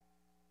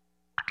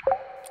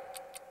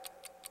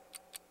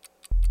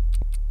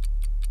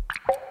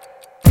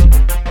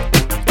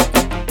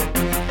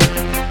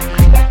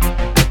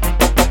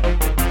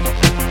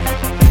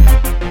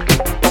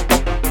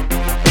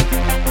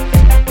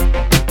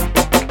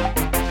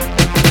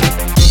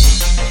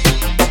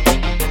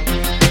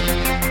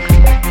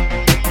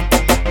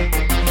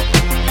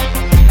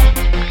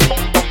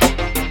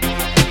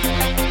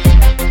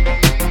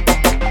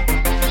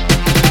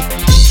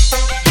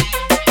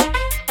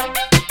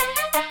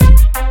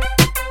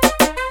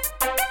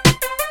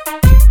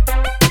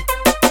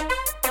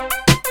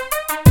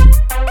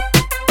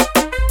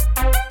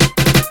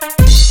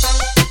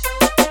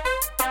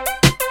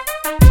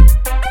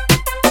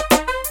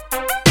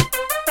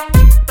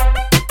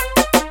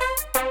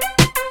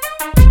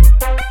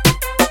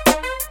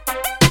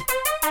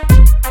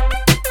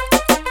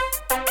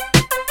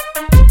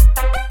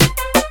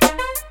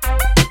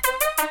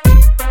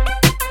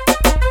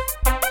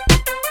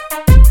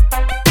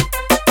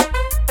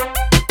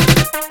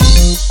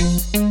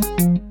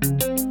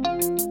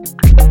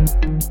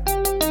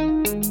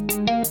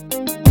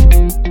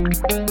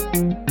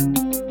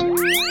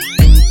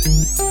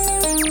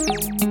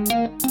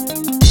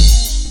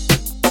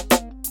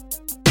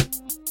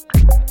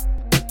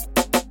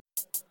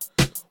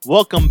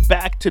Welcome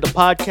back to the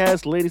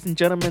podcast, ladies and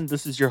gentlemen.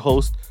 This is your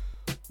host,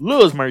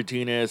 Luis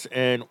Martinez,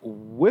 and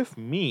with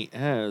me,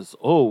 as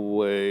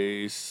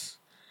always,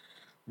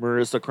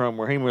 Marissa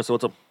Cromwell. Hey, Marissa,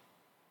 what's up?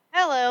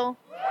 Hello.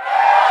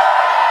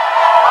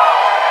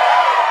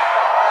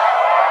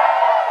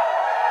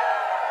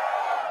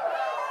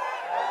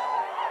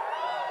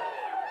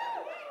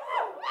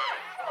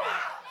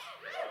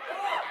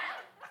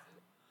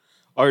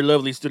 Our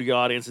lovely studio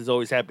audience is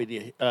always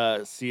happy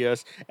to see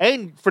us,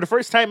 and for the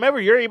first time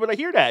ever, you're able to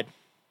hear that.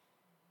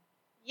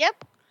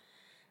 Yep.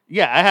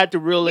 Yeah, I had to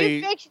You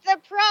really. fixed the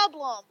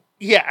problem.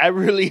 Yeah, I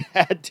really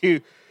had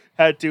to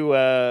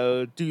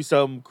do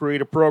some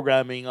creative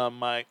programming on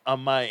my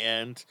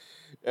end.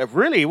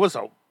 Really, it was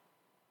one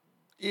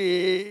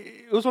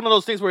of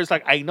those things where it's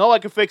like I know I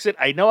can fix it.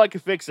 I know I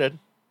can fix it,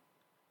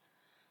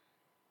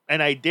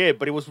 and I did.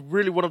 But it was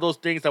really one of those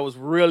things that was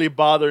really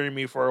bothering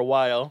me for a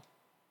while.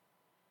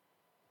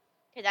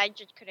 Because I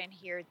just couldn't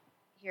hear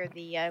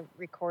the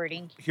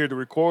recording. Hear the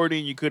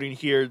recording, you couldn't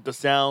hear the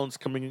sounds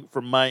coming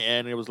from my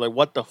end. It was like,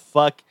 what the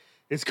fuck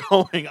is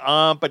going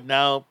on? But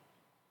now,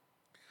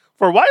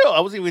 for a while, I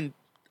was even.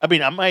 I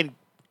mean, I might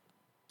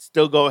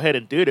still go ahead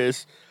and do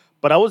this,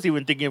 but I was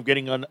even thinking of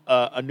getting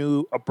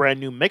a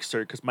brand new mixer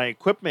because my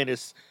equipment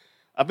is.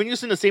 I've been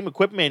using the same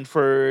equipment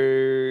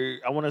for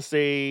I want to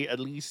say at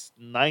least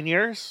 9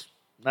 years,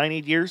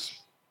 8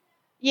 years.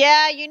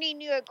 Yeah, you need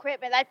new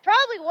equipment. That's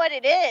probably what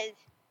it is.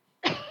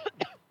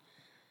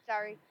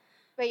 Sorry.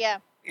 But yeah.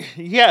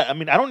 Yeah, I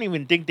mean, I don't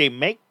even think they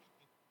make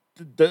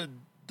the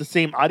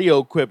same audio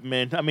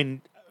equipment. I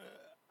mean,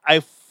 I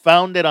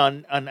found it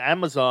on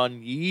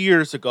Amazon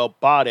years ago,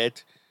 bought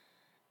it,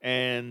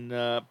 and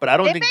but I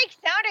don't They think. make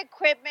sound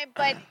equipment,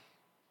 but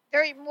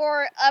they're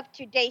more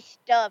up-to-date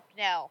stuff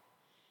now.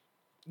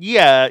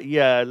 Yeah,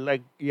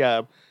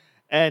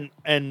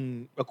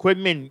 and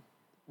equipment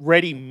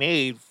ready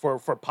made for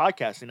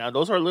podcasting. Now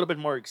those are a little bit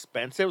more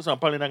expensive, so I'm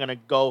probably not gonna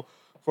go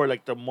for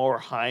like the more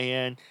high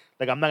end.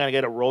 Like I'm not gonna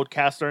get a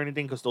Roadcaster or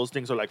anything because those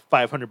things are like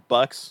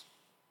 $500.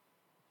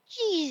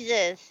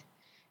 Jesus.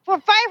 For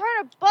 $500,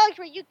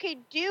 what you could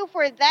do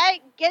for that,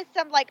 get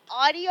some like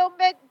audio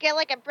mix, get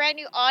like a brand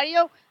new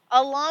audio,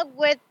 along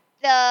with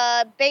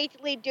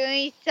basically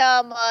doing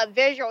some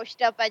visual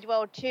stuff as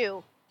well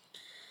too.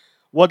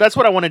 Well, that's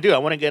what I want to do. I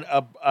want to get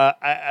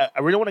I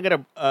really want to get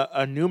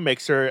a new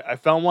mixer. I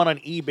found one on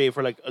eBay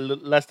for like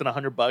less than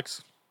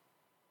 $100,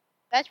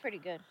 That's pretty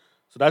good.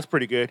 so that's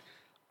pretty good.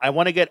 I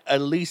want to get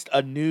at least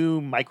a new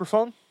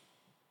microphone.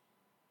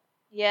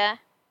 Yeah.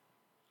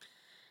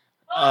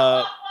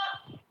 Uh,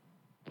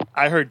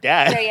 I heard So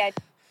that. yeah.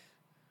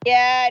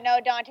 Yeah, no,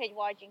 Dante's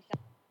watching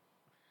some.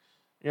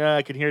 Yeah,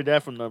 I can hear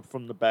that from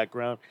the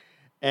background.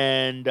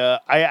 And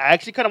I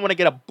actually kind of want to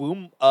get a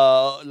boom,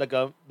 like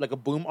a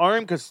boom arm,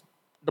 because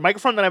the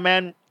microphone that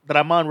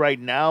I'm on right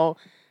now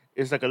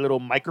is like a little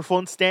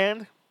microphone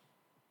stand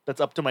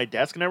that's up to my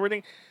desk and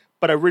everything.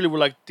 But I really would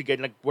like to get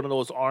like one of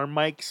those arm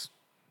mics.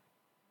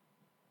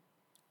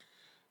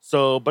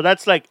 So, but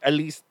that's like at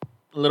least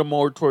a little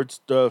more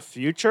towards the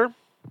future,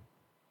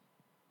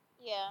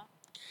 Yeah.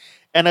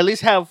 and at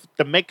least have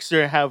the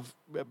mixer have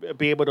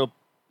be able to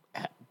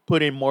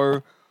put in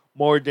more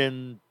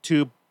than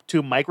two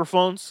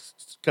microphones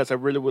because I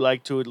really would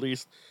like to at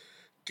least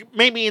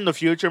maybe in the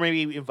future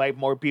maybe invite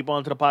more people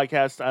onto the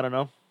podcast. I don't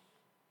know.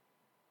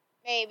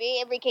 Maybe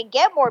if we can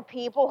get more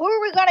people, who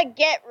are we gonna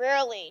get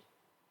really?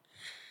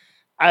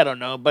 I don't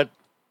know, but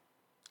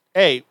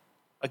hey,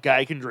 a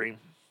guy can dream.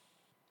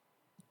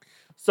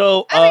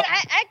 So, I mean,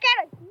 I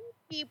got a few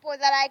people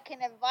that I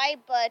can invite,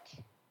 but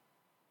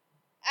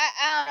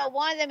I don't know.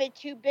 One of them is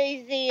too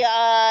busy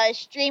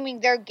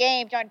streaming their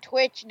games on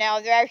Twitch now.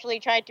 They're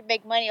actually trying to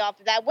make money off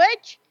of that,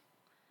 which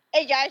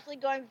is actually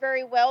going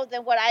very well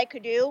than what I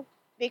could do.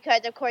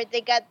 Because, of course,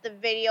 they got the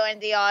video and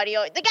the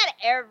audio. They got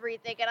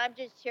everything, and I'm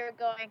just here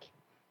going,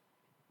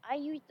 I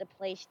use the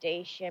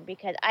PlayStation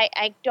because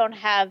I don't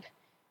have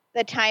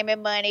the time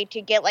and money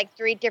to get like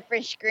 3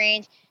 different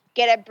screens,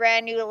 get a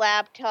brand new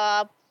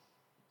laptop,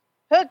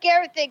 hook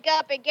everything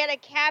up, and get a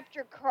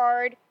capture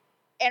card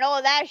and all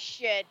that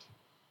shit.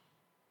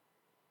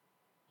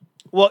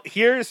 well,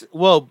 here's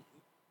well,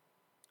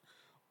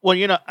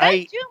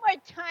 That's too much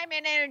time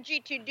and energy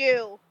to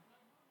do.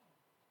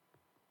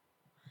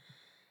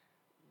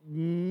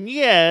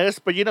 yes,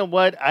 but you know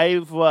what?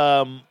 I've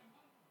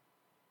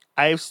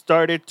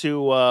started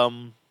to well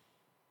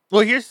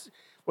here's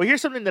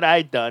something that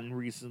I done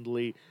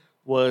recently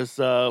was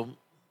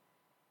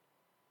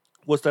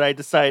was that I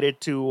decided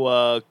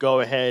to go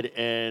ahead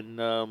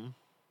and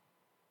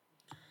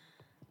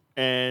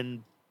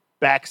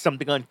back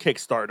something on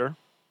Kickstarter.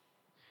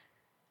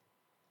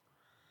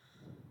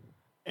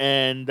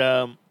 And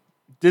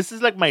this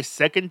is like my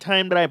second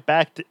time that I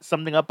backed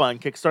something up on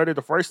Kickstarter.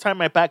 The first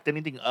time I backed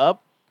anything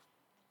up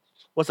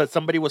was that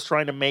somebody was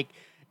trying to make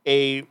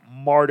a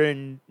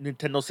modern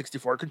Nintendo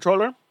 64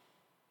 controller.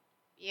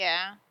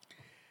 Yeah.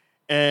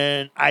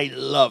 And I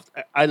love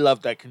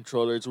that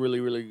controller. It's really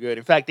really good.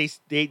 In fact, they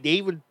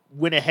even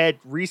went ahead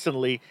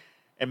recently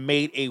and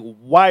made a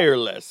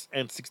wireless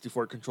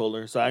N64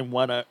 controller. So I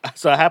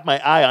have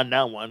my eye on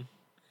that one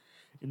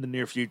in the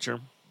near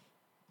future.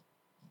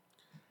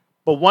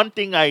 But one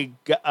thing I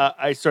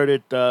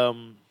started. But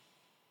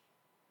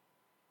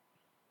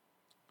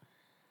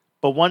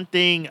one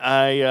thing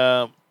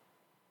I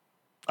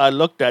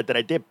looked at that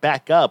I did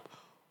back up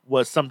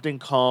was something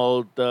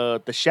called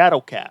the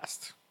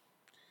Shadowcast.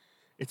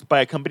 It's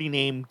by a company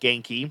named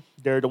Genki.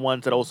 They're the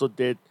ones that also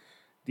did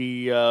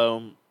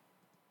the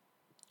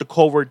the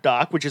Covert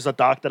dock, which is a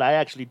dock that I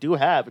actually do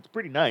have. It's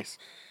pretty nice.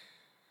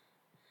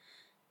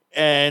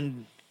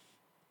 And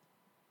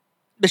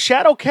the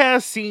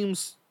Shadowcast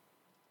seems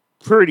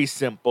pretty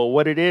simple.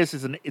 What it is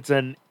an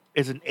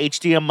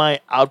HDMI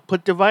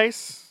output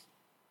device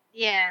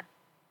Yeah.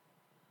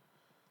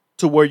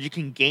 to where you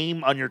can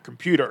game on your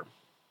computer.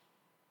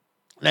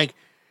 Like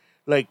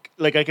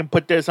like I can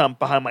put this on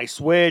behind my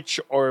Switch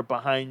or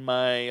behind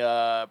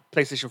my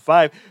PlayStation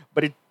 5,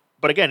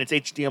 but again, it's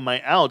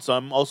HDMI out, so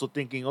I'm also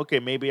thinking, okay,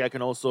 maybe I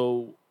can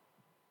also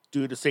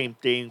do the same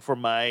thing for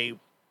my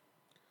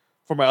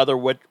other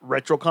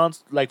retro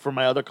cons, like for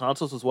my other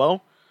consoles as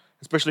well,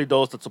 especially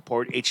those that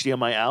support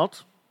HDMI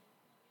out.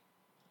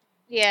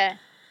 Yeah.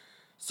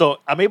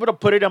 So I'm able to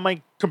put it on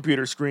my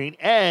computer screen,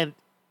 and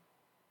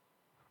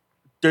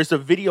there's a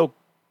video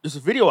there's a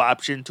video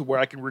option to where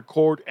I can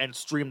record and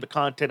stream the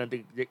content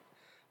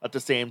at the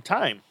same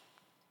time.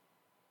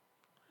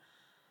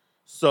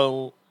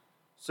 So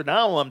so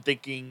now I'm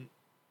thinking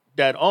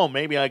that, oh,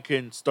 maybe I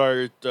can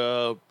start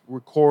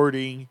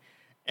recording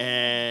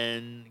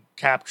and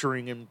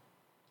capturing and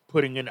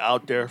putting it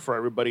out there for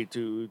everybody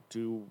to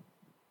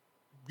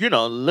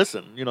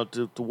listen,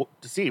 to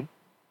see.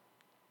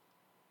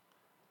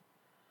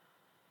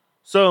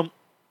 So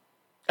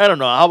I don't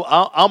know.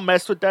 I'll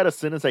mess with that as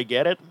soon as I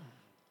get it,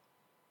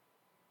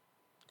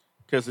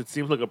 because it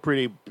seems like a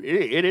pretty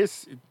it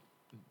is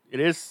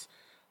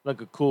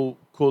like a cool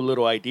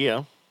little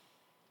idea.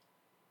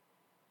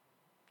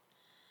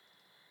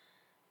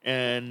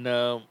 And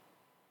and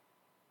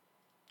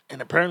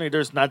apparently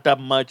there's not that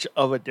much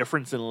of a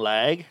difference in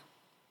lag.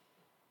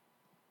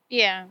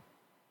 Yeah.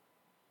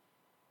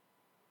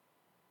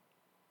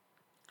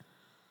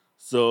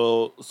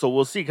 So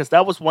we'll see, because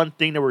that was one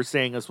thing that we're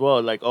saying as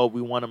well. Like, oh,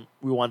 we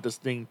want this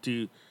thing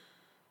to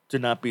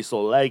not be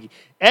so laggy,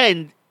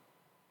 and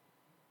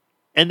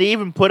they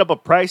even put up a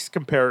price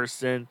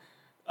comparison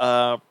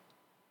uh,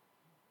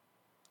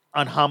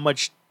 on how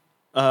much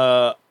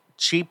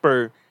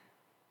cheaper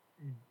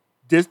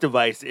this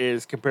device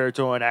is compared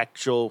to an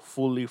actual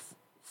fully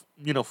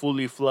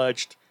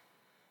fleshed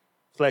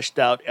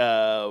out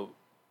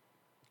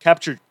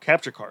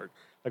capture card.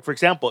 Like, for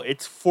example,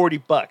 it's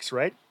 $40,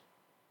 right?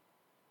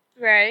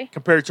 Right.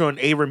 Compared to an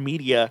Aver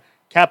Media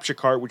capture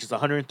card, which is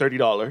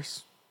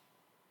 $130,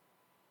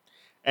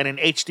 and an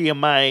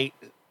HDMI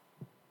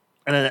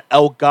and an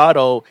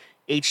Elgato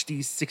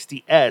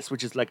HD60S,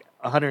 which is like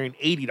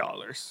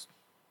 $180.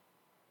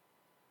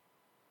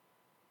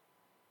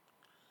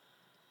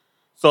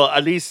 So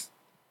at least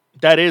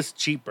that is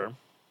cheaper.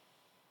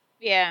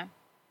 Yeah.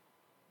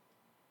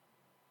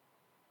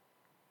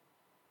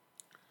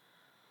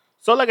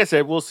 So, like I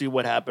said, we'll see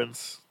what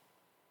happens.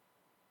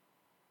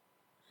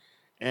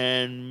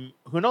 And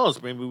who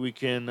knows? Maybe we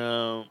can,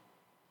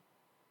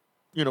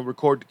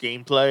 record the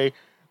gameplay.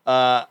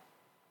 Uh,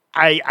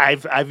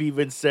 I've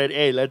even said,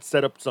 hey, let's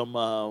set up some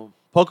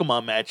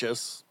Pokemon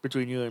matches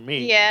between you and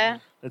me. Yeah.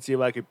 Let's see if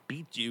I could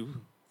beat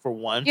you for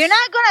once. You're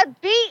not gonna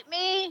beat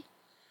me.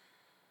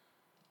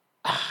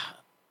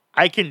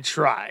 I can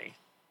try.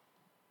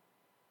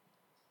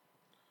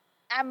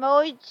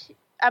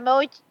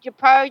 You're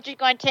probably just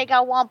gonna take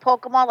out one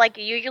Pokemon like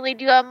you usually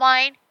do on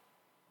mine.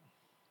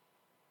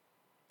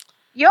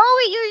 You're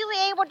always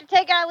usually able to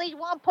take out at least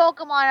one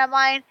Pokemon on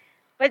mine,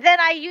 but then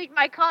I use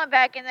my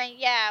comeback, and then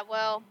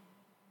well,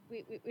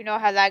 we know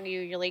how that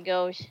usually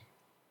goes.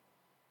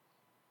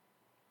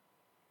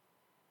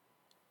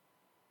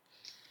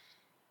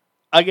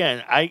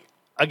 Again,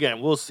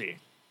 we'll see.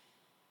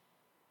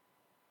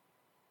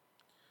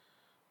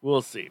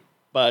 We'll see.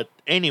 But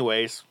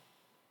anyways,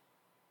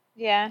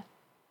 Yeah.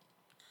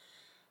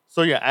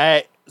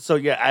 I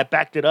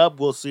backed it up.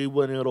 We'll see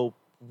when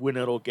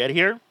it'll get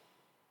here.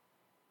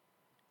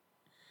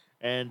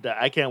 And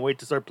I can't wait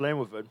to start playing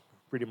with it,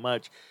 pretty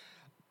much.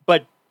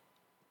 But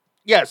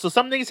yeah, so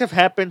some things have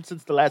happened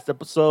since the last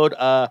episode.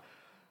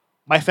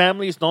 My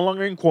family is no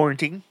longer in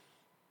quarantine,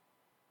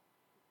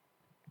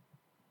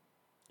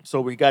 so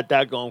we got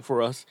that going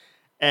for us.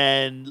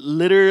 And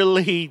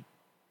literally,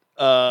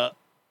 uh,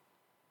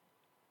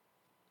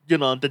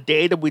 the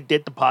day that we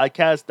did the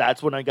podcast,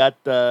 that's when I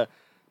got the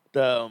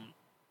the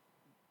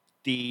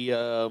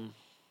um,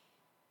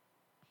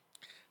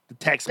 the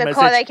text The message.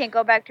 call that can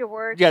go back to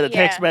work. Yeah, the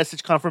text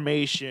message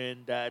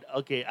confirmation that,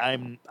 okay,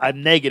 I'm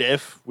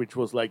negative, which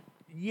was like,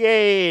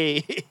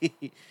 yay.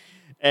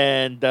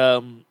 and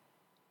I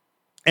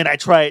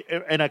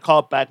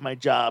called back my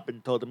job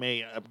and told them,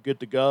 hey, I'm good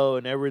to go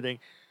and everything.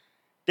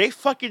 They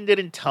fucking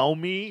didn't tell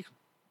me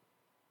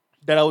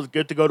that I was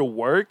good to go to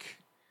work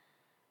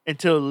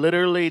until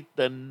literally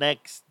the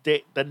next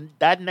day,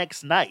 that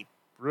next night.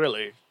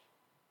 Really,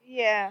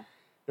 Yeah.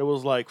 it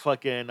was like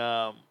fucking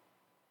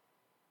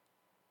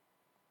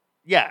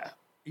yeah,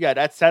 yeah.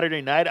 That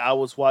Saturday night, I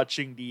was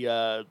watching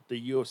the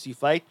UFC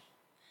fight,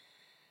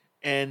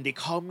 and they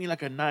called me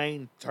like a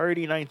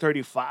 9:30,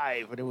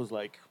 9:35, and it was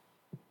like,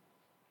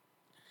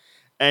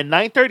 and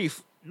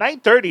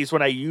 9:30 is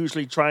when I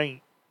usually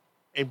try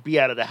and be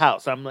out of the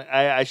house. I'm like,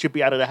 I should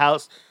be out of the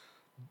house,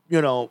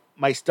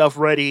 my stuff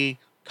ready,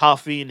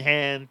 coffee in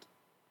hand.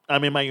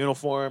 I'm in my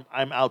uniform.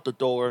 I'm out the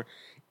door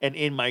and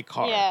in my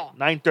car. Yeah.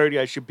 9:30,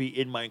 I should be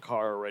in my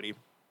car already.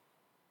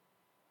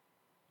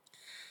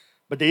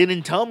 But they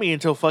didn't tell me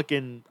until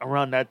fucking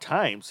around that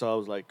time. So I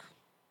was like,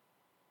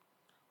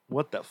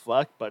 what the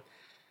fuck? But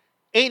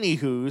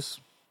anywho's,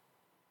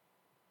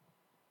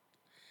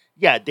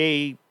 yeah,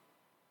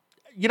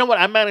 you know what?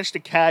 I managed to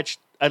catch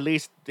at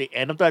least the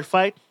end of that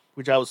fight,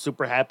 which I was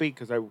super happy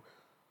because I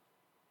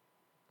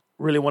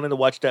really wanted to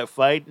watch that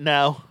fight.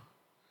 Now,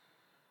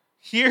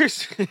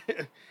 here's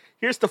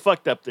here's the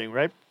fucked up thing,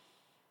 right?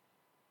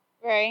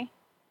 Right.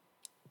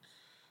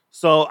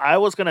 So I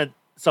was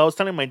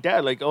telling my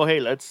dad, like, oh hey,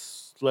 let's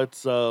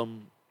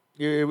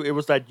it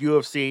was that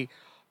UFC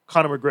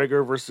Conor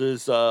McGregor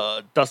versus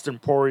Dustin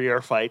Poirier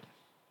fight.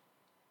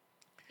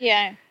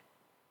 Yeah.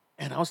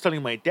 And I was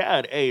telling my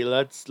dad, hey,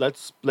 let's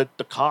split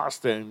the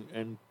cost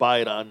and buy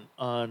it on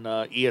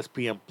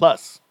ESPN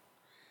Plus.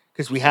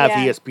 Because we have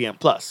Yeah. ESPN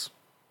Plus.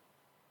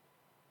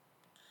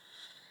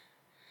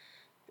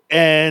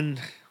 And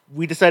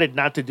we decided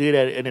not to do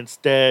that and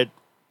instead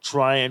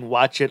try and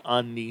watch it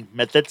on the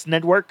Methods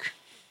Network.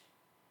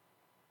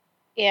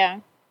 Yeah.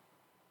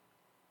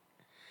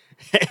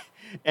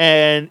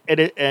 and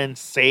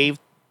save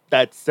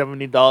that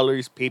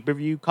 $70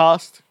 pay-per-view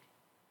cost.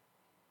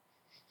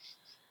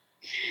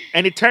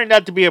 And it turned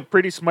out to be a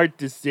pretty smart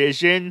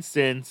decision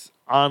since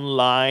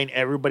online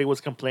everybody was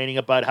complaining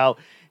about how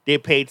they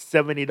paid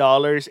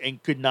 $70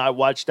 and could not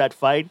watch that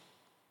fight.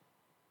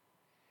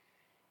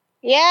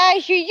 Yeah,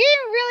 should you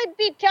really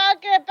be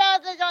talking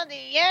about this on the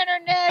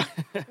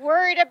internet?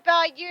 Worried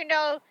about,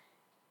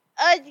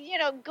 us,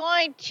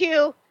 going,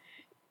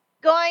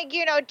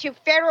 to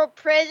federal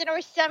prison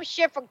or some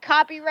shit for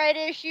copyright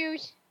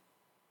issues?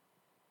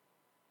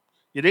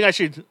 You think I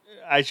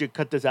should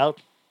cut this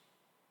out?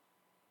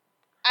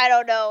 I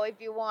don't know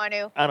if you want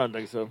to. I don't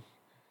think so.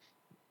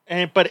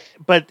 And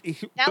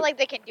Not like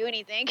they can do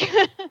anything.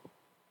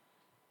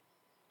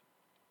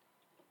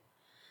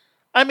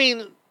 I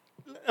mean,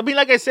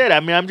 like I said,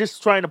 I'm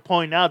just trying to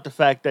point out the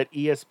fact that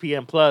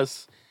ESPN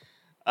Plus,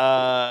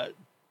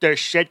 their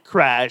shit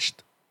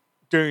crashed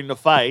during the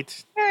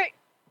fight.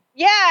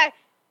 Yeah,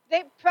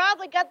 they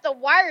probably got the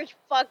wires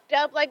fucked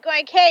up. Like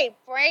going, hey,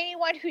 for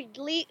anyone who's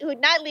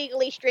not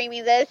legally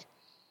streaming this,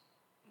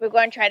 we're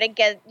going to try to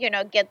get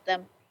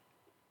them.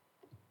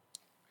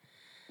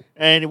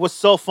 And it was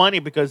so funny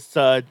because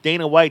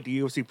Dana White, the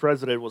UFC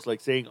president, was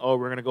like saying, "Oh,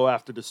 we're gonna go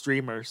after the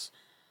streamers."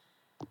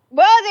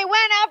 Well, they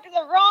went after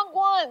the wrong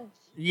ones.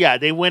 Yeah,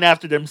 they went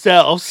after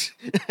themselves.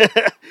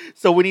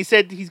 So when he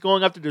said he's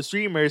going after the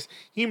streamers,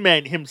 he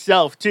meant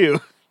himself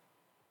too.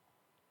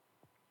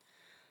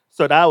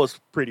 So that was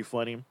pretty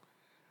funny.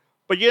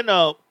 But during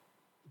the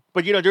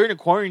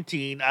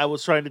quarantine, I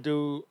was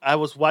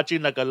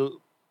watching like a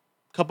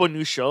couple of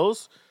new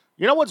shows.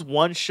 You know what's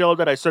one show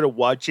that I started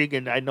watching,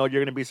 and I know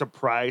you're gonna be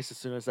surprised as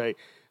soon as I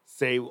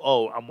say,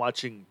 "Oh, I'm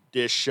watching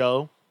this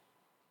show."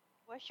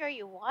 What show are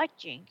you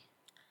watching?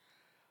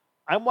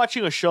 I'm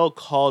watching a show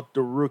called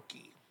The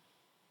Rookie.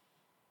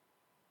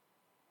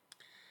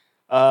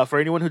 For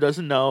anyone who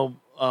doesn't know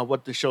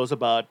what the show's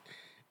about,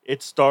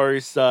 it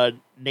stars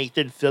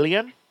Nathan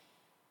Fillion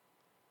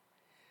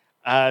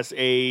as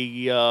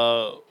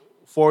a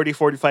 40,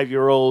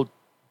 45-year-old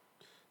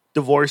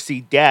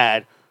divorcee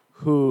dad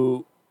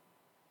who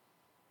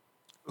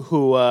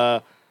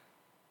you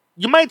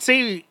might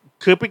say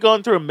could be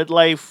going through a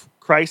midlife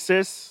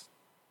crisis.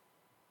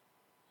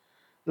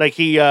 Like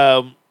he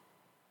was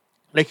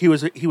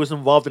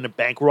involved in a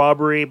bank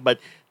robbery, but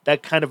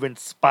that kind of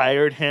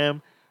inspired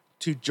him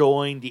to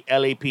join the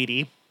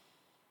LAPD.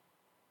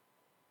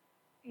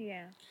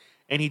 Yeah.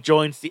 And he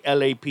joins the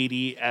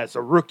LAPD as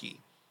a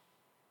rookie.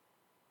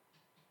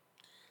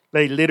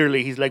 Like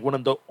literally, he's like one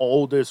of the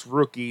oldest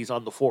rookies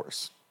on the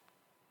force.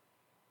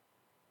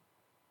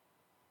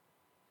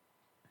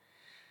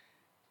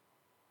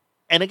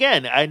 And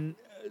again,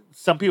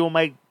 some people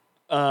might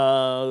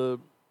be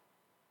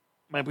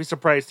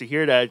surprised to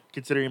hear that,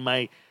 considering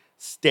my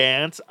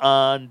stance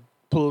on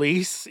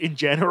police in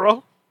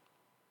general.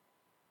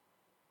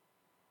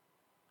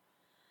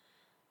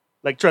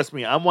 Like, trust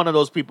me, I'm one of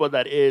those people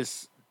that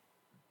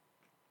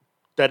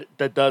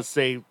does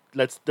say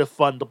let's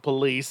defund the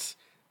police,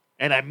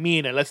 and I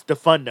mean it. Let's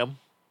defund them.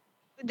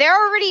 They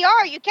already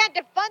are. You can't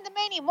defund them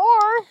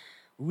anymore.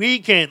 We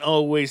can't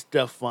always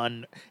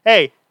defund.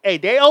 Hey,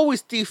 they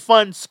always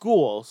defund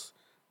schools.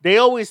 They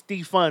always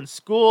defund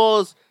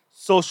schools,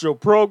 social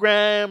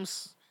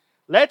programs.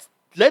 Let's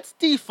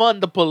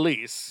defund the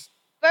police.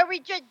 But we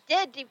just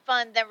did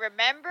defund them,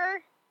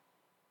 remember?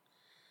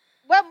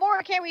 What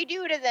more can we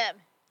do to them?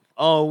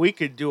 Oh, we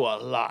could do a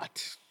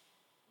lot.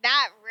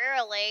 Not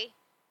really.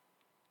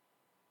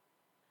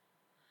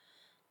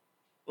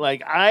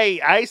 Like,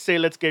 I say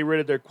let's get rid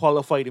of their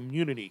qualified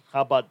immunity.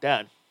 How about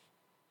that?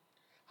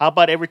 How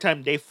about every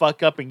time they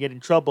fuck up and get in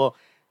trouble,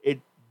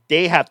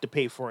 they have to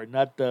pay for it,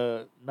 not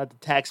the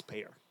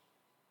taxpayer.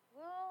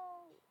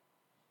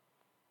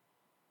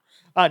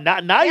 Well,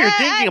 Now you're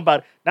thinking about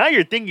it. Now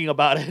you're thinking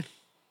about it.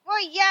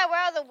 Well, yeah,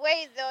 well, the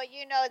way though,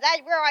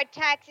 that's where our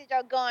taxes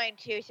are going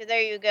to. So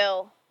there you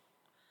go.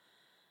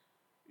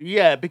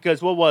 Yeah,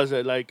 because what was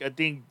it? Like, I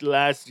think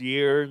last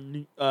year,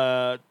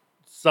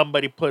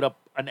 somebody put up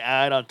an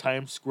ad on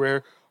Times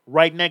Square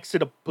right next to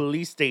the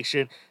police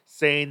station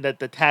saying that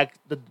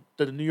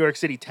the New York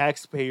City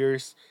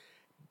taxpayers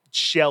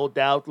shelled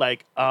out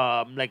like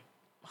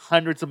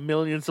hundreds of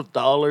millions of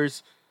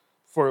dollars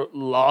for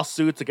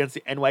lawsuits against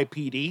the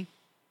NYPD.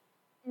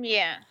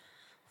 Yeah.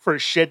 For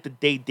shit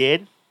that they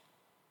did.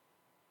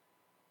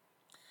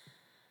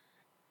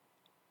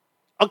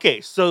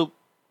 Okay, so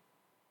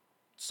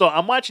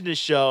I'm watching this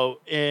show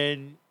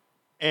and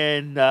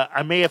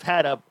I may have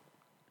had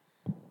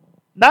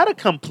not a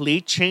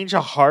complete change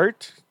of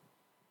heart,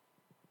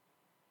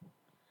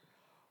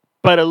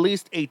 but at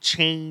least a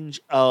change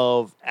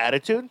of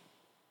attitude.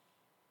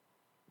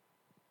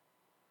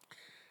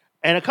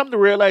 And I come to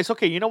realize,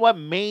 okay, you know what?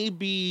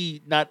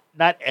 Maybe not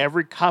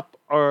every cop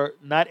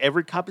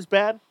is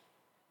bad.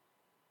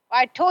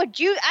 I told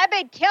you. I've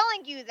been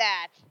telling you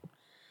that.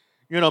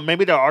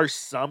 Maybe there are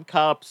some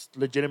cops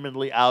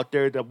legitimately out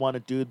there that want to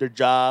do their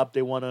job.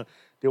 They want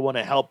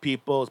to help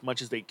people as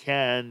much as they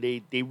can.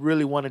 They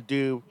really want to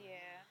do.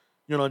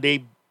 Yeah.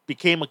 They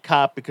became a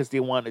cop because they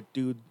want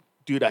to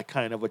do that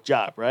kind of a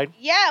job, right?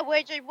 Yeah,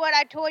 which is what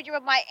I told you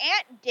what my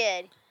aunt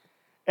did.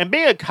 And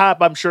being a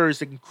cop, I'm sure,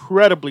 is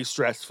incredibly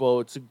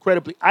stressful. It's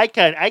incredibly.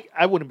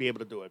 I wouldn't be able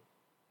to do it.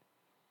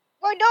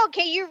 Well, no,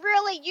 can you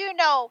really,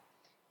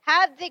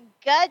 have the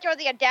guts or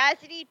the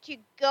audacity to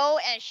go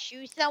and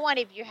shoot someone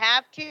if you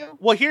have to?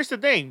 Well, here's the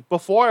thing.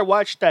 Before I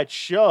watched that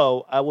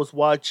show, I was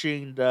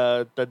watching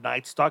the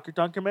Night Stalker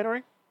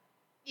documentary.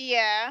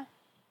 Yeah.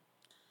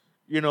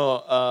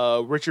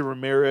 Richard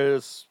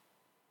Ramirez.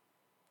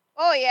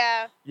 Oh,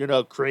 yeah.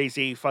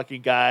 Crazy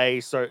fucking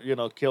guy,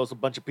 kills a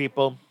bunch of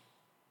people.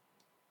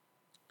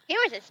 He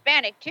was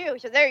Hispanic, too,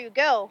 so there you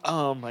go.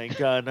 Oh, my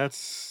God. That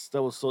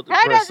was so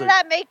depressing. How does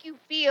that make you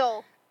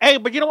feel? Hey,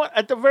 but you know what?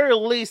 At the very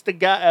least, the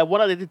guy, one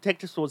of the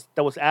detectives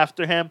that was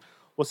after him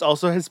was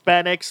also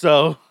Hispanic,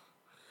 so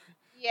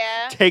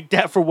yeah, take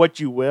that for what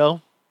you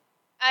will.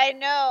 I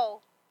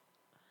know.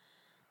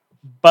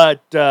 But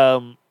that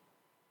guy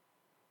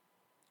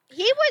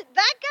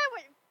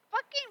was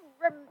fucking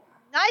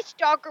Night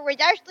Stalker was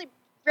actually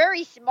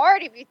very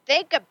smart if you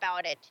think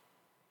about it.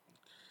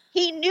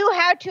 He knew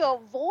how to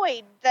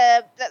avoid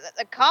the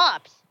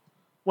cops.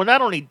 Well,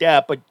 not only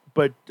that, but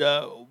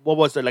what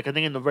was it? Like, I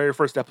think in the very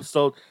first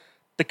episode,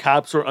 the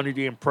cops were under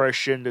the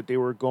impression that they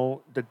were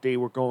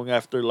going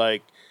after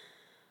like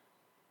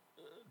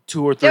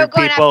 2 or 3 people. They were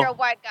going after a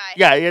white guy.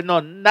 Yeah, no,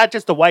 not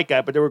just the white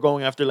guy, but they were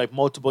going after like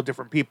multiple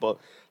different people.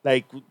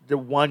 Like the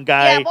one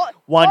guy,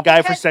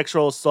 guy for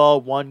sexual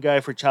assault, one guy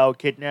for child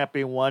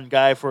kidnapping, one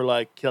guy for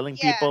like killing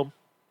people.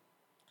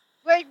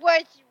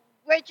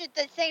 Which is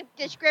the same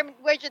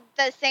which is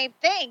the same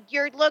thing.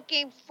 You're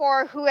looking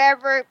for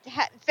whoever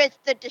fits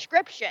the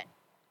description.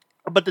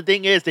 But the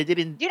thing is, they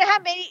didn't. Do you know how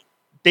many?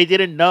 They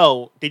didn't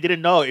know. They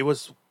didn't know it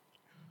was.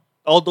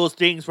 All those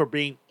things were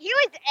being. He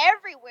was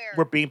everywhere.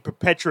 Were being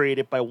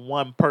perpetuated by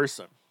one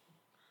person.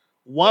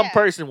 One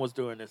person was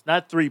doing this,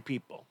 not 3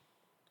 people.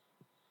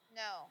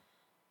 No.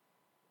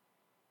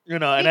 And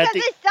because I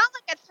think it sounds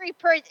like a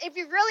 3-person. If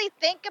you really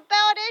think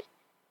about it,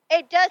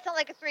 it does sound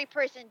like a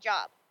 3-person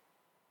job.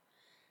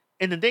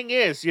 And the thing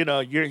is,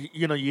 you're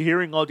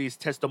hearing all these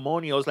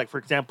testimonials. Like, for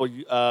example,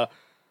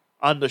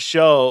 on the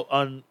show,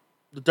 on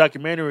the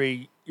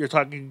documentary, you're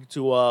talking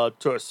to a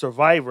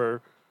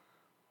survivor,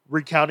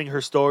 recounting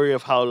her story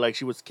of how like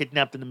she was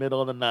kidnapped in the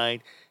middle of the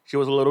night. She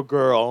was a little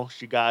girl.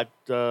 She got,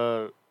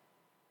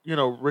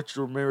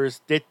 Richard Ramirez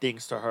did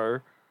things to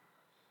her,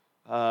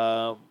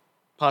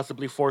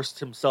 possibly forced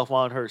himself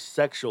on her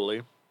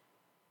sexually.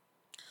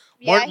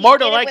 Yeah, more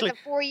than likely, with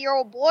a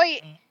 4-year-old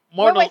boy.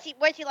 Was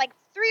he like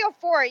 3 or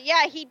 4?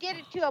 Yeah, he did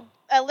it to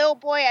a little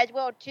boy as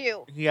well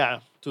too. Yeah,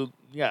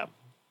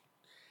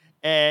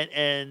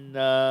 and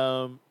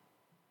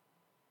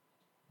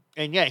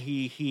yeah,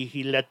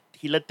 he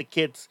let the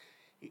kids.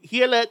 He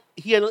had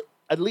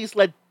at least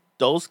let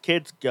those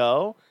kids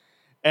go,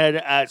 and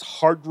as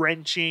heart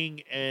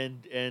wrenching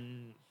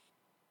and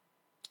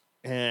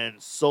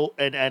so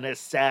and as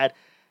sad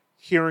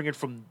hearing it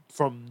from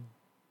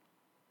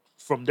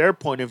their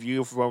point of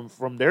view,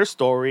 from their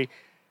story.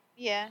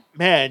 Yeah.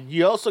 Man,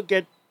 you also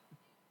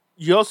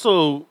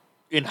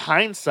in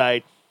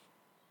hindsight,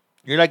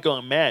 you're like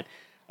going, man,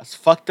 as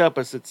fucked up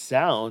as it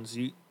sounds,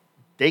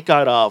 they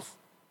got off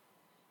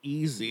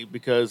easy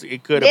because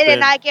it could have been. They did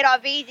not get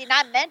off easy,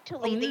 not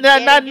mentally.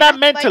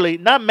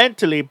 Not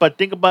mentally, but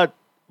think about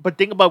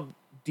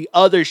the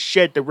other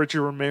shit that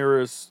Richard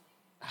Ramirez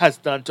has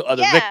done to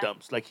other Yeah.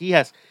 victims. Like he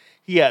has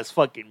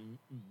fucking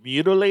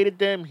mutilated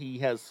them. He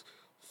has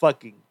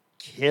fucking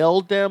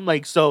killed them.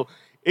 Like so,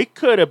 it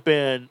could have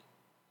been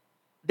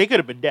they could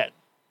have been dead.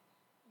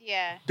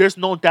 Yeah. There's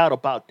no doubt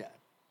about that.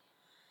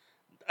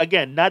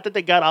 Again, not that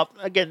they got off.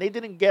 Again, they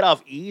didn't get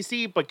off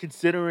easy, but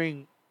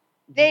considering,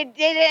 They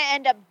didn't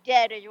end up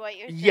dead, is what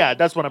you're saying. yeah,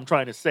 that's what I'm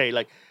trying to say.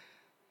 Like,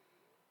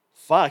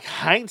 fuck,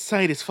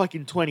 hindsight is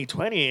fucking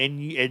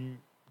 2020, and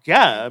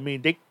yeah, I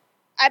mean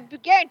I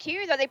guarantee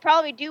you, though, they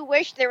probably do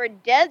wish they were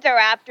dead, though,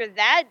 after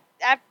that,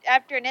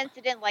 after an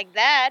incident like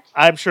that.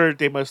 I'm sure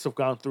they must have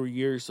gone through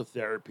years of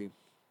therapy,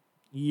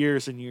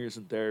 years and years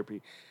in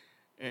therapy,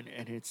 and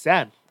it's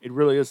sad. It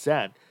really is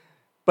sad.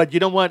 But you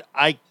know what?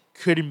 I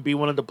couldn't be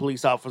one of the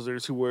police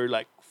officers who were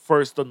like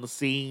first on the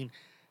scene,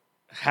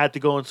 had to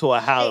go into a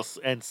house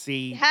and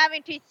see.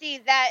 Having to see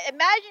that.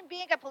 Imagine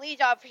being a police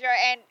officer,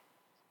 and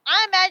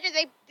I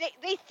imagine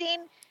they seen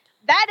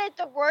that is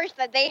the worst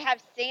that they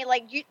have seen.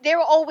 Like there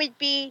will always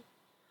be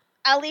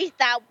at least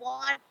that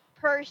one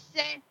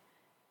person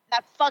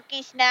that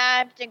fucking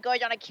snaps and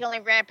goes on a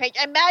killing rampage.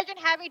 Imagine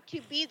having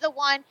to be the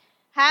one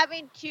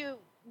having to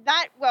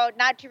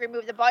not to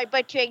remove the body,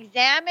 but to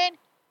examine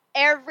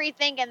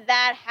everything in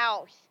that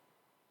house,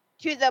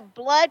 to the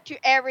blood, to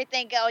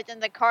everything else in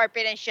the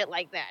carpet and shit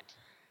like that.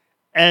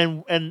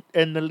 And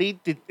the lead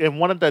and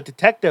one of the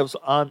detectives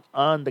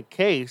on the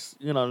case,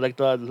 you know, like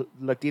the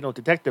Latino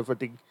detective,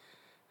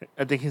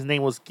 I think his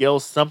name was Gil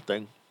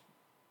something.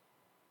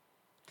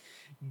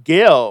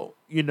 Gil,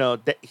 you know,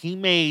 that he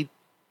made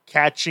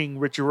catching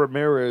Richard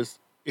Ramirez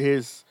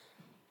his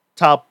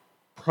top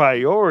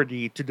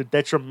priority to the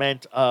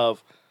detriment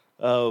of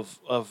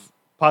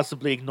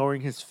possibly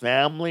ignoring his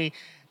family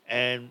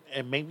and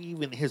maybe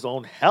even his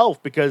own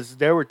health, because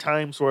there were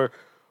times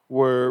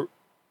where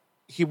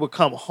he would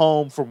come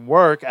home from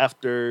work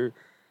after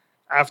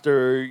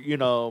you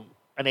know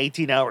an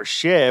 18-hour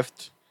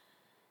shift,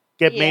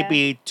 get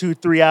maybe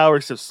 2-3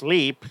 hours of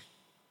sleep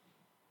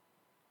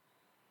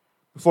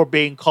before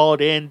being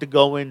called in to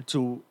go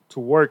into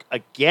work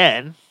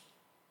again.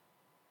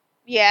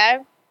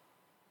 Yeah.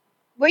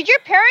 Were your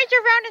parents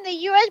around in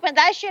the U.S. when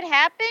that shit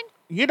happened?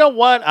 You know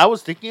what? I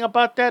was thinking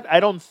about that. I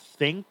don't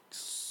think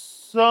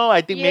so.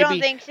 I think You don't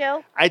think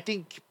so? I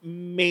think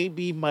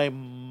maybe my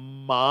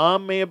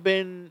mom may have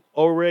been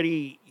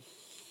already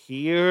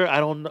here. I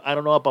don't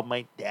know about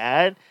my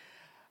dad.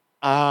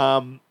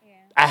 I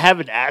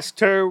haven't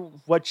asked her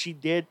what she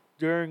did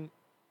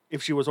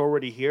if she was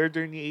already here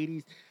during the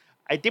 80s.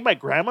 I think my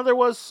grandmother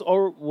was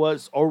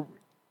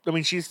I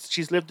mean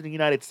she's lived in the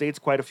United States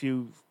quite a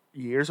few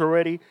years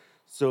already.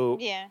 So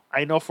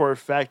I know for a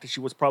fact that she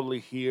was probably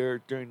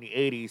here during the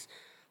 80s,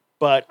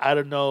 but I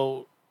don't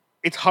know.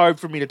 It's hard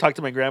for me to talk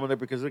to my grandmother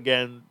because,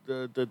 again,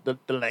 the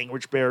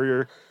language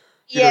barrier.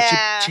 You know,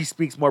 she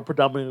speaks more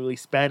predominantly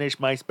Spanish.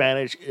 My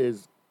Spanish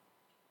is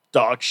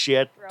dog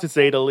shit, to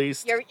say the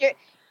least.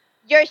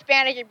 Your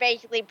Spanish is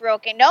basically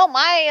broken. No,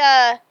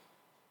 my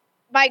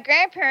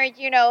grandparents,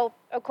 you know,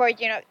 of course,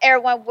 you know,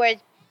 everyone was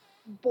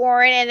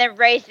born and then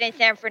raised in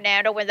San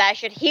Fernando when that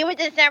shit. He was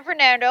in San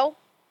Fernando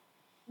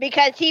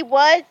because he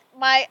was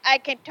I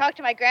can talk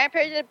to my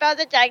grandparents about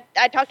this.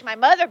 I talked to my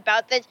mother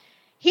about this.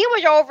 He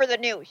was over the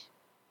news.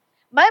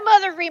 My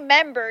mother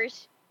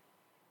remembers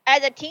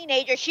as a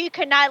teenager, she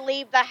could not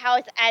leave the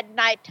house at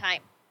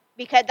nighttime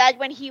because that's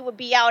when he would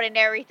be out and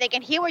everything.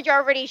 And he was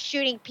already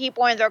shooting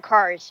people in their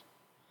cars.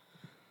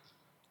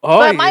 Oh,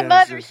 but my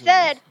mother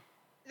said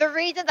the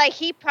reason that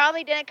he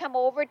probably didn't come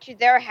over to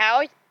their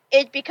house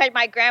is because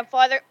my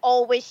grandfather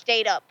always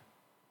stayed up.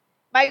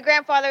 My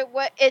grandfather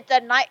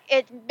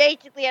it's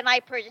basically a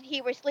night person. He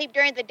would sleep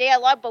during the day a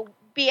lot, but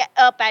be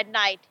up at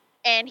night.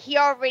 And he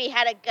already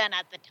had a gun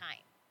at the time.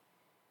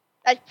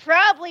 That's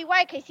probably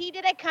why, because he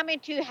didn't come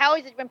into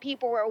houses when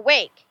people were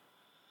awake.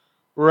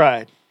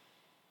 Right.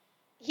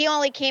 He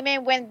only came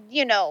in when,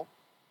 you know,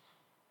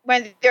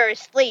 when they're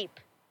asleep.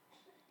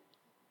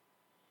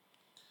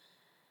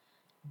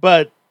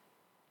 But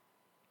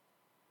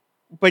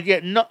yeah,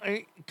 no,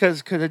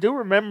 because I do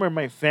remember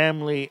my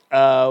family,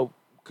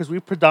 because we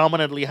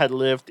predominantly had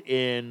lived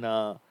in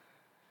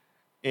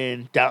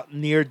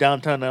near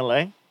downtown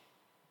LA.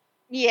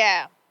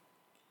 Yeah.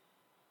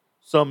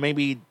 So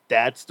maybe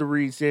that's the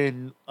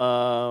reason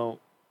why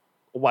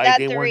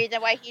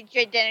reason why he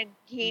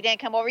didn't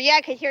come over. Yeah,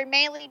 because you're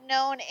mainly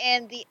known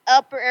in the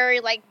upper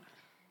area, like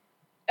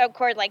of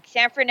course, like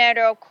San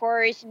Fernando, of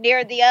course,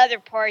 near the other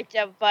parts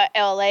of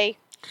LA.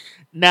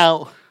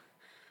 Now,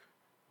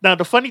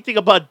 the funny thing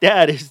about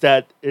that is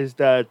that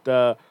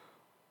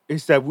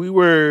we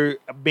were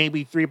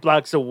maybe 3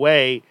 blocks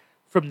away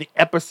from the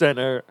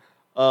epicenter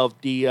of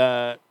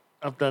the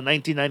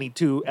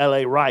 1992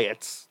 LA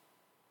riots.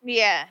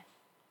 Yeah.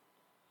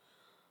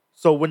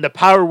 So when the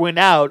power went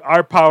out,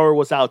 our power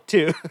was out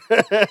too.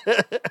 Oh,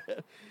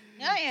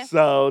 yeah.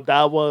 So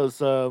that was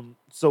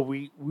so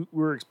we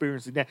were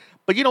experiencing that.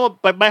 But you know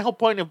what? But my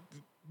point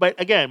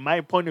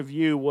of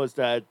view was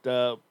that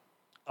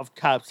of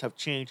cops have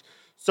changed.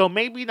 So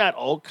maybe not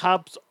all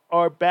cops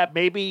are bad.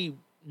 Maybe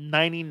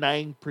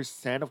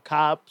 99% of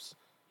cops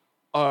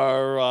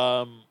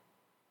are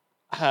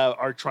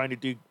are trying to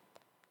do,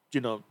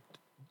 you know,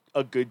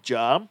 a good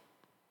job.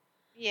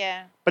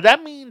 Yeah. But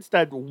that means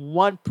that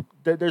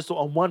there's a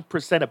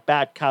 1% of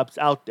bad cops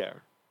out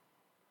there.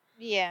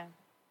 Yeah.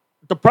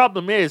 The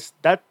problem is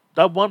that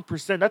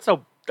 1%,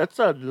 that's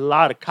a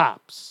lot of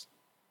cops.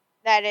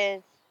 That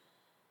is.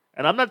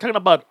 And I'm not talking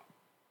about,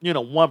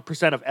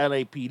 1% of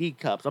LAPD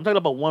cops. I'm talking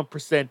about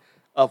 1%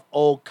 of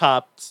all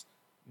cops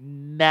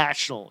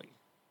nationally.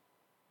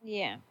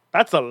 Yeah.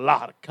 That's a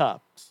lot of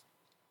cops.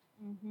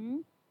 Mm-hmm.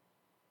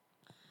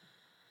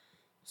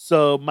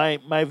 So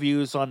my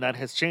views on that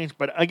has changed.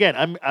 But again,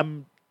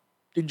 I'm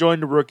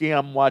enjoying The Rookie.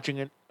 I'm watching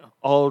it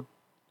all.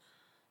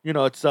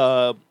 It's it's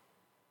on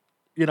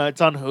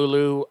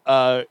Hulu.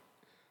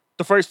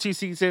 The first two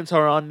seasons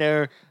are on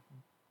there.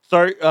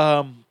 Third,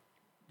 the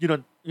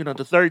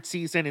third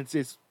season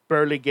is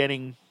barely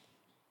getting.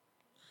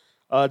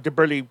 They're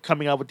barely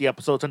coming out with the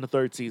episodes on the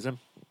third season.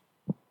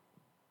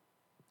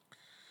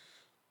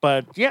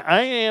 But yeah,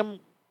 I am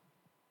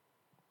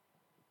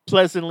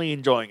pleasantly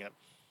enjoying it,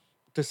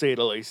 to say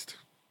the least.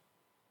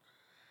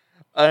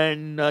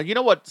 And you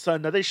know what? So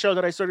another show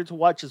that I started to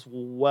watch as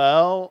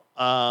well.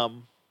 I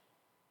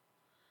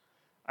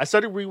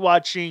started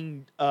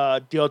rewatching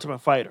The Ultimate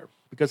Fighter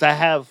because I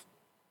have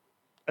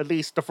at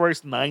least the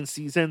first 9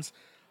 seasons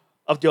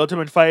of The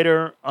Ultimate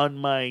Fighter on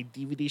my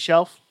DVD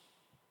shelf.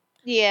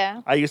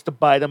 Yeah. I used to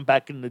buy them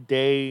back in the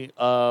day,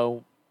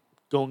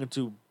 going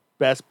into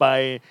Best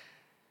Buy.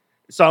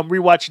 So I'm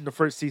rewatching the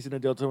first season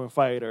of The Ultimate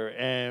Fighter,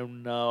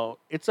 and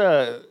it's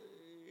a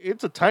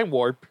time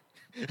warp,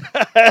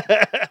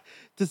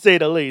 to say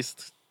the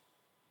least.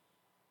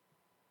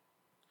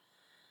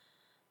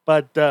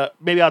 But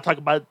maybe I'll talk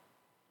about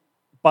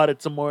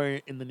it some more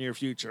in the near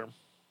future.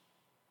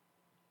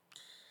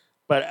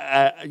 But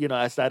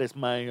as that is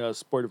my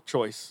sport of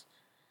choice.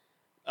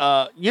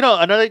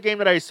 Another game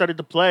that I started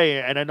to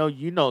play, and I know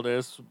you know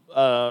this.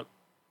 I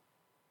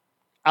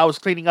was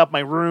cleaning up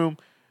my room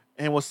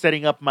and was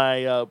setting up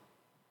my.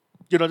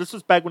 This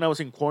was back when I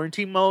was in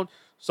quarantine mode,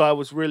 so I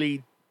was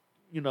really,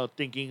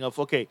 thinking of,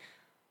 okay.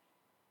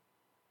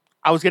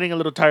 I was getting a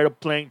little tired of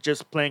playing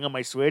on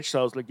my Switch,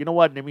 so I was like, you know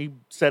what? Let me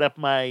set up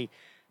my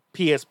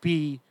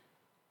PSP,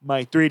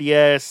 my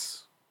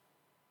 3DS,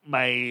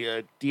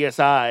 my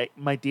DSi,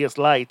 my DS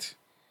Lite,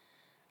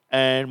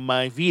 and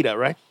my Vita,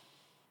 right?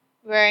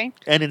 Right.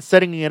 And in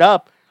setting it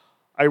up,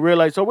 I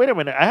realized, oh wait a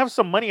minute, I have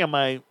some money on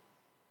my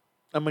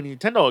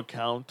Nintendo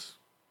account.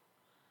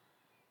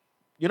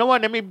 You know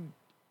what? I'm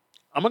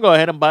gonna go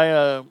ahead and buy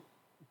a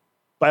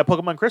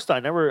Pokemon Crystal. I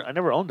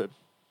never owned it.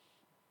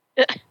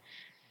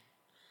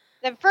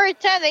 The first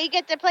time that you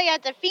get to play as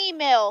a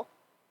female.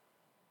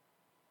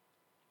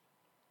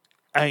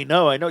 I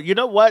know. You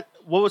know what?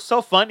 What was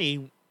so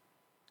funny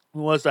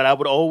was that I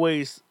would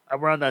always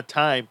around that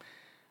time.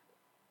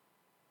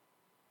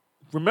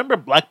 Remember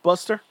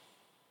Blackbuster?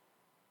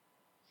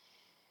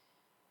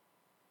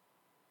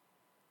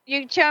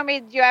 You tell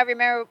me, do I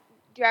remember?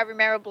 Do I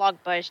remember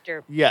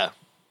Blockbuster? Yeah.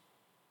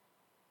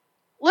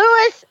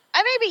 Lewis,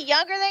 I may be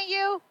younger than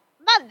you.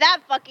 I'm not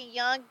that fucking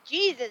young.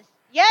 Jesus.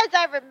 Yes,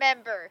 I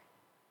remember.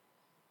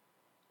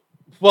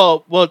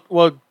 Well.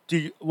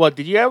 Did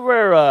you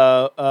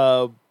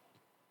ever?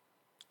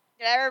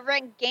 Did I ever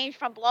rent games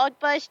from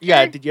Blockbuster?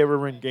 Yeah. Did you ever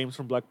rent games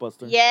from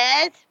Blockbuster?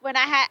 Yes, when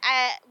I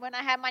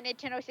had my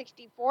Nintendo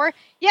 64.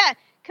 Yeah,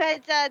 because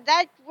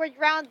that was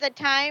around the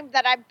time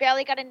that I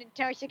barely got a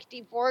Nintendo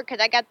 64 because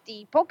I got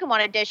the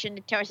Pokemon Edition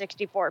Nintendo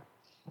 64.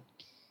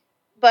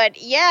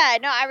 But yeah,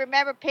 no, I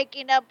remember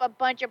picking up a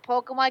bunch of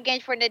Pokemon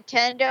games for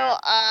Nintendo.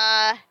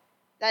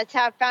 That's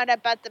how I found out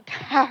about the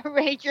Power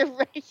Ranger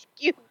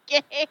Rescue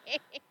game.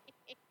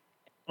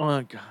 Oh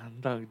my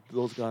god,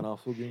 those god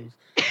awful games.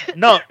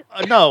 No.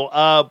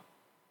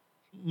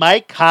 My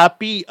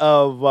copy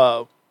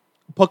of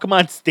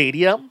Pokemon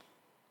Stadium,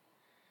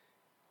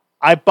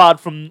 I bought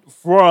from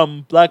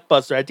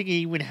Blockbuster. I think it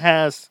even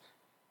has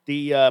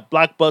the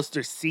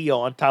Blockbuster seal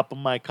on top of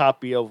my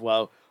copy of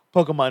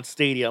Pokemon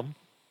Stadium.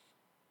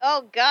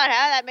 Oh God,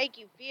 how did that make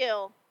you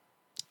feel?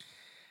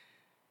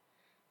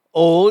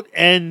 Old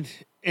and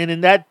in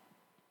that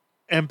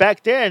and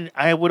back then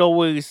I would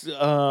always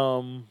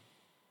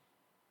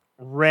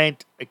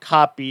rent a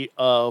copy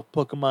of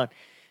Pokemon.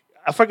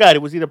 I forgot,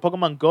 it was either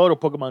Pokemon Gold or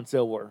Pokemon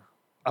Silver.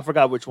 I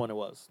forgot which one it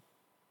was.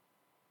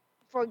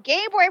 For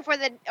Game Boy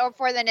or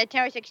for the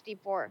Nintendo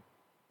 64?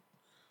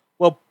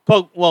 Well,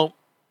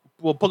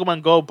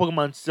 Pokemon Gold,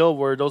 Pokemon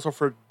Silver, those are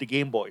for the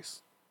Game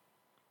Boys.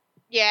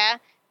 Yeah,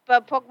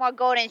 but Pokemon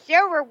Gold and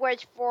Silver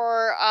was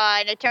for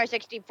Nintendo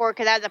 64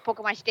 because that was a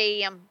Pokemon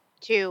Stadium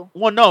too.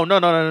 Well, no.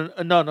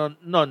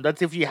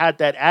 That's if you had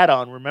that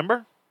add-on.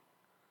 Remember?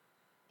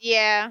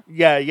 Yeah.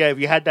 Yeah. If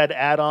you had that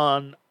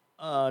add-on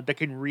that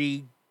can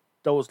read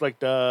those, like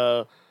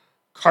the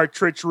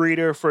cartridge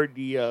reader for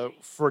the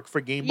for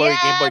Game Boy,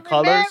 Game Boy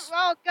Colors.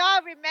 Oh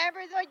God,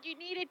 remember though, you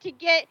needed to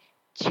get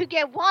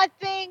one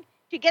thing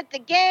to get the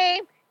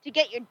game, to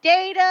get your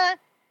data.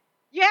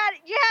 You had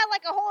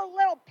like a whole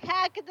little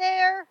pack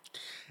there.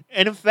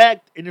 And in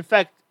fact,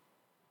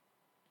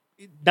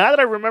 now that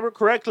I remember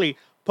correctly,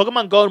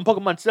 Pokemon Gold and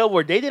Pokemon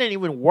Silver, they didn't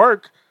even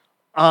work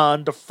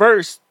on the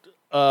first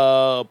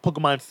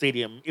Pokemon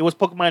Stadium. It was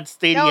Pokemon No,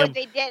 Stadium.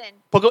 they didn't.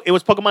 It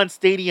was Pokemon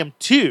Stadium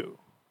 2.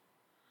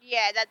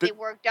 Yeah, that they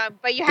worked on,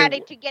 but you They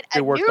had to get they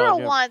a worked on,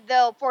 newer yeah. one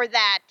though for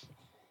that.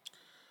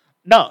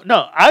 No,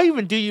 I'll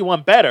even do you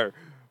one better.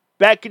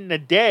 Back in the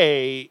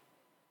day,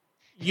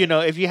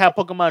 if you have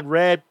Pokemon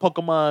Red,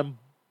 Pokemon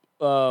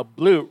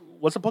Blue,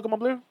 what's a Pokemon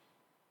Blue?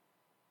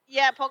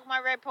 Yeah,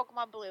 Pokemon Red,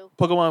 Pokemon Blue.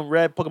 Pokemon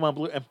Red, Pokemon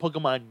Blue, and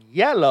Pokemon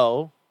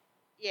Yellow.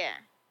 Yeah.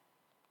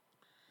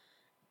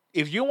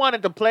 If you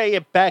wanted to play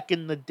it back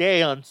in the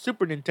day on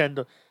Super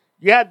Nintendo,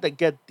 you had to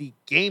get the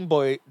Game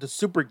Boy, the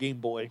Super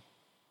Game Boy.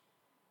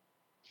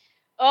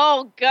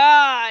 Oh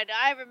God,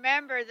 I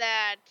remember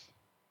that.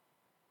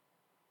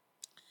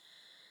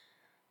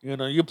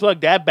 You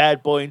plug that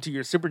bad boy into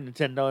your Super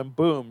Nintendo, and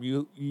boom,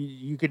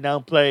 you can now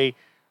play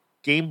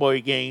Game Boy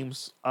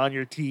games on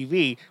your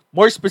TV.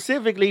 More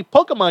specifically,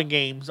 Pokemon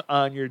games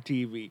on your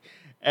TV.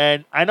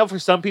 And I know for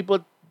some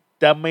people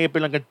that may have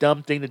been like a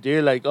dumb thing to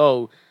do. Like,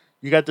 oh,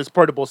 you got this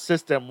portable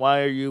system.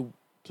 Why are you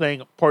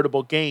playing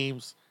portable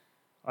games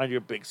on your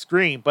big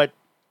screen? But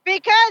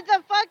Because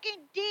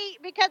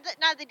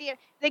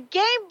the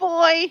Game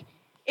Boy.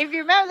 If you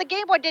remember, the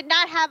Game Boy did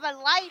not have a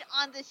light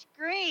on the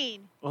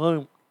screen.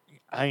 well,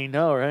 I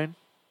know, right?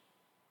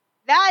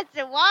 That's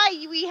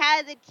why we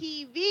had the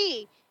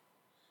TV.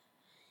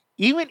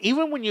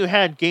 Even when you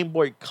had Game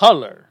Boy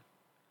Color,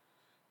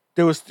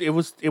 it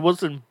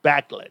wasn't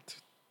backlit.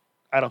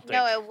 I don't think.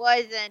 No, it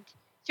wasn't.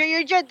 So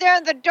you're just there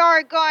in the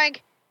dark going,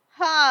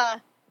 I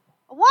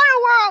wonder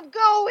where I'm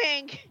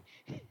going.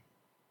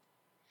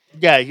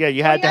 Yeah,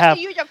 you had you to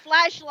use a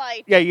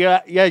flashlight. Yeah,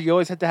 you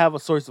always had to have a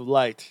source of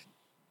light.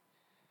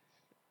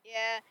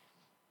 Yeah.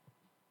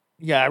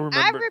 Yeah, I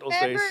remember those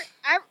days.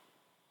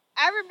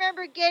 I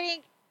remember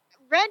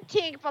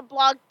renting from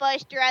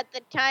Blockbuster at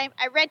the time.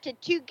 I rented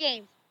 2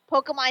 games,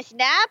 Pokemon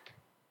Snap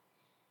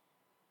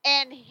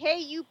and Hey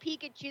You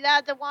Pikachu.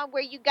 That was the one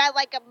where you got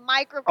like a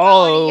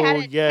microphone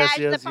and you had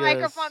to attach the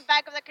microphone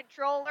back of the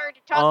controller to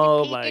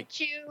talk to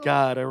Pikachu. My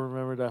God, I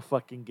remember that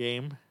fucking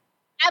game.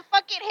 I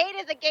fucking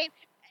hated the game.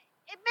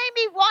 It made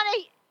me want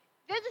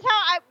to.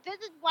 This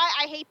is why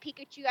I hate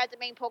Pikachu as the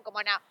main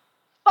Pokemon now.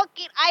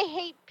 Fucking, I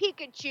hate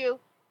Pikachu.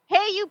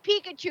 Hey You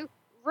Pikachu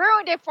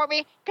ruined it for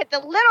me because the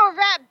little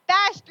rat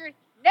bastard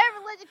never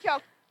listened to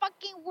a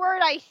fucking word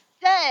I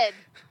said.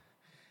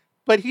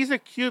 But he's a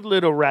cute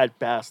little rat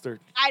bastard.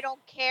 I don't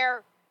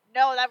care.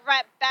 No, that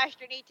rat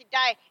bastard needs to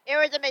die. It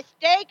was a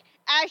mistake.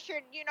 I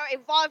should,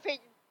 evolve his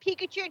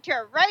Pikachu into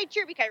a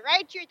Raichu because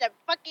Raichu is a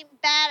fucking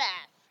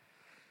badass.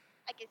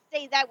 I can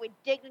say that with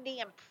dignity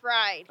and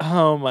pride.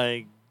 Oh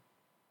my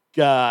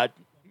God.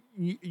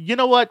 You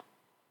know what?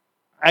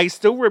 I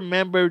still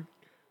remember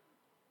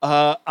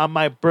on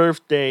my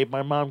birthday,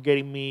 my mom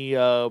getting me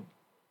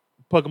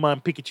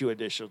Pokemon Pikachu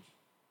edition.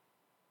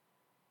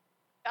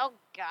 Oh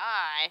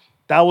God.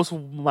 That was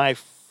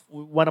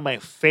one of my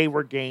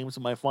favorite games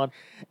of my fun.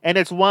 And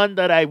it's one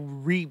that I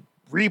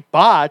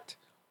rebought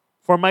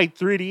for my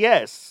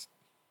 3DS.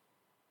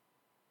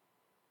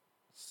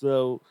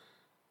 So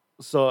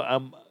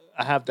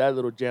I have that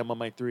little gem on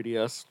my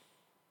 3DS.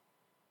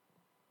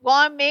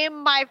 Well, me and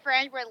my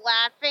friends were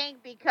laughing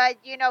because,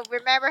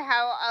 remember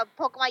how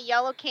Pokemon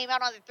Yellow came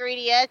out on the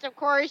 3DS, of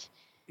course?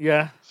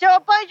 Yeah. So,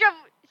 of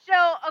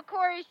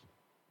course,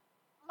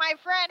 my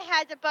friend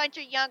has a bunch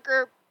of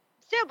younger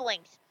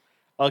siblings.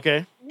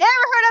 Okay. Never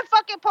heard of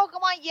fucking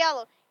Pokemon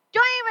Yellow.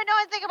 Don't even know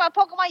anything about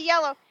Pokemon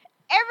Yellow.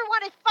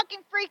 Everyone is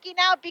fucking freaking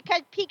out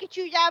because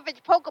Pikachu's out of its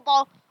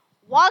Pokeball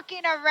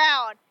walking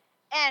around.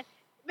 And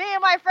me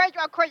and my friends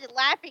were, of course,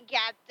 laughing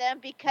at them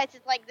because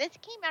it's like, this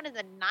came out in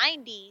the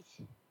 90s.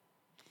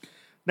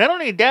 Not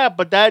only that,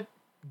 but that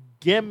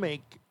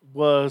gimmick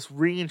was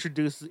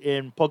reintroduced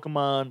in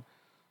Pokemon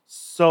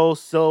Soul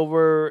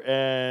Silver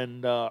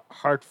and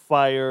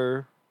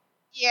Heartfire.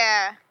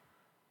 Yeah.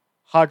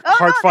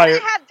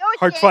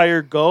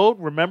 Heartfire Gold.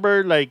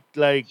 Remember, Soul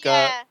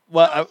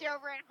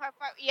Silver and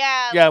Heartfire.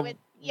 Yeah.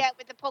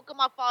 With the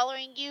Pokemon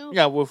following you.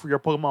 Yeah, with your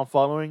Pokemon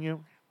following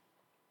you.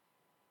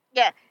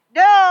 Yeah.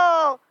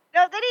 No, they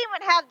didn't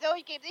even have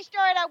those games. They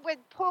started out with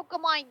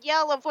Pokemon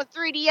Yellow for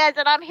 3DS,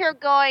 and I'm here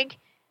going,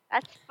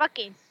 that's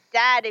fucking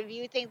sad if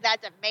you think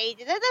that's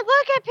amazing.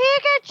 Look at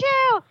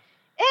Pikachu!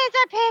 It's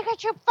a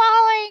Pikachu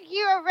following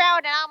you around,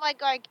 and I'm like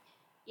going,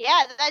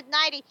 yeah, that's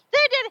 90.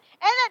 They did, and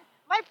then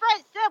my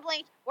friend's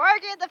siblings were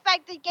arguing the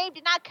fact the game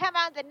did not come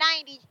out in the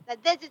 90s,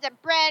 that this is a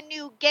brand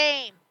new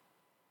game.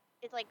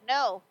 It's like,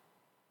 no.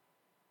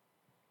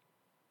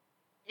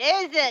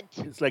 It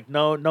isn't. It's like,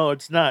 no,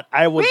 it's not.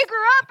 We grew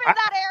up in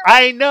that era.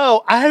 I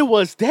know. I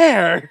was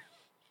there.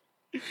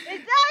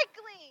 Exactly.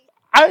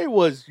 I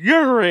was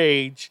your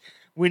age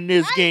when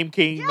this game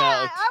came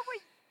out. I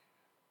was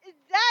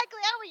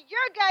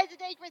your guys'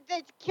 age when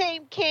this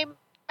game came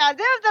out.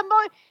 That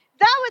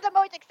was the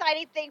most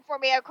exciting thing for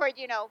me, of course,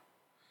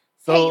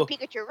 Hey, you So,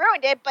 Pikachu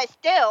ruined it, but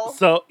still.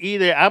 so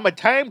either I'm a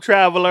time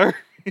traveler.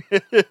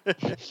 Either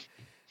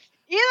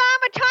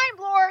I'm a Time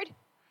Lord,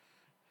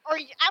 or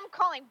I'm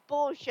calling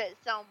bullshit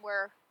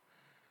somewhere.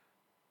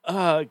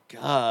 Oh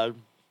God.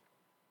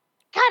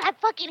 God, I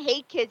fucking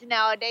hate kids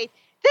nowadays.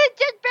 This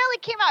just barely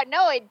came out.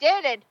 No, it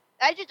didn't.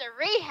 That's just a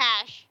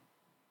rehash.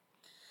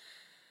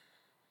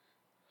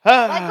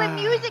 Like with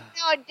music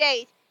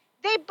nowadays,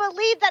 they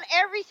believe that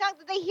every song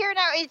that they hear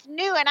now is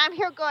new, and I'm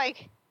here going,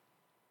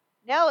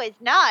 no, it's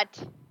not.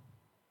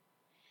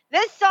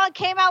 This song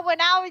came out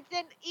when I was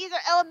in either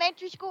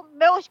elementary school,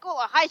 middle school,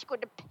 or high school,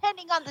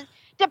 depending on the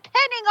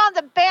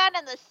band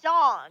and the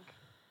song.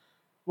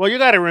 Well, you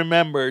got to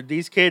remember,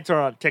 these kids are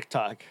on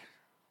TikTok.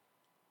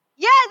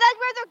 Yeah, that's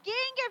where they're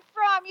getting it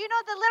from. You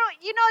know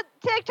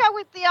TikTok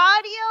with the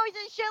audios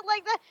and shit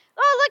like that.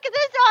 Oh, look at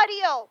this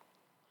audio.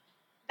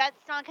 That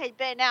song has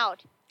been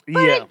out,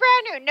 but it's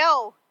brand new.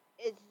 No,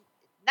 it's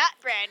not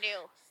brand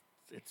new.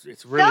 It's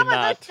really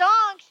not.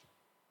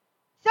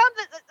 Some of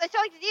the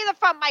songs is either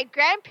from my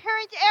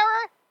grandparents'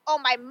 era or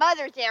my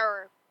mother's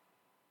era.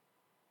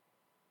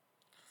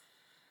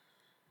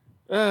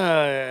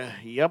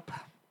 Yep.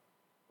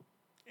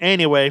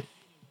 Anyway,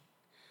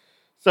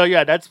 so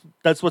yeah, that's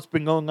what's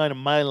been going on in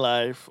my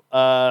life.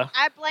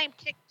 I blame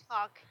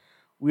TikTok.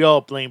 We all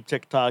blame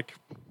TikTok.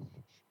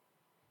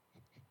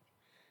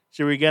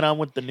 Should we get on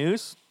with the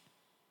news?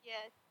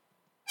 Yes.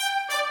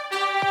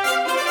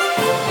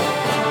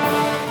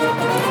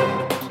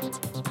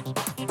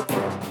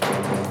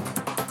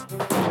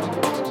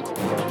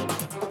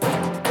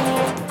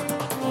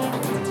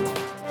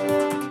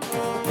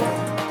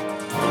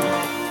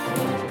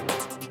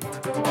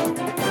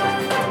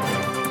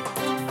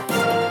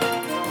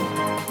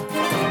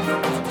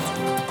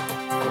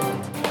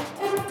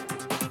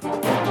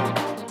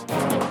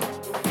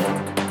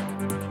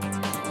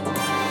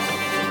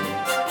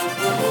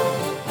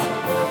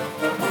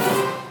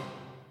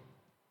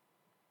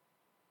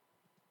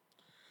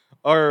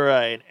 All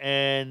right,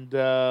 and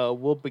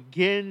we'll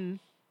begin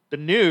the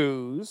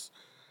news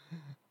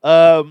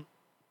with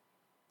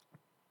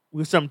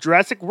some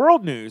Jurassic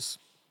World news.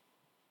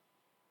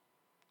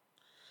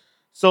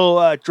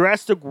 So,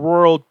 Jurassic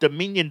World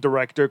Dominion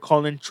director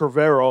Colin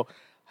Trevorrow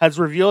has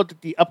revealed that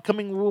the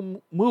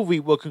upcoming movie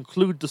will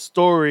conclude the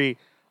story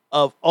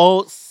of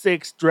all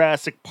 6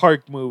 Jurassic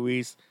Park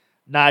movies,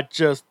 not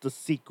just the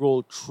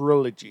sequel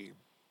trilogy.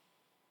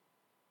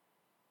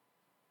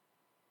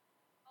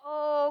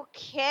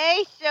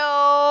 Okay,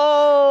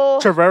 so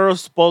Trevorrow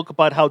spoke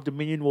about how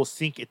Dominion will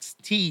sink its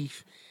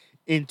teeth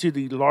into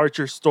the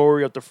larger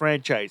story of the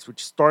franchise,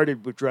 which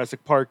started with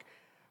Jurassic Park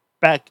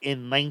back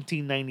in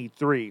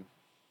 1993.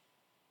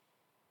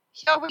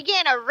 So we're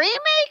getting a remake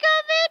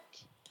of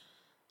it?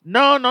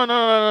 No.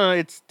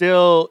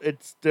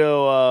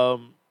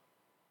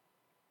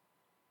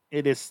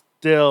 It is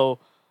still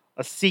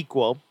a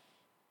sequel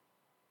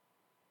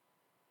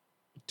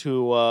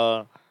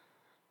to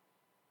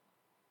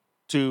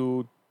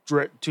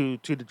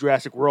the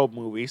Jurassic World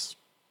movies,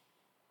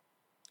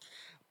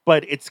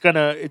 but it's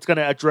gonna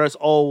address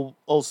all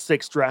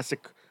 6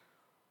 Jurassic,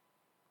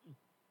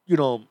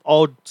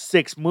 all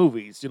 6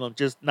 movies,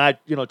 just not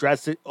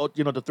Jurassic,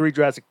 the 3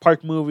 Jurassic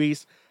Park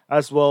movies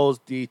as well as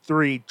the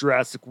 3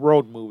 Jurassic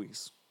World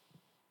movies.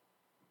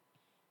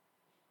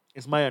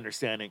 Is my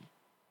understanding.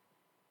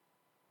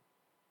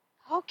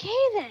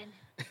 Okay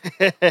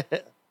then.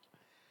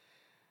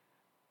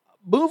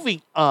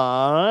 Moving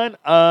on,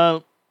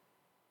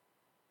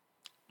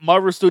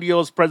 Marvel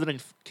Studios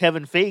president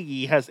Kevin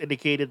Feige has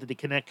indicated that the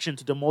connection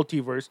to the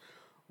multiverse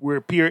will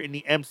appear in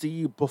the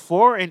MCU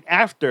before and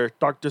after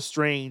Doctor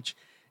Strange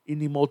in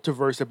the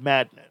Multiverse of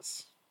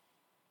Madness.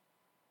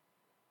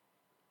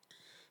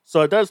 So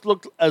it does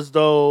look as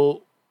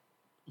though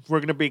we're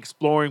going to be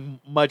exploring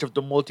much of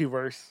the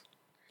multiverse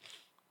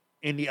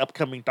in the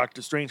upcoming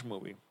Doctor Strange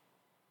movie.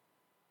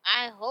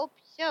 I hope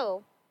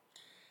so.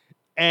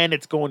 And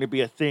it's going to be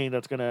a thing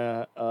that's going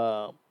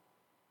to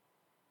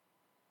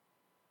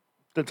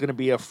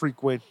be a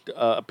frequent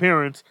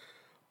appearance.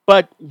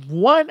 But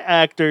one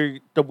actor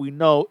that we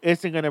know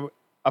isn't going to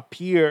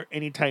appear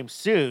anytime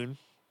soon.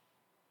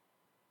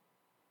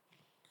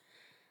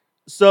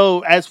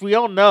 So, as we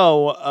all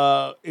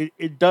know,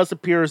 it does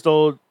appear as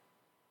though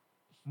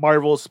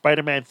Marvel's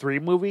Spider-Man 3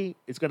 movie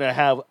is going to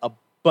have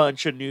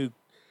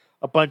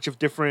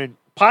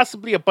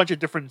possibly a bunch of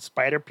different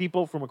Spider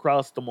people from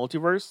across the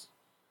multiverse.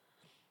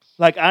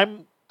 Like, Are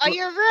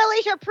you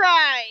really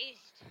surprised?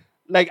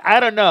 Like, I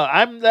don't know.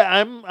 I'm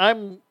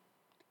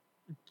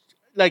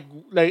like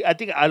I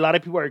think a lot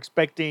of people are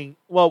expecting.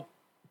 Well,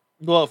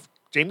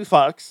 Jamie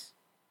Foxx,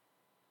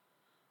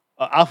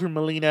 Alfred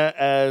Molina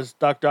as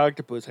Dr.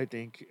 Octopus, I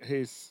think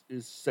is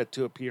set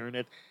to appear in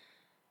it.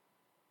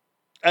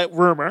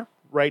 Rumor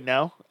right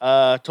now,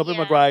 Tobey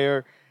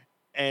Maguire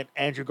and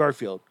Andrew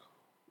Garfield.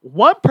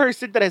 One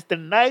person that has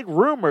denied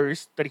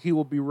rumors that he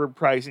will be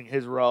reprising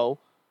his role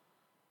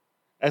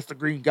as the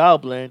Green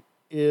Goblin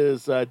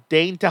is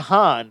Dane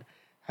DeHaan.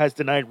 Has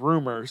denied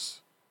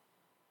rumors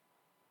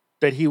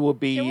that he will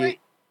be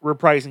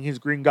reprising his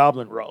Green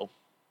Goblin role.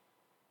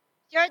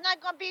 So it's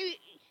not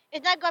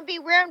gonna be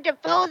Willem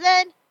Dafoe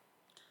then?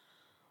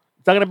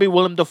 It's not gonna be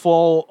Willem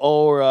Dafoe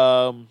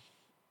or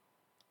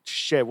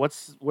shit.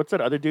 What's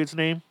that other dude's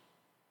name?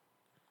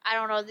 I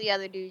don't know the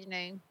other dude's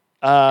name.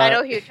 I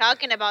know who you're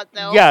talking about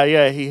though.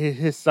 Yeah,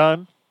 his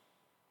son.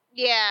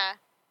 Yeah.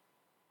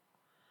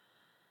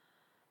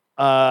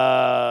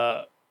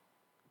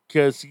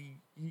 Because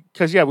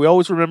yeah, we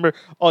always remember.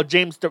 Oh,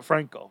 James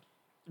DeFranco.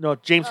 No,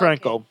 James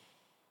Franco,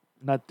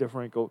 not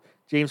DeFranco.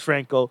 James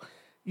Franco.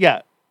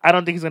 Yeah, I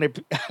don't think he's going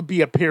to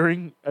be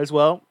appearing as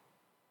well.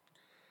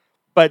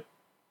 But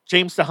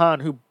James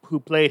Sahan, who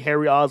played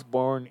Harry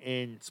Osborn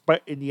in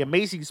the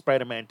Amazing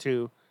Spider-Man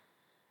 2,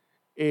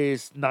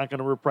 is not going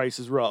to reprise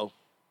his role.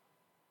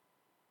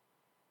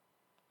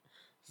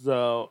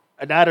 So,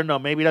 and I don't know,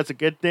 maybe that's a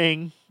good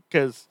thing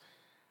because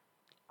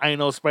I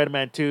know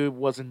Spider-Man 2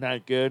 wasn't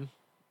that good.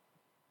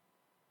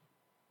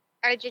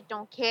 I just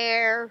don't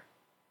care.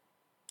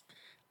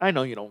 I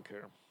know you don't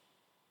care.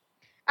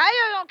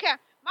 I don't care.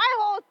 My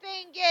whole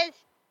thing is,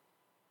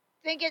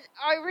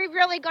 are we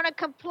really gonna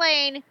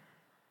complain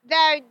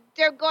that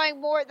they're going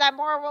more? That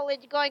Marvel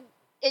is going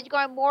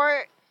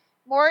more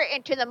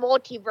into the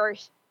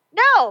multiverse?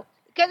 No,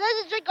 because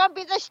this is just gonna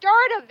be the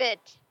start of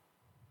it.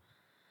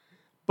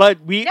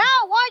 But now,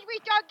 once we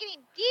start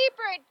getting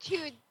deeper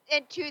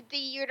into the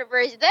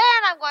universe, then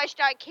I'm going to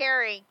start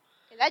caring.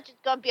 And that's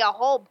just going to be a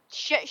whole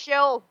shit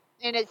show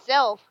in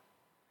itself.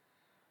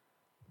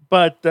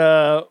 But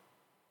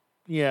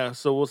yeah,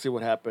 so we'll see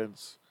what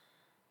happens.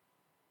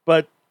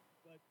 But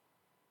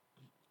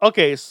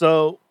okay,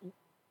 so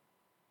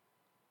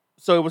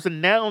it was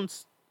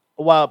announced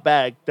a while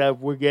back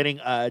that we're getting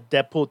a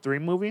Deadpool 3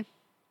 movie.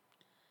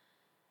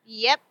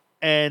 Yep.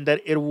 And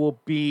that it will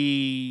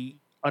be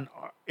an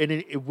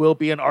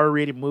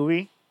R-rated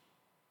movie.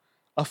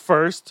 A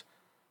first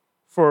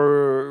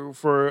for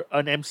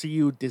an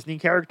MCU Disney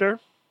character.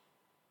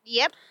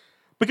 Yep.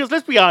 Because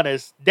let's be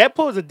honest,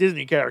 Deadpool is a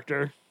Disney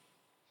character.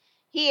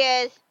 He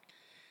is.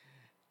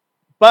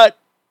 But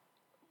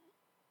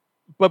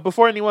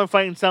before anyone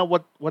finds out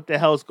what the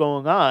hell's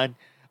going on,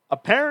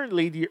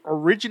 apparently the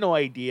original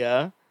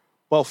idea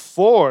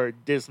before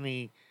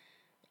Disney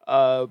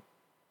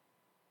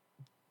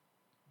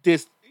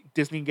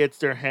Disney gets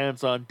their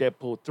hands on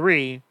Deadpool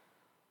 3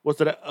 was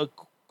that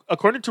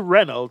according to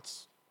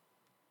Reynolds,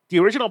 the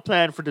original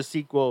plan for the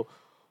sequel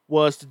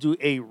was to do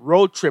a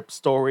road trip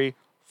story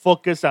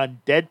focused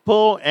on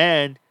Deadpool,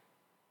 and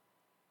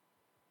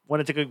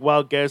want to take a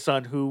wild guess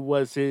on who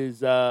was his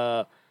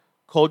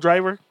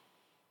co-driver?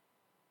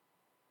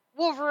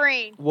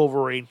 Wolverine.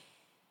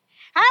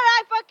 How did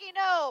I fucking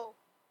know?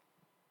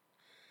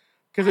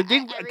 Because I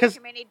think I read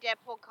too many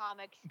Deadpool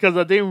comics. Because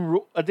I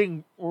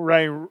think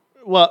Ryan.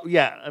 Well,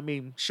 yeah, I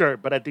mean, sure,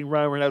 but I think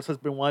Ryan Reynolds has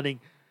been wanting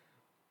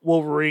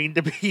Wolverine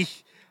to be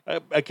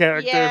a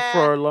character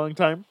for a long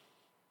time.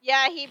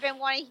 Yeah, he'd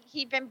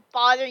been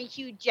bothering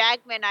Hugh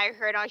Jackman. I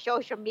heard on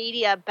social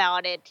media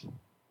about it.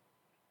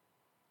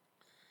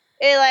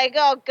 It's like,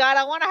 oh god,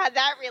 I want to have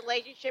that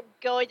relationship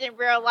going in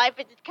real life.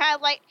 It's kind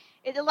of like,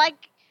 is it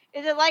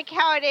like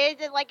how it is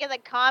in the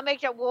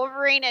comics of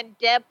Wolverine and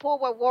Deadpool,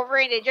 where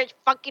Wolverine is just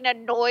fucking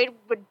annoyed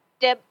with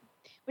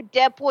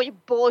Deadpool's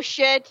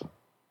bullshit?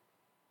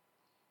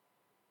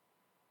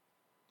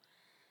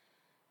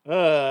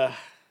 Who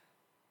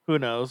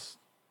knows?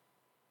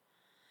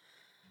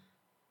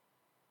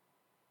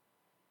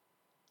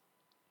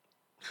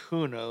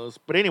 Who knows?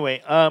 But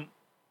anyway,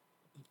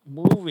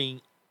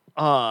 moving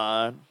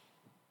on.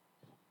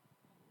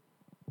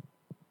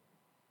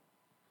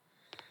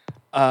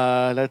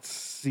 Let's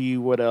see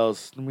what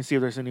else. Let me see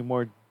if there's any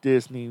more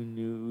Disney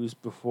news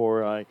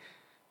before I.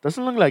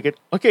 Doesn't look like it.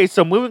 Okay,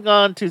 so moving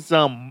on to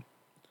some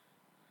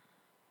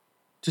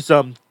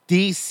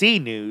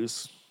DC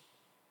news.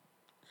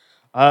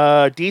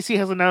 DC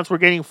has announced we're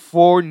getting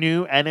 4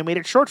 new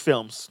animated short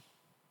films.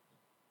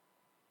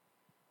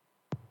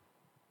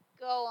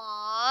 Go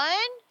on.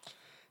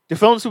 The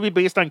films will be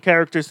based on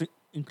characters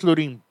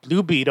including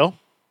Blue Beetle.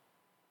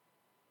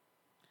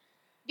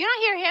 You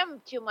don't hear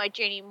him too much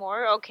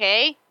anymore,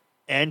 okay?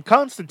 And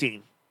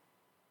Constantine.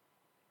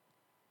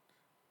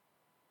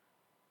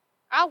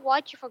 I'll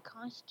watch you for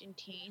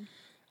Constantine.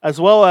 As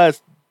well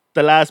as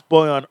The Last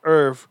Boy on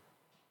Earth,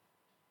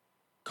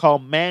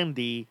 called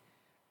Mandy,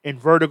 in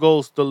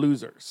Vertigo's The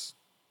Losers.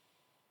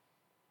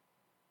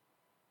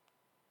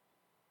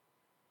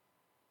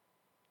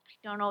 I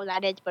don't know what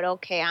that is, but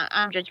okay,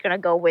 I'm just going to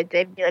go with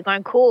it. They're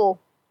going cool.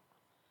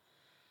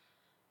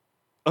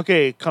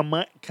 Okay,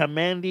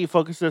 Kamandi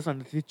focuses on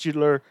the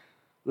titular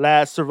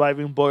last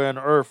surviving boy on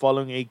Earth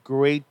following a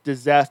great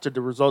disaster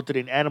that resulted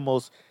in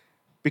animals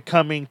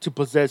becoming to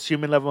possess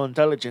human-level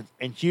intelligence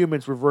and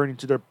humans reverting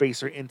to their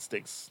baser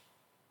instincts.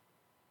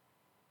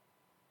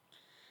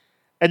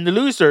 And The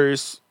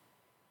Losers,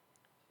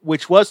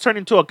 which was turned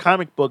into a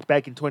comic book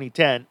back in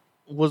 2010,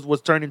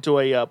 was turned into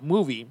a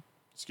movie,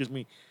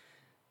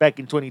 back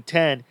in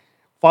 2010,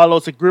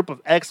 follows a group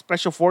of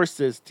ex-Special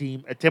Forces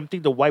team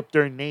attempting to wipe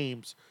their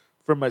names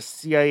from a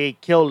CIA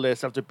kill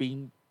list after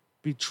being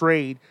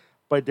betrayed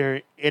by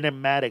their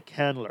enigmatic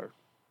handler.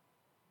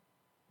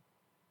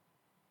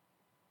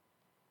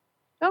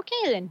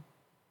 Okay then.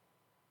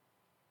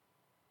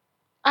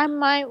 I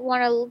might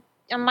want to.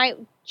 I might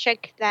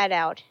check that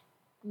out.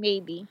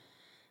 Maybe.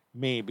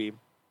 Maybe.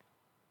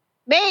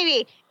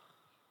 Maybe.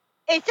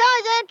 It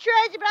sounds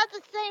interesting, but at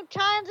the same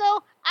time,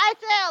 though, I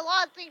say a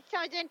lot of things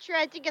sounds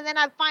interesting, and then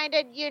I find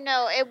it,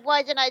 it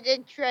wasn't as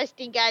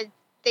interesting as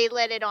they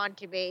let it on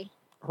to be.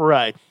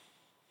 Right.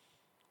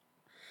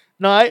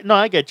 No,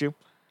 I get you.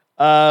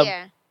 Um,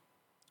 Yeah.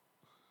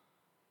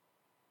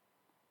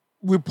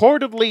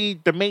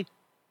 Reportedly,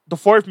 the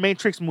fourth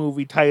Matrix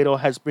movie title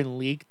has been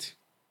leaked.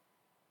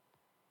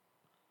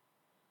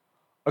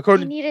 They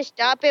According need to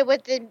stop it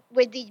with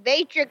these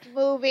Matrix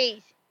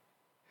movies.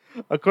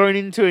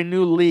 according to a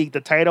new leak,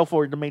 the title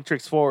for The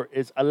Matrix 4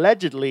 is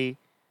allegedly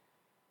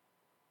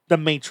The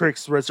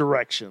Matrix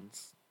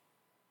Resurrections.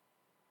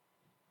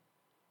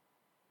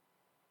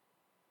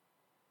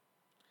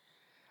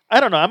 I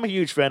don't know. I'm a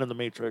huge fan of The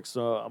Matrix,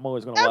 so I'm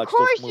always going to Of watch those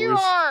course you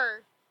movies.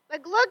 are.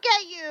 Like, look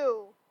at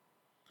you.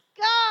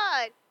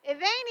 God, if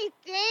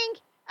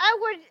anything, I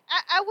would,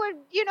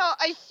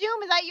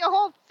 assume that your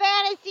whole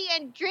fantasy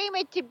and dream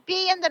is to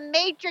be in the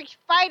Matrix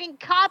fighting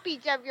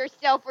copies of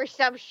yourself or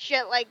some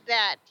shit like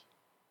that.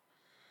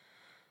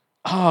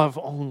 Oh, if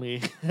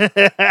only. And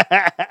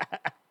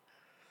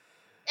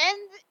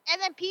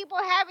then people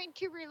having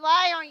to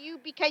rely on you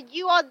because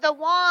you are the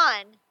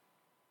one.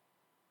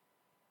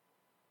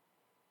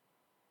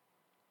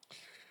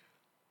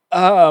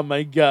 Oh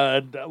my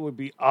god, that would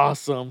be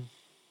awesome.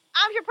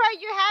 I'm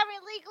surprised you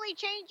haven't legally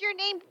changed your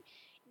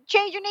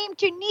name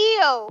to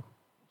Neo.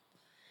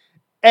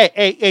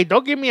 Hey,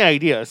 don't give me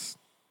ideas.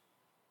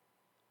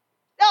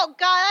 Oh God,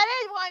 that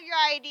is one of your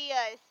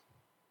ideas.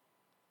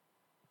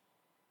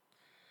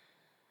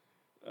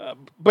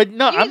 But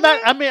no, You I'm not.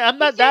 I literally- mean, I'm you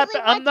not that.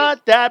 seriously I'm went to-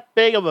 not that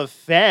big of a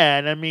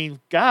fan. I mean,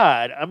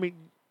 God. I mean,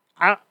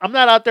 I'm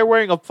not out there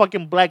wearing a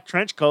fucking black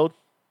trench coat.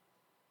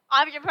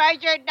 I'm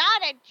surprised you're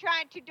not and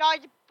trying to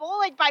dodge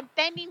bullets by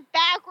bending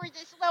backwards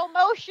in slow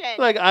motion.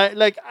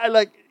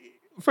 Like.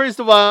 First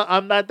of all,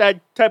 I'm not that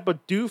type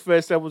of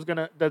doofus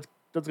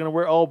that's gonna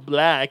wear all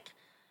black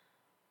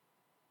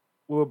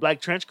with a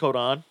black trench coat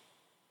on.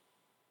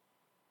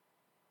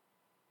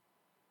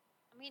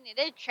 I mean, it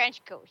is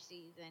trench coat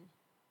season.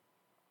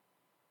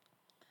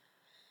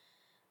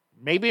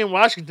 Maybe in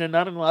Washington,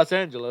 not in Los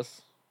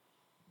Angeles.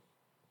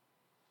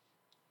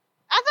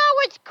 I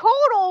thought it was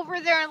cold over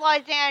there in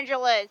Los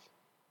Angeles.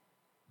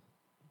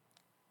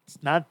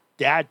 It's not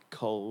that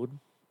cold.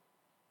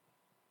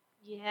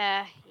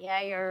 Yeah,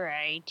 you're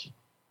right.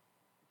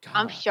 God.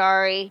 I'm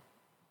sorry.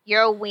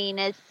 You're a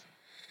weenus.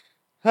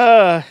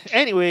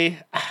 Anyway,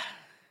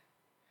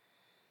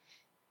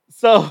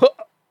 so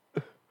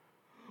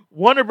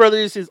Warner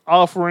Brothers is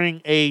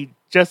offering a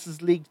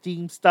Justice League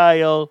theme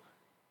style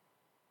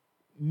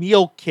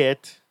meal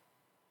kit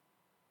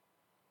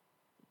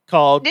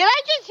called Did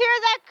I just hear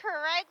that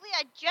correctly?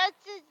 A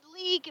Justice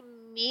League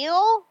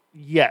meal?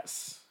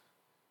 Yes.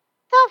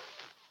 The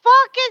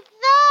fuck is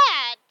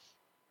that?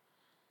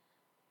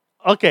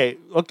 Okay.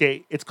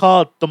 It's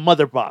called the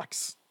Mother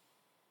Box.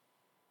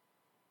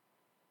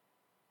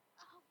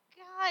 Oh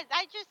God,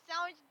 that just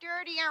sounds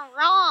dirty and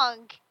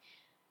wrong.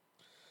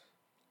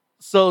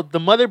 So the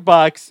Mother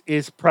Box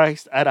is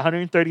priced at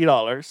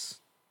 $130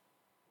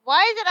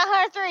 Why is it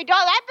 $130?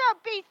 That better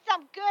be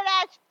some good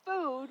ass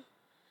food.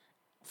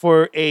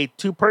 for a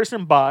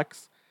 2-person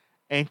box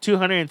and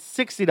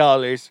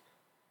 $260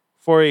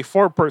 for a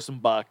 4-person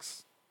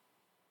box.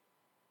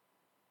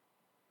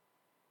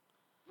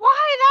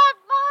 Why that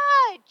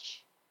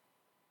much?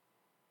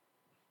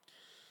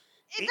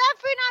 Is that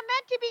food not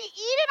meant to be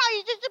eaten? Or are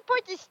you just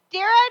supposed to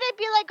stare at it and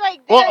be like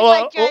there's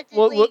my Justice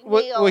League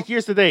meal? Well,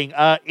 here's the thing.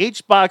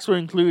 Each box will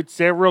include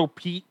several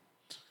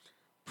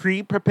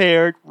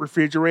pre-prepared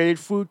refrigerated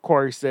food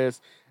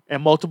courses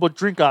and multiple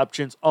drink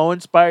options, all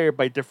inspired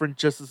by different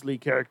Justice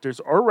League characters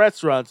or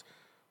restaurants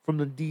from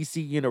the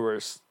DC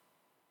universe.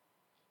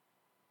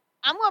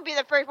 I'm going to be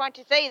the first one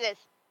to say this.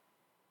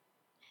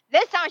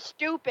 This sounds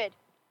stupid.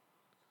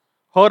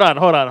 Hold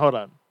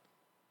on.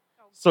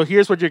 So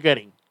here's what you're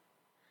getting.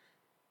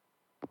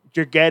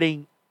 You're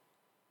getting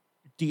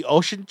the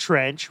Ocean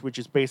Trench, which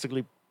is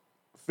basically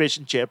fish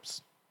and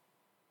chips.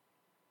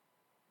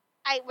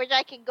 Which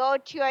I can go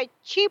to a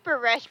cheaper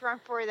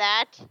restaurant for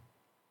that.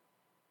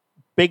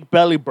 Big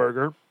Belly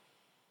Burger.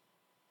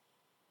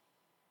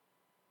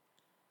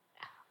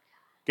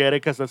 Get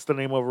it? Because that's the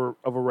name of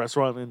a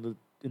restaurant in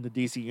the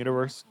DC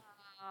universe.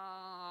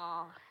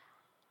 Oh.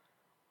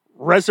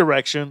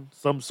 Resurrection,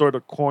 some sort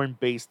of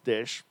corn-based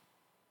dish.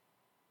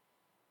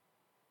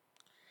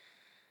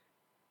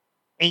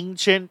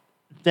 Ancient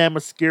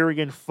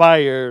Damascurian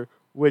Fire,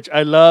 which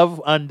I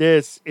love on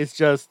this, is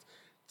just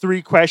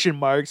 3 question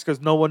marks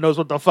because no one knows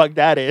what the fuck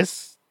that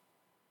is.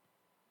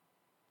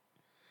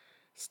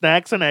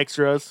 Snacks and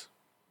extras.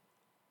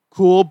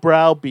 Cool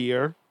Brow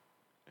Beer.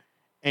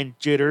 And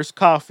Jitters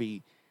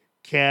Coffee.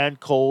 Canned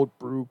cold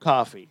brew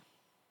coffee.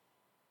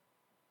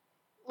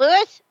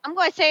 Lewis, I'm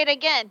going to say it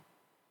again.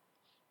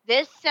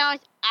 This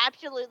sounds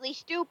absolutely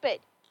stupid.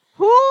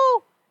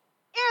 Who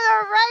in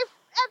their right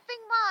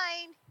effing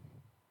mind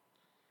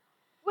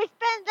would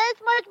spend this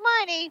much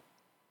money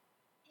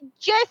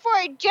just for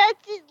a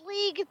Justice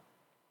League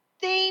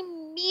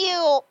theme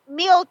meal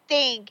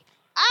thing?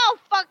 I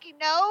don't fucking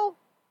know.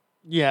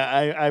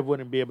 Yeah, I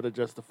wouldn't be able to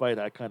justify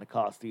that kind of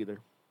cost either.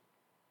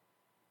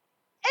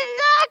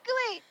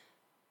 Exactly.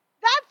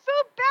 That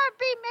food better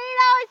be made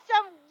out of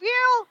some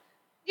real,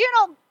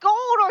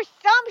 gold or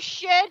some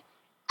shit.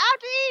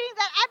 After eating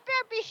that, I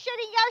better be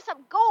shitting out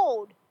some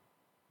gold.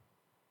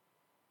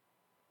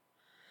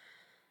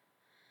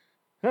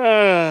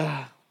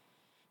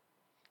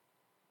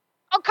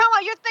 Oh, come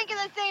on. You're thinking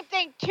the same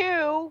thing,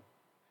 too.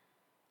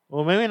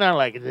 Well, maybe not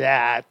like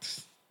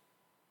that.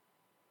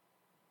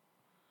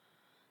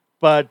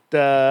 But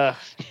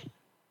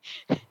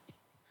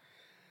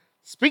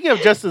speaking of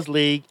Justice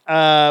League,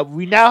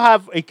 we now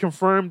have a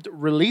confirmed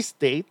release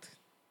date.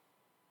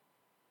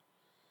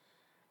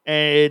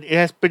 And it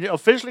has been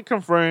officially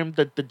confirmed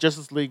that the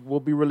Justice League will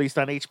be released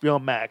on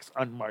HBO Max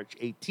on March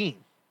 18th.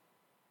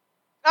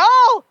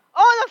 Oh,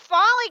 they're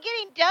finally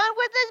getting done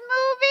with this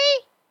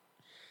movie?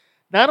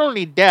 Not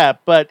only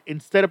that, but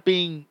instead of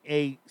being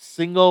a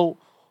single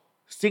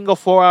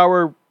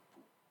 4-hour,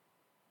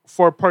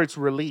 4 parts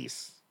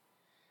release,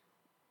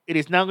 it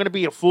is now going to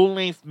be a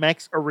full-length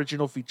Max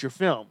original feature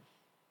film.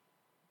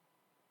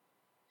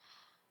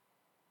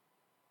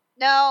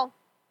 No,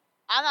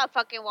 I'm not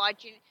fucking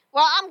watching it.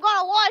 Well, I'm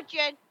gonna watch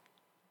it.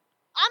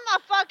 I'm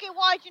not fucking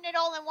watching it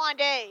all in one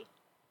day.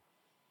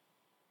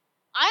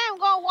 I am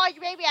gonna watch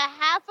maybe a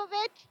half of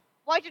it,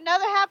 watch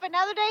another half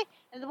another day,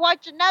 and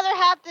watch another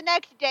half the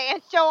next day,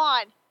 and so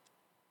on.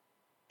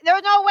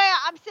 There's no way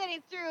I'm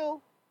sitting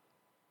through,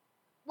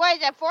 what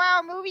is that,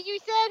 4-hour movie you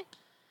said?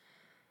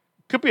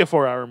 Could be a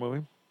 4-hour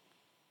movie.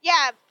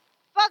 Yeah,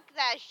 fuck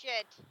that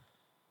shit.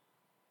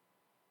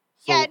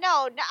 So, yeah,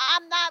 no,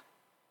 I'm not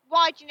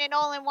watching it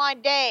all in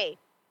one day.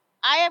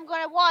 I am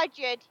going to watch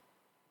it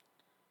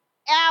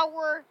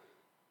an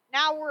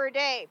hour a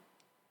day.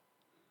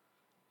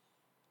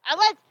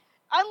 Unless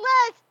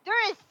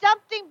there is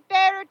something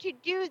better to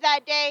do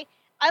that day.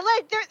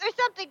 Unless there's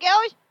something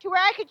else to where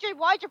I could just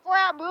watch a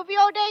 4-hour movie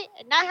all day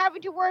and not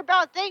having to worry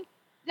about a thing.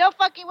 No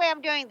fucking way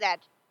I'm doing that.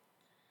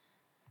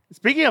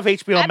 Speaking of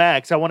HBO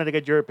Max, I wanted to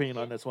get your opinion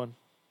on this one.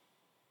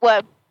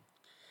 What?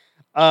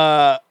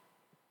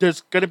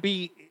 There's going to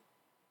be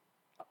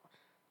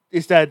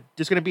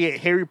a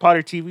Harry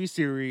Potter TV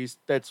series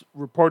that's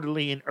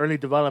reportedly in early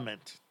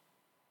development.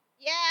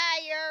 Yeah,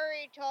 you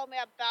already told me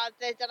about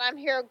this, and I'm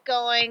here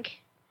going,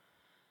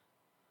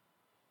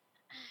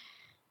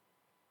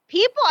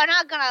 people are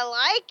not going to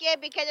like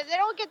it because if they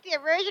don't get the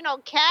original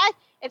cast,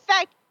 in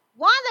fact,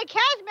 one of the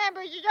cast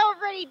members is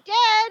already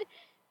dead,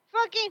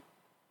 fucking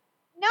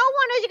no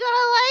one is going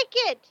to like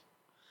it.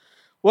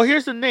 Well,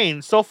 here's the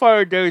thing. So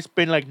far, there's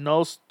been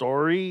no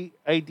story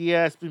idea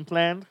has been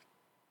planned.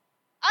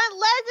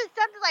 Unless it's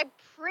something like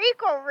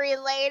prequel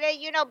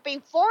related,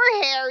 before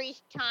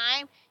Harry's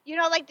time,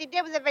 like they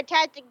did with the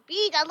Fantastic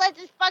Beasts. Unless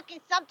it's fucking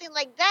something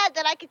like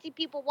that I could see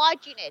people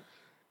watching it.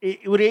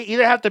 It would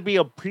either have to be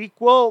a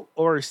prequel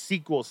or a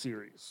sequel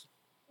series.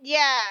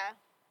 Yeah.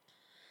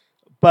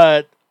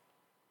 But,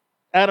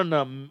 I don't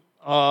know,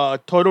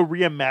 total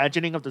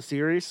reimagining of the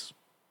series?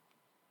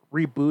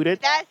 Reboot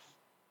it? That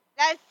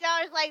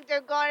sounds like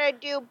they're going to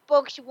do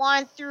books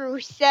 1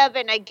 through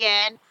 7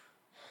 again.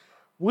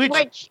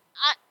 Which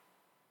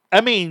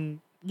I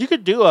mean, you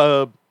could do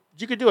a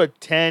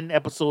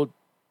 10-episode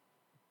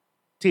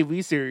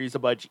TV series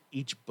about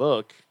each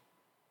book.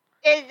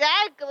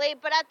 Exactly,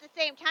 but at the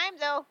same time,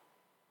 though,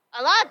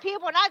 a lot of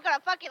people are not gonna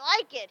fucking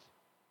like it.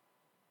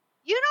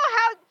 You know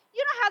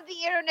how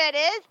the internet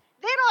is.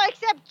 They don't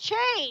accept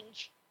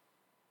change.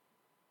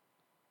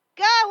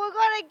 God, we're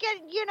gonna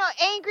get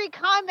angry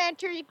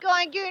commenters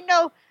going.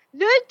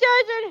 This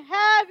doesn't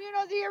have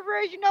the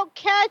original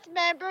cast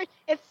members.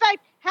 In fact,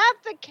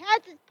 half the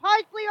cast is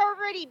possibly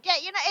already dead.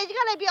 It's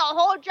gonna be a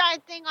whole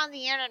giant thing on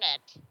the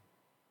internet.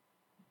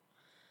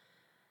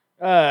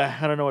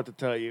 I don't know what to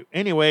tell you.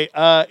 Anyway,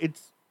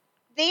 it's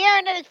the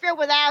internet is filled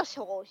with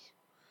assholes.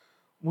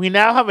 We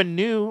now have a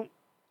new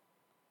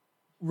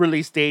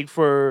release date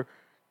for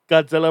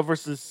Godzilla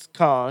vs.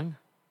 Kong.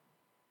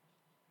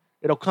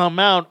 It'll come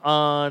out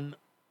on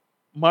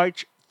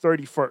March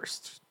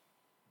 31st.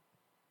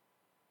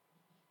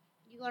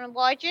 You gonna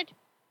watch it?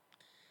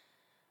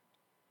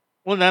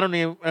 Well, not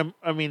only,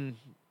 I mean,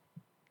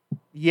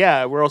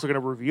 yeah, we're also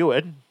gonna review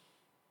it.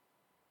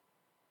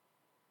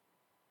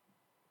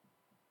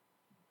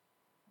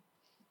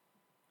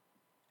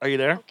 Are you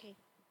there? Okay.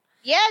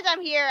 Yes,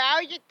 I'm here.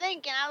 I was just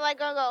thinking. I'm like,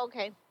 go,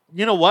 okay.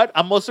 You know what?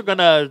 I'm also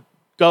gonna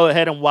go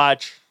ahead and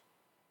watch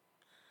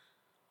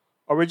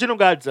original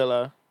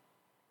Godzilla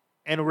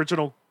and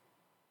original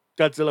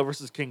Godzilla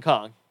versus King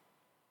Kong,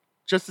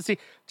 just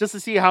to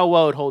see how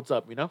well it holds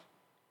up.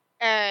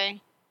 I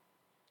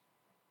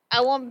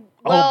won't.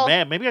 Well, oh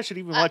man, maybe I should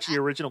even watch the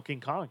original King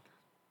Kong.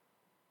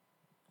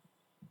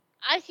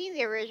 I've seen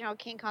the original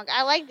King Kong.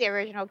 I like the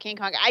original King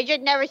Kong. I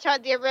just never saw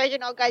the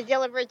original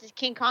Godzilla versus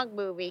King Kong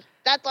movie.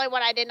 That's the only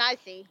one I did not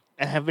see.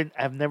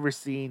 I've never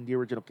seen the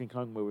original King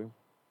Kong movie.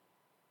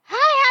 How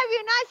have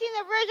you not seen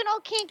the original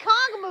King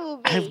Kong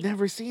movie? I've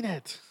never seen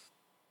it.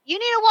 You need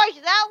to watch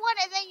that one,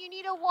 and then you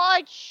need to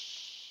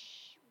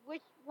watch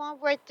which one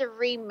was the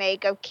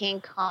remake of King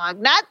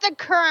Kong? Not the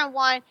current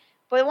one,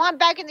 but the one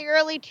back in the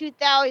early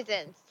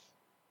 2000s.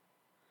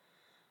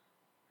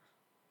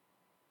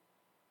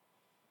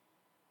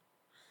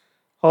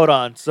 Hold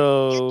on.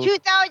 So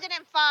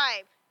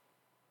 2005.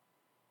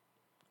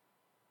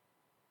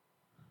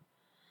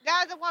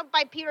 That was the one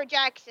by Peter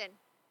Jackson.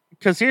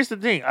 because here's the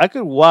thing, I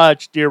could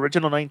watch the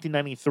original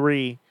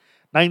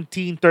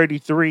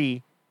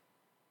 1933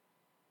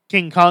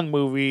 King Kong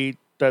movie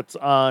that's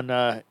on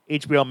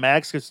HBO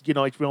Max, because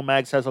HBO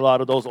Max has a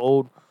lot of those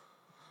old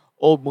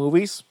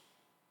movies.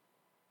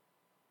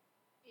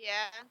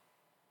 Yeah.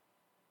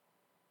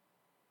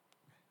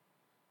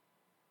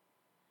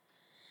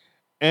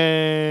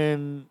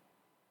 And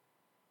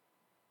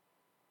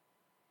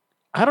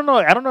I don't know.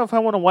 I don't know if I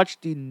want to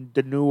watch the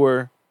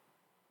newer.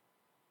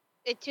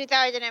 It's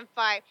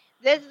 2005.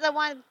 This is the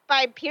one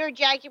by Peter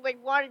Jackson, which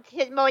wanted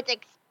his most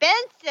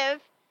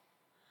expensive.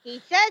 He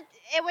said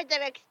it was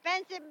an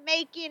expensive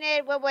making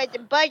it. What was the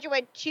budget?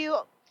 Was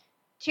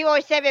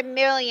 207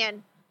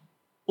 million.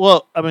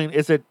 Well, I mean,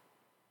 is it?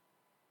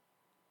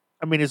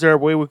 I mean, is there a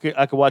way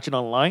I could watch it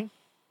online,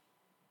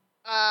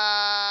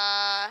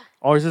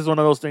 or is this one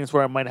of those things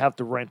where I might have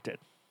to rent it?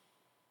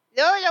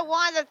 Those are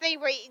one of the things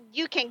where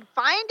you can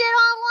find it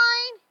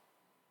online,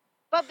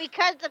 but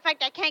because of the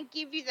fact I can't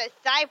give you the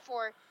site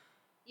for,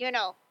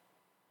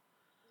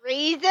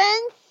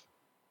 reasons.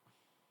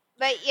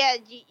 But yeah,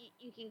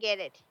 you can get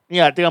it.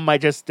 Yeah, I think I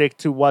might just stick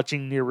to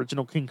watching the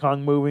original King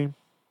Kong movie.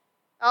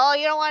 Oh,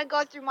 you don't want to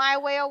go through my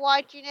way of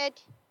watching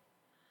it?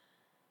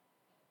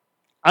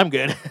 I'm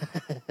good.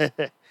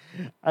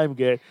 I'm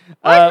good.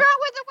 What's wrong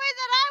with the way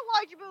that I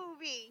watch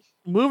movies?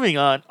 Moving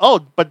on.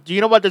 Oh, but do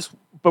you know what this?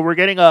 But we're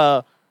getting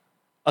a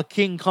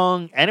King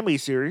Kong anime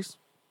series.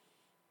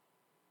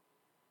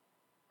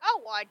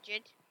 I'll watch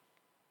it.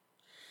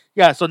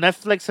 Yeah, so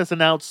Netflix has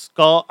announced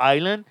Skull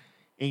Island,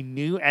 a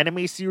new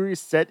anime series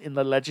set in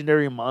the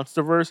legendary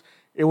MonsterVerse.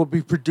 It will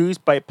be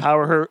produced by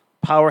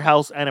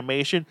Powerhouse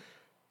Animation,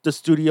 the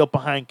studio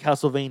behind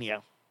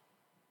Castlevania.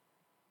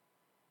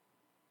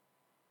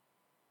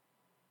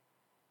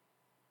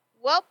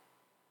 Well,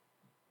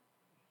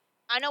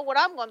 I know what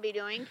I'm going to be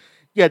doing.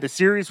 Yeah, the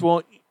series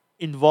will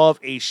involve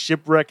a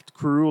shipwrecked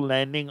crew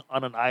landing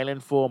on an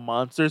island full of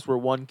monsters where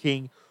one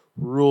king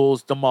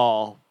rules them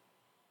all.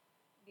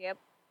 Yep.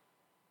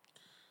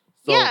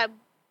 So, yeah.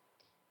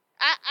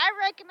 I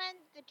recommend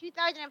the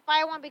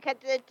 2005 one because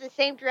it's the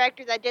same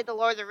director that did the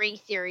Lord of the Rings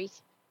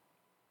series.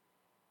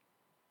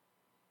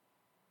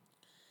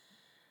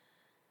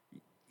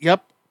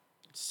 Yep.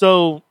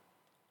 So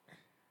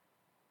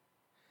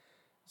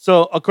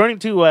according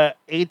to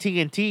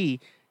AT&T,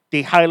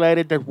 they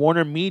highlighted that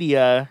Warner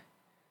Media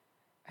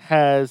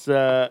has,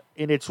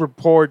 in its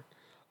report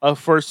of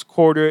first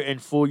quarter and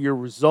full year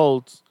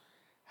results,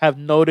 have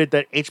noted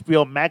that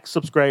HBO Max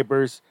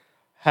subscribers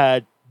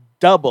had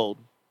doubled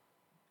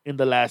in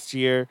the last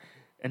year,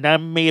 and that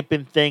may have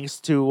been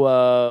thanks to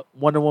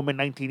Wonder Woman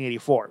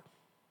 1984.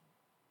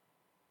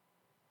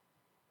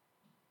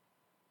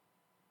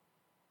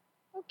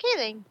 Okay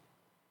then.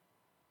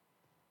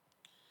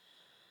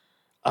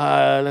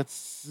 Let's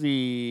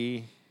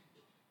see.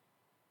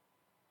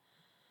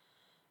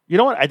 You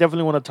know what? I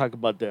definitely want to talk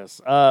about this.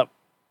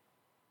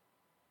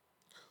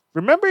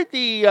 Remember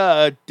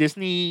the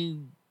Disney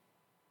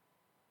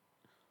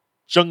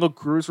Jungle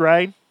Cruise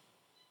ride?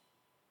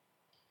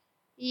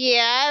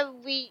 Yeah,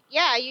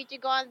 I used to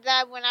go on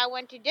that when I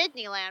went to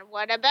Disneyland.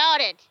 What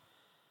about it?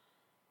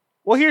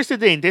 Well, here's the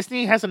thing.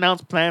 Disney has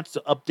announced plans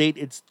to update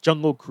its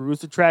Jungle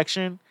Cruise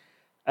attraction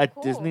at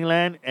Cool.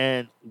 Disneyland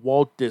and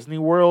Walt Disney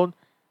World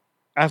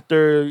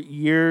after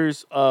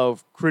years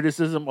of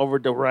criticism over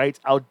the ride's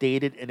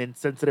outdated and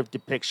insensitive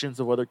depictions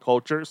of other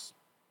cultures.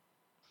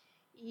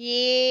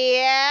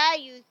 Yeah,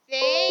 you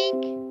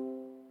think?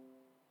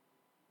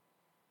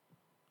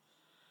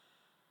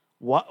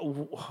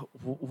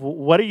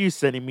 What are you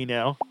sending me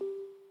now?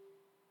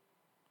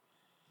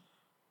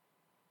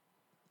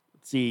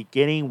 Let's see.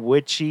 Getting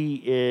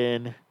witchy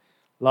in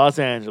Los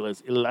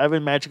Angeles.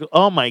 11 magical.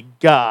 Oh my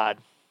God.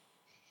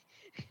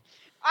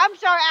 I'm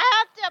sorry. I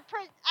have to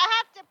post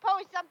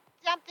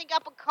something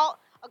up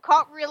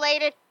occult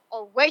related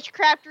or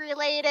witchcraft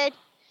related.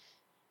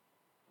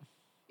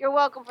 You're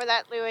welcome for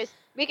that, Lewis.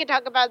 We can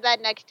talk about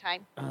that next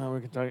time.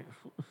 We can talk.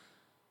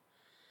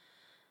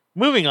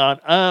 Moving on.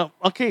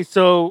 Okay,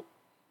 so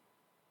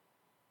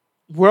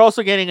we're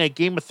also getting a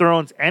Game of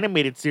Thrones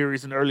animated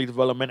series in early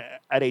development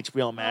at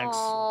HBO Max.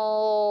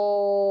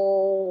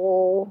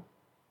 Oh,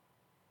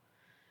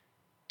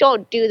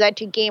 don't do that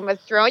to Game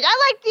of Thrones.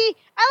 I like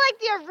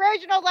the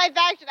original live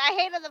action. I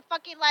hated the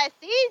fucking last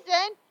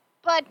season,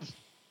 but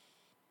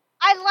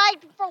I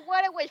liked for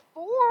what it was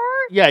for.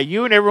 Yeah,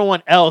 you and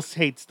everyone else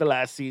hates the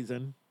last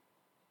season.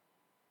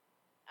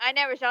 I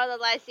never saw the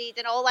last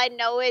season. All I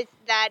know is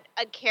that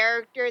a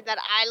character that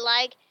I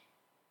like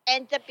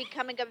ends up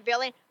becoming a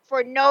villain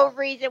for no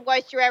reason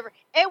whatsoever.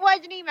 It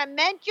wasn't even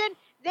mentioned.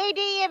 They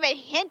didn't even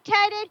hint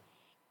at it.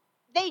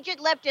 They just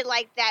left it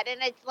like that.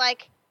 And it's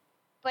like,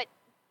 but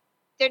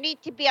there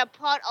needs to be a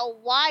plot of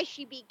why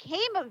she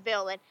became a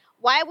villain.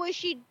 Why would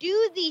she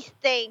do these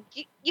things?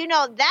 You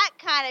know, that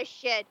kind of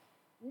shit.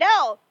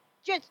 No,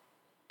 just,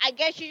 I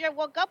guess she just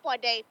woke up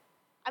one day.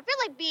 I feel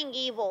like being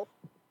evil.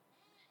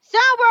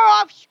 Somewhere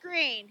off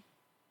screen.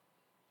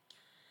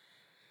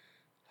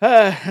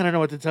 I don't know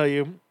what to tell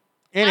you.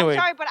 Anyway, I'm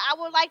sorry, but I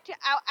would like to.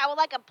 I would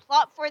like a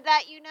plot for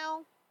that. You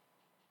know.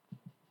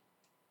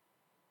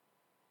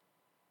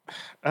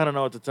 I don't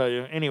know what to tell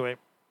you. Anyway,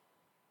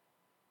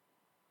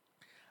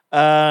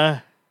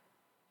 we're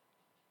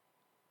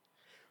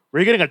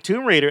getting a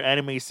Tomb Raider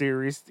anime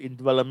series in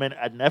development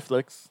at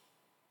Netflix.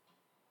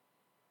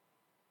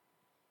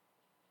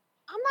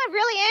 I'm not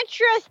really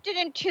interested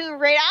in Tomb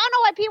Raider. I don't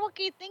know why people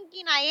keep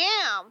thinking I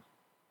am.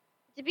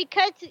 Is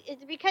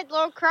it because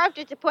Lara Croft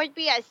is supposed to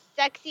be a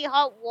sexy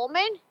hot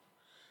woman?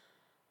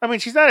 I mean,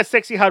 she's not a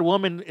sexy hot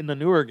woman in the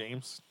newer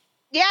games.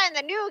 Yeah, in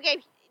the new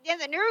game,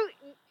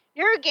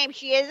 newer game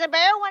she is. But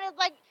everyone is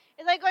like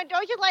going,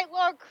 don't you like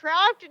Lara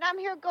Croft? And I'm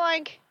here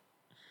going,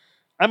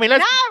 I mean,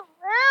 not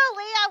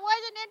really. I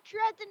wasn't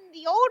interested in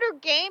the older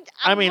games.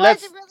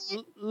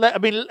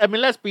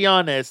 Let's be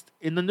honest.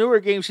 In the newer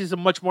games, she's a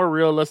much more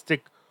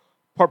realistic,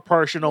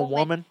 proportional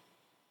woman.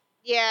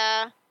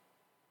 Yeah.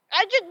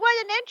 I just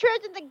wasn't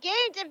interested in the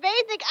games. If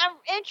anything, I'm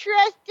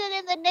interested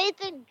in the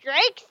Nathan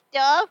Drake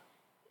stuff.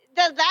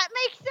 Does that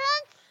make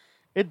sense?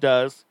 It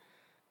does.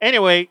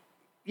 Anyway,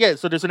 yeah,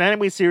 so there's an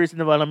anime series in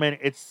development.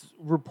 It's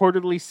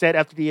reportedly set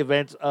after the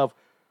events of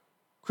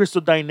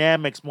Crystal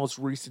Dynamics' most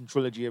recent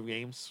trilogy of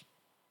games.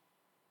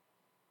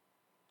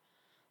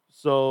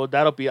 So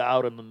that'll be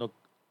out on the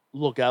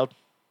lookout.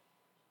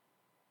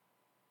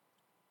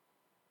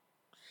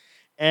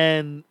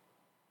 And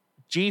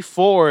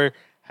G4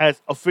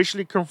 has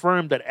officially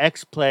confirmed that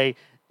X-Play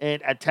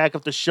and Attack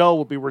of the Show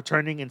will be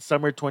returning in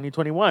summer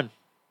 2021. Okay.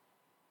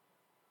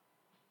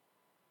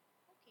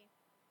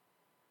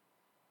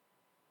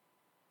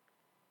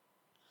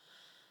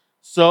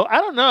 So I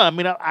don't know. I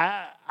mean,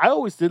 I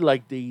always did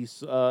like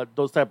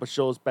those type of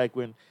shows back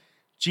when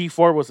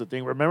G4 was the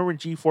thing. Remember when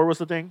G4 was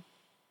the thing?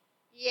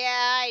 Yeah,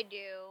 I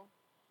do.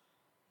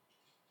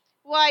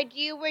 Why, do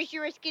you wish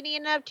you were skinny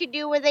enough to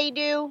do what they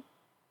do?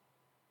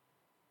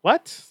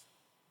 What?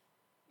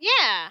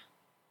 Yeah.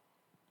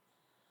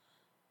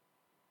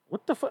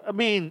 What the fuck? I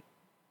mean,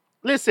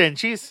 listen,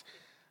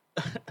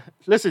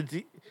 listen,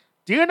 do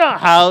you know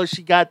how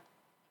she got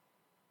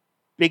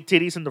big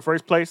titties in the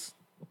first place?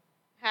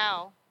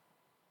 How?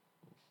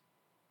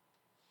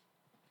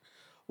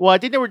 Well, I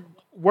think they were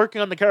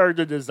working on the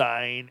character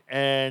design,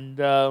 and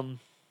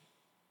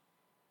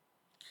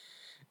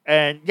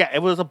yeah,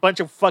 it was a bunch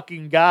of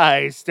fucking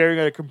guys staring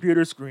at a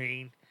computer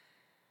screen,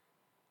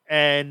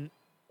 and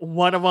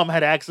one of them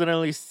had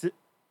accidentally,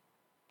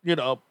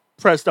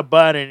 pressed a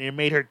button and it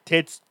made her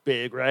tits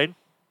big, right?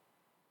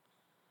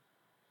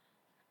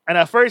 And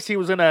at first he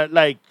was gonna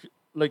like,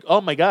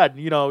 oh my god,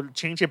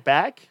 change it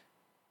back.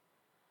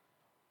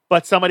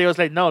 But somebody was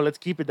like, no, let's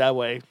keep it that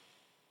way.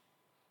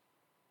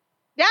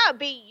 That would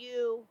be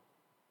you.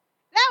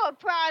 That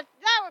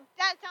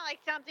sound like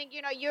something,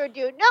 you would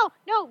do.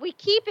 No, we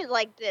keep it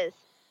like this.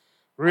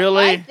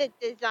 Really? I like the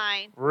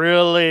design.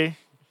 Really?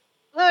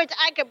 Lord,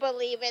 I could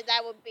believe it.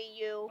 That would be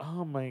you.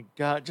 Oh my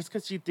god, just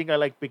because you think I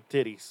like big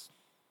titties.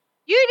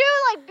 You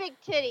do like big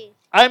titties.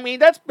 I mean,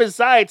 that's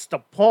besides the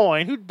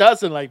point. Who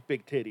doesn't like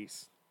big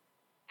titties?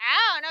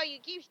 I don't know. You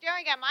keep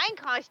staring at mine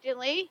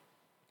constantly.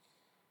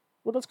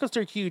 Well, that's because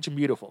they're huge and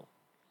beautiful.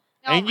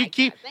 Oh and my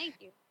God, thank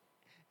you.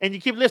 And you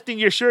keep lifting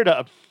your shirt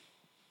up.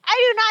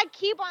 I do not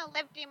keep on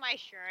lifting my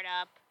shirt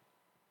up.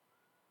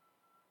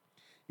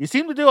 You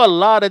seem to do a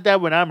lot of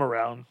that when I'm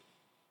around.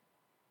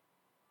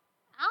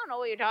 I don't know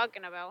what you're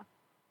talking about.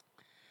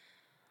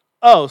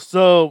 Oh,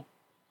 so...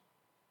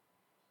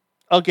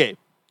 Okay.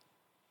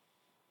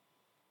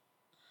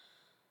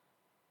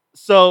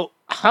 So,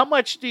 how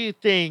much do you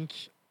think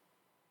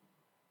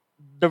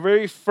the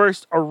very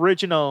first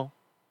original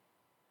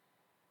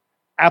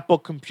Apple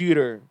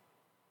computer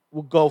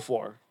will go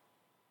for?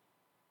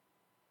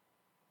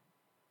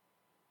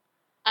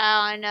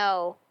 I don't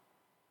know.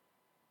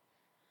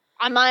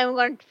 I'm not even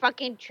going to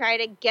fucking try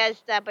to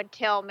guess that, but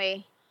tell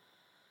me.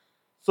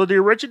 So the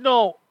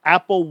original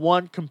Apple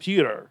I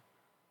computer,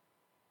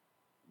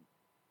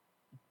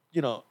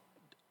 it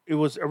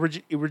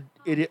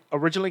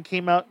originally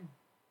came out.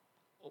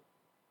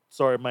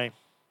 Sorry, my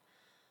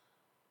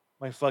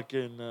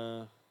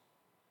fucking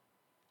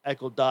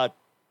Echo Dot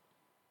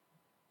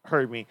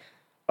heard me.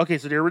 Okay,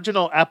 so the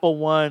original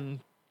Apple I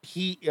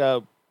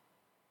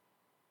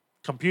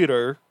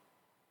computer.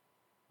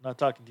 Not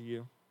talking to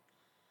you.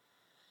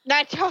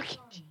 Not talking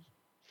to you.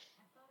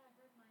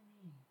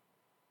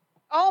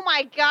 Oh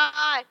my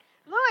God.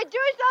 Louis, do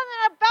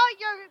something about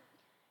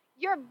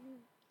your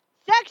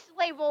sex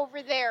slave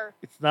over there.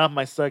 It's not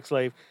my sex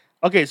slave.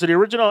 Okay, so the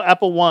original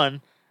Apple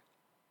One,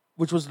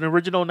 which was an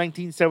original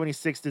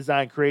 1976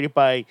 design created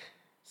by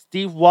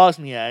Steve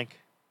Wozniak,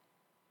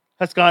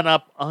 has gone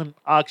up on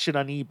auction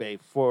on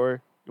eBay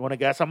for, you want to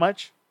guess how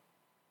much?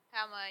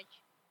 How much?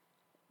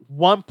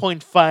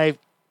 $1.5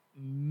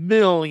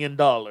 million.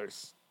 That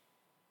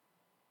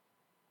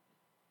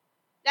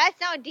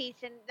sounds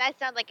decent. That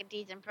sounds like a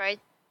decent price.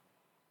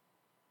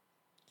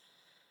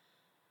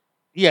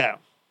 Yeah.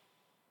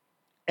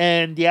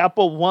 And the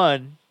Apple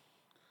One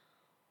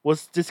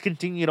was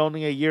discontinued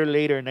only a year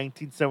later in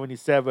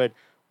 1977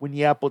 when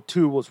the Apple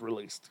II was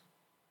released.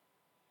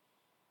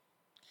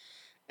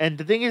 And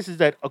the thing is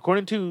that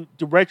according to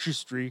the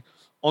registry,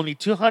 only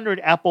 200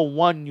 Apple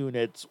One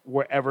units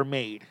were ever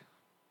made.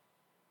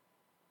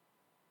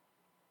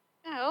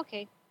 Oh,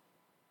 okay.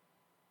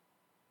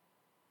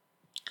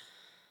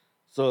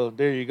 So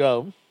there you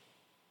go.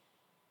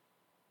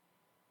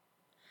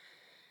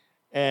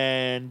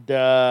 And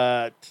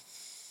but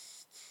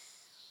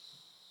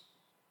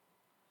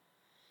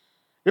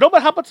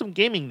how about some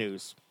gaming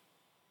news?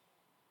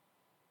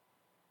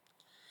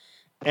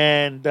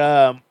 And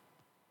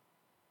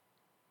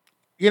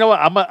you know what?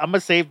 I'm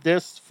gonna save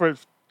this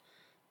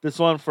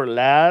one for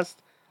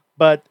last.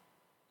 But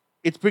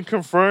it's been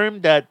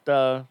confirmed that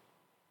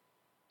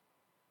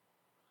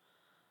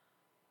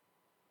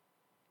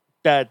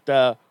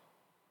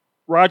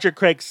Roger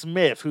Craig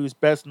Smith, who's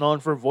best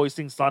known for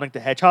voicing Sonic the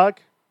Hedgehog,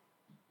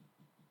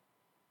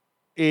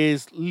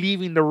 is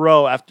leaving the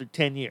role after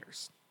 10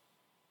 years.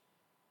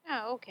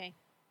 Oh, okay.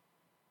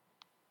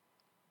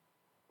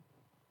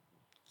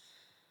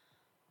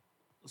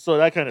 So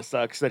that kind of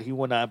sucks that he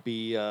will not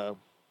be.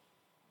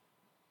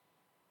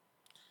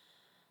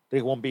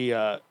 They won't be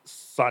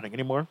Sonic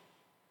anymore.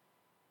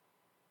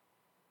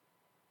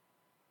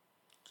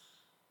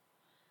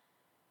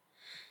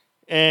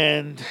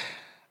 And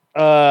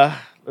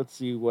let's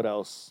see what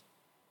else.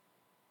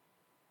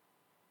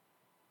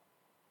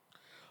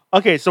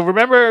 Okay, so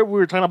remember we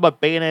were talking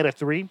about Bayonetta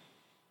 3?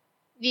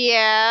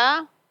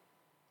 Yeah.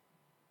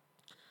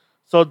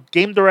 So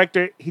game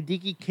director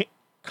Hideki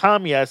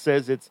Kamiya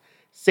says it's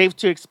safe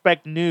to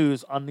expect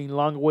news on the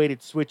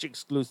long-awaited Switch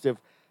exclusive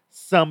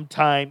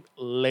sometime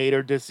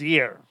later this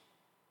year.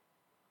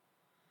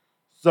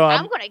 So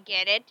I'm gonna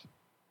get it.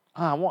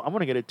 I want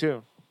to get it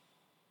too.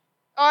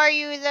 Are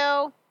you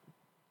though?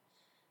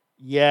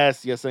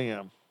 Yes, I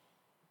am.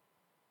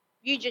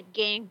 You just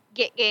get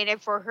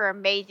it for her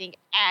amazing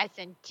ass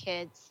and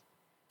tits.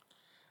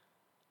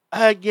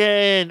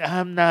 Again,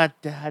 I'm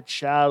not that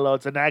shallow.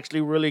 It's an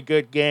actually really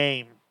good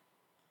game.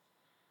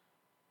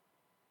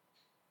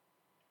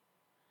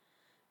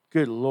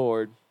 Good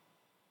lord.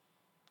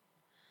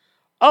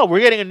 Oh, we're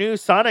getting a new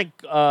Sonic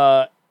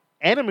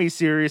anime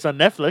series on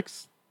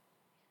Netflix.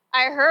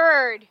 I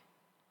heard.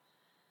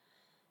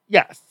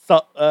 Yeah,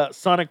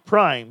 Sonic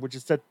Prime, which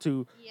is set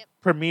to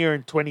premiere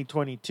in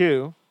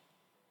 2022.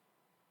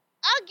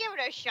 I'll give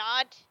it a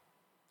shot.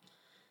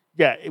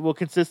 Yeah, it will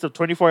consist of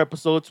 24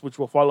 episodes, which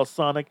will follow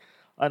Sonic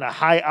on a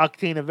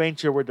high-octane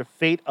adventure where the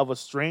fate of a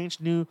strange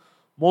new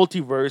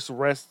multiverse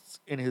rests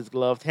in his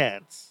gloved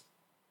hands.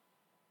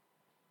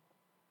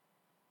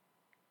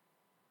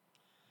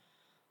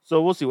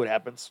 So we'll see what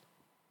happens.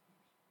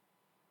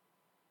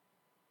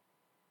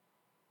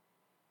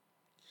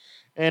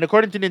 And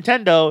according to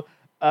Nintendo,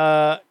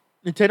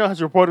 Nintendo has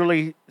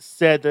reportedly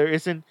said there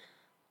isn't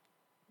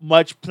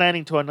much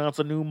planning to announce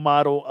a new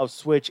model of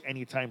Switch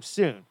anytime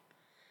soon.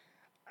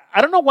 I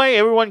don't know why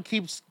everyone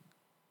keeps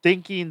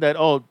thinking that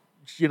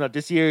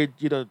this year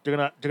they're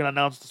gonna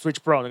announce the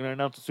Switch Pro. They're gonna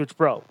announce the Switch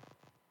Pro.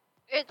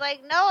 It's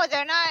like no,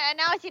 they're not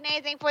announcing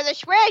anything for the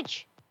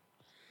Switch.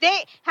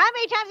 How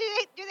many times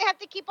do they have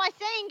to keep on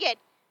saying it?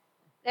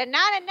 They're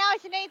not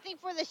announcing anything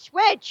for the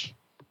Switch.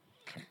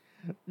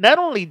 Not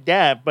only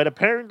that, but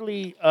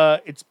apparently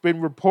it's been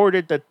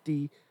reported that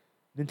the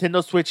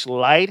Nintendo Switch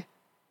Lite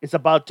is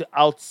about to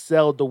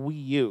outsell the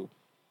Wii U.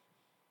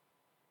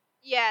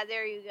 Yeah,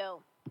 there you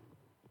go.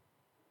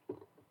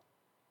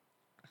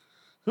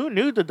 Who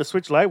knew that the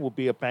Switch Lite would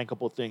be a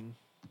bankable thing?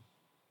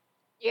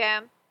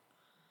 Yeah.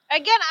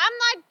 Again,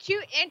 I'm not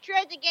too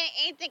interested in getting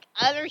anything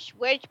other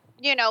Switch,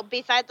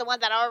 besides the one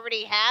that I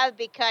already have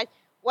because,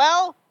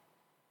 well,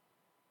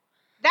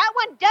 that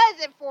one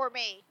does it for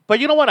me. But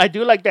you know what? I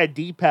do like that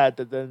D-pad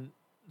that the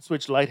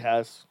Switch Lite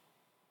has.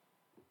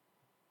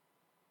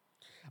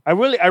 I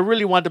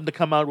really want them to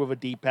come out with a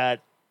D-pad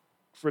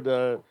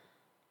a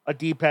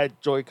D-pad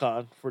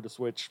Joy-Con for the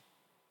Switch.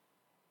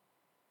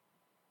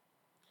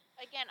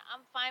 Again,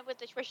 I'm fine with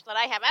the Switch that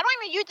I have. I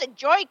don't even use the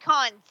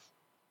Joy-Cons.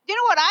 Do you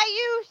know what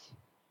I use?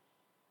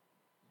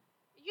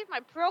 I use my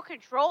Pro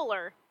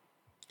Controller.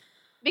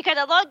 Because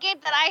a lot of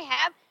games that I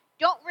have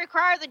don't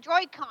require the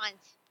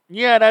Joy-Cons.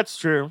 Yeah, that's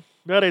true.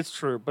 That is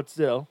true, but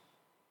still.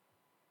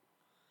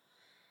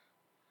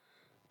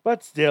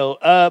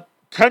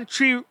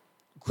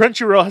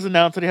 Crunchyroll has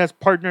announced that it has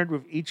partnered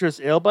with Idris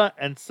Elba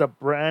and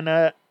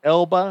Sabrina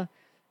Elba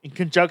in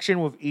conjunction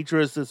with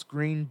Idris'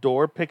 Green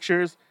Door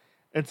Pictures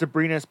and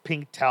Sabrina's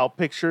Pink Towel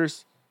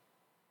Pictures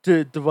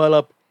to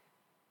develop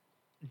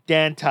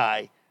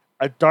Dantai,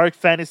 a dark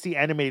fantasy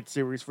animated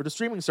series for the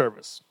streaming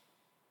service.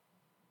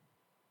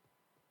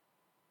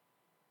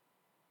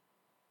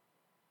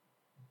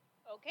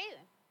 Okay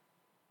then.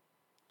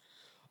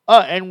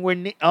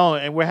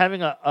 And we're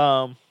having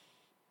a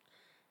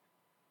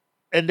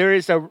and there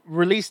is a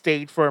release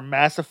date for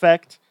Mass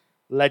Effect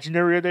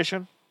Legendary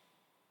Edition.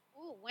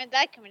 Ooh, when's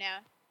that coming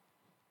out?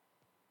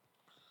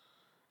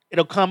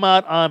 It'll come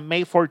out on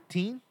May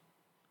 14th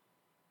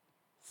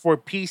for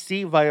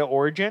PC via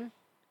Origin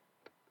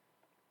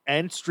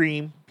and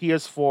stream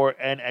PS4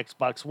 and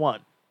Xbox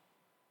One.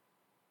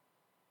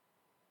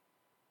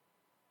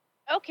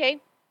 Okay.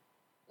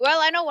 Well,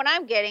 I know what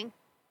I'm getting.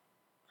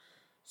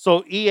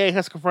 So EA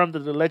has confirmed that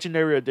the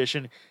Legendary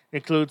Edition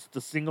includes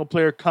the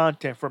single-player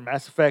content for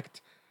Mass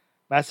Effect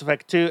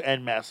 2,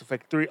 and Mass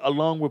Effect 3,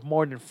 along with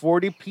more than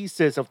 40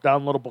 pieces of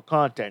downloadable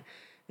content,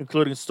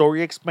 including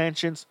story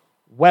expansions,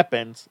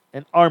 weapons,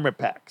 and armor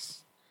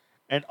packs.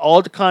 And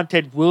all the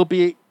content will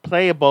be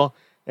playable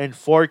in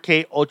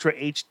 4K Ultra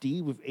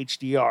HD with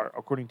HDR,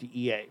 according to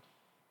EA.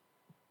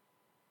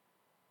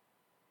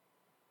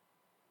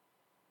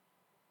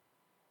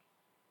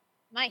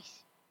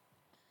 Nice.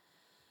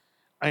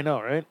 I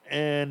know, right?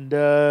 And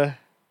Are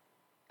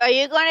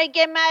you gonna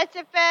get Mass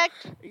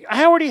Effect?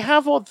 I already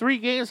have all 3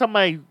 games on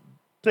my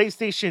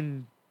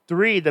PlayStation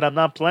 3 that I'm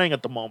not playing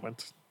at the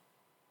moment.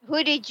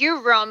 Who did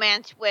you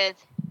romance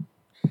with?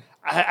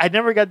 I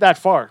never got that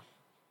far.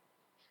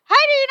 How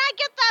do you not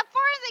get that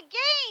far in the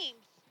games?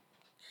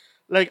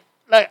 Like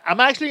I'm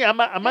at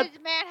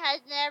This man has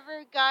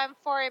never gone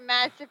far in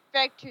Mass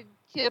Effect to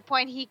the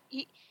point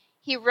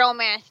he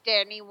romanced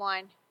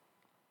anyone.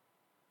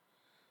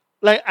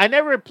 like I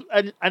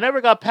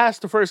never got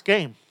past the first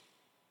game.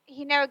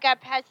 He never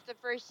got past the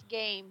first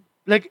game.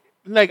 Like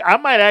I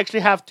might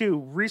actually have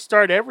to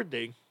restart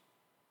everything.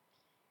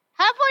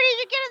 How far did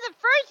you get in the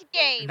first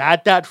game?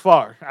 Not that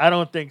far. I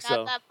don't think so.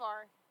 Not that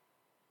far.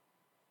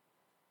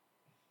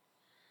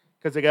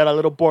 Because I got a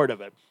little bored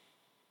of it.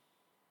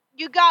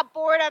 You got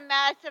bored of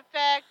Mass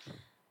Effect?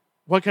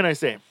 What can I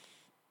say?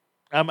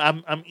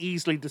 I'm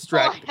easily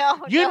distracted.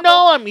 Oh, You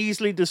know I'm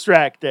easily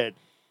distracted.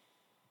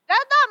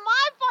 That's not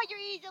my fault you're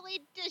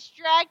easily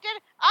distracted.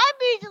 I'm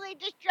easily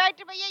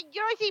distracted, but yet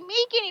you don't see me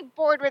getting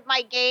bored with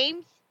my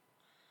games.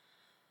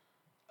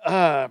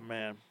 Ah,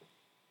 man.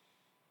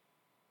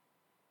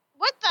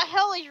 What the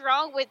hell is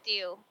wrong with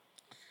you?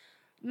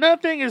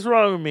 Nothing is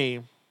wrong with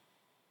me.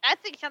 I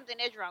think something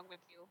is wrong with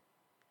you.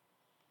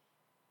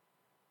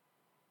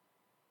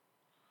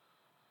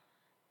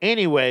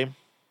 Anyway,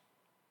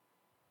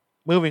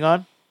 moving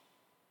on.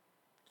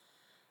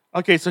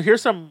 Okay, so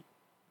here's some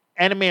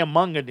anime and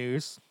manga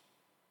news.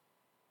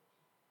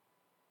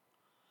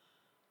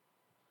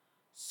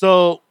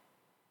 So,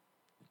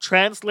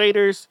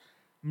 translators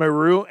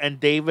Maru and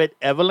David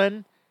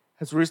Evelyn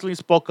has recently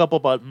spoke up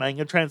about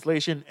manga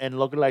translation and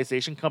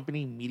localization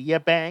company Media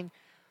Bang,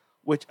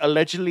 which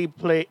allegedly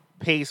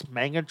pays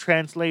manga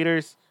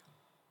translators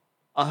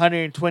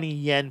 120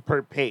 yen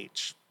per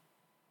page.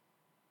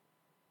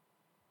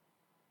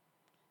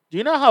 Do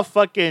you know how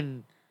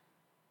fucking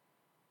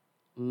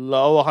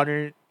low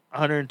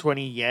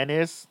 120 yen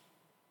is?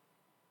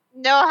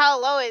 No,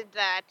 how low is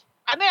that?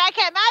 I mean, I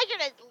can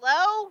imagine it's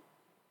low,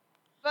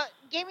 but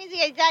give me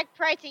the exact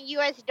price in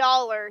US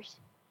dollars.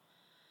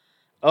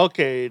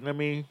 Okay, let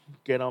me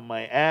get on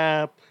my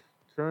app.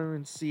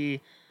 Currency.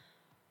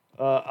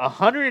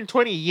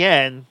 120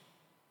 yen.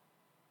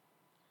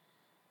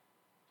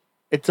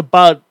 It's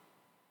about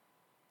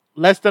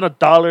less than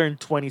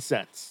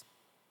 $1.20.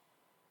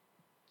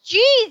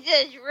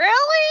 Jesus,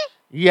 really?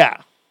 Yeah.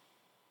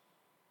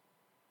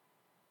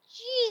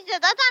 Jesus,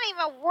 that's not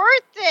even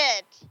worth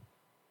it.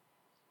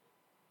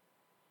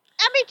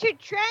 I mean, to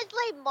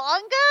translate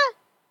manga?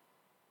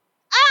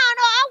 I don't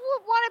know. I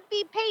would want to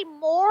be paid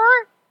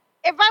more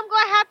if I'm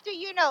going to have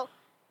to,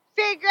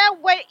 figure out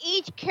what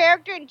each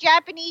character in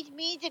Japanese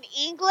means in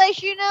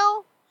English,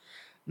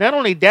 Not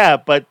only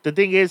that, but the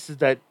thing is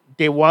that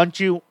they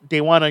want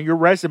on your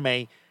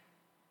resume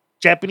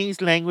Japanese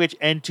language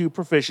N2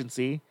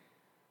 proficiency,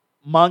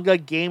 manga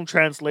game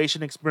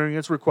translation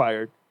experience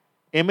required,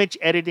 image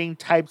editing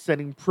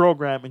typesetting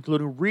program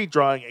including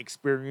redrawing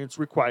experience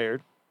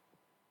required.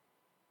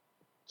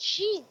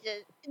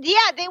 Jesus.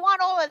 Yeah, they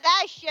want all of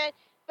that shit,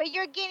 but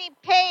you're getting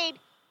paid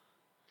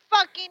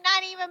fucking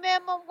not even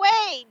minimum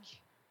wage.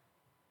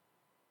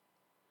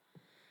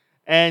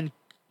 And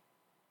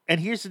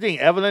here's the thing,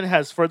 Evelyn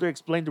has further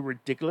explained the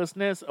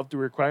ridiculousness of the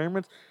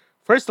requirements.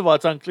 First of all,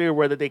 it's unclear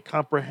whether they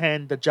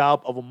comprehend the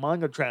job of a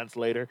manga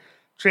translator.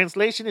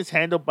 Translation is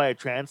handled by a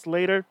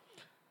translator.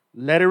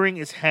 Lettering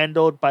is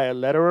handled by a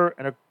letterer,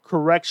 and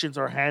corrections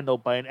are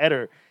handled by an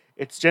editor.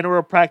 It's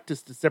general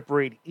practice to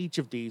separate each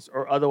of these,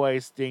 or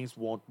otherwise things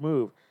won't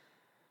move.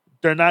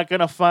 They're not going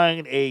to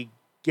find a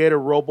get a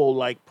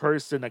robo-like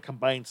person that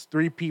combines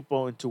 3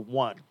 people into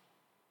one.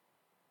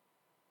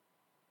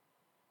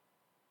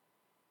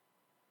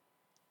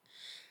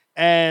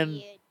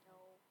 And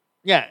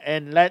yeah,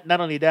 and not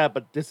only that,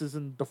 but this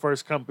isn't the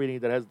first company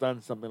that has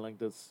done something like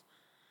this.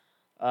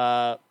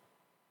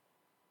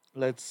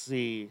 Let's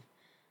see.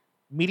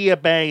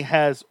 MediaBank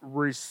has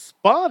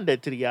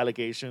responded to the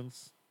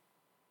allegations,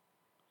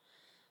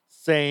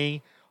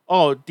 saying,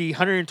 "Oh, the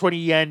 120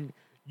 yen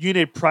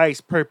unit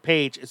price per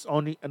page is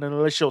only an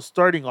initial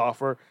starting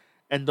offer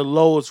and the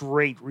lowest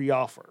rate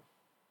reoffer."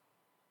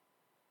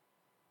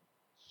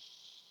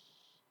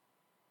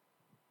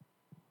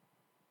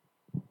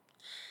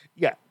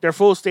 Yeah, their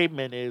full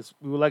statement is,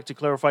 "We would like to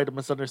clarify the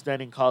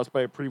misunderstanding caused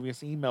by a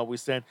previous email we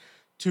sent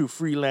to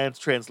freelance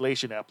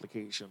translation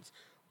applications.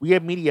 We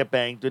at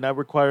MediaBank do not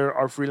require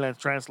our freelance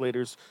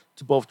translators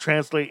to both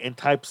translate and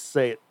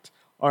typeset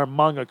our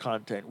manga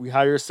content. We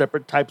hire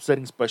separate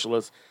typesetting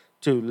specialists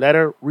to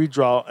letter,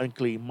 redraw, and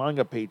clean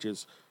manga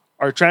pages.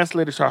 Our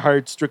translators are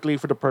hired strictly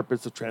for the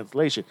purpose of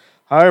translation.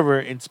 However,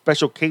 in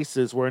special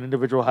cases where an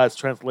individual has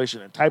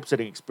translation and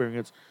typesetting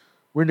experience,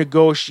 we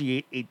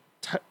negotiate a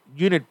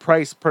unit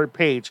price per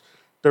page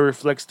that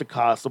reflects the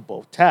cost of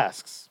both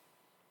tasks."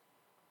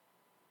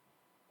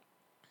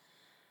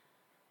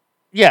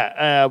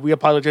 Yeah, we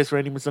apologize for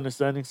any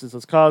misunderstandings this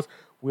has caused.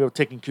 We have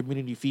taken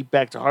community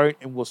feedback to heart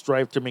and will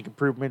strive to make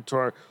improvement to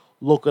our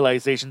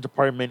localization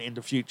department in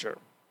the future.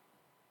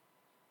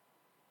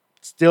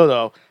 Still,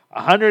 though,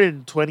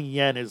 120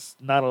 yen is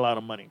not a lot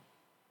of money.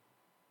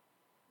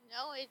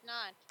 No, it's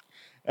not.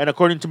 And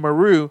according to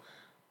Maru,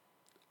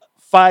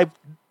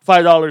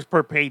 $5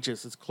 per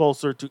pages is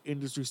closer to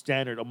industry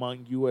standard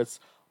among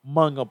U.S.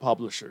 manga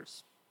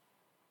publishers.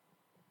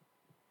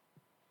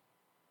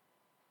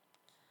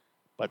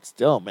 But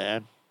still,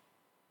 man.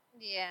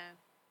 Yeah.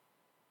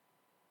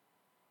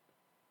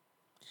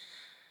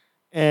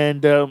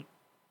 And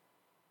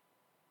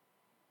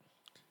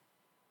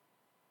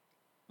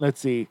let's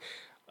see.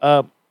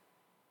 Um,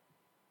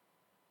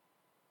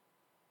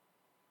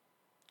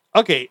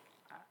 okay,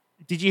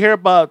 did you hear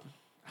about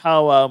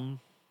how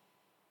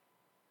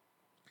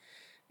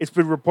it's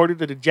been reported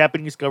that the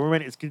Japanese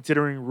government is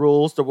considering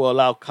rules that will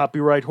allow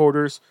copyright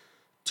holders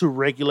to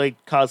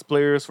regulate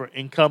cosplayers for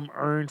income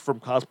earned from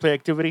cosplay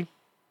activity?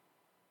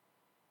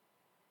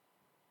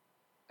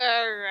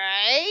 All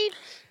right.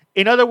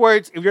 In other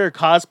words, if you're a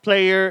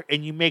cosplayer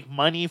and you make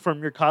money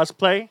from your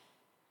cosplay,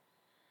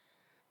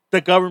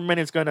 the government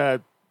is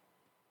gonna,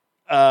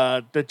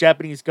 the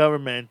Japanese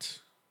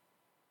government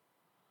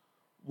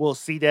will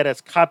see that as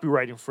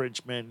copyright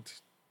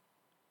infringement.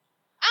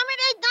 I mean,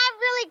 it's not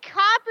really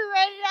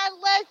copyrighted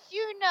unless,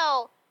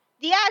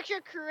 the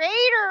actual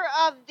creator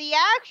of the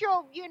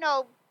actual,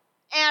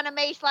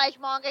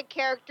 anime/manga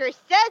character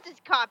says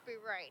it's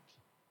copyright.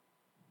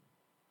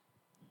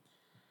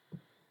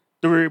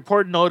 The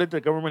report noted the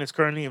government is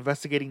currently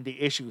investigating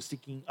the issue,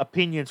 seeking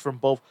opinions from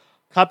both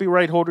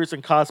copyright holders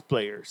and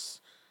cosplayers.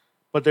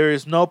 But there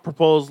is no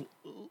proposed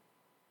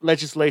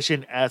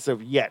legislation as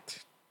of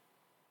yet.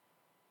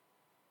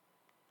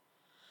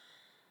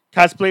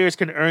 Cosplayers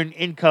can earn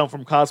income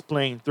from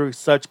cosplaying through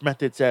such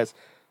methods as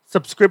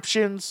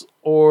subscriptions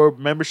or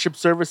membership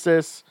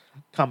services,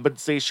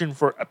 compensation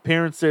for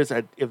appearances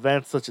at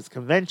events such as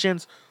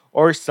conventions,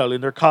 or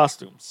selling their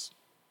costumes.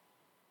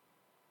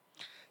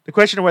 The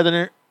question of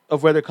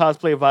whether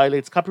cosplay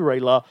violates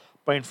copyright law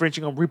by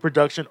infringing on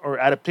reproduction or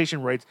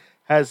adaptation rights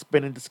has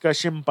been in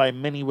discussion by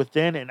many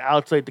within and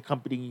outside the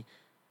company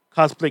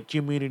cosplay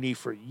community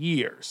for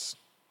years.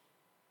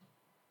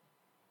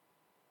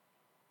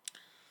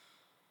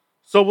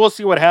 So we'll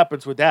see what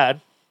happens with that.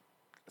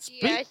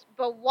 Yes,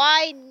 but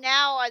why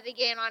now are they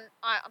getting on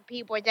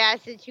people's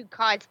asses to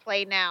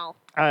cosplay now?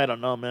 I don't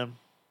know, man.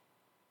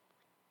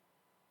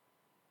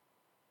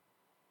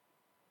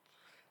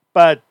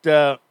 But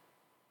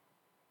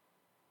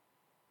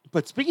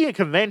speaking of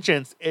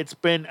conventions, it's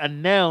been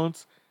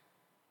announced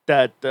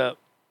that that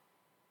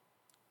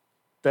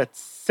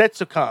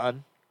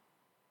Setsucon,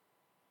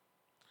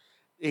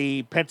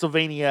 a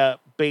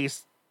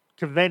Pennsylvania-based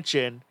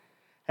convention,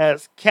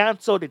 has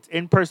canceled its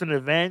in-person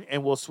event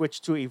and will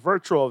switch to a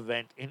virtual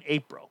event in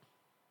April.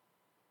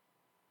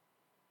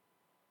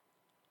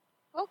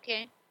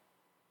 Okay.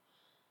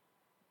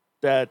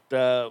 That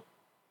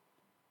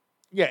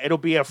it'll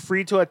be a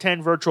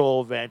free-to-attend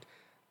virtual event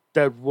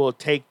that will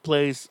take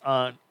place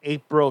on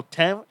April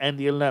 10th and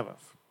the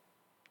 11th.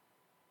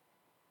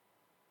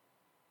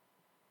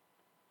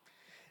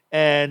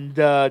 And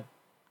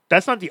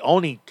that's not the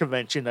only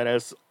convention that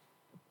has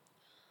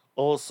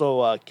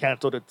also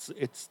canceled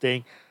its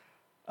thing.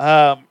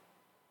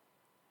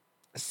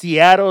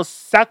 Seattle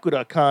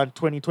SakuraCon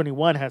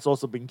 2021 has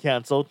also been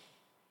canceled.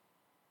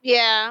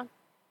 Yeah.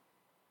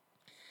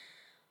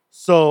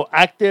 So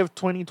active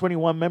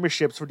 2021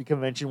 memberships for the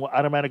convention will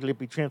automatically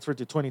be transferred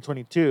to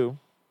 2022.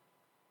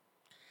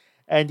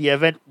 And the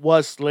event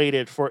was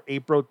slated for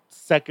April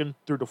 2nd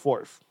through the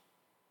 4th.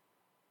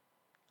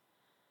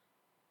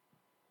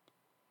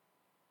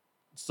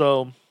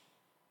 So,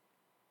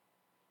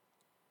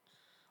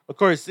 of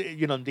course, they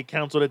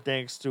canceled it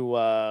thanks to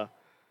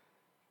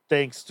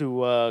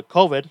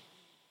COVID.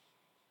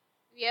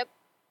 Yep.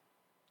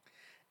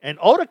 And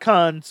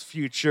Otacon's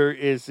future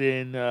is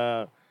in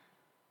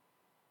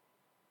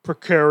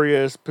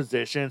precarious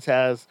positions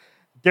as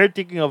they're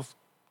thinking of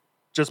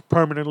just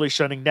permanently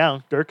shutting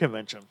down their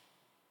convention.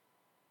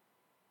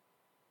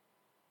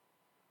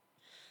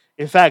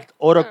 In fact,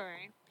 All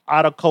right.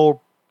 Autoco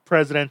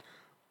president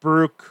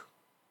Baruch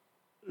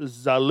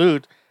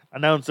Zalut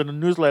announced in a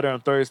newsletter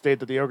on Thursday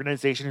that the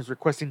organization is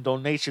requesting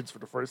donations for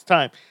the first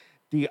time.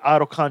 The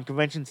AutoCon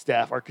convention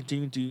staff are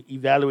continuing to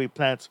evaluate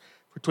plans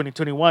for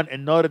 2021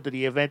 and noted that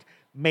the event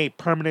may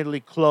potentially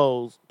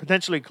close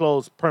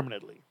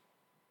permanently.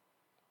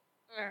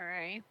 All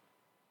right.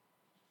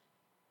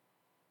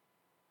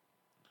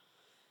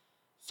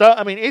 So,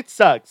 I mean, it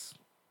sucks.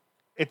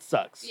 It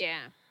sucks. Yeah.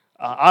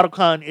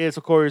 AutoCon is,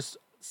 of course,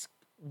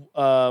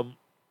 um,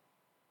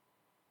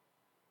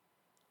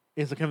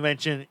 is a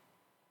convention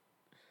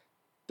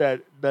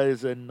that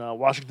is in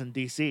Washington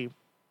D.C.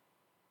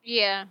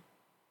 Yeah.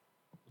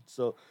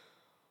 So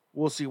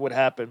we'll see what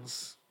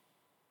happens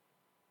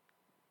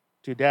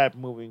to that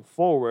moving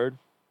forward.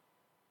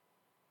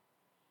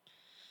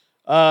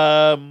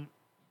 Um.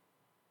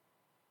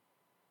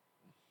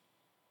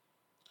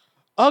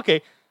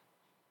 Okay.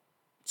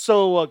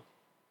 So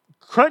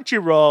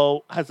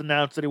Crunchyroll has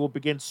announced that it will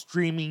begin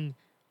streaming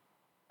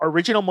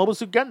original Mobile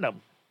Suit Gundam.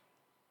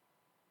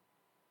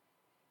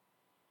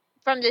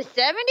 From the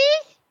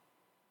 70s?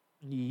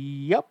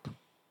 Yep.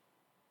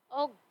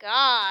 Oh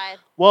God.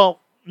 Well,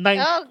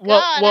 Oh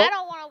God. I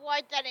don't want to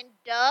watch that in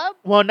dub.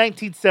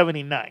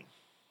 1979.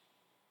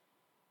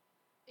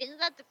 Isn't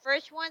that the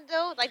first one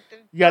though? Like the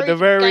The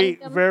very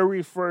Gundam?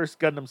 very first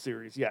Gundam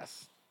series.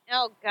 Yes.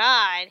 Oh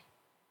God.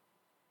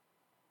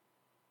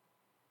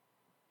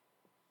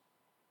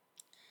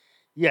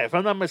 Yeah, if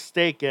I'm not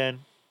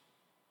mistaken.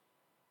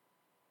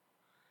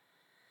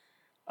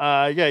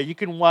 Yeah, you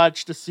can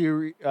watch the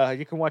series.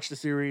 You can watch the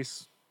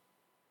series.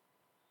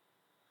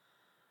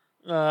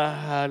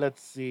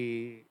 Let's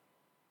see.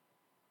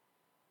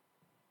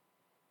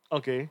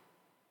 Okay.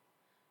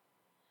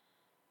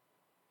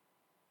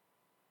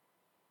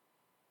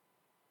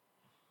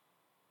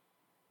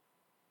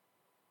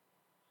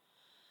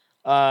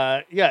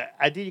 Yeah,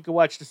 I think you can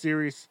watch the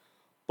series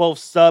both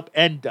sub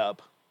and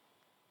dub.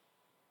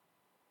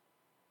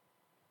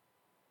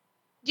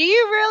 Do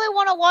you really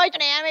want to watch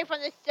an anime from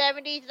the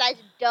 70s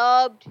that's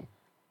dubbed?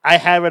 I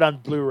have it on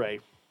Blu-ray.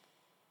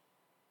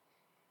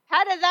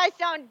 How does that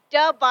sound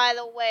dubbed, by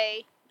the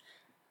way?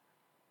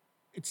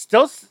 It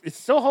still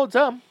holds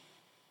up.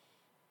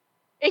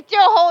 It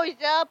still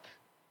holds up.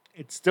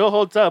 It still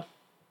holds up.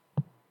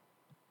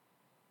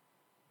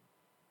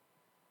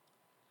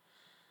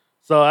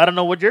 So I don't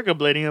know what you're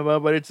complaining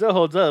about, but it still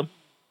holds up.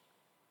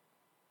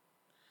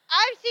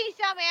 I've seen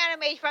some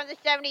animes from the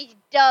 70s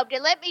dubbed,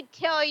 and let me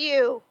tell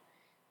you,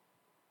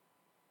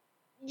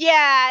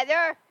 yeah,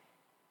 some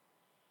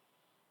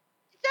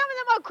of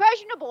them are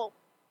questionable.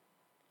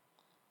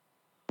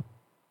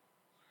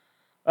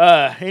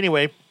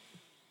 Anyway.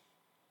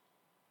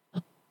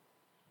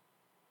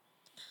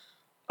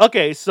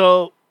 Okay,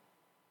 so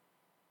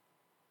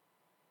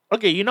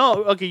you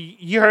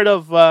heard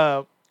of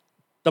the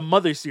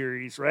Mother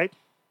series, right?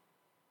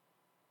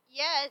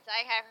 Yes,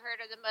 I have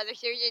heard of the Mother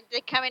series. Is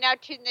it coming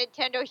out to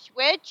Nintendo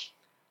Switch?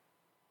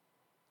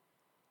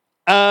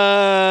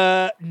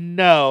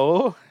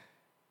 No.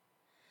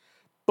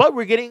 But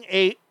we're getting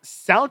a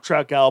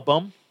soundtrack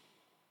album,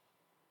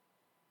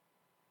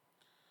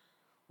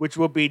 which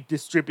will be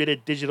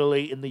distributed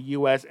digitally in the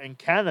US and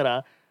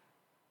Canada.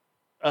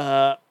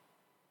 It's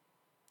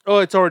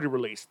already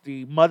released.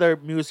 The Mother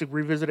Music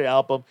Revisited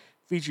album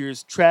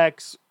features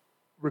tracks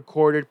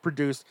recorded,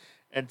 produced,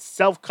 and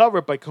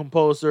self-covered by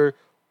composer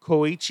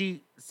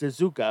Koichi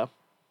Suzuka.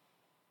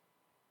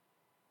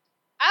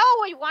 I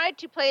always wanted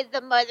to play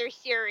the Mother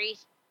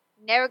series.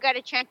 Never got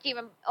a chance to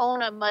even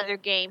own a Mother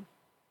game.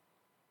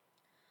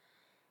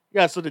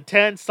 Yeah, so the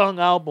 10-song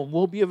album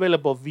will be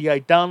available via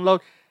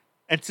download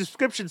and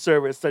subscription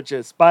service such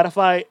as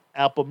Spotify,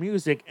 Apple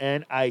Music,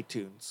 and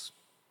iTunes.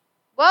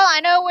 Well,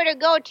 I know where to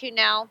go to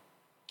now.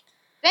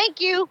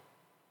 Thank you,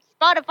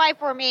 Spotify,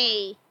 for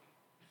me.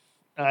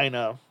 I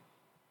know.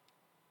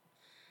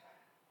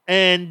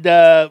 And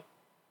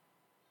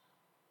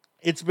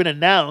it's been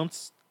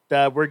announced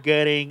that we're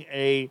getting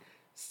a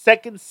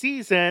second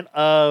season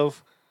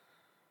of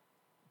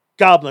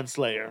Goblin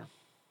Slayer.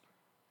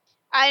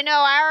 I know,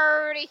 I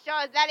already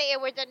saw that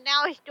it was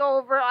announced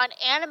over on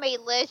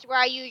Anime List, where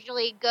I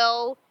usually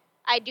go.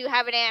 I do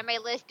have an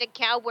Anime List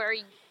account where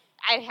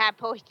I have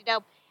posted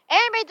up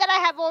anime that I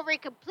have already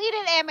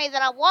completed, anime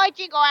that I'm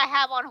watching, or I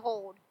have on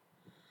hold.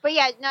 But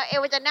yeah, no, it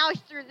was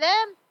announced through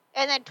them,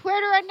 and then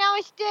Twitter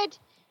announced it,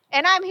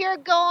 and I'm here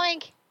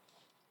going,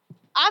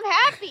 I'm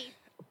happy.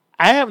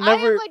 I am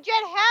legit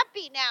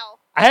happy now.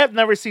 I have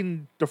never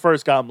seen the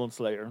first Goblin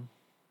Slayer.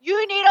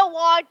 You need to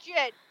watch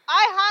it.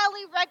 I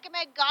highly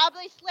recommend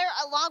Goblin Slayer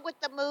along with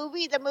the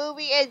movie. The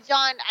movie is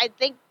on, I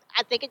think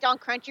it's on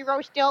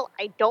Crunchyroll still.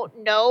 I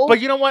don't know.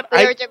 But you know what?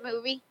 There's a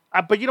movie.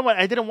 But you know what?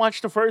 I didn't watch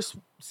the first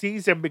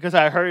season because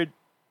I heard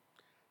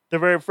the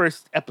very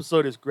first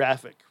episode is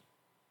graphic.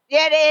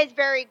 Yeah, it is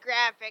very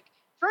graphic.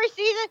 First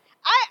season,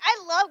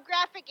 I love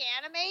graphic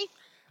animes.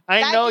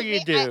 I know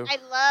you do. I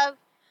love.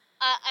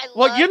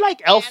 Well, you're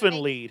like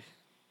Elfen Lied.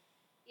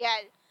 Yeah,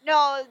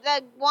 No,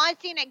 the one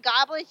scene in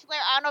Goblin Slayer,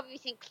 I don't know if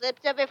you've seen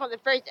clips of it from the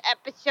first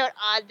episode.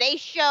 They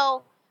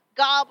show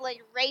Goblin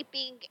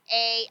raping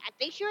I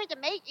think she was a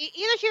mage.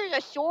 Either she was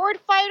a sword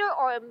fighter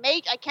or a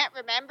mage. I can't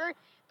remember.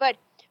 But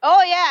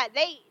oh yeah,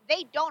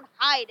 they don't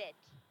hide it.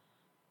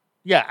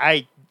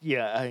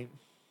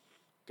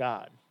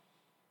 God.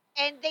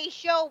 And they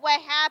show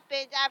what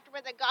happens after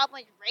when the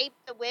goblins rape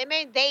the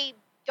women. They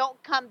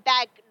don't come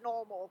back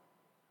normal.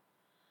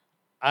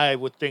 I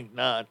would think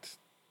not.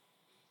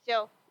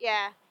 So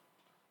yeah.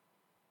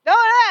 No,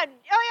 oh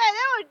yeah,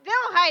 they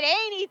don't hide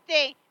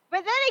anything.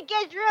 But then it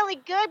gets really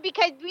good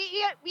because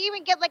we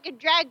even get like a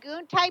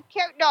dragoon type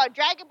character, no, a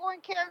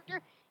dragonborn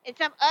character, and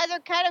some other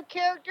kind of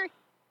character.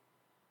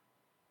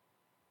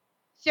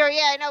 So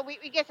yeah, no, we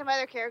get some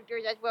other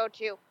characters as well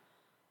too.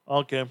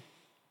 Okay.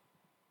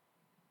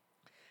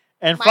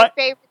 And my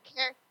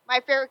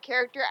favorite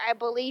character, I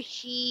believe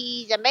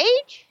she's a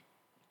mage.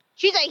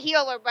 She's a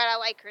healer, but I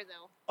like her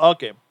though.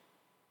 Okay.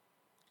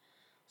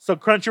 So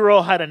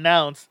Crunchyroll had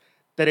announced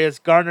that it has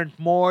garnered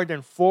more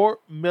than 4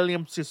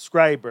 million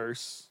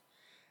subscribers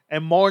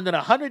and more than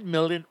 100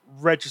 million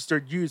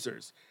registered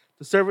users.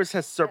 The service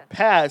has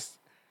surpassed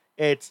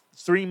its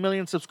 3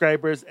 million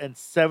subscribers and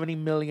 70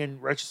 million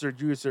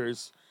registered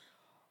users.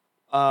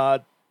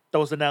 That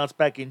was announced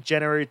back in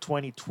January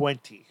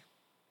 2020.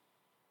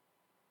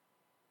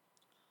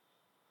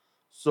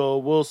 So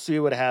we'll see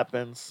what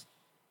happens.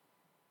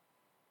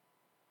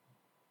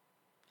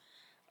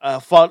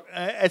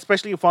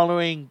 Especially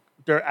following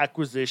their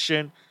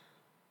acquisition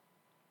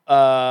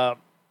by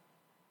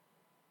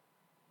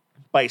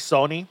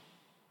Sony.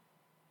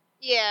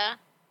 Yeah.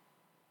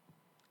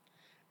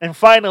 And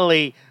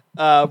finally,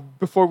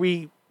 before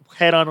we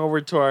head on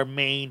over to our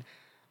main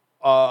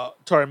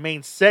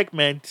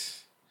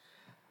segment,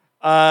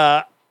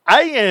 I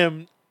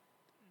am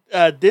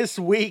this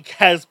week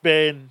has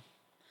been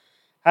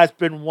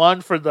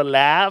one for the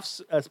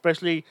laughs,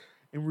 especially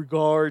in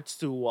regards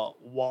to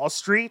Wall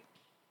Street.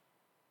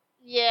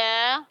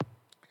 Yeah.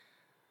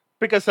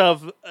 Because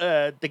of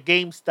the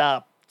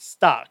GameStop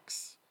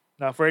stocks.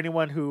 Now, for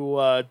anyone who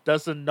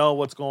doesn't know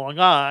what's going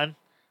on,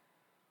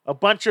 a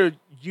bunch of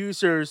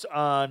users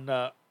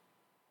on...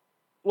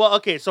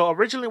 so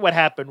originally what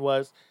happened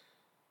was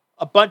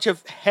a bunch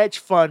of hedge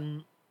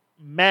fund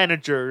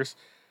managers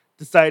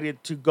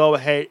decided to go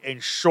ahead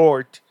and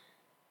short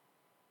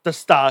the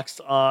stocks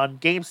on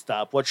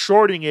GameStop. What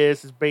shorting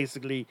is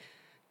basically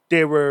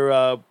they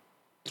were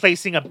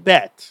placing a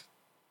bet.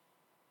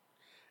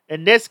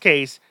 In this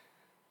case,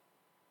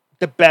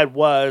 the bet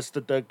was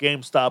that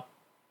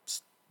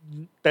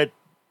that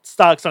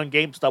stocks on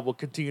GameStop will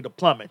continue to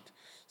plummet.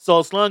 So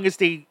as long as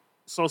the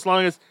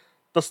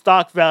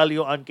stock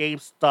value on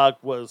GameStop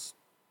was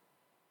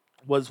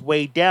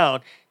way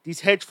down, these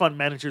hedge fund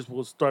managers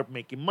will start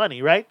making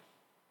money, right?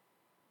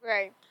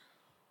 Right.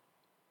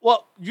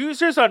 Well,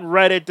 users on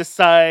Reddit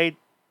decide,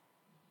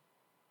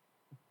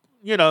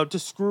 to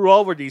screw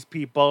over these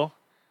people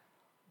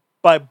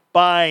by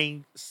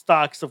buying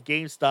stocks of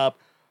GameStop,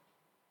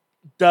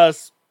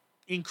 thus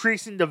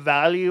increasing the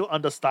value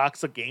on the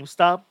stocks of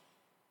GameStop.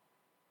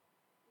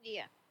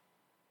 Yeah.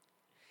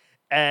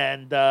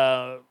 And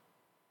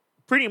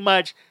pretty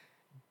much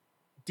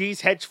these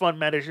hedge fund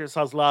managers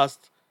has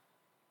lost,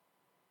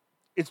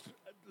 it's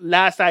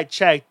last I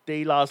checked,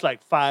 they lost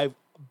like $5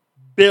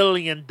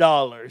 billion.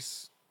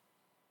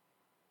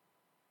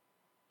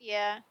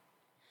 Yeah.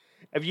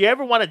 If you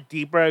ever want a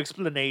deeper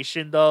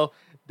explanation, though,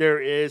 there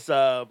is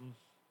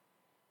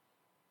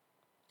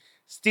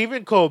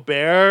Stephen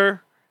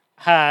Colbert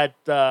had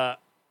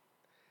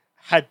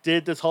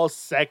did this whole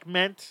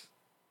segment,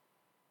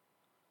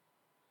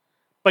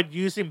 but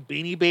using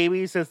Beanie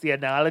Babies as the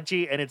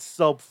analogy, and it's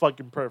so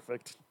fucking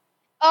perfect.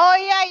 Oh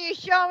yeah, you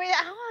showed me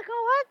that. I'm like,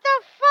 what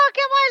the fuck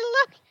am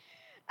I looking?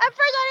 At first,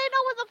 I didn't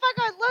know what the fuck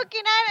I was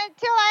looking at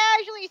until I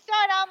actually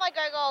saw it. I'm like,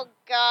 oh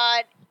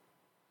god,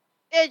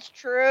 it's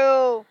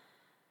true.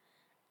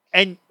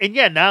 And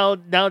yeah, now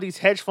these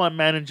hedge fund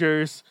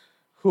managers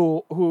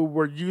who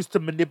were used to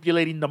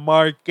manipulating the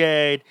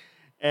market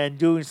and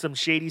doing some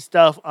shady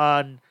stuff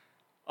on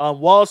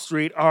Wall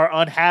Street are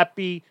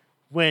unhappy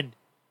when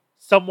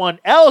someone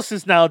else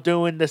is now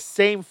doing the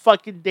same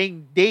fucking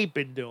thing they've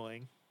been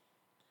doing.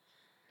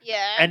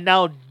 Yeah. And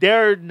now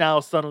they're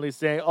suddenly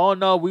saying, oh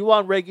no, we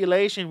want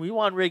regulation.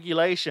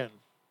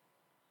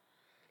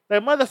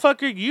 Like,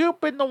 motherfucker,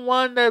 you've been the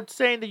one that's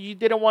saying that you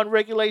didn't want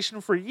regulation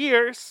for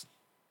years.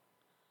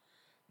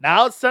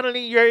 Now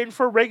suddenly you're in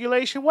for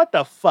regulation? What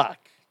the fuck?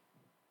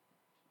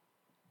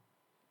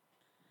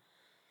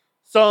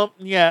 So,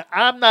 yeah,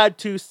 I'm not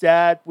too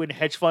sad when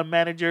hedge fund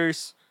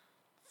managers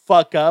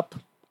fuck up.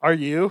 Are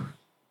you?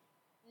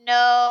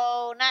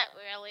 No, not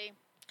really.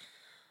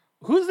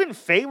 Who's in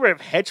favor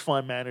of hedge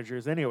fund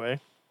managers anyway?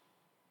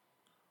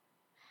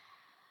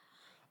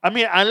 I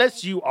mean,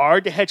 unless you are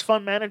the hedge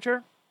fund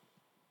manager.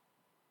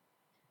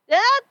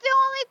 That's the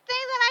only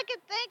thing that I can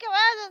think of.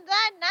 Other than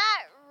that, not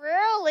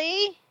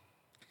really.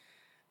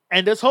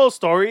 And this whole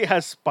story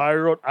has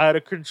spiraled out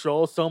of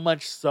control so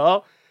much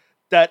so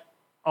that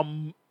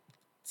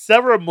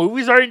several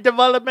movies are in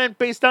development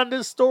based on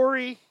this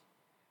story,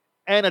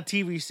 and a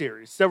TV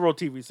series, several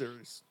TV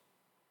series.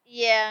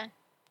 Yeah.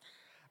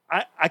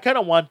 I kind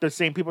of want the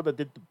same people that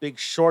did The Big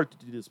Short to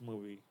do this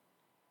movie.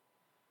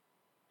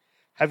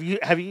 Have you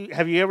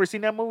ever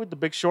seen that movie, The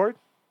Big Short?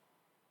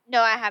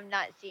 No, I have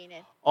not seen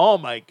it. Oh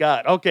my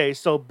god. Okay,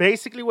 so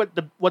basically what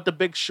the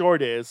Big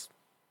Short is,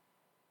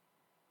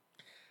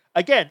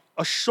 again,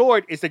 a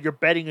short is that you're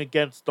betting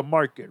against the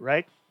market,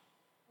 right?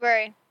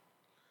 Right.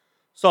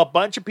 So a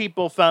bunch of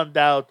people found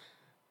out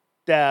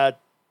that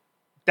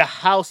the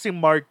housing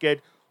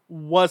market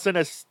wasn't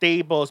as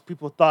stable as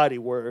people thought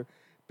it were,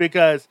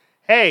 because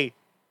hey,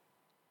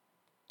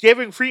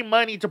 giving free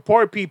money to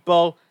poor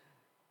people,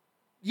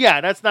 yeah,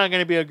 that's not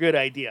going to be a good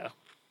idea.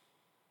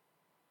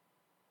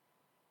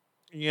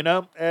 You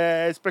know,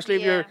 especially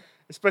if you're,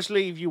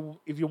 especially if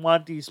you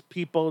want these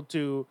people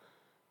to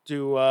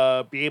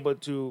be able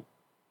to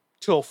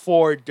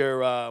afford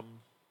their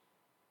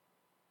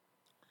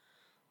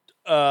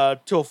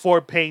to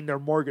afford paying their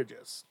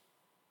mortgages.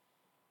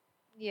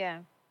 Yeah.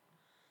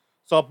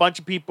 So a bunch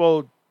of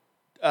people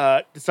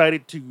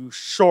decided to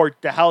short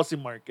the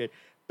housing market,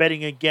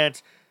 betting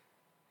against.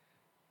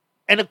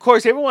 And of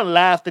course, everyone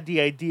laughed at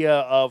the idea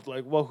of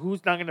like, well,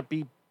 who's not going to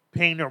be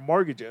paying their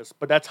mortgages?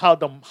 But that's how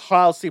the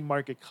housing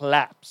market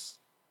collapsed.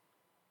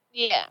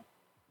 Yeah.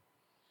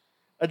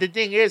 The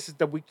thing is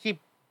that we keep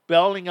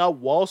bailing out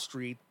Wall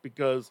Street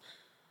because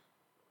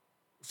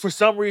for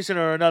some reason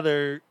or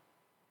another,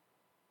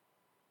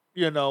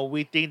 you know,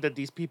 we think that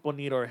these people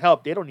need our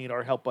help. They don't need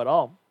our help at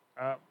all.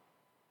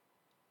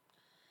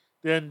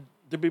 Then,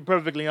 to be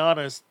perfectly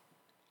honest,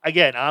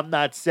 again, I'm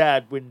not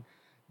sad when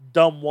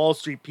dumb Wall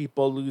Street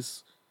people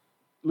lose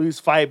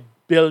 $5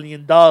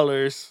 billion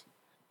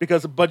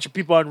because a bunch of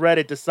people on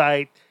Reddit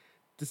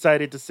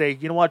decided to say,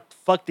 you know what,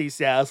 fuck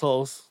these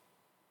assholes.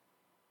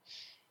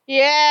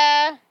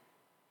 Yeah.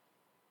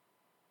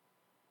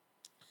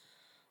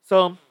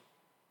 So,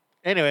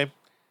 anyway,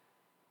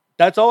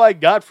 that's all I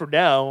got for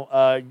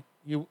now.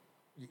 You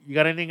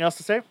got anything else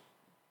to say?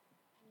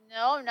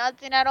 No,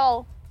 nothing at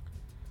all.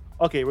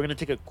 Okay, we're gonna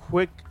take a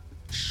quick,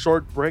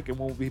 short break, and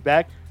when we'll be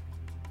back,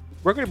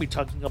 we're gonna be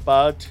talking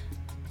about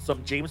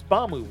some James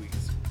Bond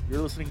movies.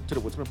 You're listening to the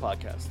Woodsmen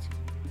Podcast.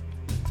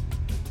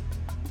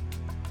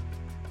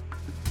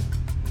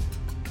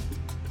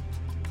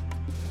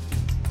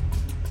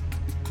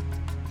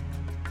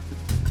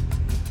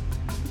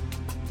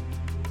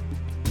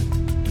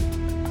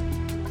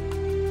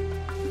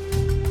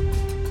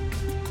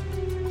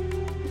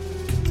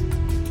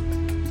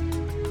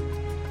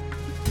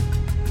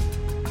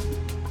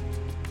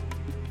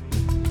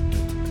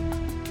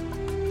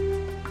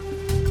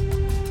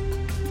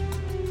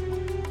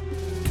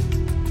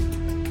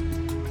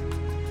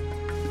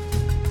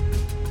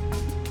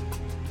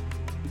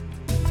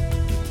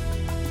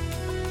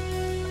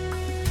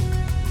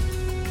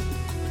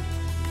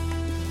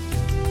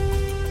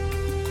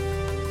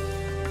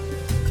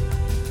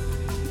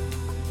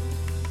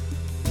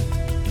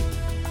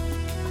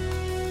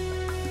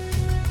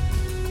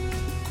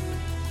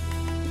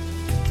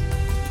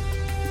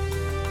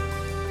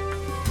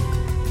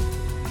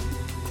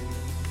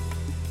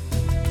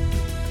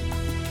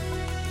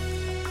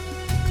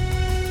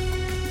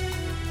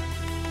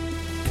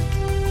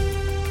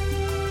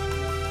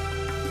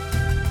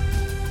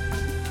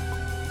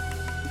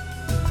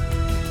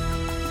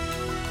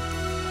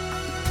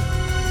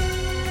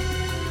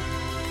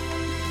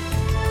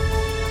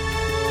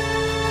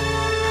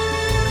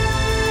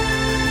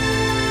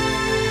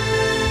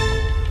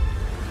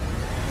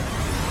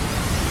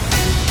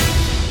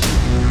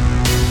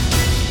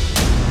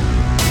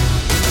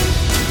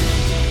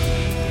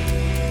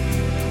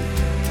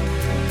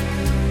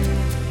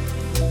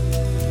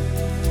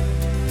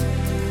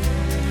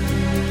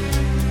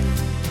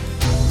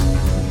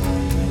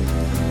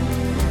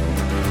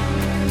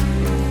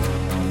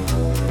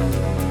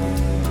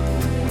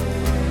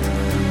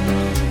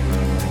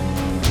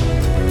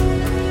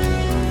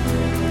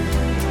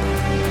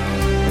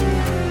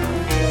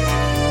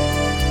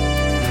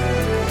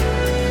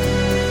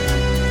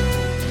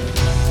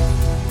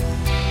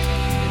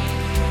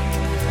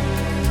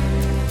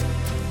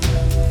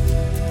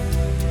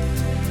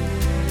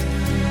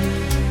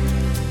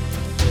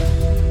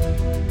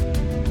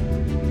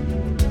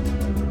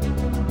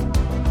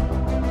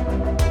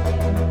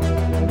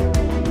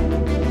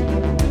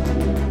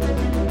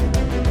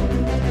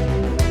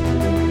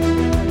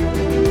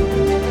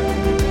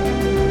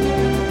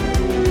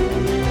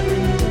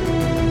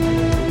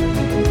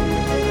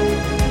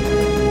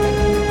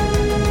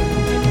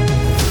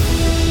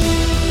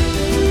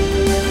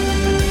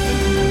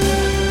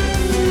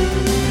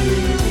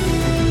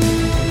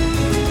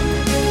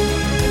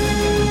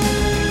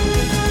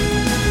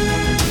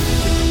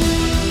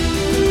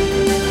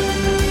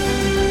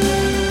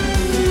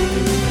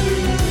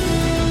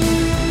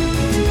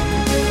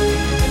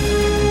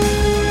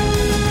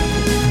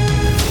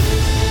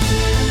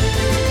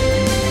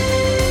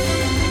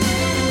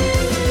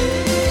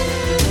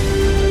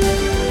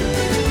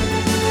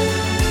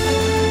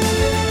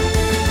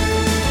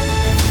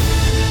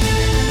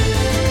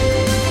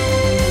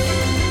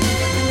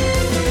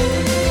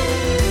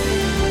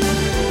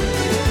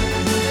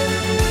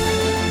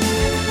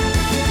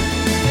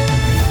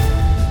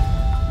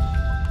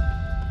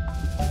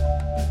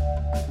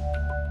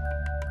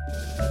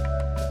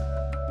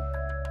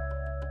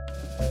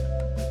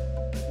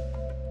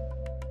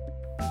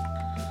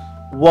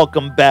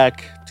 welcome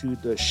back to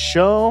the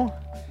show.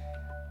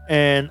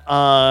 And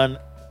on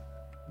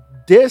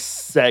this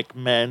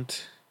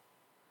segment,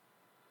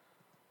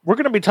 we're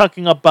going to be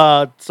talking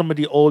about some of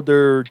the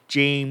older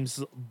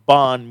James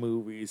Bond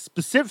movies,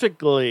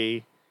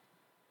 specifically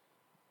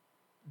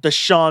the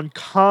Sean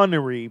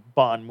Connery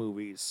Bond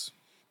movies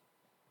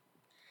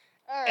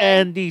All right.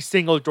 and the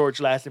single George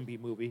Lazenby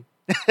movie.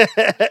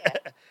 Yeah.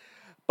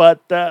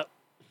 but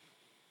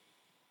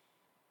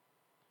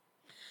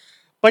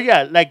but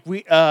yeah, like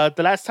we the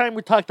last time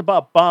we talked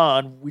about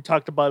Bond, we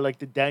talked about like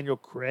the Daniel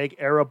Craig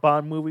era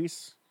Bond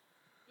movies,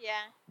 Yeah.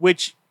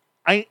 which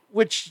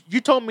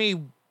you told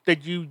me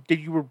that you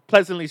were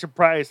pleasantly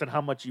surprised at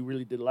how much you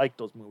really did like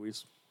those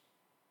movies.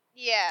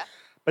 Yeah.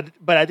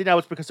 But I think that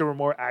was because they were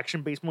more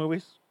action based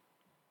movies.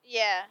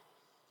 Yeah.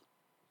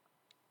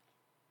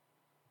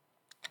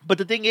 But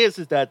the thing is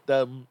that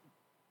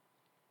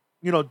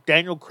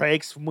Daniel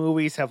Craig's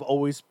movies have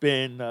always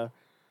been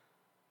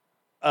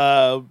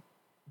uh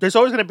there's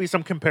always going to be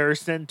some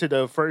comparison to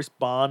the first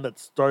Bond that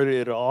started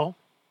it all.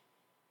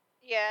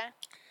 Yeah.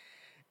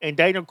 And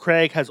Daniel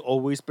Craig has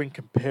always been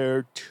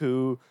compared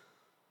to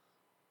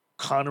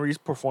Connery's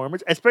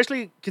performance,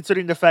 especially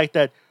considering the fact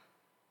that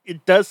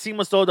it does seem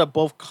as though that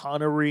both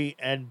Connery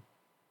and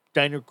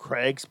Daniel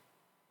Craig's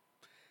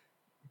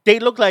they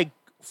look like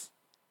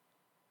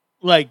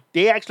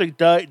they actually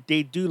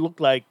do look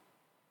like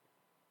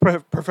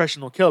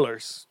professional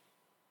killers.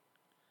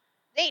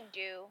 They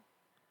do.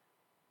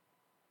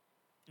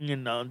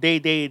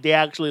 They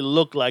actually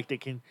look like they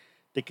can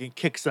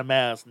kick some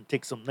ass and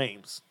take some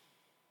names.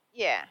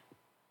 Yeah.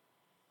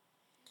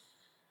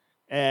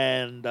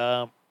 And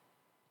and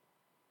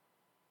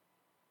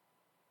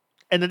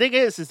the thing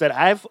is that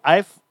I've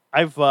I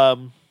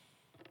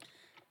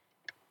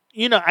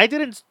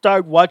didn't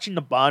start watching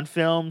the Bond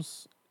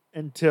films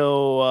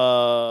until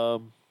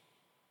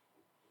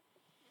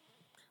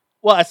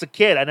well, as a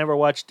kid I never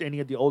watched any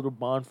of the older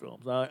Bond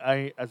films.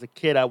 I as a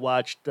kid I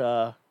watched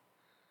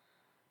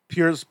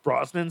Pierce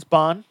Brosnan's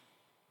Bond.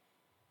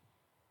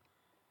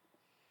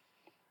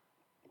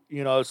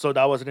 So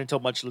that wasn't until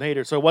much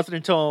later. So it wasn't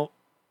until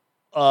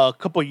a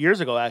couple of years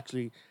ago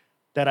actually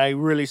that I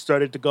really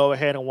started to go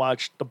ahead and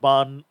watch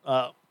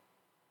the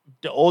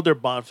older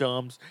Bond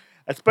films,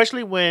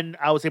 especially when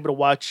I was able to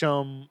watch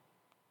them,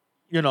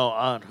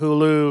 on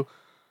Hulu,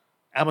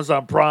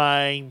 Amazon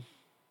Prime,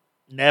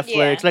 Yeah.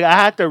 Netflix. Like I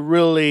had to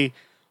really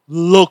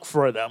look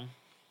for them.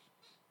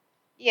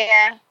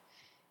 Yeah.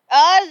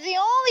 The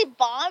only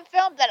Bond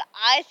film that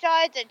I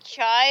saw as a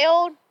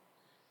child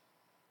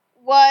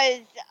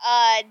was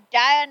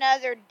Die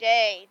Another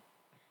Day.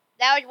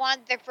 That was one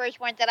of the first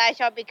ones that I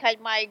saw because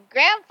my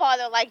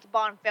grandfather liked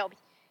Bond films.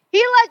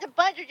 He liked a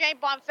bunch of James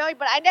Bond films,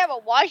 but I never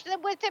watched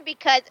them with him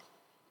because,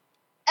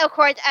 of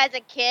course, as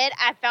a kid,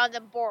 I found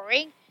them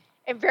boring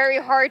and very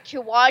hard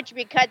to watch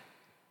because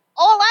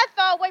all I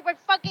thought was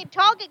fucking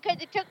talking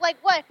because it took, like,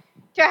 what,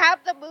 to have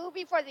the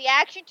movie for the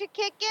action to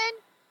kick in?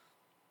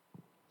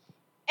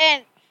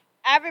 And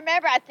I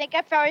remember, I think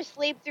I fell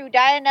asleep through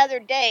Die Another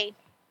Day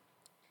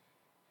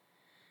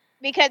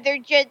because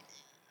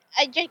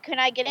I just could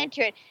not get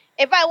into it.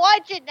 If I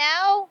watch it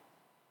now,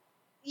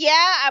 yeah,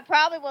 I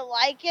probably would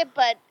like it,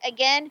 but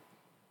again,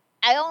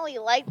 I only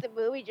like the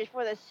movie just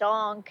for the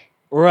song.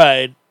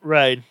 Right,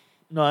 right.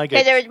 No, I Because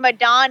get. there was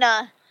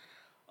Madonna.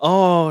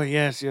 Oh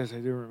yes, yes, I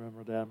do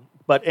remember that.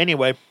 But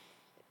anyway,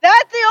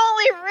 That's the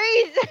only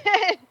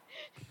reason.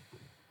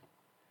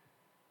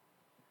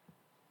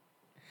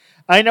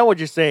 I know what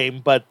you're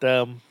saying, but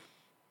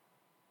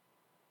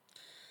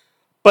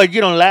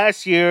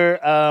last year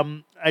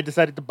I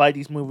decided to buy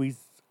these movies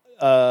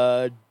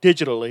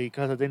digitally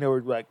because I think they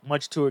were like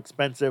much too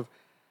expensive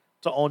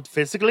to own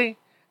physically.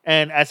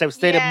 And as I've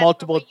stated Yeah, from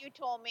multiple, what you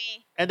told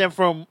me. and then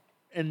from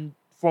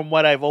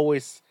what I've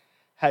always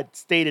had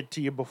stated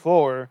to you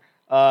before,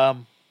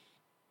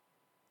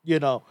 you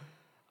know,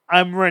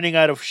 I'm running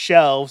out of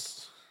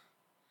shelves.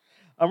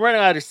 I'm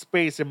running out of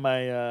space in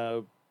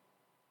my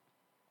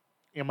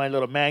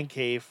little man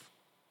cave.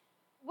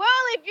 Well,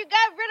 if you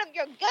got rid of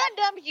your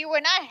Gundams, you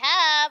would not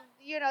have,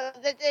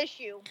 this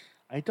issue.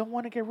 I don't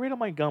want to get rid of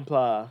my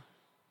Gunpla.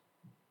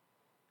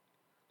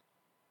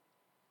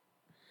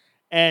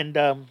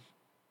 And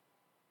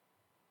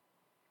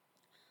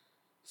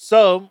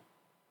so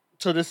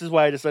so this is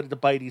why I decided to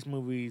buy these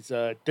movies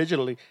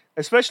digitally,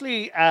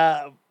 especially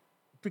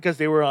because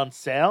they were on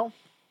sale.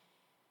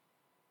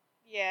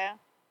 Yeah.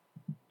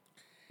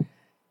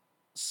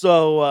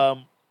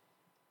 So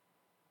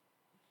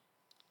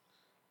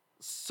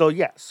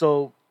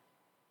so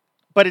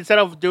but instead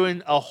of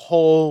doing a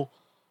whole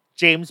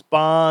James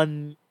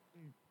Bond,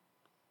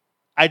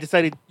 I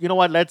decided, you know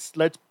what, let's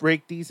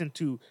break these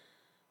into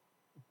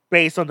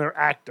based on their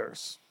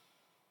actors,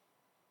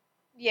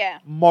 Yeah.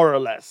 more or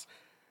less,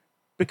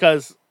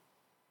 because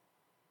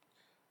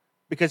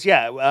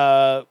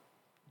yeah,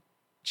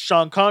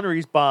 Sean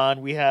Connery's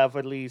Bond, we have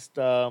at least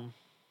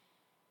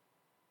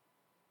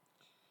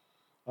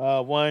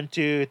one,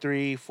 two,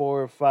 three,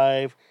 four,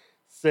 five,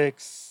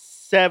 six,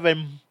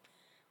 seven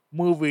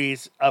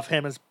movies of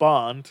him as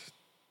Bond.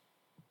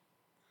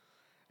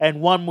 and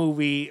one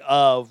movie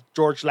of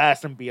George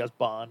Lazenby as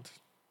Bond.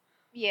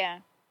 Yeah.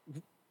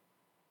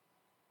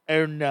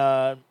 And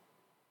and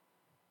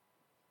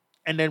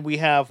then we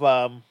have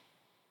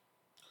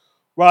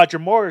Roger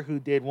Moore, who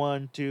did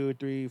one, two,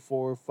 three,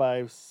 four,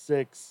 five,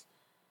 six,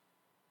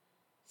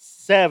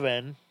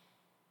 seven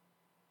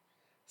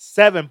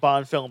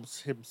Bond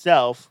films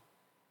himself.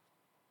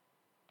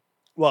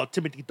 Well,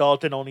 Timothy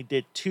Dalton only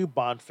did two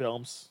Bond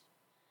films,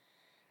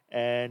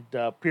 and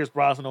Pierce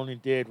Brosnan only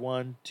did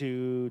one,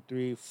 two,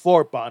 three,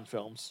 four Bond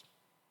films.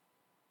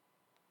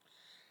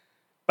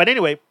 But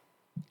anyway,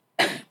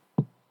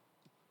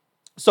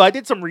 so I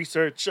did some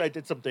research. I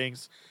did some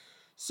things.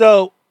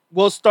 So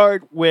we'll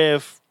start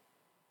with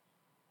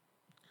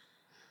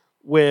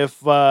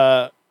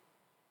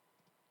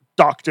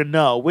Doctor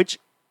No, which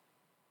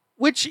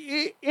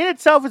in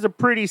itself is a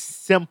pretty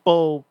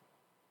simple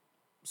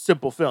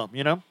film,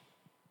 you know.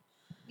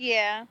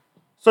 Yeah.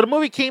 So the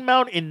movie came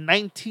out in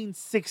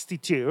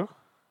 1962.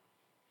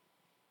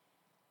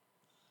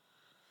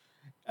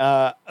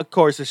 Of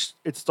course,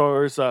 it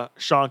stars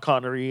Sean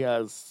Connery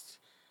as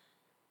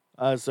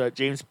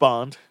James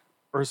Bond,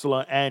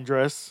 Ursula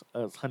Andress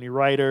as Honey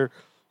Ryder,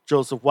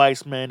 Joseph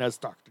Weissman as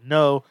Doctor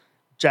No,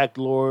 Jack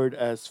Lord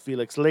as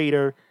Felix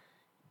Leiter,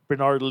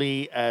 Bernard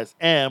Lee as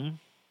M.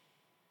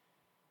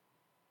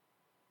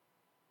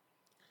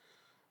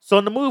 So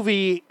in the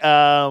movie,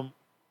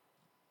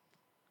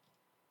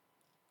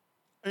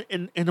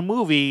 in the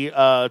movie,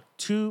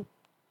 two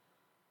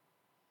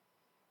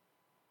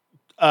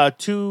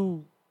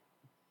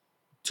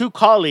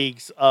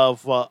colleagues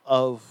of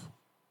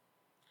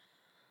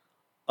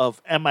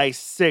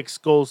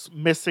MI6 goes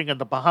missing in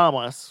the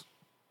Bahamas,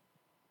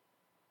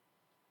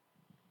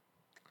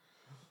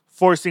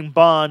 forcing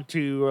Bond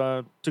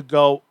to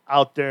go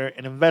out there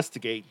and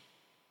investigate.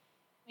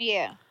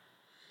 Yeah.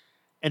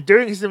 And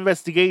during his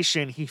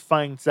investigation, he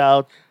finds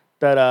out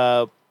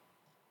that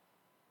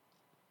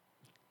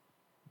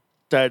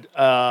that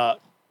uh,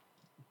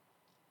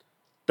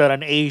 that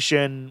an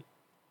Asian,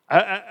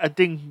 I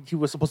think he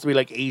was supposed to be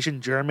like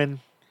Asian German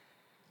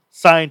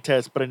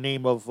scientist by the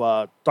name of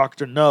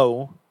Doctor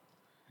No,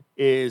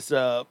 is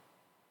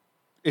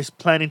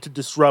planning to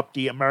disrupt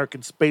the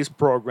American space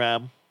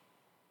program.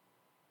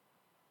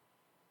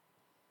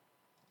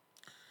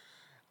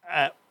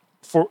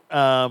 For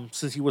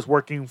Since he was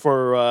working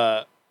for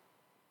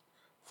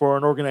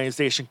an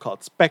organization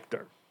called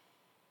Spectre,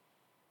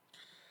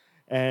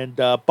 and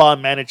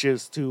Bond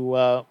manages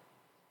to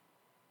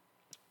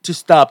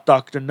stop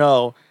Doctor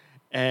No,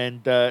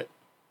 and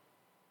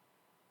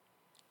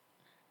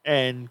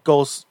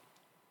goes,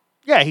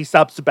 yeah, he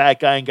stops the bad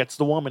guy and gets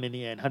the woman in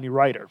the end, Honey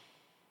Ryder.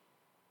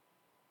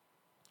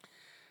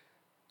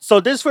 So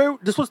this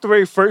was the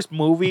very first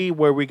movie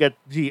where we get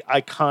the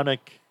iconic,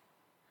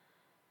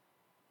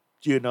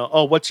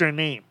 oh, what's your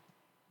name?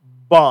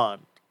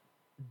 Bond.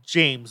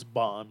 James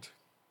Bond.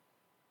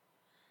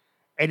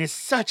 And it's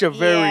such a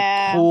very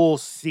cool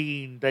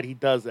scene that he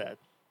does that.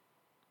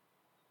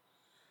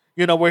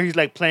 Where he's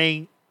like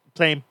playing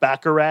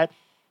Baccarat.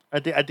 I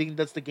think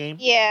that's the game.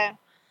 Yeah.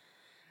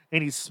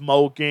 And he's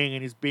smoking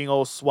and he's being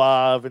all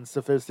suave and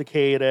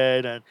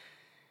sophisticated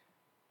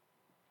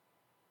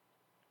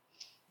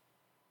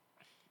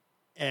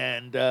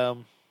and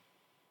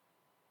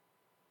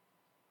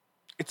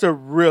it's a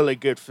really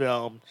good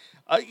film.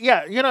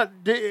 Yeah,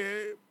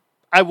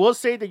 I will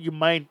say that you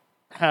might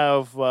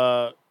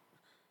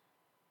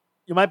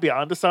be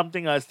onto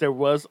something, as there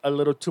was a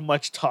little too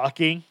much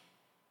talking,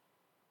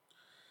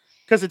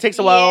 because it takes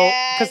a while.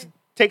 Because it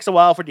takes a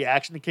while for the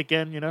action to kick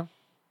in. Well,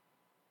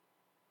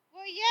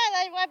 yeah,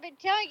 that's what I've been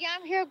telling you.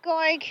 I'm here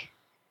going,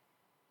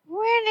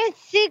 when is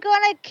he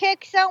gonna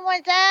kick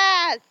someone's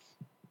ass?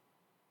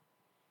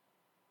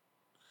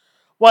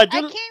 Well, I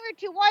came here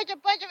to watch a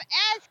bunch of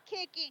ass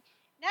kicking,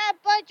 not a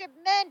bunch of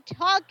men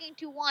talking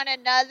to one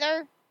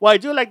another. Well, I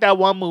do like that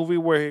one movie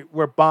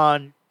where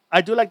Bond.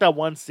 I do like that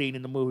one scene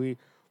in the movie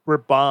where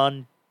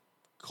Bond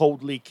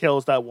coldly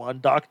kills that one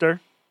doctor.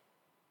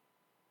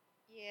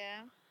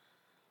 Yeah.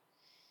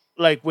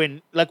 Like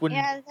when.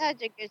 Yeah,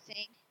 that's a good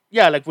scene.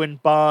 Yeah, like when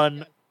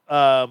Bond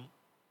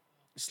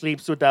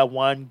sleeps with that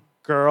one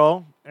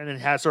girl and then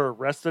has her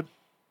arrested.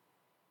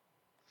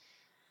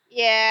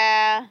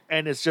 Yeah.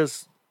 And it's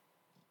just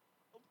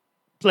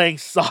playing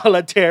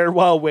solitaire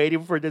while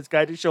waiting for this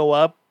guy to show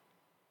up.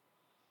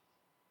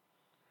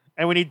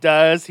 And when he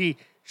does, he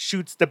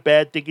shoots the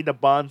bed thinking the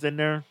Bond's in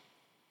there.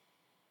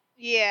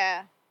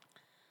 Yeah.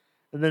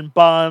 And then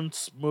Bond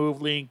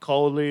smoothly and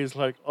coldly is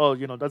like, oh,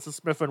 that's a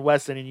Smith &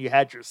 Wesson and you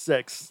had your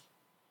 6.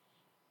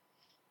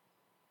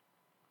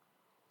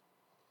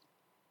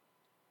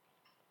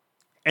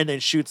 And then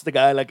shoots the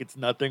guy like it's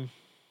nothing.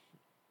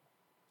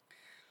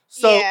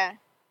 So, yeah.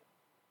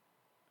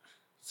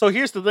 So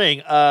here's the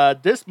thing.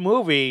 This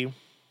movie,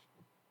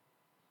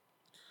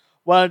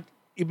 well,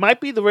 it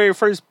might be the very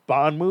first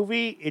Bond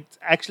movie. It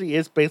actually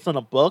is based on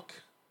a book.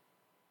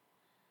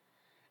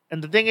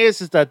 And the thing is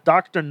that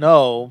Dr.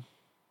 No,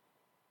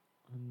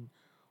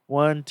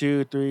 1,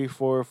 2, 3,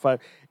 4, 5.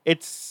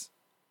 It's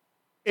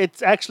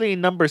actually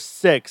number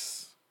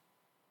 6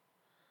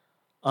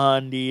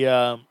 on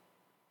the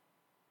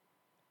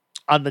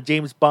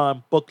James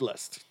Bond book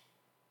list.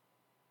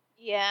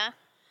 Yeah.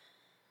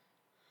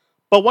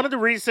 But one of the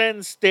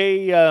reasons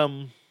they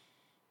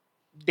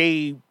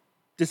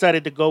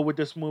decided to go with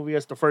this movie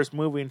as the first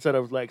movie instead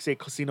of like say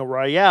Casino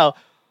Royale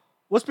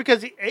was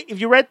because if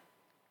you read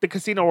the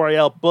Casino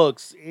Royale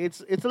books,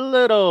 it's a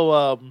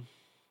little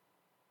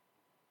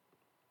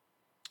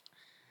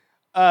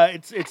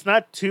it's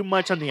not too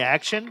much on the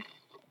action.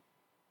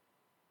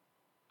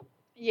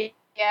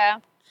 Yeah.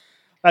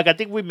 Like I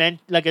think I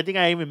think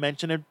I even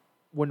mentioned it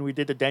when we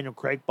did the Daniel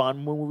Craig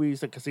Bond movies.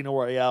 The Casino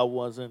Royale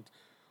wasn't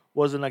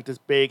like this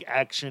big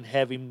action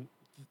heavy.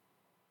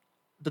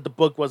 That the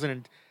book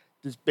wasn't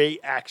this big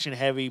action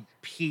heavy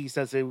piece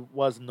as it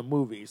was in the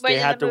movies. But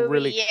in the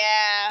movie,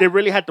 yeah. They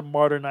really had to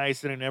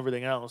modernize it and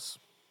everything else.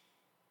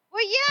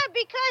 Well, yeah,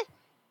 because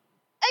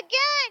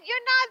again,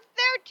 you're not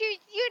there to,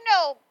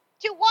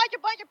 to watch a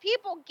bunch of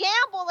people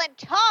gamble and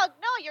talk.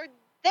 No, you're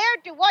there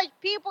to watch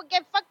people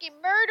get fucking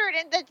murdered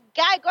and this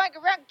guy going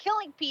around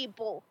killing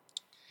people.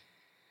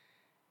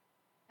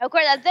 Of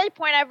course, at this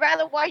point, I'd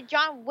rather watch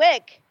John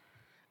Wick.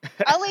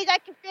 At least I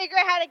can figure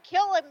out how to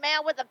kill a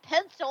man with a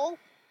pencil.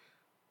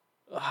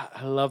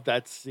 I love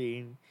that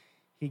scene.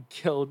 He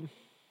killed.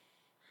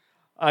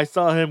 I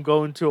saw him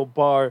go into a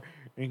bar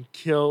and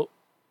kill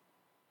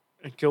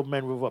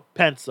men with a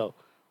pencil,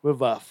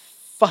 with a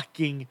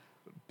fucking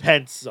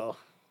pencil.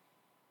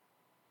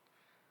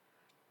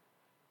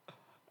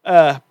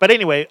 But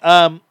anyway,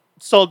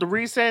 so the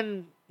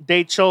reason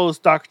they chose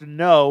Doctor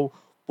No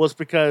was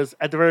because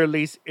at the very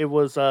least it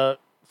was for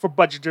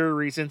budgetary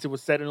reasons. It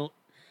was set in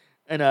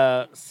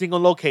a single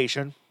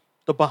location,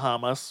 the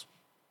Bahamas.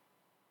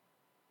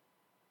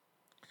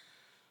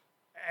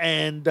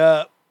 And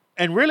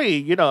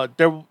really,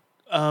 there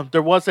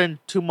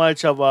wasn't too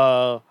much of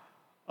a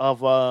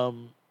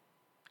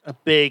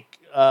big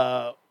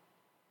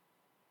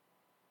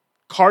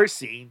car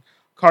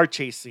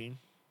chase scene.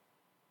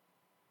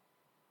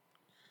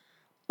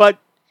 But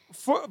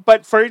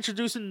for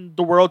introducing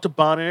the world to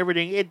Bond and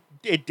everything,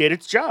 it did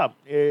its job.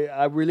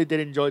 I really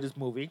did enjoy this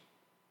movie,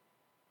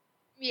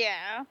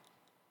 Yeah.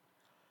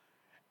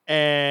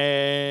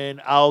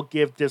 and I'll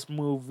give this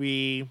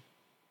movie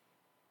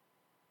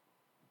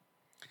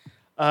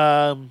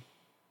at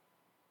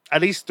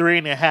least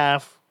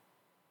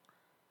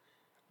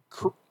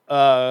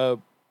 3.5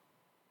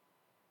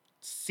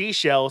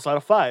 seashells out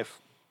of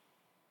 5.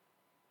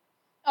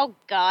 Oh,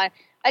 God.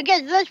 I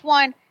guess this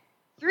one,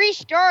 3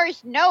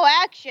 stars, no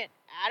action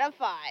out of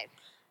 5.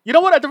 You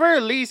know what? At the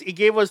very least, it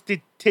gave us the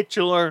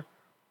titular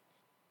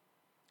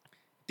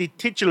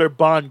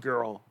Bond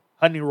girl,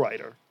 Honey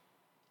Rider.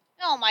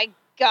 Oh, my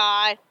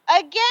God.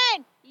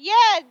 Again,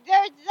 yeah,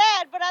 there's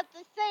that, but at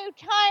the same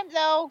time,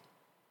 though,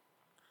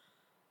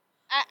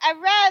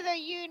 I'd rather,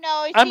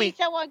 see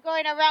someone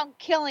going around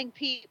killing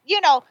people.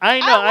 I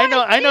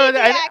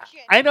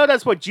know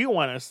that's what you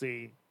want to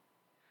see.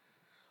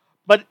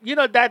 But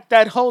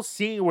that whole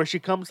scene where she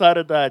comes out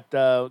of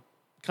the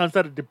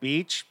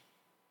beach,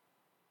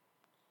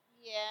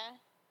 yeah,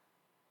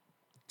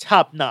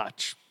 top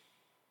notch.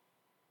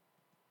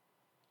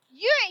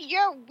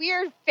 Your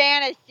weird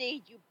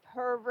fantasy, you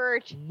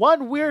pervert.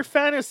 One weird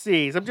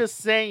fantasies. I'm just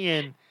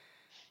saying.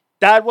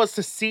 That was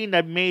the scene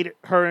that made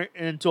her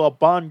into a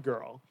Bond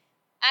girl.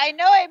 I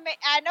know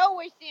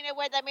we've seen it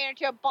where that made her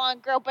into a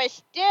Bond girl, but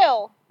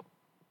still.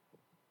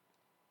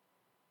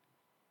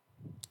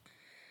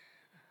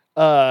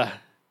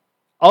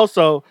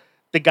 Also,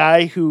 the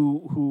guy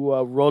who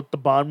wrote the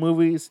Bond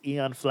movies,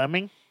 Ian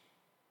Fleming.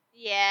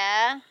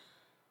 Yeah.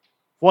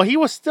 Well, he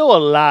was still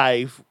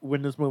alive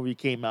when this movie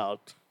came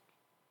out,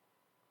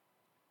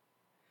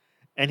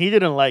 and he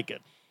didn't like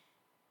it.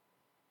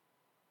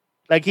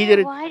 Like he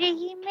didn't. Why did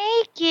he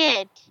make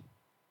it?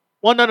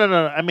 Well,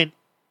 no. I mean,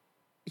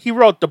 he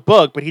wrote the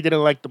book, but he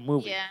didn't like the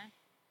movie. Yeah.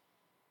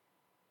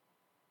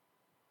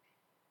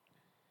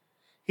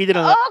 He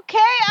didn't. Okay, I'm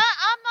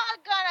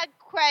not gonna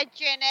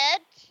question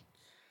it.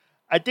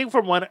 I think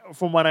from what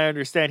I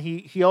understand,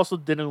 he also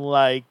didn't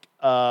like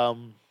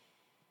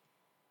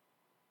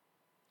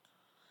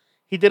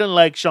he didn't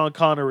like Sean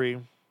Connery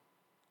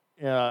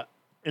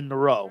in The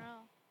Row.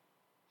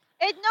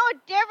 It's no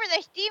different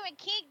than Stephen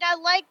King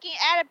not liking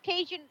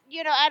adaptation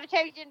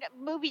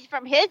movies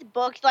from his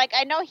books. Like,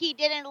 I know he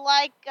didn't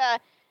like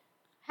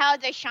how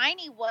The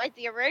Shining was,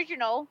 the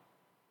original.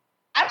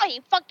 I know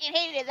he fucking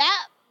hated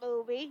that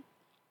movie.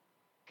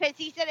 Because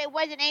he said it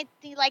wasn't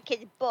anything like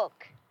his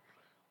book.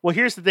 Well,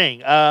 here's the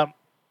thing. According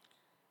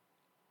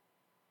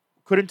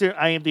to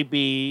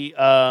IMDb,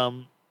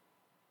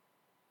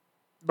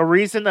 the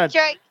reason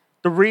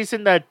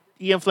that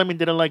Ian Fleming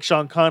didn't like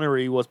Sean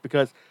Connery was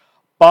because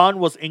Bond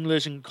was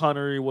English and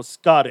Connery was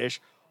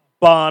Scottish.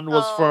 Bond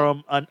was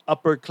from an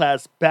upper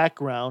class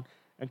background,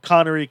 and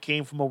Connery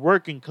came from a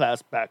working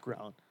class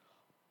background.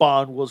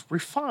 Bond was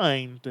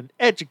refined and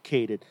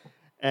educated,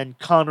 and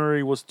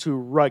Connery was too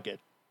rugged.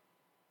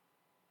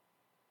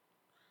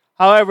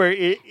 However,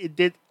 it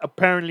did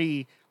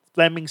apparently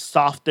Fleming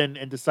softened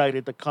and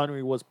decided that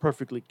Connery was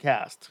perfectly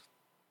cast.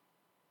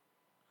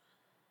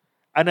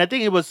 And I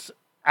think it was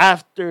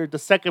after the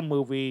second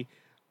movie,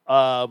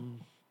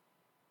 um,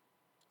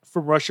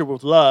 From Russia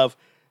with Love,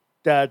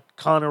 that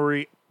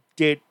Connery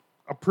did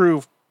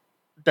approve,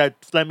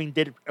 that Fleming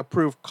did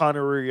approve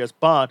Connery as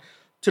Bond,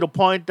 to the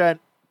point that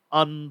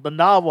on the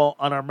novel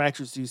On Our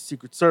Majesty's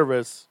Secret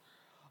Service,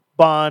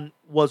 Bond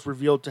was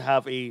revealed to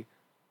have a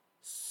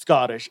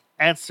Scottish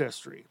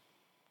ancestry.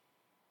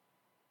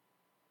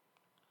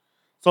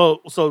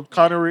 So Yeah.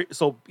 Connery,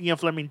 so Ian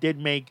Fleming did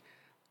make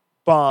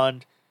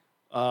Bond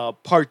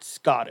part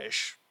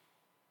Scottish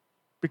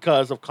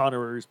because of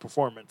Connery's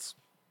performance.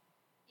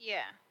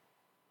 Yeah.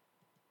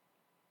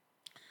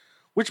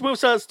 Which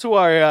moves us to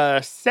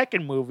our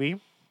second movie,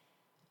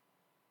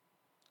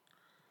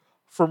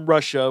 From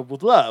Russia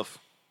with Love.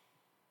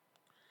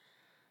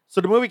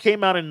 So the movie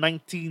came out in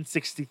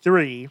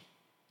 1963,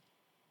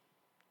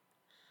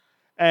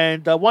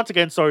 and once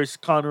again stars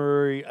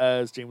Connery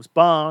as James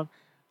Bond,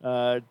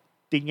 uh,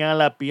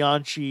 Daniela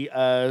Bianchi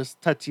as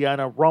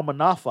Tatiana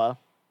Romanova,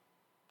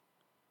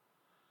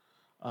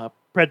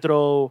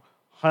 Pedro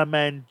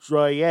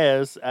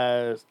Hamandroyes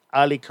as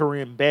Ali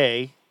Karim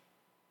Bey,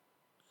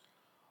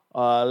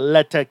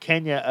 Letta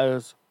Kenya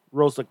as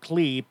Rosa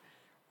Klebe,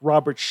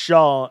 Robert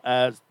Shaw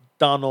as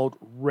Donald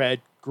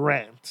Red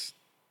Grant.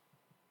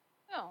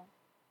 Oh.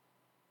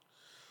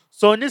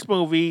 So in this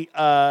movie,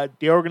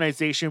 the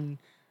organization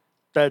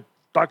that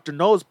Dr.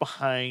 No's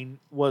behind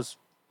was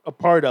a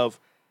part of,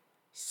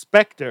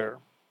 Spectre,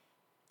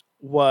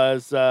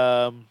 was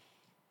had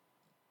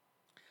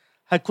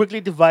quickly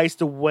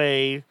devised a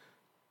way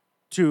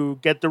to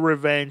get the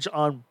revenge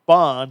on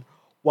Bond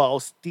while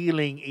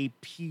stealing a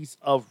piece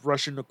of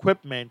Russian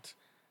equipment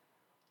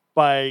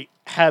by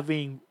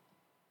having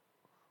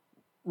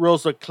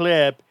Rosa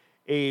Klebb,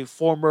 a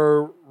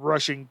former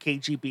Russian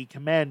KGB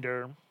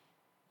commander,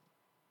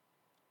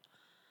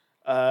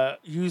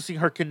 using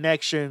her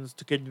connections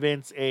to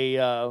convince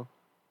a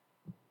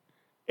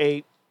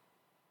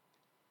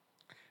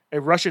a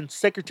Russian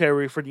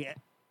secretary for the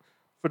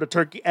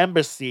Turkey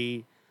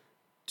embassy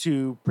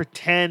to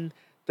pretend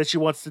that she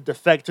wants to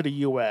defect to the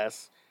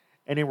U.S.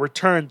 and in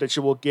return that she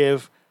will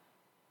give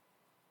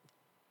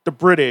the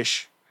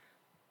British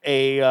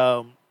a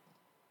a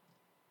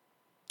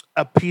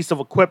piece of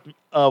equipment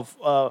of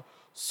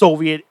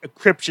Soviet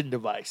encryption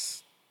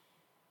device.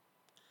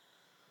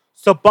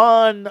 So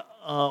Bond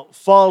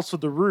falls for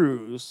the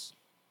ruse,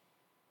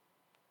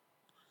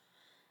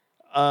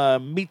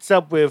 meets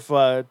up with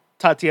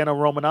Tatiana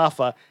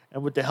Romanova,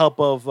 and with the help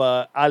of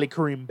Ali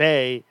Karim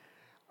Bey,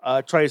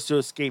 tries to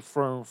escape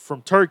from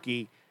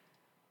Turkey,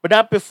 but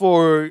not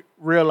before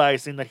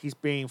realizing that he's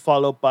being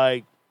followed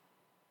by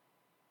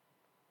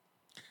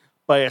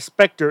a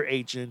Spectre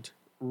agent,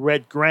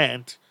 Red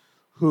Grant,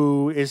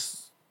 who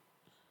is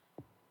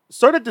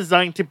sort of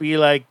designed to be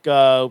like, in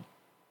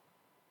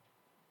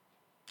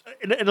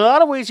a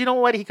lot of ways, you know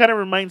what? He kind of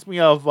reminds me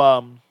of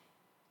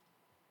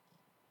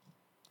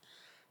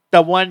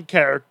the one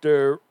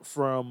character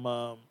from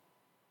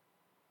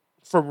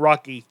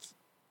Rocky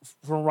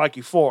from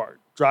Rocky Four,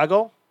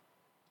 Drago,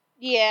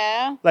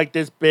 Yeah. like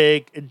this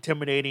big,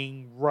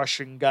 intimidating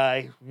Russian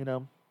guy. You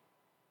know,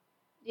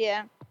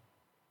 Yeah.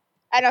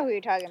 I know who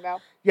you're talking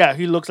about. yeah,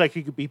 he looks like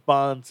he could be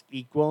Bond's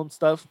equal and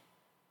stuff.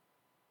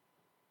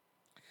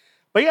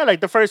 But yeah,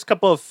 like the first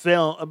couple of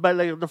but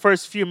like the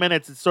first few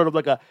minutes, it's sort of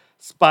like a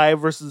spy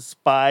versus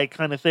spy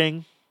kind of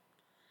thing.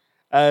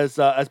 As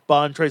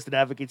Bond tries to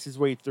navigate his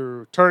way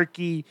through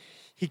Turkey,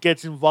 he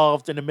gets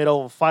involved in the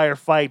middle of a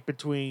firefight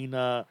between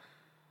uh,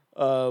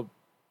 uh,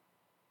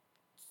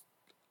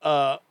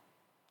 a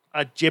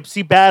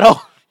gypsy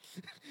battle.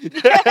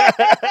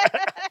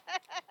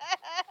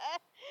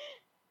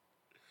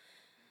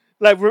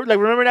 Like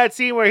remember that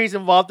scene where he's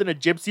involved in a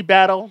gypsy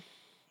battle?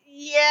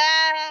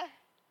 Yeah.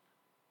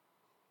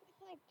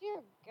 It's like, dear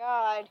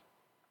God.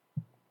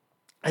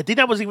 I think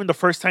that was even the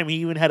first time he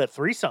even had a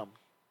threesome.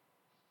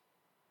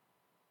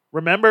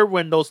 Remember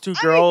when those two I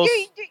mean, girls?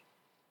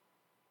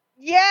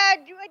 yeah,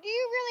 do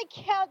you really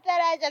count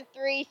that as a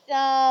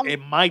threesome?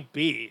 It might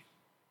be.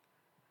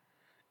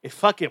 It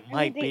fucking I mean,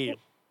 might be.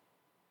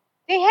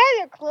 they had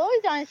their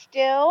clothes on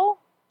still.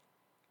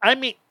 I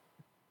mean,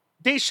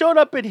 they showed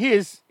up in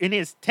his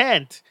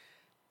tent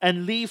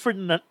and leave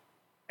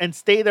and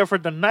stay there for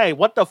the night.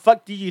 What the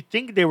fuck do you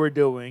think they were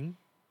doing?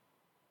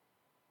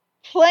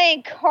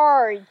 Playing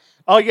cards.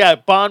 Oh yeah,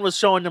 Bond was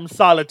showing them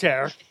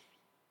solitaire.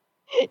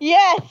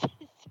 Yes,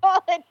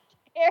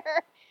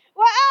 solitaire.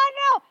 Well, I don't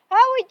know.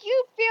 How would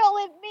you feel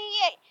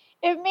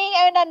if me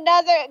and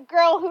another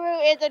girl who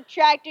is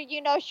attracted,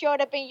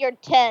 showed up in your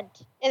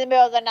tent in the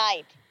middle of the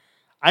night?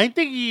 I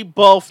think you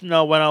both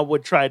know what I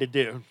would try to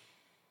do.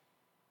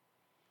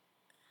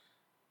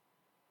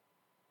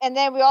 And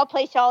then we all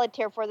play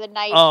solitaire for the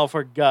night. Oh,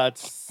 for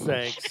God's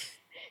sakes.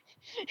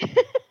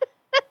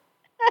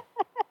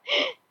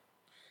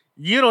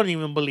 You don't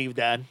even believe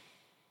that.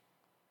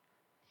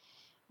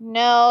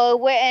 No,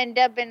 we'll end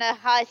up in a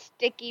hot,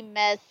 sticky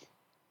mess.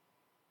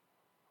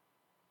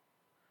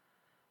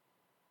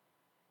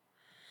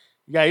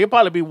 Yeah, you'll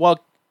probably be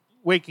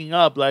waking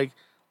up like,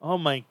 oh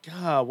my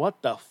God,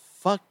 what the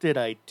fuck did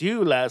I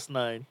do last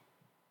night?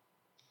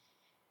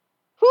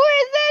 Who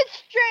is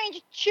this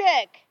strange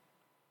chick?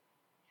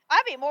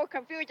 I'd be more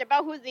confused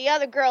about who the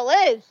other girl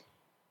is.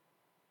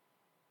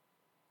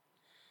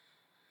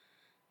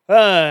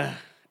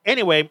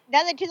 Anyway,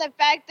 Nothing to the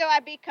fact, though,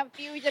 I'd be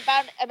confused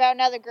about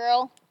another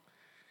girl.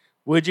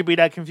 would you be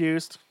that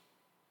confused?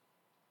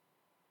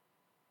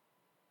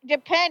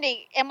 Depending,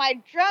 am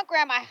I drunk or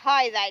am I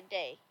high that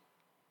day?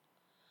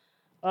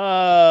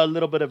 A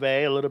little bit of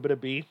A, a little bit of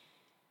B.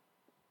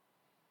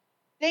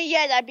 Then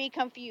yes, I'd be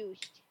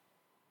confused.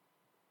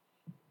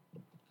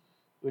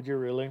 Would you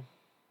really?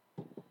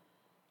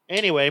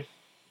 Anyway,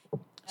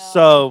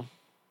 so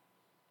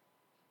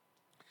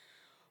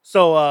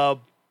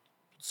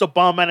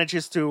Bond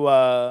manages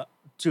to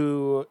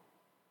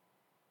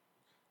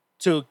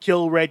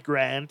kill Red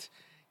Grant.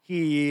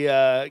 He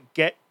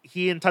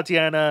and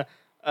Tatiana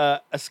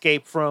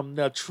escape from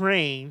the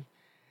train,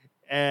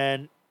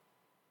 and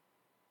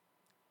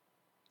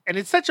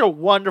it's such a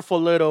wonderful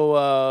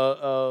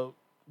little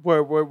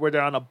where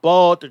they're on a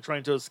boat, they're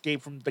trying to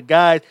escape from the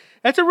guys.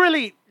 It's a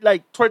really,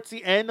 like, towards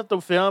the end of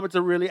the film, it's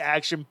a really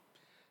action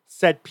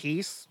set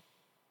piece.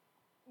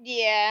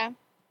 Yeah.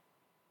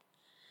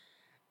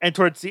 And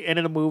towards the end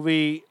of the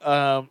movie,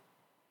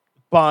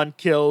 Bond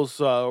kills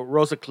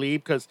Rosa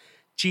Cleve because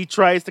she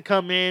tries to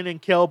come in and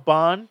kill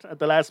Bond at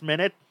the last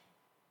minute.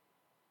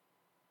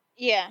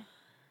 Yeah.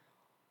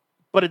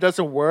 But it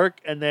doesn't work,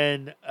 and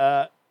then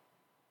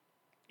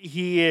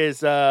he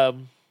is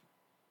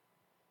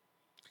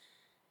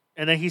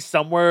and then he's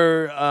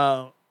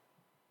somewhere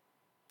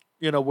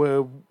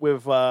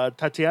with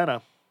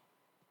Tatiana.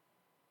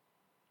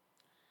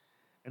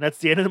 And that's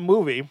the end of the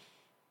movie.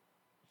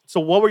 So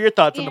what were your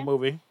thoughts on the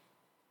movie?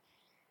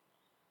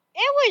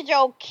 It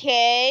was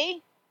okay.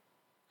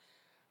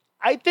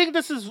 I think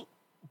this is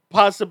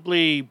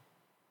possibly,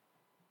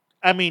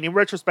 I mean, in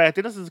retrospect, I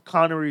think this is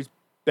Connery's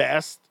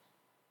best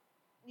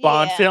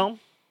Bond film.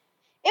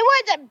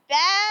 It wasn't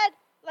bad.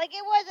 Like,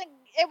 it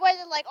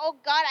wasn't like, oh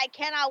God, I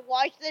cannot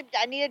watch this.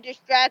 I need a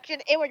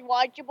distraction. It was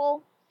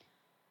watchable.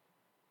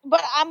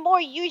 But I'm more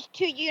used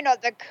to,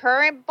 the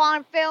current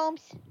Bond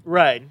films.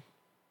 Right.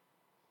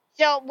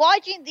 So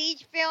watching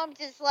these films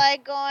is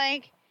like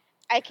going,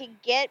 I can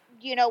get,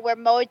 where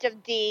most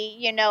of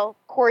the,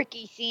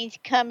 quirky scenes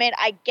come in.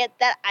 I get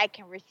that. I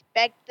can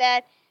respect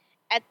that.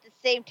 At the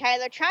same time,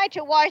 they're trying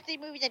to watch these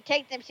movies and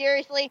take them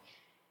seriously.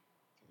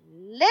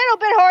 Little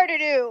bit hard to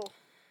do.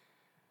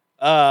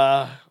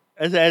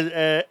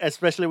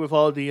 Especially with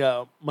all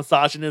the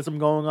misogynism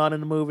going on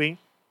in the movie.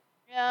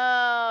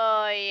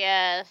 Oh,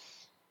 yes.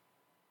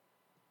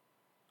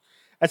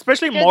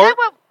 Especially more.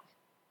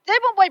 That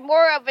one was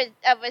more of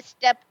a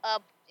step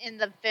up in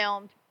the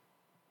film.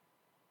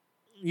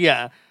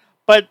 Yeah,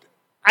 but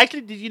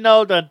actually, did you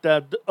know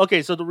that?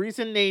 Okay, so the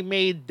reason they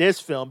made this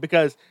film,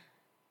 because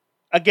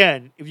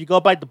again, if you go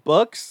by the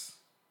books,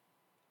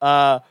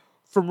 From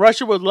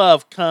Russia with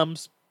Love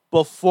comes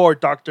before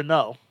Dr.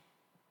 No.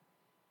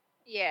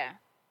 Yeah.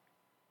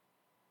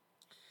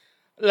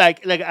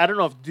 Like I don't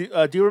know if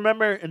do you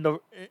remember in the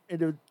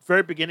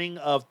very beginning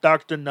of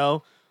Dr.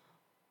 No,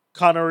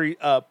 Connery,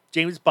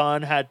 James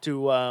Bond had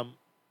to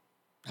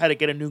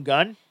get a new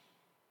gun.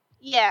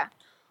 Yeah.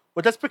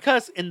 Well, that's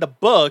because in the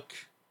book,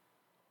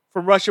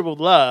 From Russia with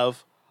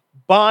Love,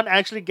 Bond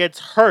actually gets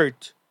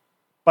hurt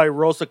by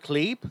Rosa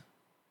Cleve.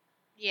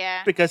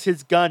 Yeah. Because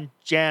his gun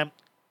jammed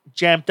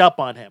up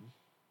on him.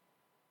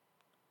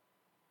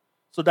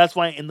 So that's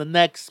why in the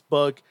next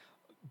book,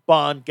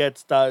 Bond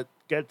gets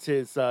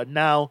his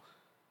now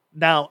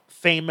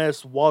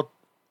famous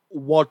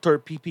Walter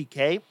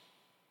PPK.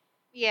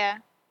 Yeah.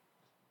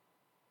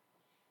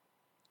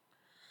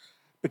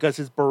 Because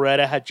his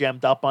Beretta had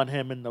jammed up on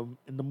him in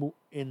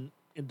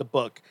the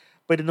book,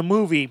 but in the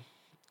movie,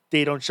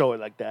 they don't show it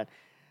like that.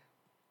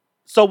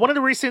 So one of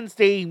the reasons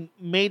they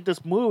made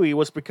this movie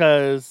was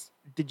because,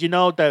 did you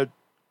know that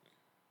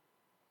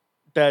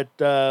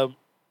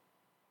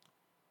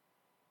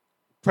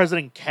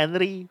President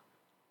Kennedy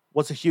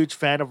was a huge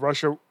fan of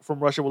From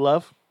Russia with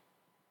Love?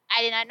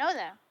 I did not know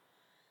that.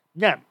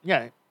 Yeah.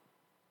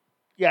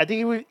 I think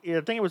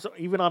it was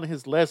even on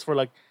his list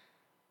for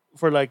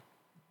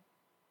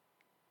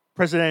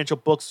presidential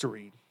books to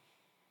read.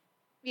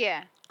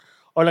 Yeah.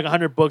 Or like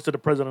 100 books that the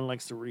president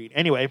likes to read.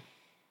 Anyway.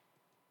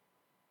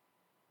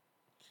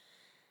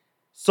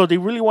 So they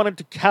really wanted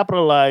to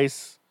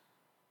capitalize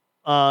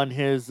on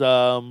his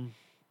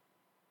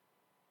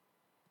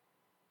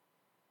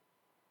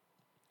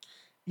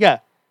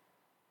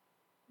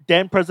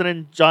then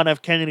President John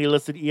F. Kennedy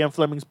listed Ian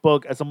Fleming's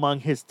book as among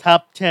his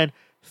top 10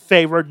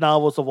 favorite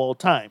novels of all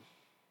time.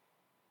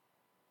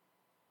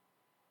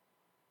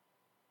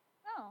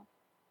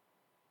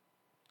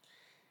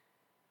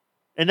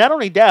 And not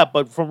only that,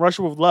 but From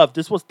Russia with Love,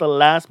 this was the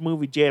last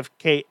movie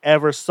JFK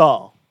ever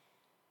saw.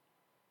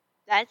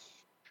 That's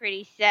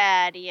pretty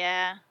sad,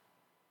 yeah.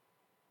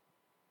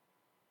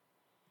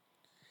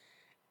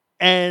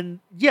 And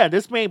yeah,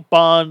 this made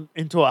Bond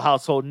into a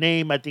household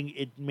name. I think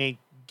it made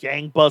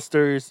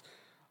gangbusters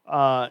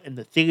in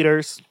the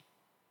theaters.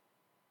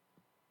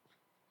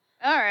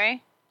 All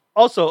right.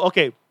 Also,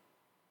 okay,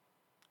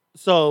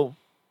 so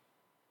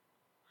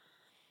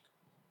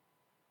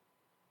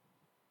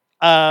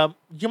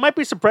you might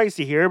be surprised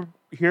to hear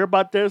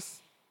about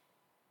this,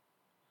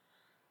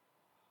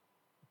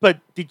 but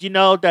did you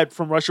know that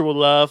From Russia with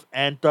Love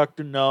and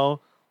Doctor No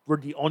were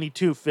the only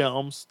two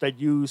films that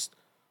used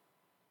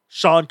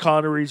Sean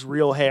Connery's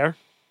real hair?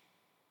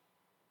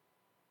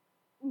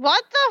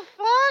 What the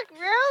fuck?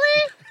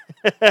 Really?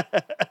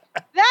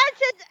 That's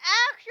his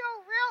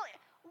actual real.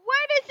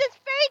 When is his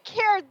fake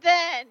hair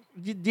then?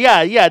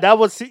 Yeah, that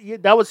was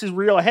his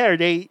real hair.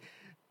 He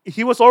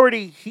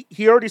already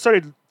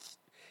started,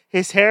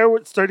 his hair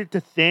started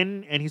to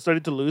thin and he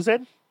started to lose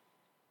it.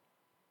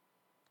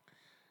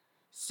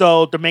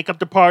 So the makeup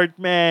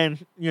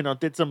department,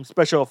 did some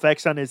special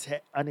effects on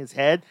on his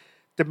head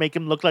to make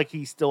him look like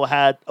he still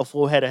had a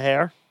full head of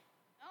hair.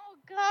 Oh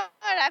god,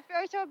 I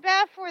feel so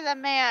bad for the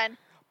man.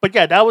 But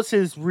yeah, that was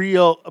his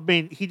real. I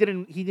mean, he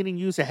didn't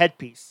use a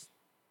headpiece.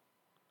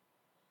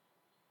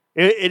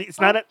 It's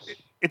not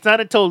it's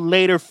not until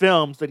later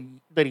films that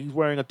he's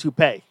wearing a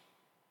toupee.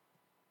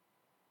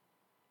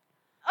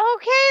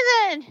 Okay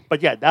then.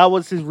 But yeah, that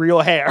was his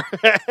real hair.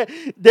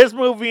 This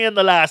movie and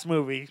the last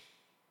movie.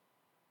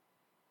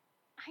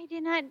 I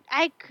did not.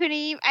 I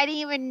couldn't. I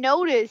didn't even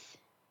notice.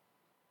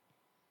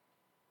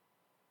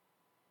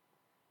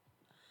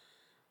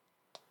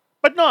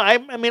 But no, I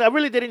mean, I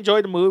really did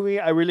enjoy the movie.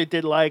 I really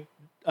did like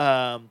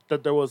that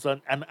there was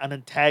an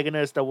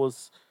antagonist that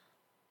was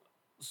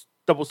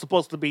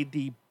supposed to be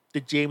the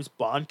James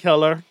Bond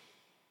killer,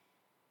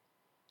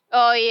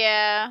 Oh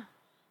yeah.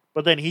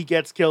 but then he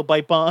gets killed by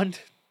Bond.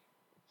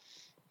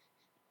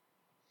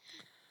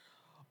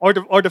 Or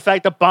the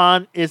fact that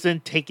Bond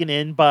isn't taken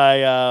in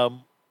by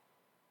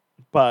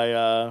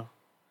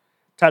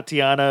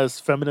Tatiana's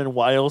feminine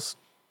wiles.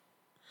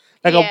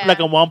 Like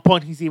at one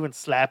point he's even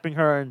slapping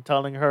her and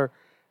telling her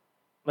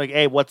like,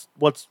 "Hey, what's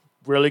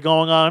really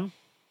going on?"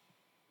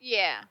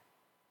 Yeah.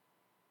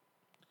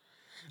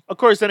 Of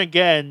course, then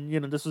again,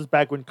 this was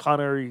back when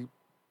Connery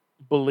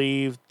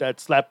believed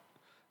that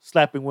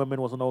slapping women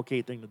was an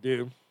okay thing to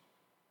do.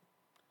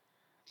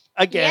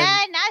 Again,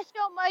 Yeah, not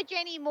so much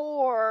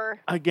anymore.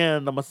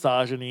 again, the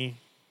misogyny.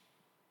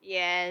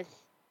 Yes.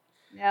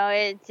 No,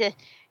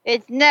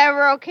 it's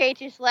never okay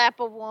to slap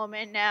a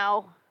woman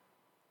now.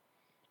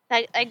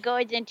 That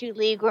goes into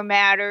legal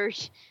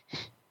matters.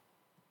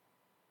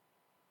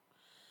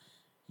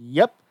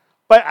 Yep.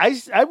 But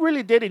I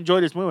really did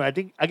enjoy this movie. I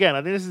think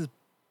this is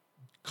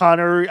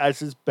Connery as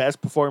his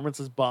best performance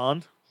as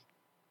Bond.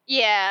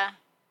 Yeah.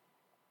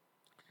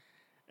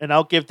 And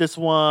I'll give this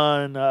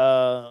one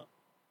 4.5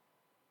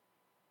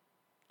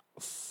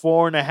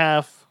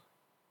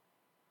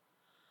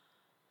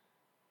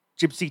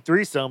 gypsy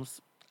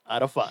threesomes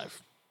out of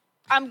 5.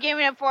 I'm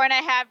giving it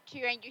 4.5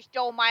 too, and you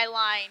stole my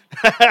line.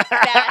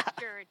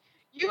 Bastard.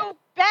 You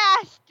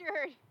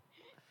bastard.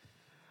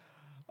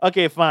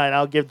 Okay, fine.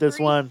 I'll give this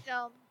one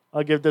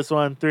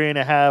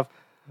 3.5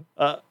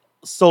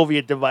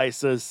 Soviet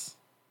devices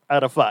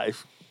out of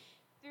 5.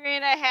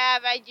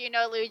 3.5, as you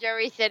know, Luge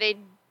already said a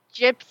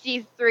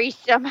gypsy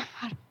threesome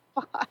out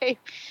of 5.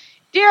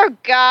 Dear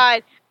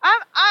God,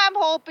 I'm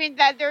hoping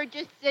that they're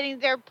just sitting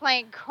there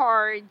playing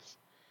cards.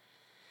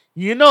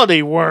 You know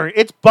they weren't.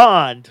 It's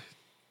Bond.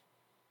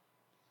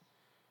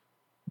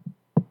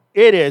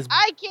 It is.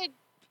 I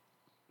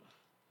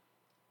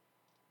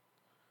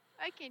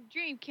can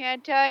dream,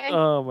 can't I?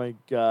 Oh my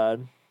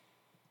God.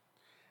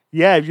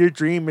 Yeah, if your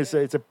dream is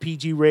it's a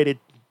PG rated,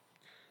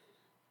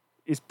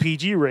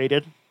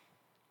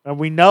 and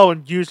we know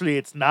usually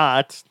it's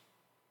not.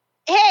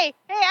 Hey,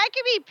 I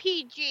can be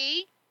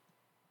PG.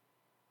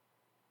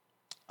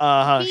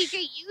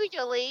 PG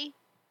usually.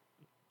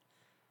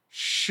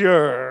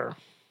 Sure.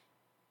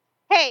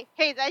 Hey,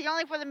 that's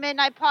only for the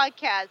Midnight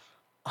Podcast.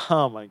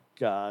 Oh my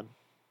God.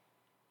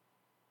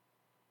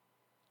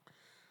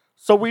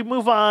 So we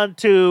move on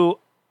to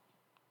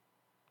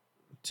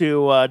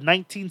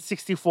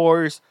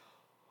 1964's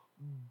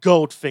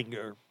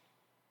Goldfinger.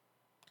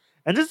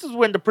 And this is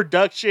when the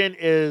production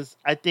is,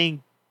 I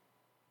think,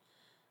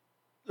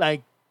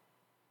 like,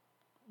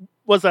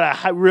 was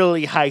at a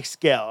really high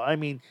scale. I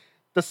mean,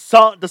 the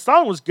song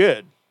was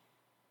good.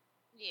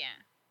 Yeah.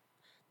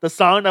 The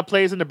song that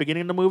plays in the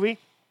beginning of the movie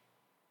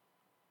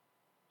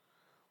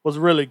was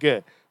really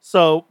good.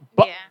 So,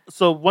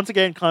 so once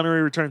again,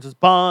 Connery returns as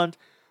Bond.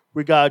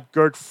 We got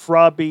Gert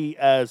Frobby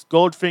as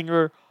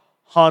Goldfinger,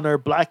 Hunter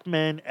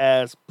Blackman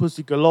as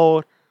Pussy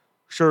Galore,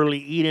 Shirley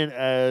Eden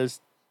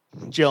as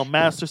Jill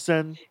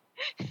Masterson.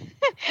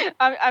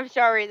 I'm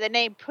sorry, the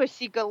name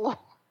Pussy Galore.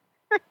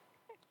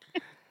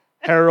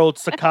 Harold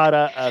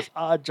Sakata as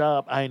Odd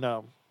Job. I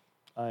know.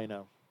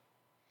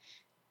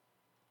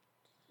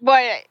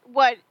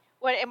 What?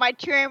 Am I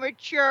too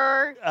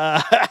immature?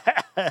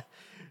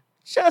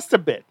 Just a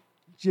bit.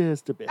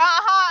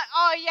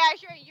 Oh yeah,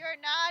 sure. You're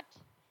not.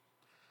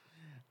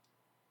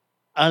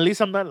 At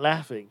least I'm not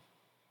laughing.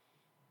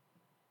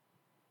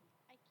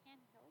 I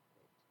can't help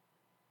it.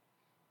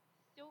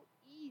 So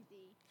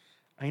easy.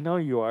 I know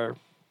you are.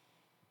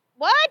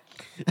 What?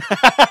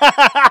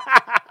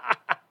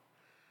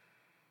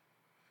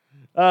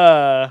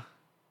 uh,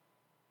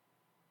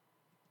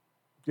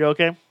 you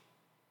okay?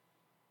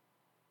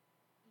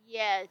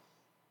 Yes.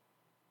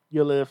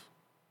 You live.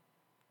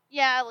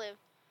 Yeah, I live.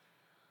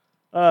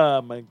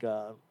 Oh my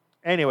god.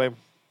 Anyway,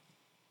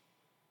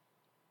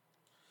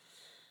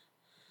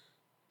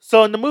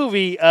 so in the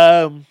movie,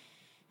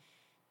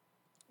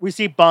 we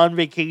see Bond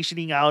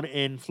vacationing out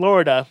in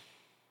Florida,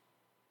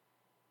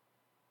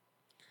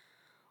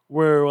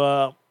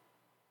 where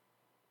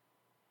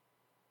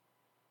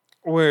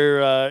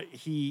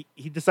he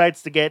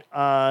decides to get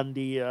on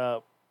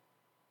the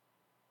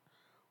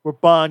where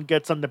Bond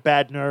gets on the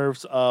bad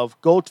nerves of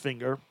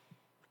Goldfinger,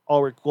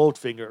 Ulrich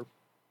Goldfinger,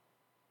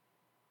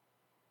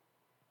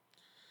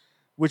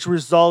 which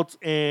results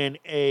in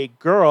a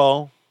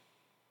girl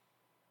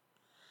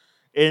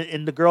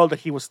in the girl that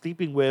he was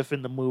sleeping with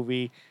in the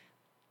movie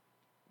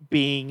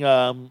being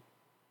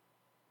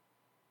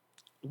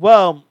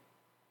well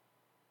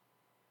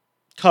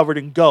covered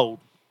in gold.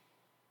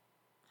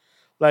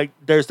 Like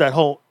there's that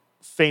whole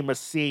famous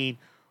scene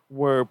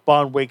where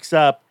Bond wakes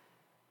up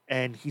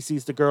and he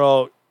sees the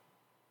girl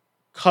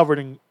covered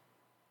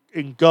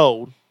in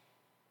gold.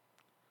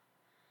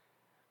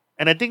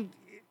 And I think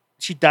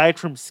she died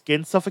from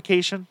skin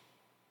suffocation.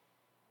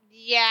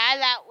 Yeah,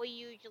 that was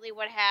usually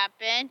what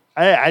happened.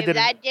 I If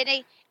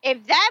didn't.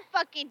 if that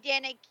fucking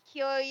didn't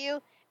kill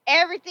you,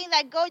 everything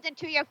that goes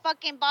into your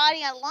fucking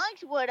body and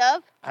lungs would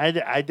have.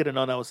 I didn't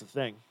know that was a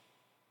thing.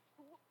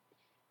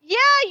 Yeah,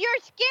 your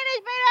skin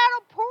is made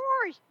out of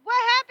pores. What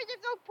happens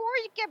if those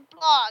pores get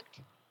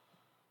blocked?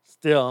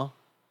 Still,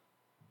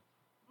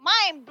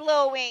 Mind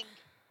blowing.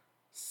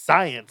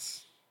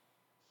 science.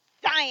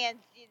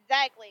 Science,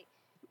 exactly.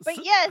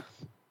 But yes,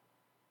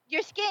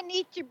 your skin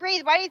needs to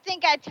breathe. Why do you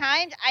think at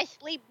times I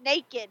sleep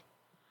naked?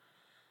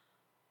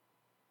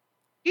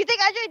 You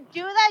think I should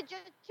do that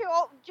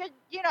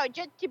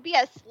just to be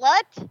a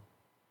slut?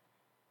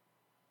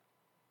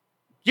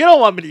 You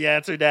don't want me to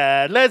answer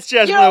that. Let's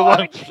just move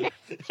on.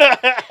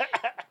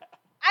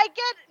 I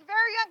get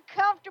very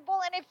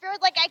uncomfortable and it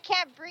feels like I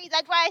can't breathe.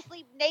 That's why I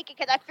sleep naked,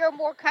 because I feel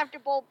more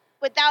comfortable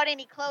without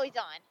any clothes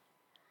on.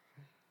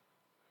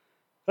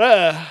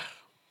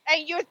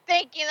 And you're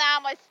thinking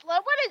I'm a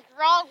slut. What is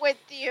wrong with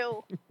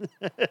you?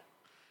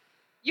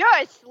 You're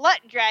a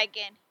slut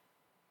dragon.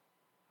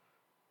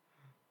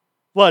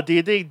 What do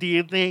you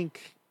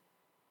think?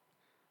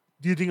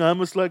 Do you think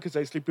I'm a slut because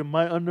I sleep in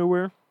my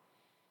underwear?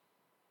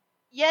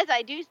 Yes,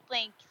 I do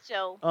think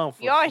so. Oh,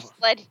 You're a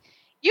slut.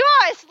 You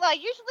are a slut.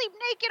 You sleep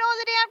naked all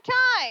the damn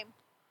time.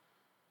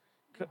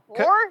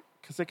 Or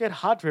because I get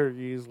hot very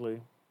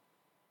easily.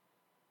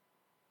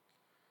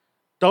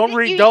 Don't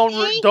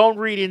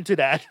read into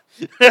that.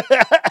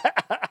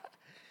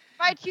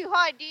 By too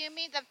hot, do you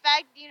mean the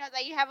fact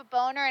that you have a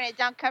boner and it's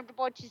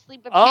uncomfortable to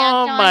sleep with pants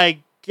on? Oh my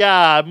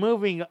god!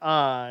 Moving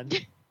on.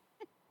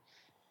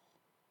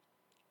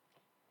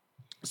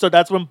 So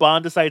that's when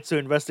Bond decides to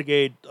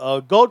investigate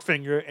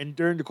Goldfinger, and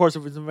during the course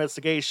of his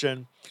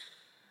investigation,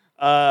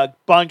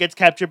 Bond gets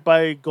captured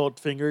by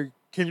Goldfinger,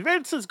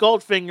 convinces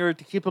Goldfinger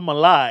to keep him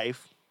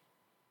alive,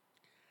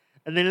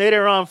 and then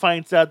later on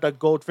finds out that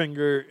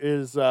Goldfinger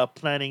is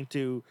planning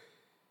to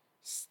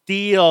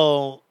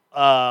steal,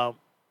 to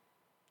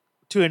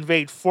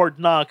invade Fort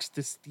Knox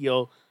to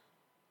steal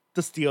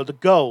the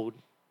gold.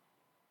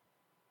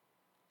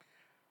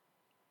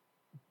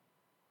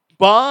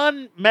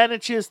 Bond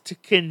manages to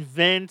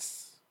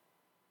convince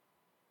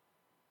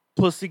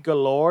Pussy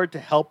Galore to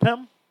help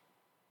him.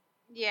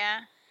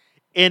 Yeah.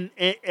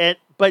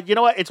 But you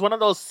know what? It's one of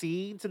those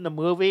scenes in the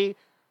movie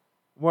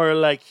where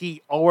like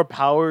he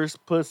overpowers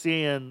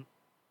Pussy and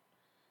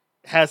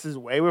has his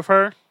way with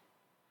her.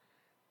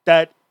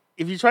 That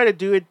if you try to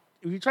do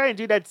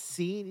that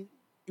scene,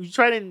 if you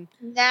try to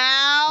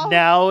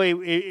no,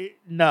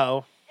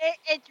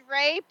 it's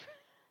rape.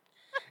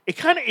 It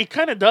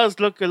kind of does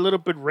look a little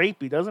bit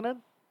rapey, doesn't it?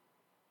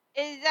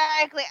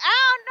 Exactly. I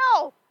don't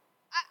know.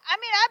 I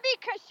mean, I'd be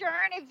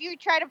concerned if you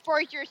try to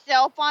force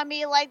yourself on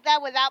me like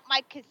that without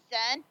my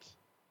consent.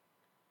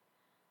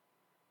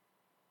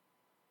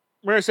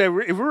 Marissa,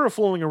 if we were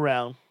fooling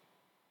around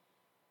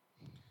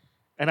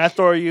and I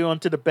throw you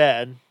onto the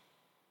bed,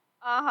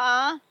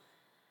 and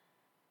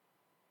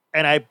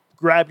I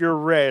grab your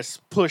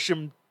wrist, push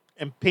him,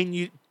 and pin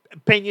you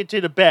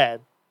to the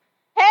bed.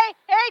 Hey,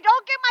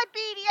 don't get my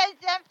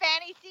BDSM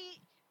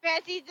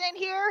fantasies in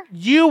here.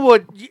 You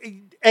would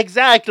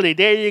exactly.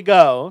 There you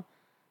go.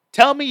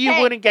 Tell me you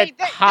wouldn't get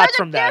hot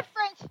from that.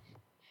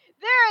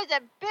 There is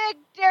a big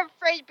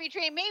difference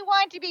between me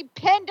wanting to be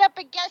pinned up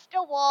against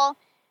a wall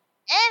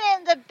and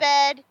in the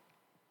bed,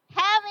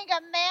 having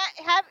a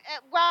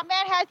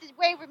man has his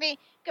way with me,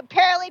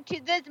 comparatively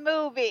to this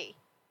movie.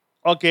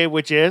 Okay,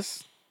 which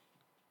is?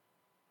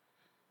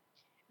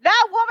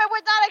 That woman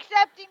was not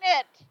accepting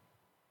it.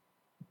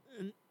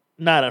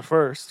 Not at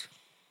first.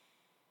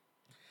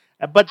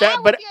 But with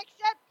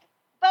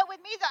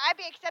me though, I'd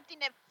be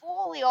accepting it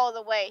fully all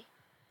the way.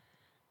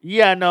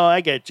 Yeah, no, I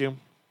get you.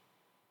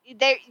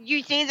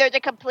 You see, there's a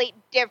complete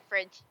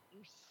difference.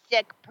 You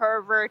sick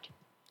pervert.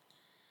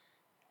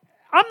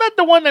 I'm not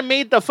the one that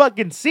made the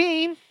fucking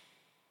scene.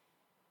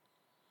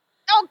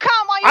 Oh,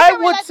 come on. I You told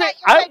me would that's say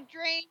not your wet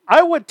dream.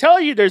 I would tell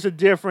you there's a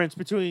difference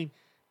between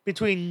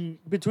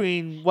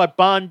what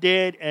Bond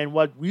did and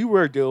what we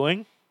were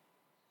doing.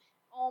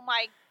 Oh,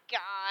 my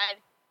God.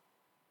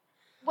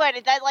 What,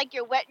 is that like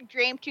your wet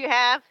dream to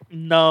have?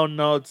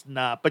 No, it's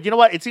not. But you know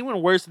what? It's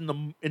even worse in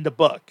the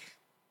book.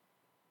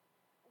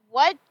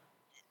 What?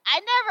 I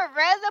never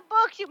read the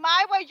books. You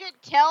might as well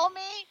just tell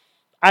me.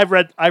 I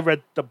read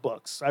the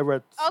books. I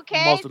read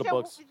most of the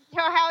books. So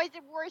how is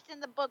it worse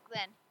in the book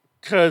then?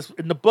 Because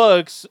in the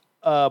books,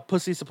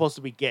 pussy's supposed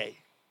to be gay.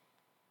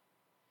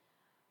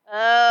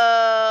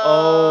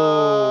 Oh.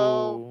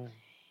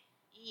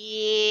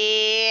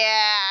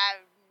 Yeah.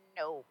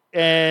 No.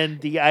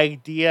 And the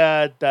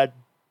idea that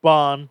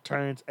Bond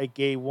turns a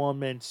gay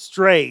woman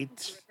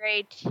straight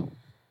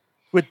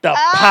with the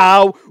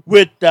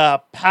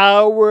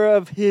power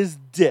of his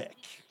dick.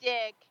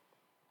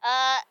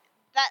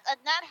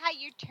 That's not how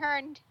you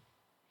turned.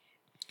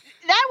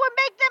 That would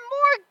make them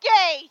more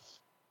gay.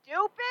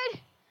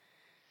 Stupid.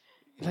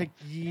 Like,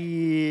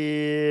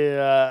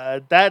 yeah,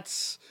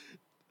 that's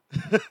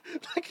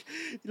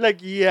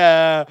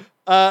yeah.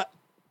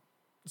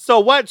 So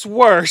what's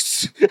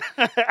worse?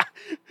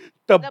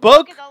 The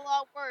book is a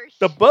lot worse.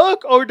 The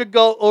book or the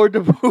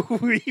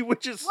movie,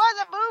 which is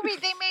the movie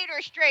they made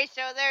her straight,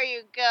 so there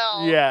you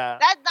go. Yeah.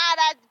 That's not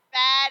as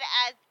bad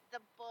as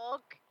the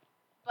book,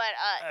 but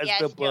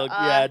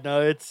yeah,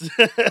 no, it's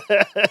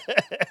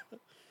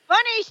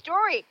funny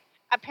story.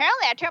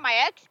 Apparently, I turned my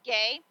ex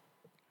gay.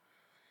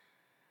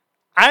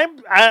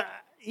 I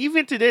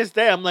even to this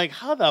day, I'm like,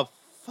 how the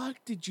fuck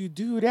did you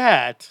do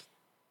that?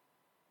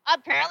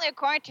 Apparently,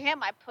 according to him,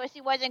 my pussy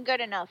wasn't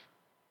good enough.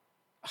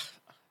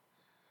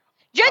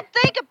 Just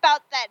think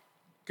about that.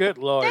 Good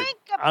Lord.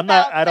 I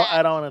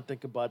don't want to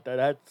think about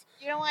that.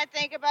 You don't want to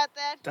think about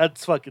that?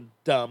 That's fucking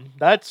dumb.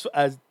 That's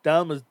as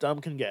dumb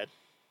can get.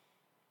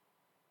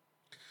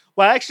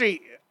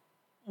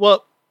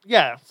 Well,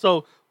 yeah.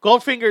 So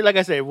Goldfinger, like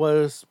I said,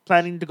 was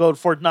planning to go to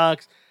Fort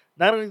Knox,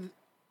 not only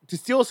to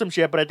steal some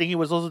shit, but I think he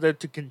was also there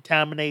to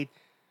contaminate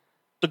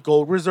the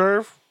gold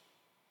reserve.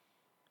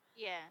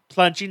 Yeah.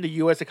 Plunging the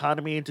U.S.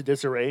 economy into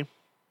disarray.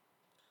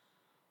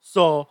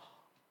 So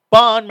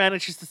Bond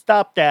manages to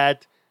stop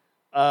that.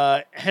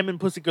 Him and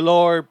Pussy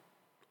Galore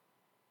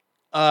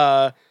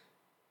are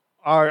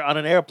on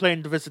an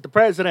airplane to visit the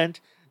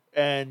president,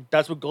 and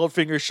that's when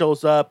Goldfinger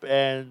shows up,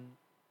 and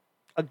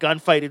a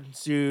gunfight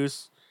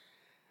ensues.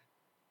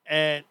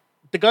 And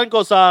the gun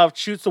goes off,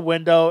 shoots the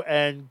window,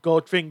 and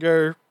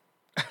Goldfinger...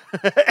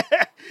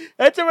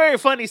 That's a very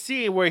funny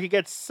scene where he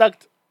gets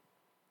sucked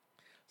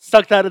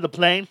out of the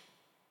plane.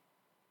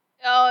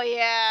 Oh,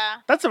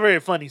 yeah. That's a very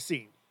funny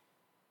scene.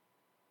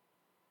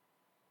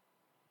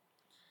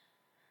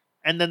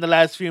 And then the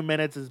last few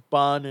minutes is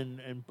Bond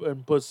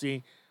and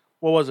Pussy.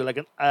 What was it?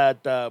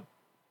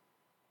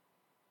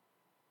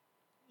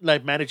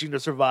 Like managing to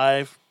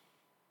survive.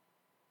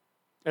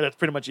 And that's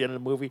pretty much the end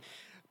of the movie.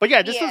 But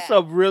yeah, this was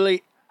a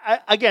really...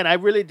 I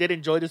really did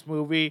enjoy this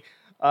movie.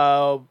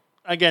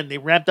 Again, they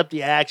ramped up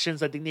the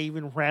actions. I think they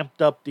even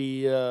ramped up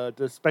the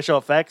special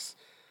effects.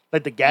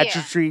 Like the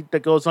gadgetry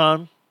that goes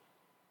on.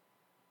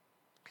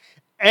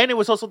 And it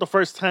was also the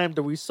first time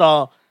that we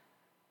saw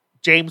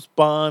James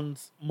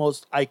Bond's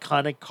most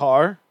iconic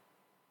car.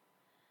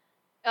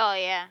 Oh,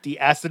 yeah. The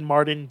Aston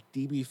Martin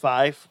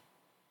DB5.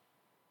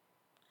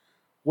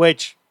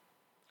 Which,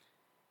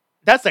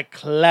 that's a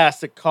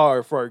classic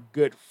car for a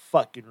good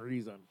fucking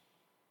reason.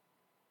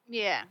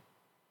 Yeah.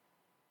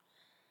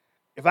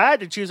 If I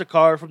had to choose a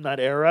car from that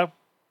era,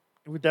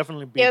 it would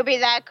definitely be... It would be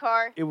that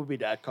car? It would be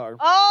that car.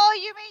 Oh,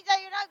 you mean that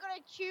you're not going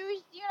to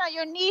choose,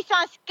 your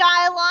Nissan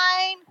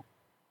Skyline?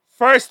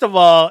 First of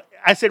all,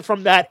 I said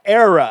from that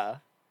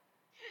era.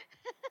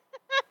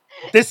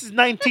 This is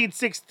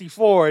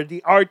 1964.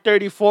 The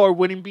R34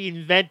 wouldn't be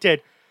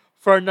invented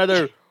for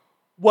another,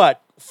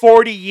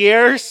 40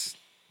 years?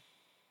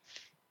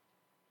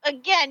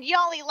 Again, you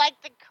only like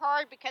the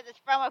car because it's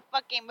from a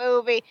fucking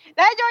movie.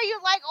 That's why you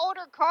like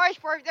older cars,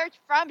 for they're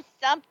from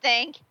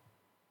something.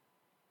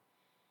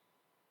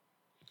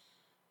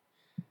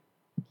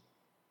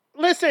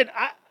 Listen,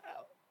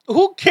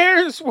 who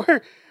cares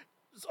where...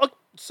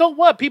 So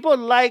what? People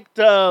liked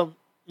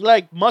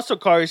muscle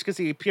cars because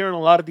they appear in a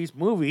lot of these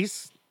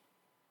movies.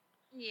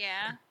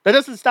 Yeah. That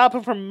doesn't stop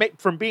them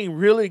from being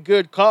really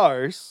good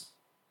cars.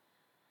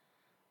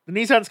 The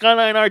Nissan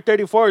Skyline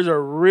R34 is a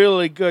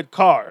really good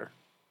car.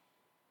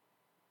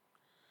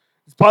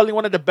 It's probably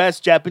one of the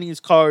best Japanese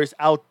cars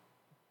out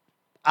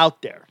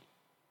there.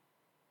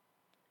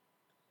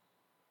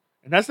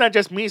 And that's not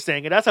just me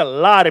saying it. That's a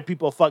lot of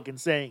people fucking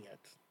saying it.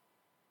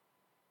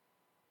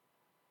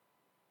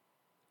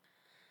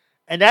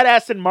 And that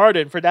Aston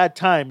Martin for that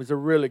time is a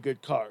really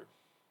good car.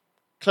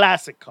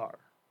 Classic car.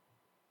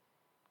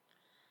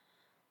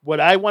 Would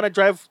I want to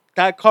drive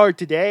that car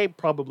today?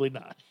 Probably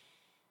not.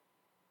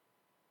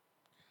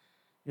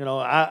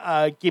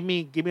 Give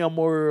me a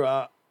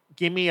more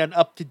give me an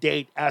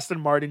up-to-date Aston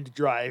Martin to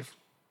drive.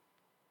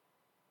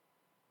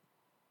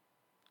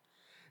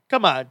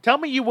 Come on, tell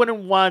me you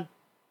wouldn't want.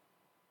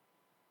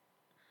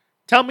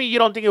 Tell me you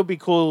don't think it would be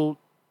cool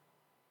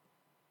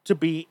to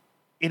be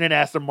in an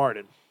Aston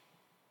Martin.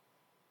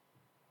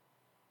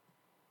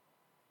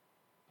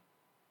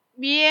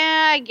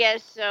 Yeah, I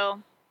guess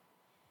so.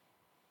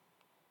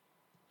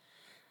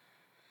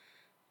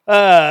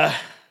 Uh,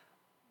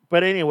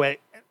 but anyway,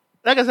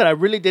 like I said, I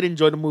really did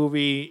enjoy the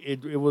movie.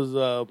 It was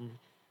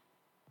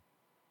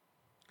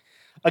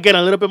again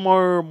a little bit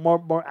more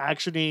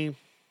actiony,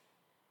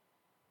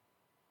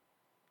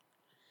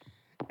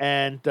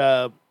 and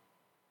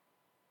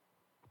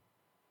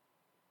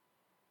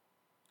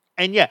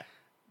yeah,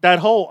 that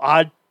whole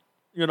odd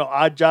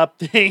job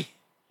thing.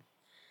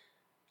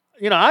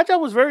 Odd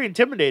job was very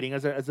intimidating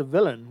as a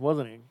villain,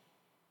 wasn't he?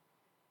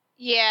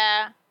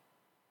 Yeah.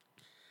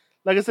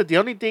 Like I said, the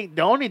only thing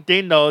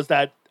though is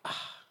that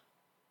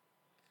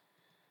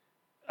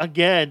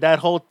again that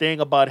whole thing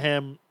about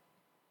him.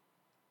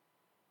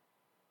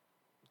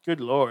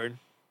 Good lord,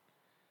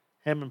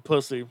 him and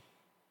pussy.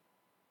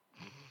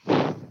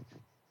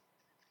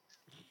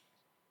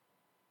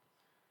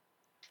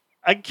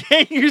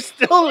 Again, you're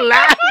still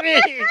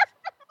laughing.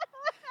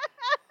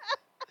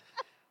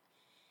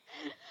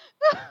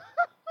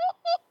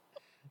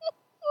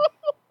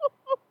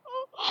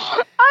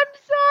 I'm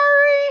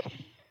sorry.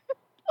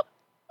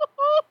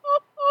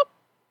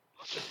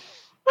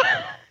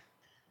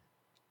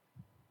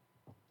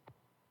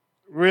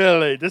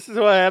 Really, this is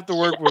what I have to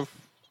work with.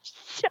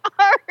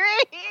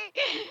 Sorry.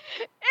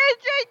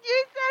 It's just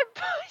you said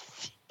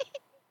pussy.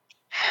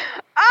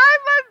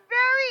 I'm a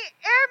very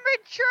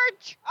immature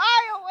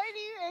child. What do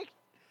you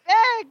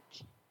expect?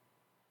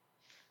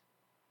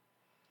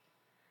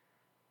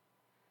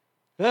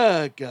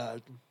 Oh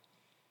God,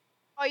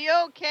 Are you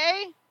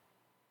okay?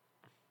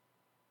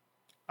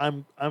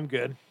 I'm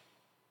good.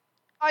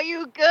 Are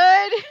you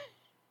good?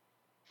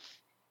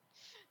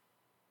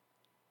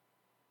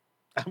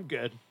 I'm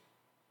good.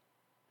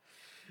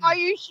 Are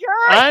you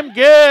sure? I'm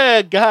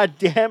good. God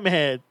damn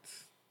it.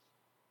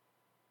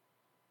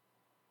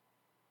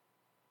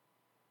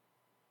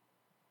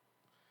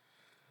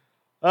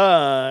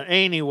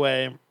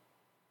 Anyway,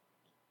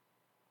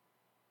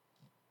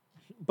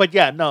 but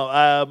yeah, no.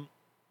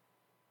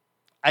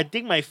 I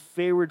think my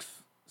favorite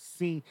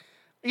scene.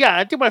 Yeah,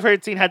 I think my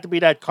favorite scene had to be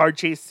that car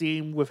chase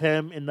scene with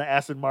him in the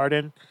Aston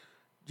Martin,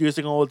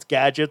 using all its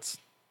gadgets.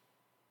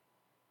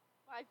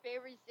 My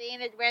favorite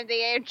scene is when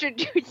they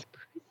introduce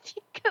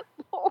Pussy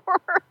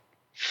Galore.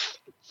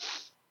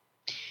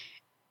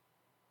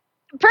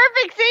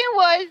 Perfect scene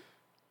was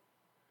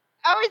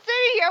I was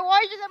sitting here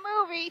watching the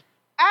movie,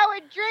 I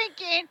was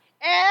drinking,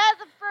 and that's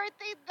the first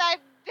thing that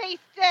they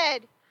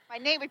said. My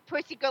name is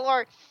Pussy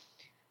Galore.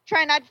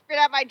 Try not to spit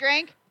out my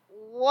drink.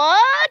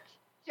 What?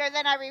 So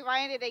then I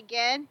rewind it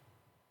again.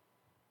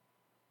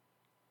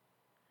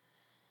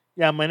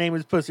 Yeah, my name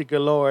is Pussy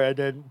Galore, and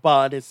then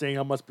Bond is saying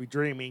I must be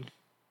dreaming.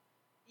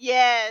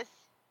 Yes.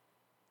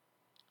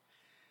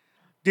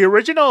 The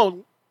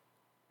original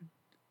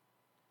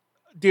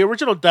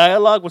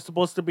dialogue was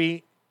supposed to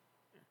be,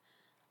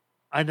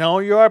 "I know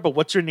you are, but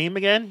what's your name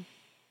again?"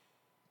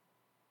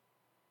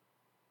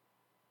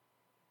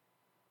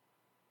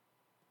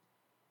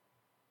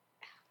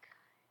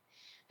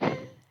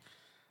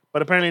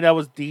 But apparently that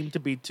was deemed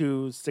to be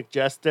too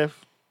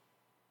suggestive.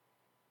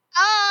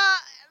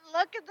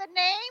 Look at the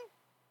name.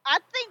 I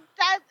think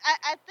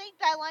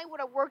that line would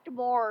have worked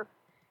more.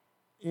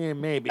 Yeah,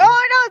 maybe. That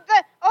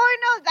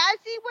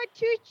scene was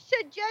too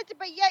suggestive,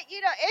 but yet,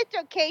 it's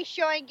okay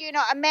showing,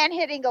 a man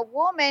hitting a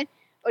woman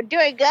or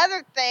doing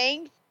other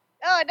things.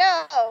 Oh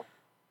no.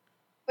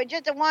 But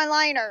just a one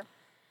liner.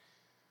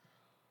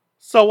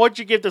 So what'd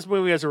you give this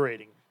movie as a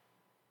rating?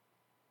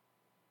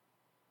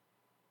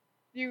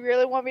 Do you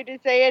really want me to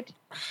say it?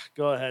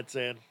 Go ahead,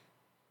 Sam.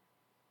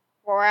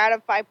 4 out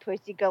of 5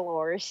 Pussy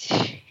Galores.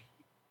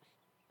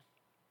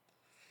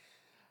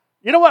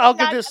 You know what? I'll I'm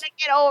give not this. gonna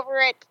get over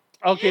it.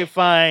 Okay,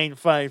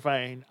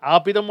 fine. I'll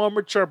be the more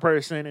mature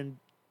person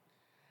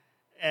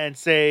and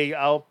say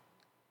I'll.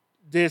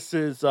 This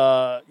is you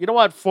know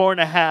what?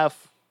 4.5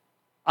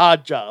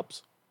 odd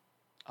jobs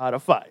out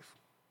of 5.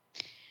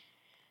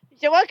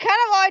 So what kind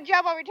of odd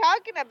job are we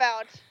talking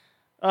about?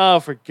 Oh,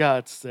 for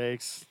God's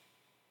sakes!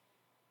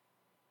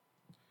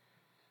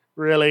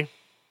 Really?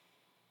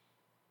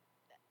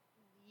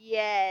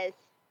 Yes.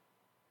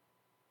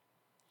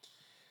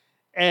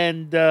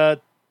 And the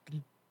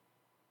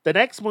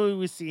next movie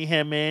we see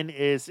him in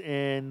is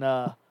in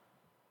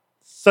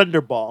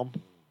Thunderball.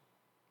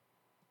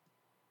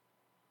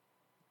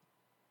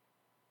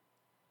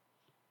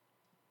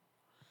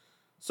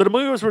 So the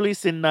movie was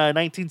released in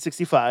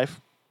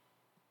 1965.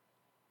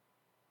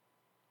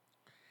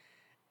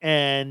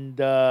 And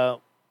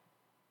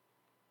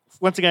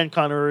once again,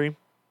 Connery.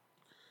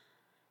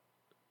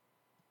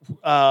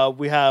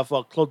 We have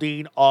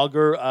Claudine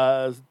Auger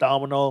as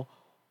Domino,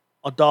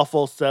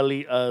 Adolfo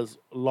Celli as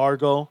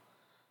Largo,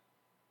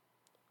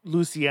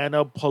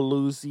 Luciana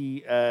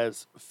Paluzzi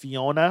as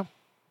Fiona,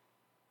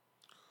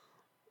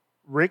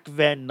 Rick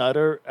Van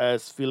Nutter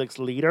as Felix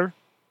Leader,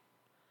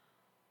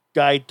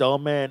 Guy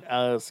Dolman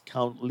as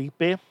Count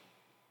Lipe.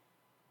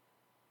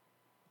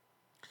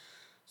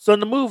 So in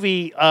the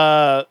movie,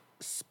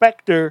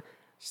 Spectre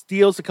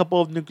steals a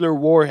couple of nuclear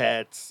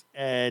warheads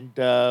and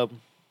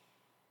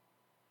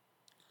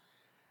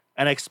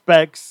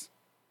expects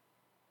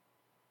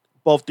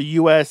both the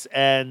U.S.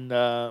 and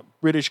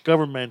British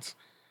governments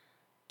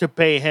to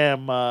pay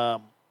him to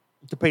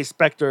pay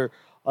Spectre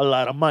a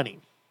lot of money.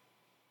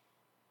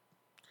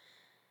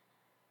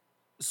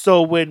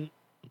 So when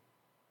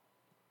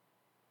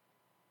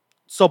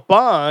so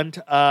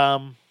Bond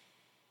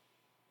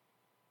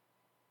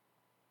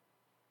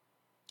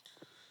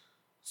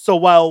so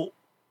while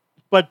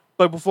but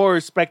before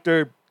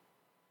Spectre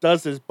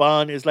does this,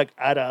 Bond is like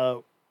at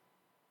a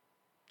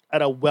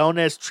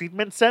wellness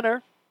treatment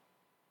center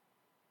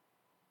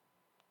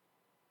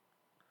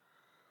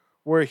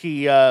where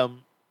he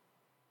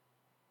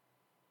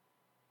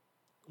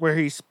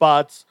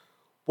spots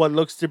what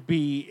looks to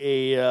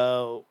be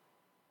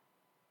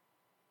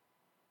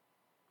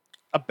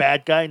a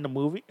bad guy in the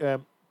movie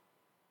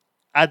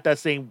at that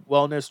same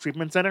wellness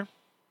treatment center.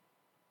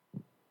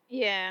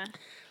 Yeah.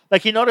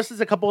 Like he notices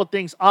a couple of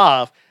things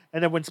off,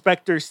 and then when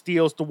Spectre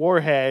steals the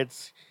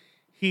warheads,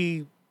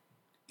 he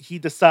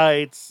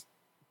decides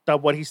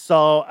that what he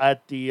saw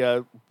at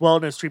the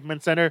wellness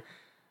treatment center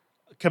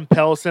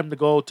compels him to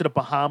go to the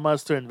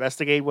Bahamas to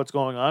investigate what's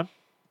going on.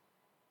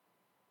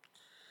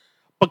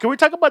 But can we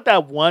talk about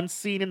that one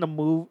scene in the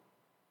movie,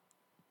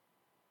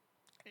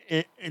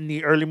 in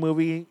the early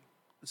movie,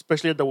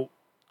 especially at the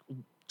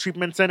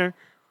treatment center?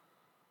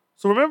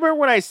 So remember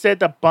when I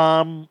said that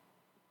Bomb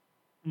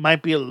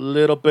might be a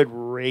little bit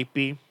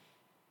rapey?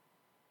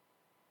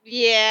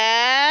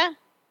 Yeah.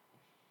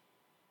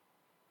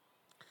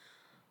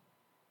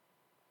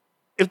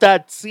 If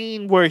that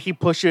scene where he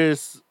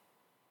pushes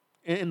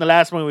in the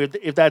last movie,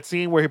 if that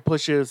scene where he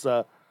pushes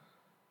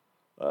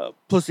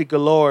Pussy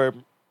Galore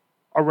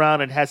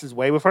around and has his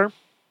way with her.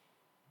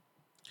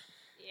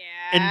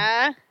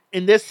 Yeah.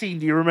 In this scene,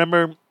 do you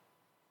remember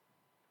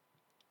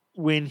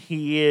when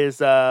he is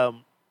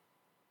kind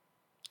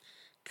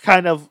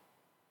of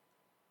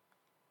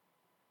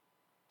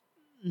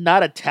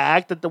not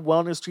attacked at the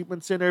wellness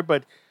treatment center,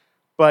 but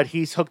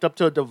he's hooked up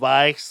to a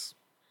device,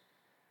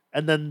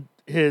 and then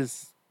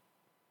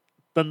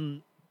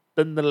then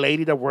the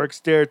lady that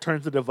works there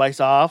turns the device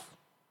off.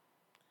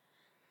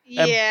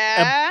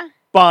 Yeah. And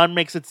Bond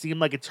makes it seem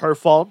like it's her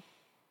fault.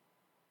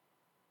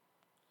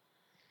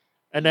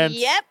 And then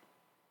Yep.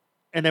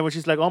 And then when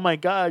she's like, "Oh my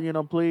God,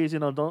 please,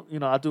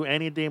 don't, I'll do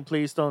anything,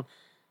 please don't."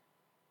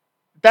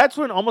 That's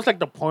when almost like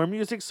the porn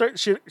music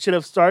should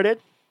have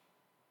started,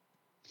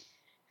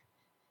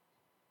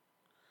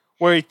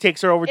 where he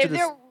takes her over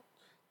to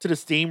the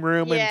steam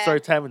room and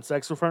starts having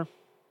sex with her.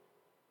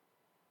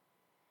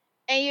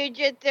 And you're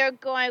just there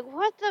going,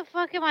 "What the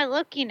fuck am I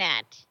looking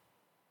at?"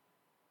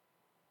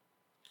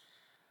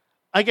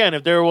 Again,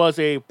 if there was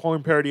a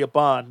porn parody of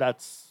Bond,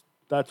 that's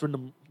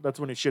when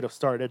it should have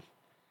started.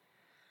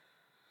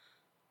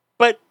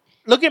 But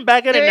looking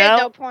back at it now, there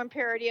is no porn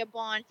parody of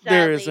Bond. Sadly.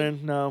 There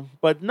isn't, no.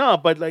 But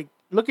like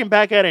looking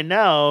back at it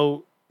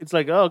now, it's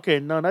like, oh,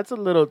 okay, no, that's a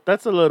little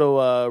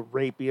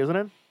rapey, isn't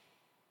it?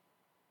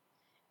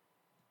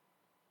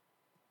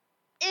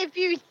 If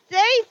you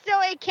say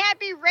so, it can't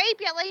be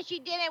rapey. At least she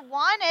didn't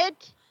want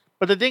it.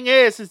 But the thing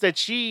is that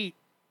she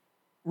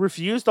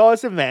refused all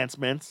his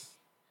advancements.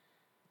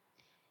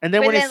 And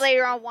then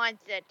later on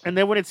wants it. And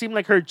then when it seemed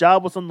like her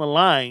job was on the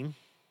line,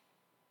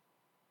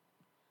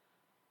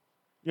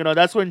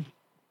 that's when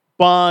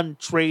Bond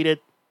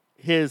traded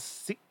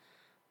his,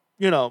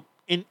 was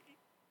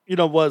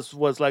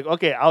like,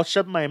 okay, I'll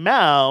shut my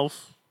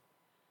mouth.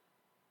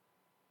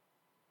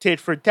 Tit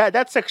for tat.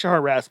 That's sexual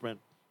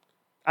harassment.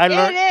 It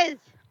is.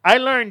 I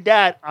learned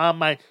that on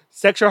my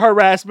sexual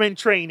harassment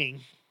training.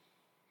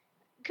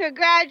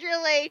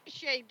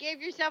 Congratulations.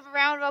 Give yourself a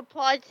round of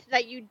applause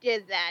that you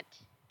did that.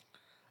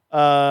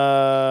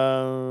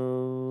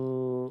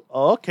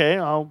 Okay.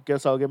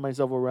 Guess I'll give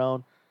myself a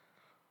round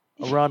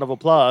of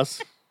applause.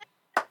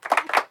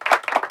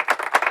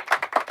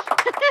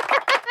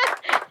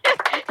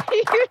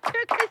 You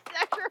took a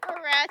sexual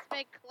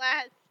harassment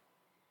class.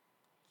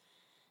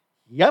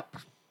 Yep.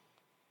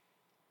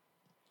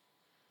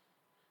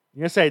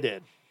 Yes, I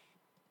did.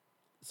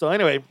 So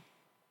anyway,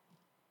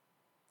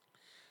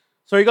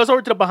 so he goes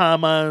over to the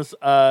Bahamas.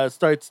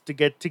 Starts to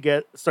get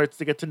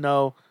to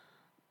know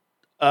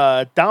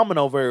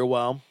Domino very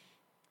well.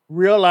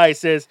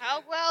 Realizes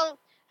how well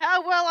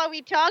are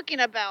we talking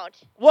about?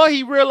 Well,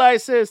 he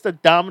realizes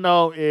that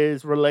Domino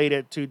is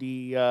related to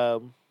the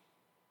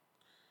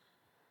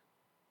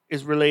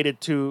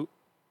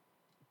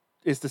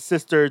the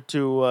sister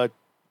to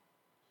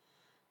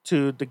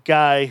the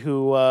guy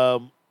who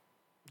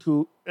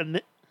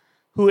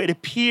it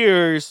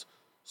appears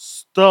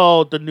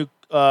stole the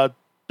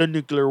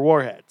nuclear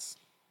warheads.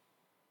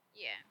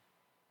 Yeah.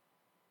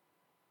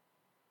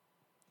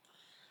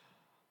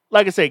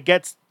 Like I say,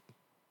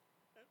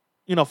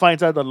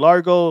 finds out that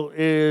Largo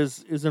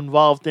is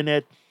involved in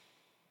it.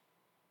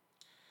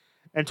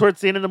 And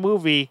towards the end of the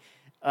movie,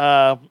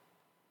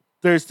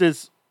 there's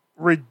this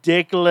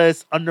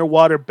ridiculous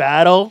underwater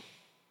battle.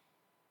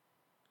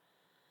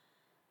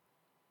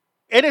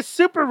 And it's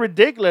super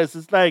ridiculous.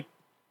 It's like,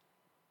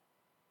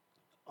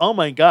 oh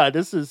my god,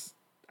 this is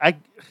I.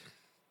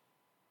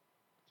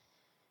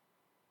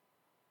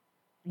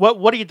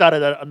 What do you thought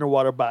of that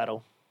underwater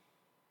battle?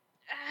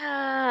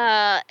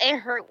 It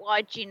hurt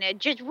watching it.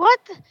 Just what?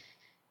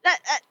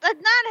 That's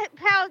not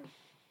how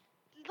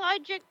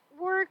logic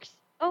works.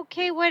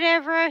 Okay,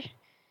 whatever.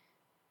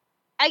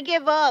 I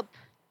give up.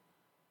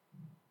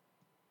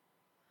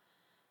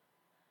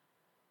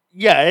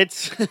 Yeah,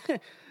 it's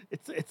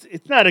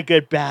it's not a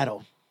good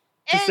battle,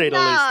 to say the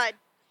least.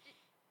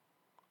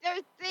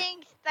 There's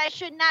things that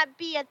should not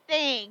be a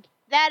thing.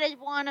 That is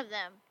one of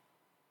them.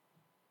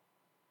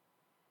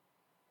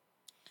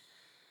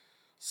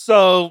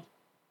 So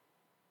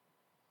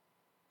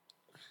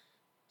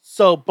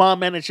Bond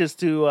manages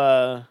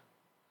to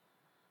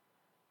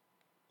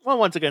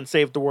once again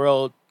save the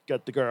world,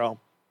 get the girl.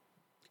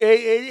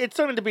 It's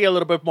starting to be a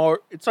little bit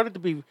more. It's starting to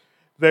be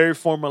very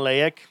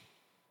formulaic.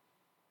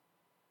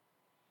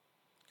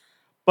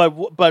 But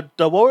what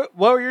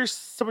were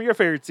some of your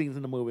favorite scenes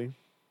in the movie?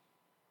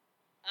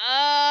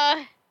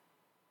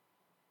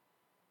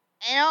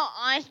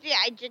 Honestly,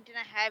 I just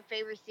didn't have a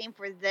favorite scene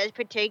for this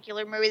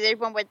particular movie. This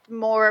one was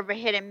more of a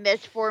hit and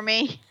miss for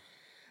me.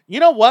 You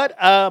know what?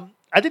 I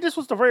think this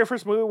was the very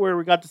first movie where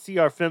we got to see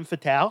our femme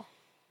fatale.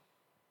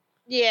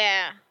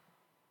 Yeah.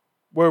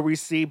 Where we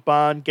see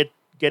Bond get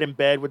in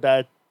bed with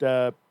that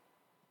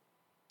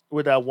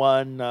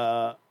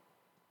one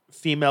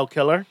female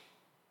killer.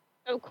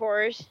 Of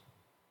course.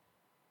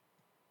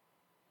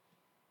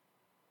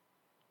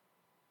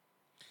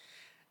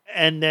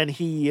 And then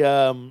he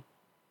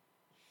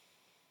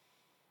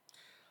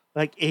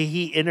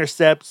he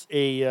intercepts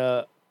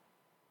a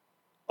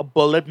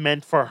bullet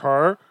meant for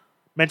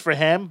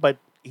him, but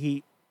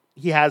he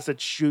has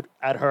it shoot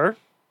at her.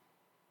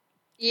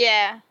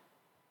 Yeah.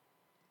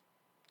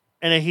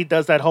 And then he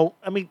does that whole.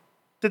 I mean,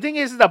 the thing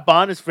is that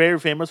Bond is very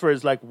famous for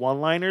his like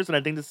one-liners, and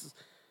I think this is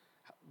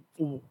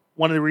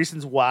one of the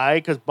reasons why,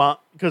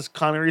 because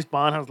Connery's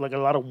Bond has like a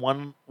lot of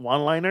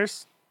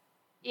one-liners.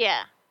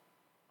 Yeah.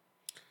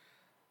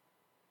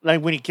 Like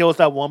when he kills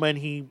that woman,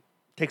 he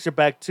takes her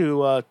back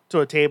to a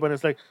table, and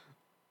it's like,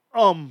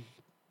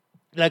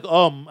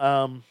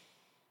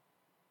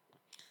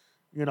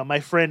 my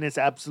friend is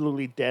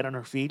absolutely dead on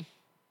her feet.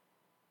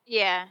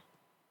 Yeah.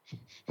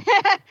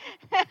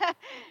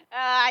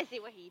 I see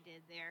what he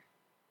did there.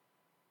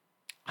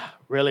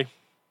 Really?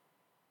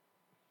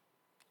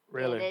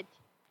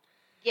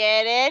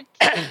 Get it?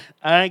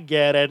 I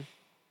get it.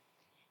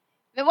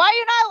 Then why are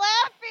you not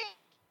laughing?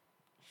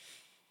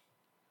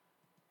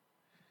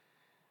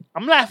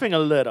 I'm laughing a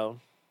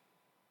little.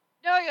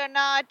 No, you're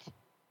not. Do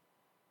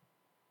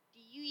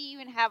you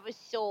even have a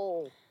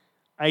soul?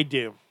 I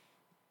do.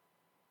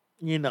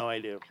 You know I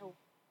do.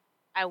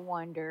 I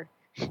wonder.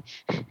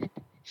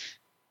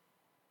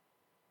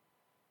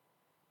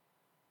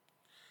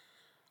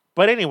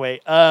 But anyway,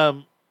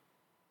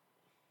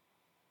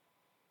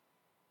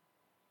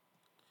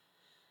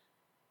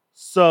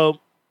 so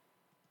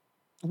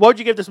what would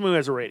you give this movie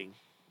as a rating?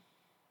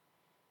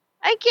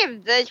 I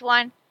give this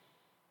one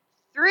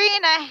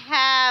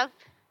 3.5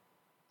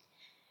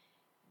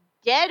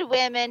 dead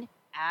women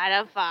out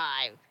of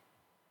 5.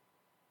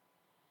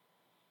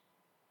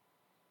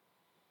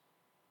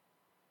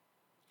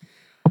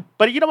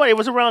 But you know what? It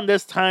was around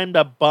this time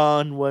that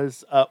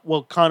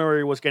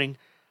Connery was getting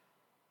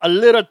a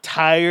little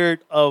tired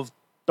of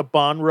the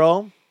Bond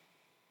role.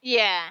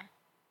 Yeah.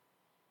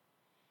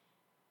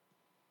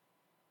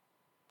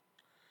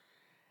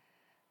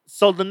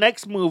 So the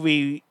next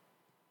movie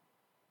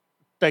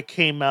that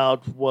came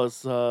out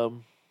was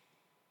You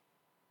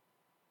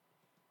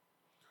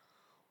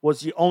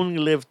Only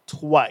Live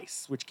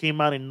Twice, which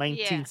came out in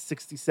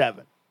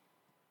 1967.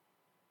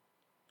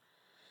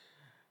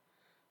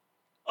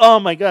 Oh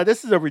my god,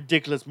 this is a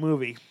ridiculous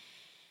movie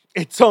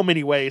in so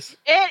many ways.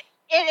 It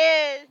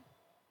is.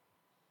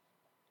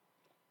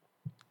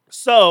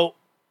 So,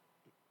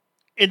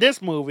 in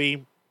this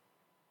movie,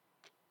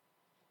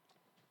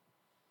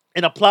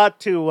 in a plot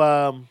to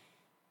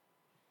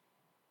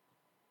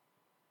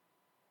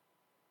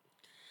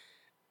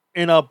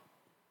in a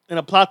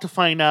plot to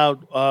find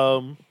out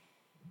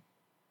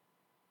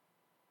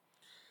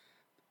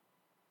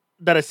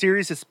that a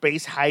series of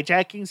space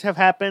hijackings have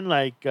happened,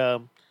 like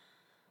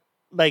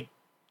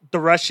the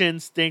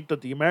Russians think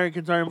that the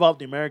Americans are involved,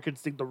 the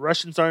Americans think the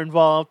Russians are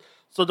involved.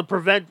 So to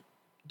prevent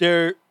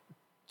the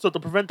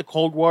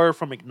Cold War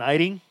from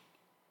igniting,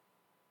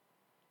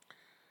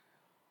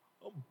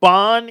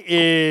 Bond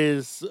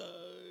is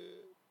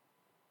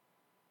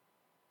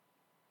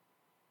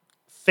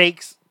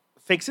fakes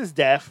his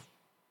death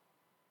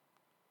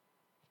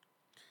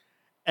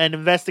and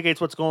investigates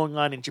what's going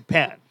on in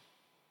Japan.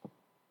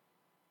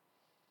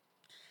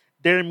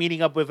 They're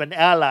meeting up with an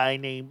ally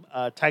named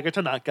Tiger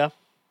Tanaka.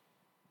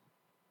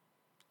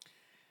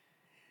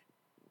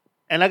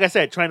 And like I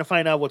said, trying to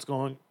find out what's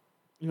going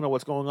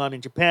on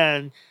in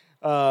Japan,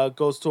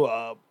 goes to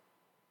a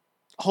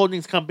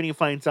holdings company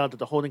finds out that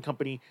the holding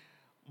company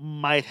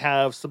might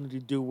have something to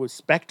do with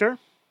Spectre.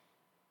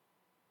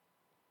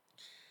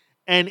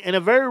 And in a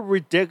very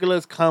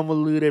ridiculous,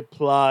 convoluted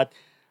plot,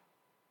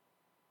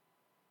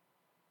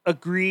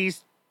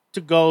 agrees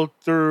to go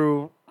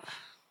through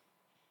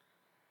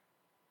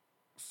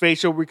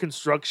facial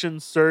reconstruction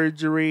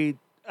surgery.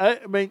 I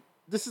mean,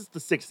 this is the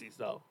 60s,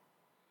 though.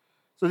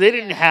 So they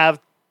didn't have...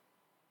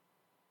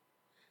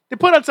 They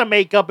put on some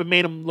makeup and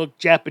made him look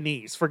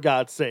Japanese, for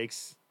God's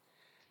sakes.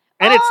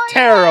 And it's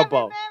terrible.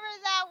 I remember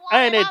that one.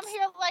 And I'm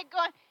here like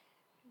going...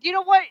 Do you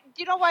know what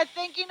I'm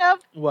thinking of?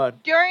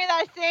 What? During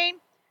that scene,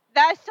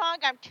 that song,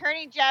 I'm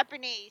turning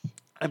Japanese.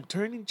 I'm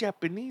turning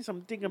Japanese?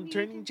 I'm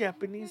turning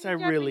Japanese? I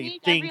really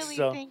think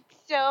so.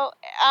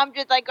 I'm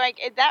just like,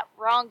 is that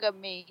wrong of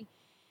me?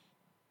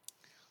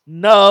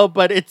 No,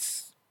 but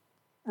it's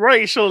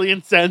racially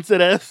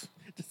insensitive,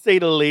 to say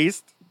the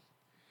least.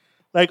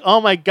 Like,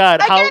 oh my God.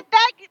 Back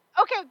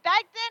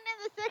then in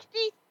the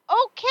 60s,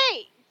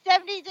 okay.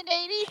 70s and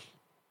 80s,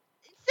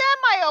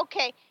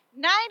 semi-okay.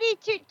 90s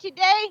to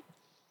today,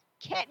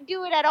 can't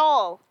do it at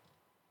all.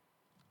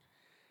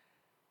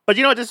 But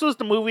you know, this was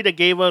the movie that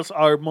gave us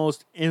our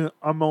most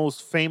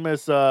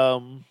famous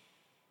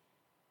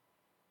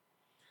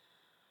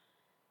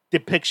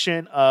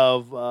depiction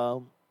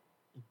of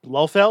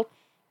Blofeld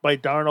by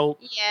Donald.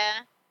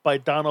 Yeah. By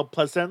Donald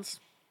Pleasence.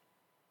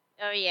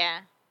 Oh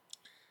yeah.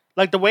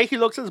 Like the way he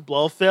looks as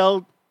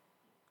Blofeld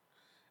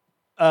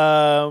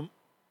was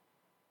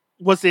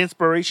the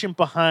inspiration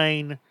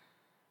behind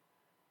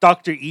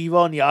Dr.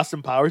 Evil in the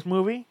Austin Powers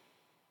movie.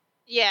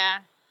 Yeah.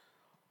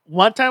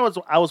 One time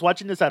I was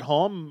watching this at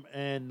home,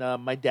 and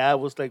my dad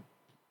was like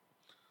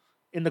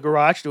in the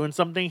garage doing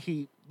something.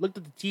 He looked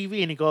at the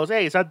TV and he goes,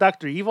 "Hey, is that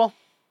Dr. Evil?"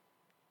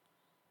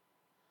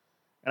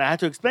 And I had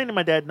to explain to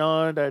my dad,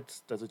 "No,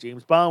 that's a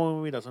James Bond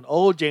movie. That's an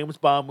old James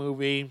Bond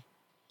movie,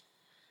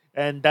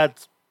 and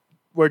that's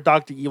where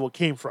Dr. Evil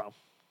came from."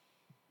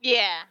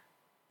 Yeah.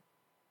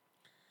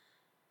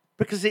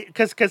 Because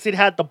it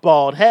had the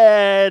bald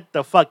head,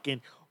 the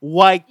fucking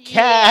white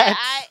cat.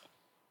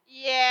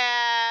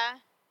 Yeah.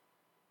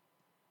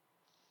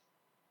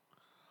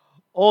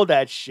 All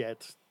that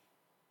shit.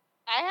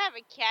 I have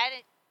a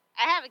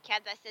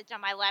cat that sits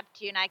on my lap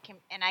too, and I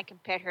can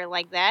pet her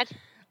like that.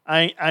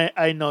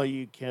 I know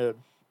you could.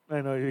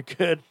 I know you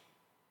could.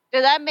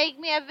 Does that make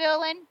me a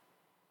villain?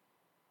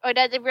 Or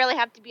does it really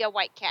have to be a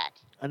white cat?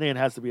 I think it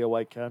has to be a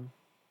white cat.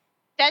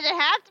 Does it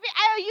have to be?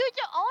 I used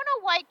to own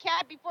a white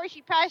cat before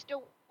she passed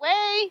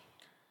away.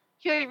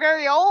 She was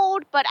very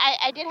old, but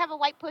I did have a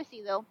white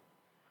pussy, though.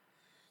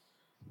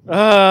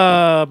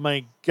 Oh,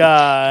 my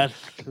God.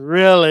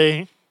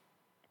 Really?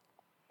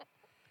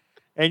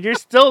 And you're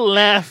still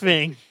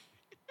laughing.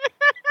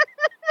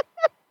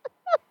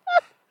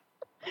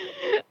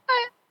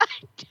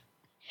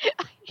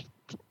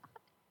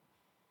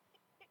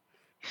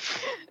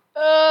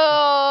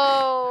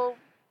 Oh,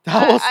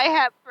 I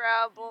have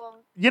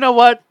problems. You know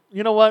what?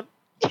 You know what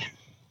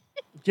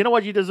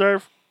you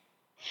deserve?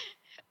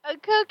 A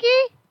cookie?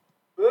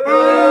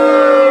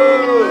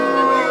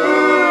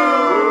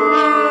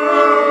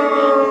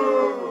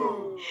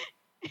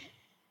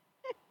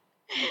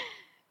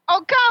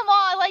 Oh, come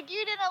on. Like,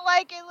 you didn't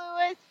like it,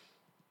 Lewis.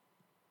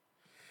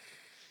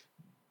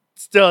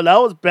 Still, that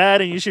was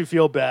bad, and you should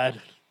feel bad.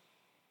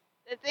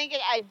 The thing is,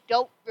 I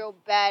don't feel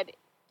bad.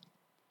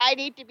 I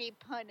need to be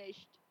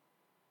punished.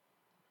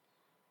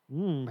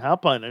 How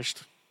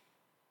punished?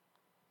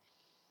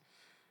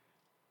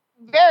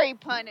 Very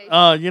punished.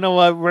 Oh, you know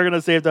what? We're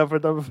gonna save that for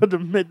the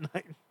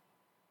midnight.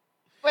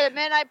 For the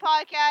midnight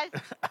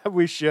podcast?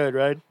 We should,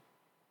 right?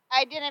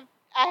 I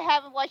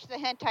haven't watched the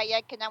hentai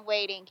yet because I'm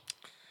waiting.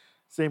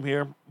 Same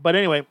here. But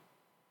anyway.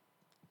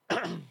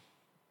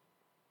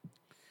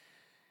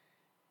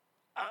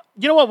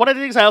 You know what? One of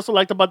the things I also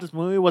liked about this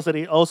movie was that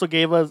it also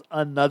gave us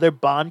another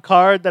Bond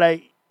card that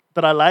I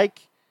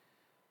like.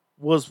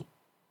 Was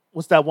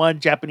that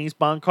one Japanese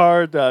Bond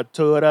card, the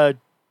Toyota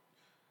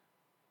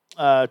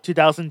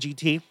 2000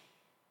 GT?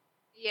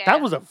 Yeah.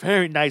 That was a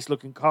very nice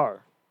looking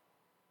car.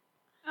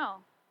 Oh.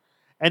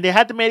 And they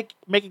had to make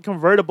it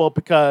convertible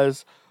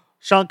because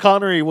Sean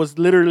Connery was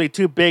literally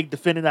too big to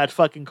fit in that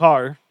fucking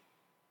car.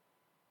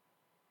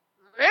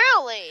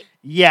 Really?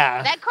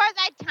 Yeah. That car's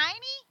that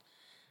tiny?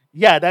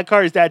 Yeah, that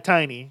car is that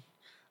tiny.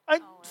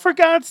 For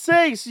God's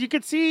sakes, you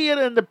could see it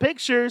in the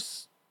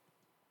pictures.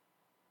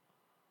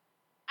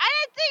 I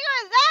didn't think it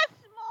was that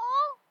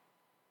small.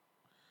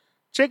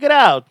 Check it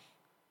out.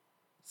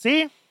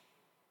 See?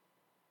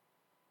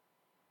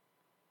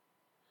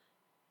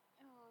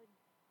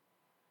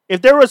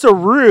 If there was a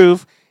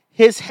roof,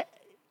 he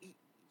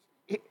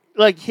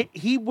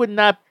would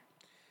not.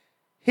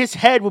 His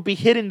head would be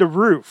hitting the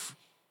roof.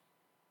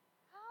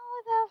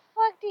 How the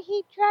fuck did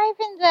he drive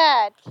in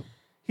that?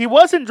 He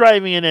wasn't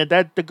driving in it.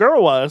 That the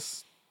girl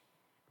was.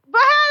 But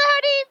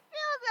how do you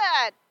feel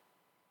that?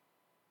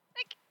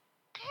 Like,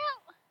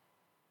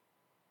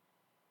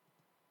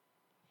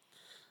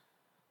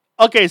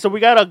 how? Okay, so we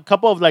got a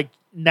couple of like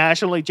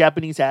nationally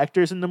Japanese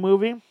actors in the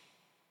movie.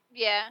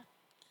 Yeah.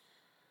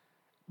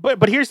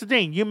 But here's the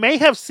thing: you may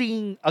have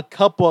seen a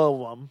couple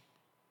of them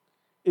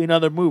in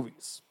other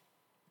movies,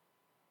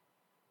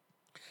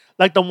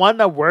 like the one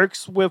that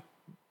works with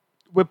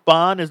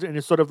Bond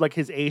is sort of like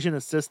his Asian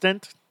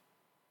assistant.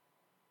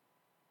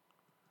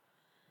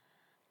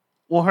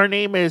 Well, her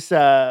name is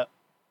Kiko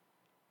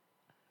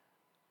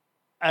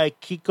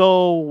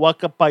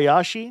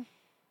Wakabayashi.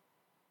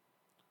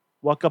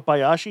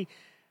 Wakabayashi.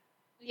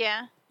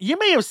 Yeah. You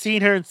may have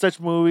seen her in such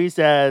movies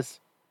as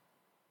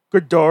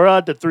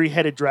Ghidorah, the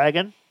three-headed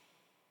dragon,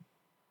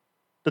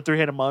 the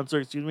three-headed monster.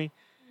 Excuse me.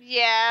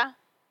 Yeah.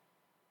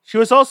 She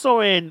was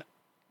also in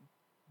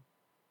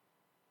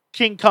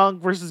King Kong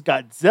versus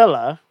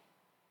Godzilla.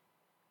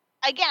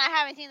 Again, I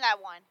haven't seen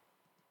that one.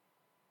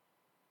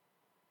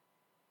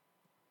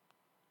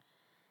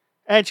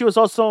 And she was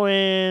also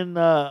in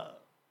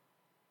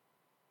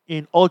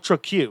Ultra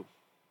Q.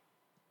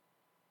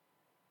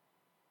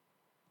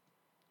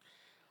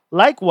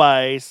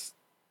 Likewise,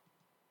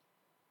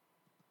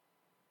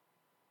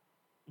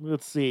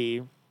 let's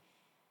see.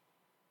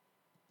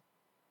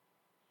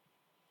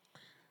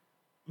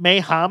 May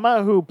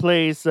Hama, who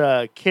plays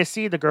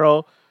Kissy, the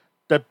girl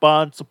that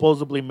Bond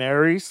supposedly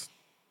marries.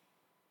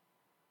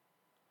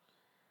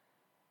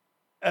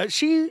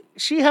 She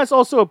has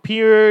also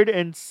appeared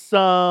in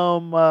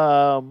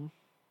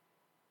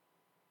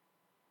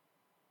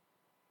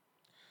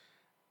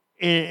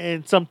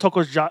in some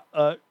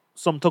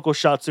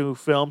tokusatsu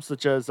films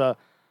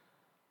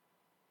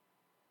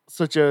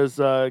such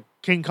as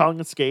King Kong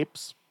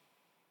Escapes.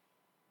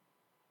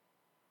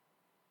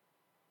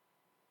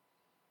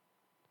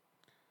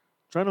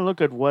 Trying to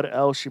look at what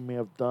else she may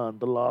have done.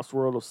 The Lost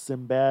World of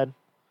Sinbad.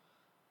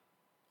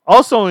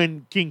 Also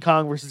in King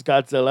Kong versus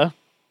Godzilla.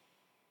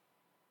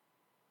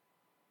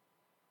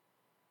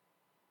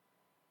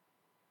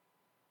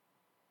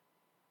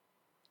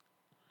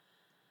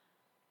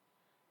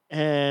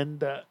 And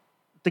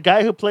the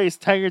guy who plays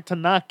Tiger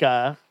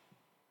Tanaka,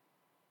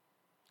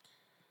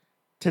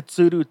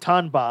 Tetsuru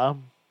Tanba.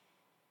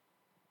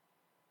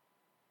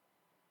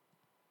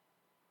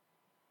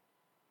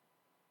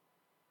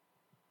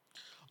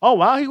 Oh,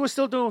 wow. He was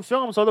still doing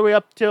films all the way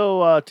up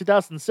till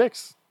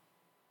 2006.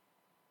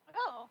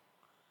 Oh.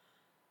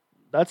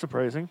 That's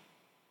surprising.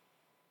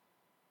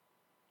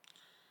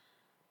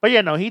 But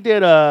yeah, no, he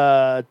did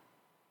a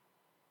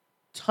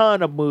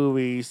ton of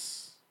movies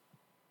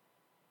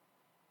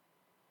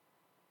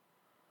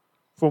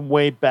from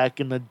way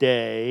back in the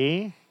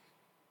day.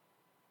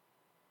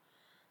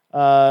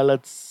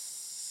 Let's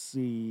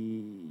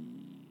see.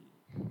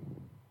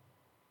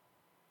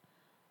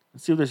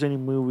 Let's see if there's any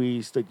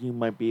movies that you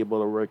might be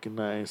able to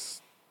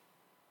recognize.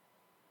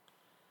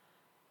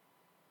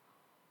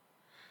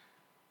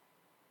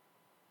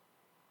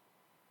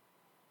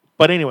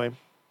 But anyway.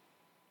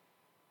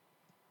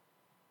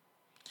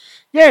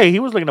 Yeah, he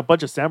was like in a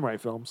bunch of samurai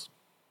films.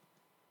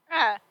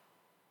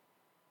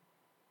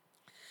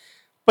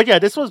 But yeah,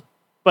 this was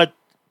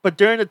but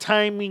during the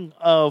timing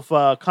of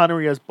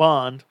Connery as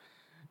Bond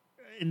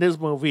in this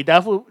movie,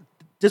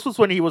 this was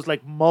when he was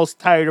like most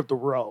tired of the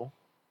role.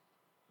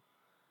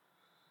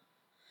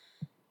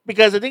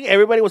 Because I think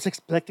everybody was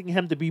expecting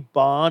him to be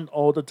Bond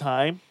all the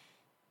time.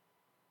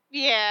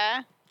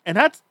 Yeah. And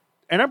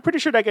I'm pretty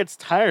sure that gets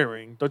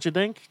tiring, don't you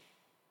think?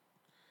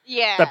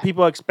 Yeah. That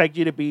people expect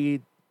you to be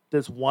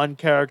this one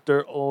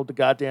character all the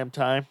goddamn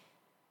time.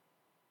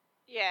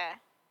 Yeah.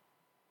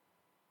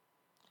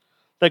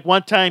 Like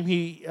one time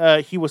he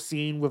was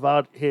seen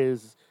without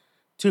his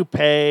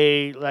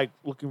toupee, like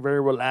looking very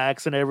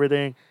relaxed and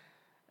everything,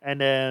 and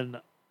then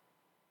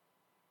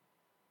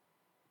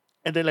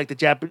like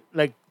the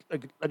like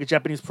a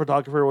Japanese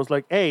photographer was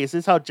like, "Hey, is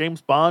this how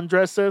James Bond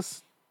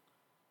dresses?"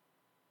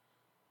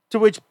 To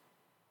which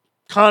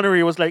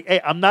Connery was like, "Hey,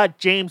 I'm not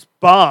James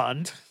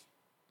Bond.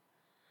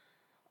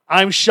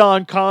 I'm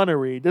Sean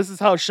Connery. This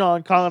is how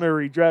Sean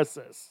Connery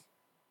dresses."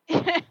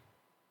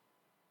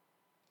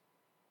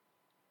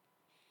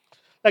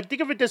 Like,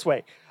 think of it this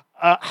way.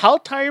 How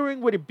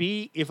tiring would it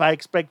be if I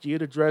expect you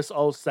to dress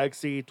all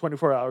sexy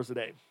 24 hours a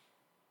day?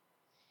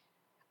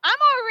 I'm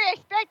already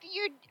expecting,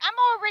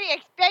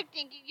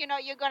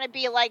 you're going to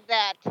be like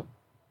that.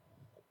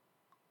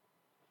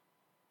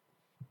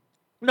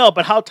 No,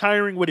 but how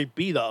tiring would it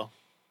be, though?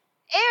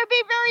 It would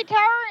be very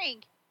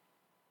tiring.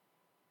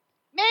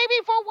 Maybe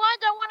for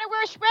once I want to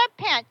wear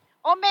sweatpants.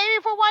 Or maybe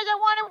for once I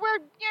want to wear,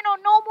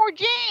 no more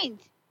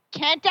jeans.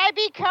 Can't I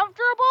be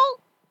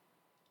comfortable?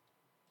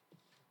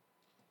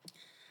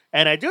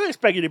 And I do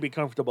expect you to be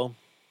comfortable.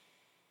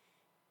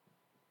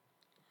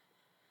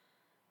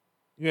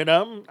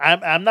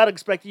 I'm not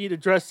expecting you to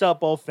dress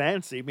up all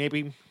fancy.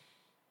 Maybe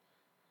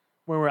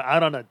when we're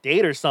out on a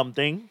date or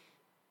something.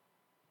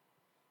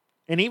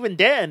 And even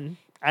then,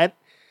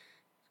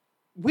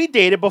 we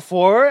dated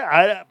before.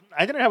 I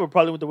didn't have a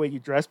problem with the way you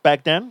dressed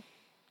back then.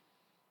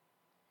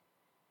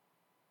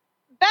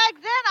 Back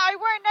then, I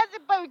wore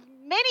nothing but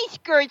mini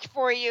skirts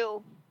for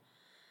you.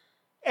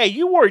 Hey,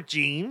 you wore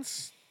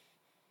jeans.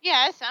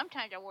 Yeah,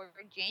 sometimes I wore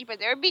jeans, but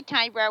there would be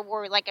times where I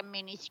wore like a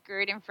mini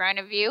skirt in front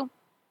of you.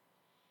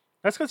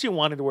 That's because you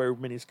wanted to wear a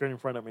mini skirt in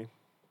front of me.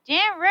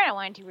 Damn right I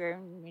wanted to wear a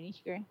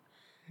miniskirt.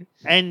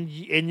 And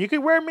you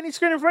could wear a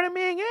miniskirt in front of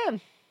me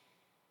again.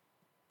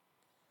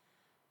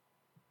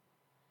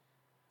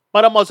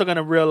 But I'm also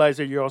gonna realize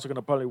that you're also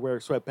gonna probably wear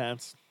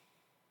sweatpants.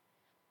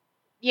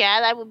 Yeah,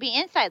 that would be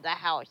inside the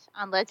house.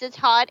 Unless it's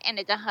hot and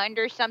it's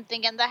 100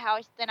 something in the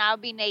house, then I'll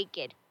be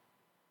naked.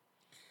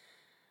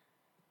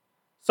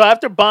 So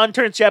after Bond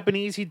turns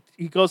Japanese, he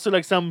goes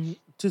to some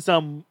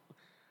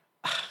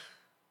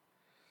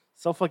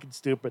so fucking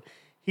stupid.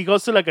 He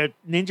goes to like a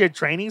ninja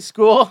training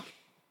school.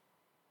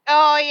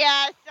 Oh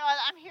yeah, so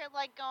I'm here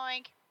like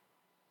going.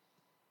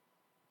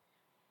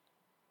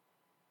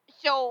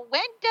 So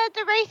when does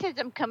the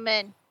racism come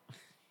in?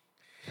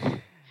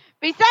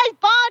 Besides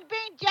Bond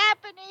being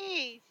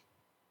Japanese.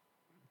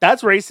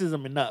 That's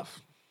racism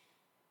enough.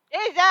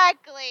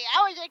 Exactly.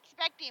 I was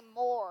expecting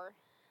more.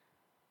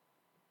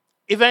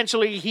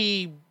 Eventually,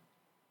 he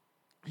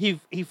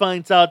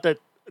finds out that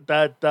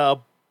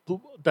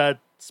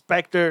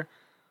Spectre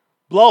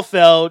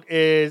Blofeld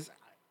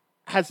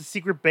has a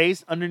secret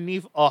base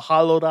underneath a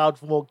hollowed out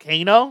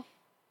volcano.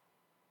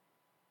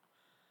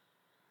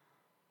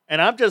 And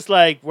I'm just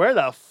like, where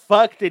the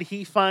fuck did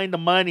he find the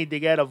money to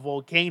get a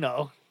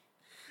volcano?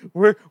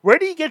 Where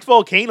do you get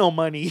volcano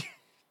money?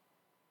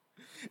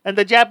 And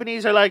the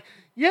Japanese are like,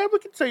 yeah, we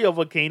can sell you a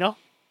volcano.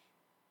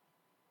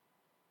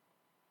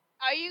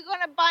 Are you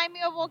gonna buy me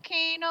a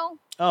volcano?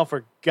 Oh,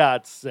 for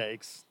God's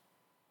sakes.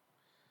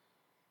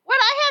 Well,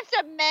 I have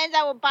some men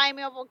that will buy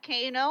me a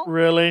volcano.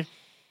 Really?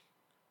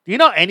 Do you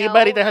know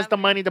anybody No, that has the I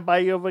mean- money to buy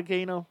you a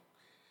volcano?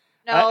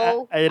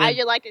 No, I I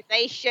just like to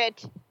say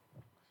shit.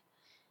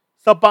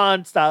 So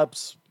Bond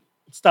stops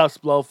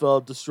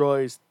Blofeld,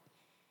 destroys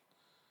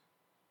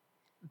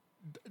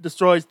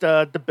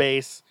the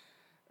base,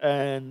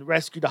 and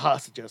rescue the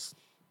hostages.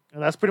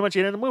 And that's pretty much the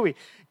end of the movie.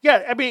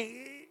 Yeah, I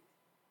mean,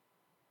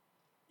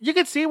 you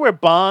can see where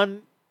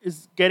Bond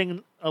is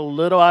getting a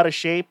little out of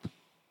shape.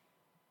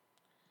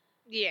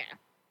 Yeah.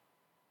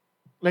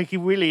 Like, he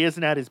really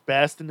isn't at his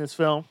best in this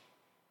film.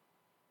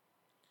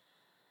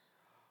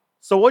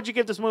 So what'd you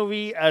give this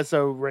movie as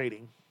a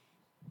rating?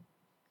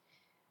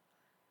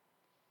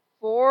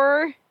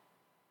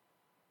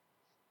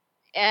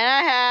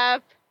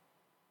 4.5.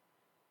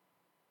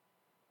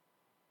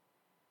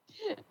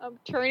 I'm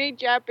turning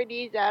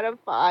Japanese out of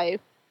 5.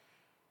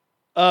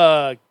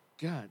 God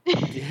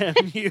damn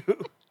you.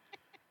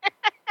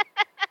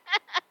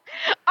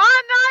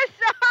 I'm not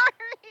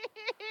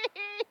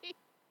sorry.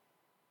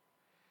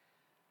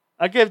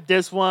 I give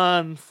this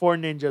one 4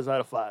 ninjas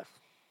out of 5.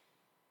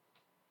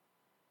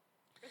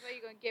 I thought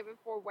you were gonna give it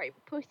 4 white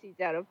pussies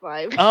out of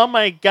 5. Oh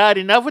my God,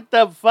 enough with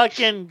the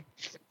fucking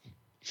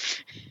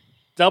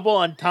double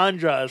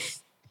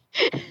entendres.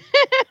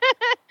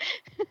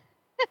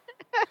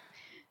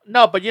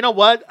 No, but you know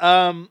what?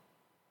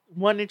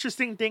 One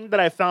interesting thing that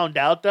I found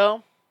out,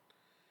 though.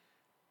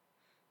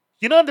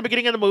 You know, in the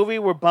beginning of the movie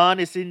where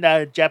Bond is in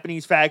that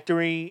Japanese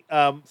factory,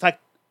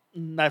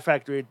 not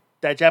factory,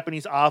 that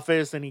Japanese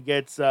office, and he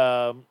gets,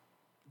 and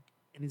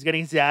he's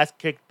getting his ass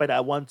kicked by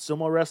that one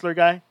sumo wrestler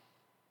guy?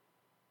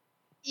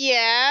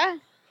 Yeah.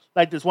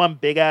 Like this one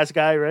big ass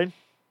guy, right?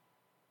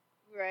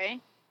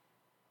 Right.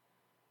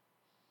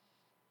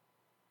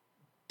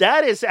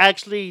 That is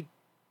actually,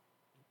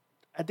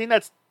 I think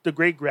that's the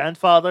great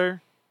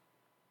grandfather,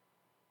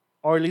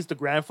 or at least the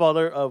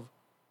grandfather of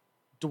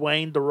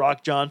Dwayne "The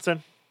Rock"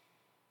 Johnson.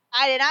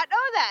 I did not know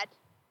that.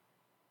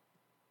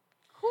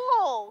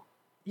 Cool.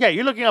 Yeah,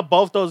 you're looking at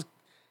both those.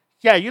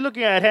 Yeah, you're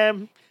looking at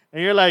him,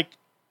 and you're like,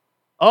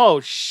 oh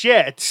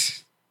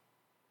shit.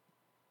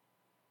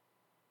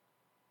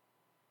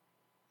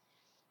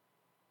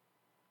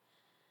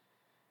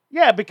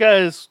 Yeah,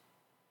 because,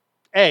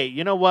 hey,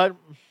 you know what?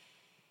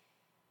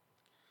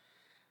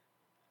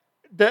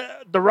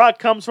 The Rock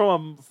comes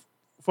from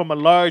a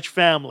large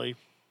family,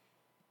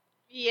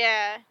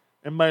 Yeah.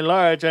 and by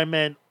large I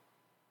meant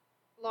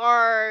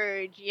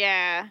Large.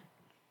 Yeah.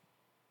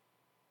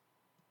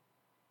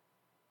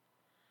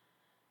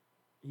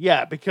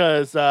 yeah,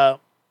 because The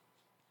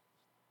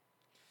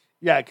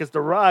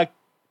Rock.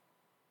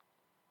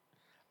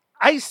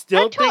 I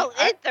still How tall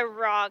think. is The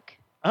Rock?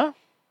 Huh?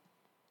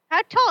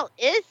 How tall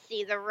is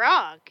he, The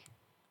Rock?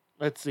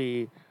 Let's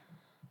see.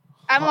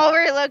 I'm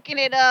over looking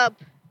it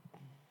up.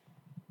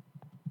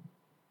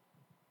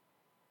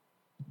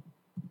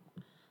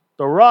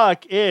 The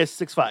Rock is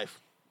 6'5".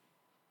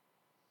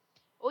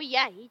 Oh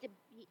yeah,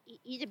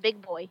 he's a big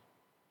boy.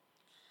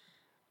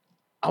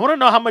 I want to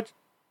know how much.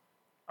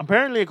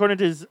 Apparently, according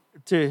to his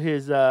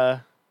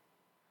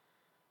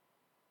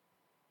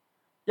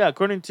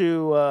according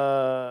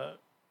to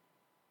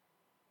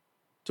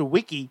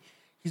Wiki,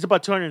 he's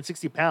about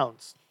 260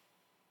 pounds.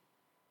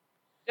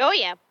 Oh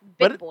yeah,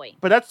 big boy.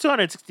 But that's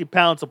 260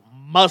 pounds of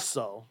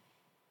muscle.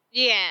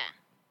 Yeah.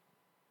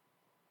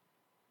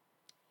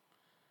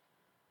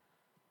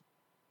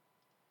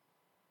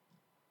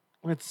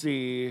 Let's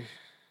see.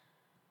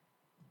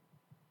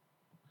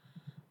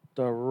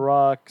 The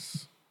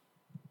Rock's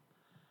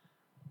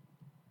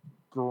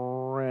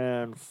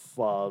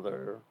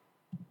grandfather.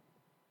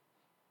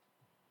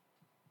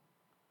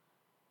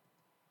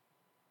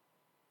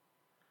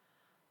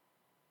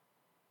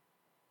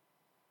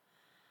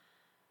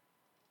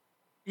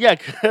 Yeah,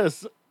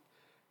 because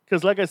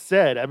like I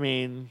said, I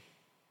mean,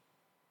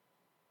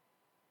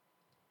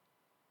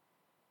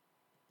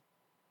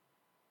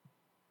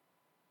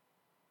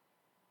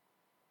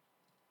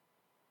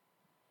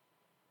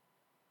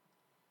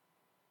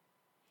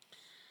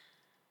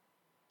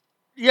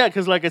 yeah,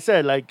 because like I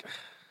said,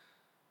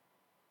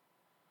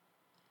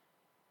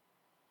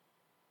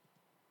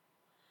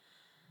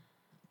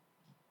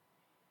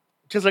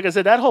 because like I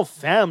said, that whole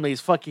family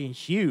is fucking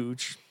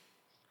huge.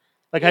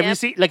 Like, have you Yep.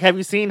 seen? Like, have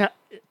you seen?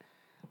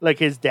 Like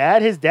his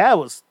dad. His dad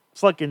was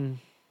fucking.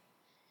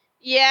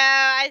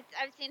 Yeah,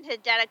 I've seen his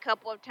dad a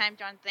couple of times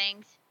on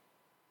things.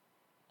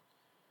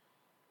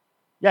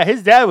 Yeah,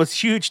 his dad was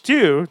huge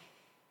too.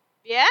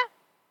 Yeah.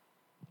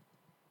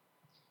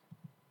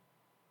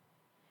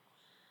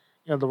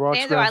 You know, the Rock's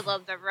Even though I grandfather.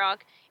 love The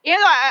Rock, even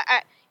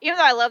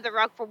though I love The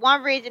Rock for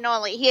one reason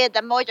only, he is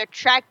the most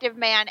attractive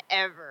man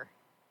ever.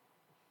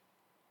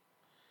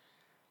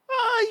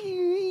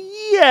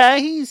 Yeah,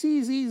 he's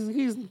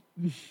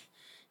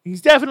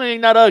definitely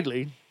not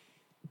ugly,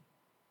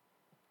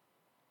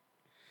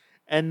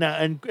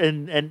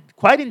 and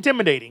quite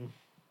intimidating.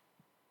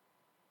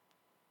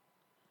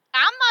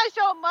 I'm not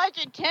so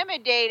much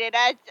intimidated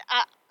as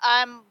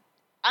I'm.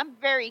 I'm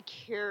very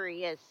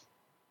curious.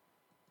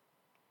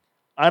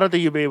 I don't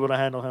think you'll be able to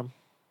handle him.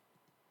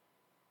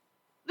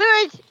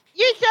 Louis,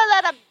 you said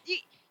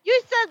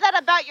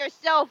that about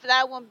yourself that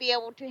I wouldn't be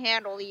able to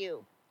handle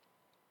you.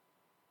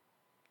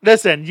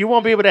 Listen, you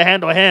won't be able to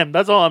handle him.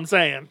 That's all I'm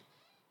saying.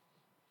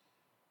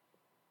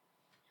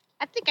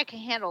 I think I can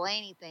handle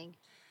anything.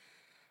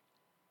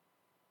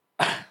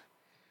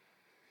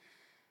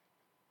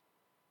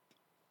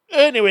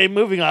 Anyway,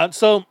 moving on.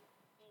 So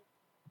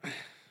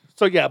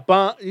yeah,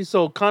 Bond.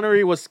 So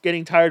Connery was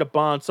getting tired of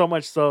Bond so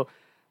much so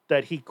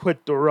that he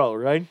quit the role,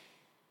 right?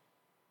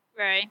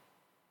 Right.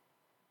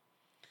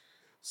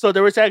 So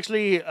there was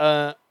actually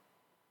a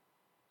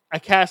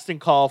casting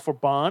call for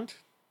Bond,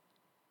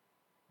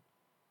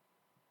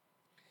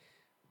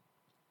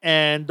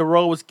 and the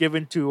role was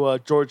given to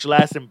George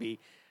Lazenby.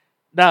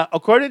 Now,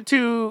 according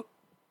to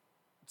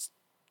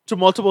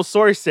multiple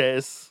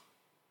sources,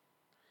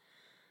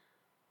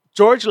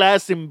 George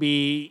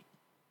Lazenby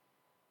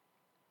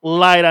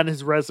lied on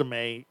his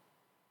resume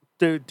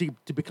to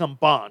become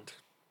Bond.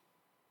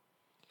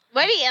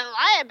 What do you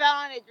lie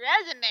about on his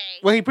resume?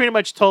 Well, he pretty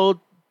much told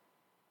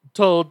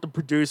the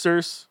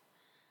producers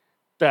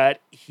that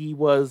he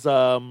was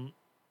that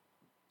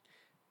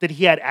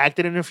he had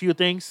acted in a few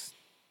things,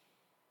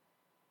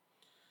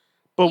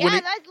 but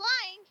Yeah, that's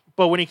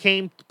lying. when he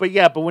came,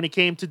 but when he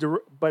came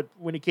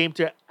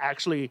to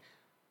actually,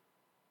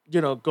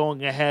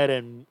 going ahead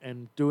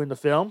and doing the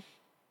film,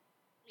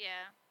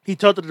 Yeah. he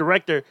told the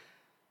director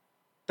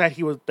that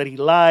he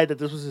lied, that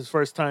this was his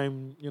first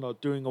time,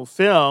 doing a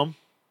film,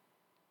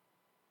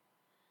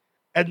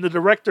 and the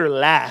director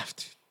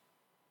laughed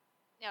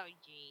Oh,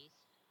 jeez.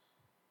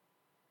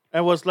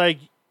 and was like,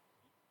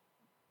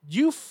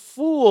 "You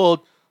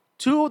fooled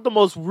two of the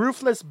most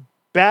ruthless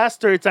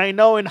bastards I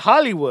know in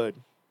Hollywood.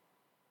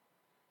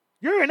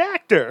 You're an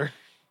actor."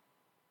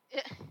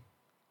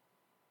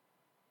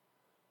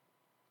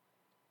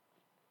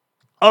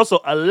 Also,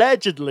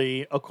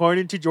 allegedly,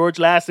 according to George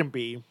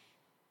Lazenby,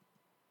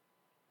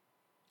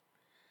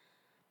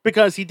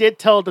 because he did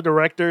tell the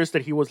directors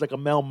that he was like a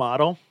male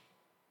model.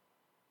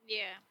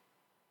 Yeah.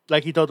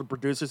 Like he told the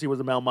producers he was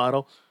a male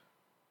model.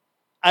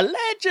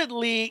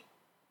 Allegedly,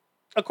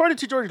 according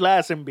to George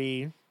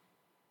Lazenby,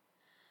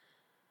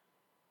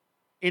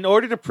 in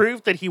order to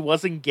prove that he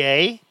wasn't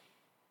gay,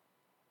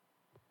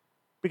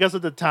 because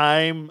at the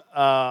time,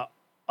 a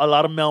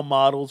lot of male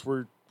models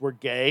were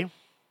gay.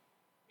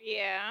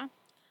 Yeah.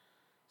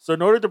 So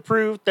in order to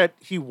prove that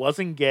he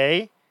wasn't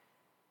gay,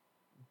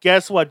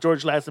 guess what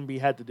George Lazenby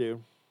had to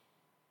do?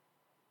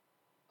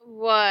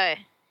 What?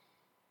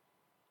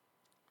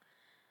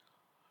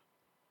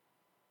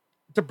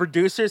 The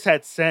producers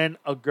had sent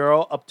a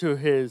girl up to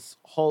his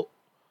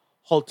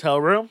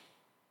hotel room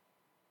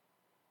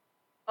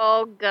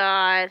Oh,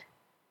 God.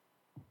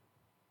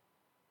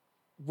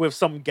 with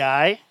some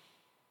guy,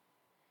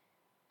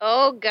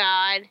 Oh,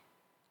 God.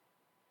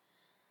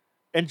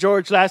 and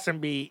George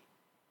Lazenby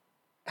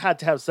had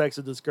to have sex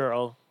with this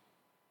girl.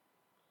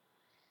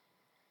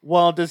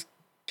 While this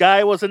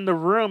guy was in the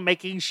room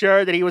making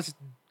sure that he was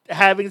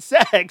having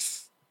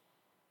sex.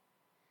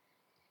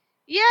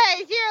 Yeah,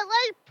 here,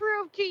 let's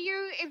prove to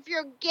you if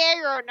you're gay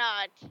or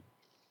not.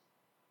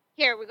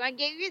 Here, we're going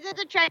to give you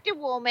this attractive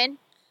woman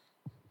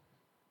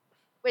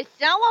with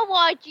someone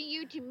watching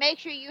you to make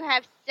sure you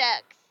have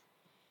sex.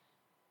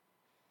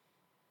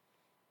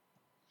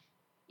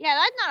 Yeah,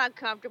 that's not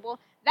uncomfortable.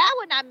 That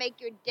would not make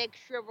your dick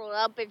shrivel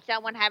up if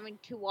someone having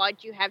to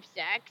watch you have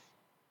sex.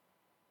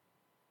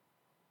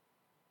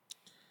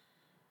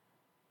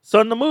 So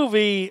in the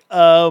movie,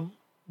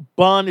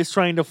 Bond is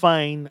trying to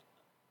find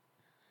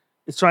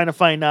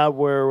out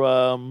where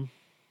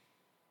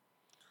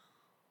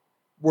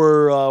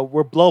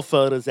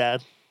Blofeld is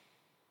at,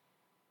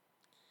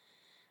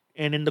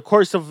 and in the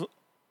course of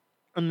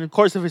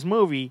his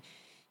movie,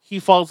 he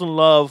falls in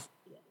love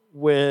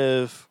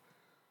with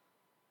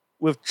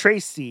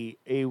Tracy,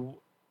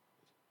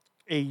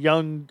 a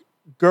young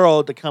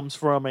girl that comes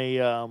from a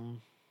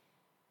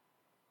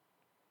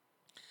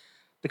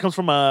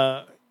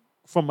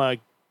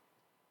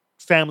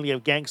family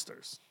of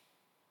gangsters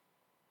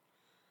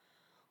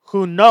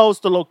who knows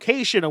the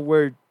location of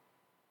where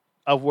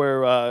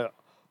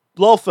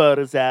Blofeld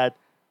is at,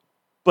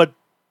 but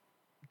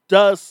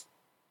does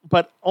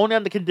but only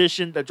on the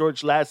condition that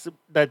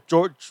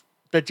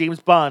James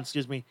Bond,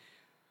 excuse me,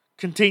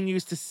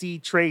 continues to see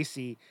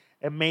Tracy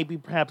and maybe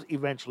perhaps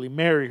eventually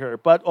marry her.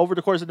 But over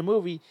the course of the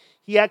movie,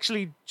 he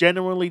actually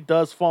genuinely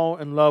does fall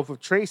in love with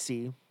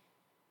Tracy.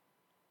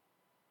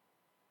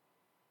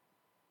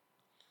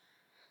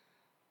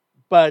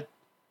 But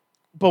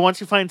once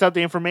he finds out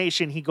the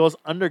information, he goes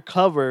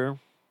undercover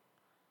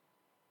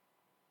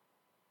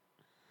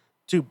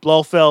to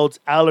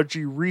Blofeld's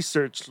allergy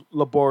research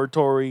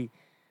laboratory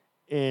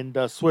in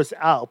the Swiss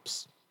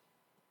Alps,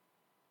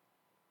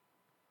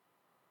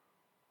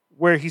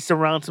 where he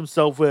surrounds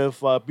himself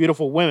with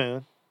beautiful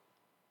women.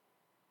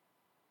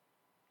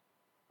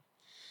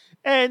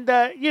 And,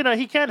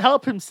 he can't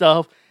help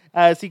himself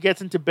as he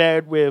gets into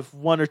bed with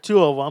one or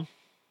two of them.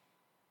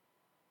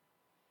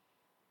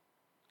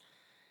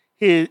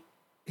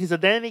 His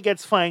identity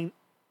gets found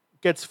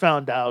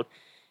out.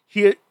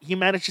 He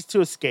manages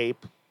to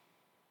escape,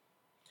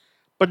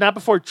 but not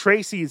before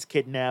Tracy is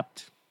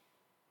kidnapped.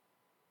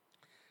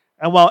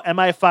 And while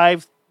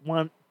MI6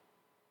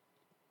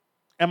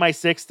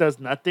 does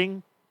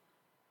nothing,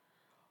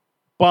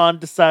 Bond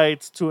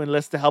decides to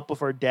enlist the help of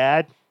her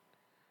dad.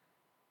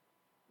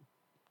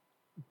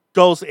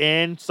 Goes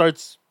in,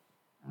 starts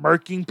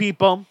murking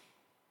people,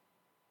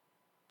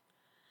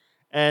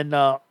 and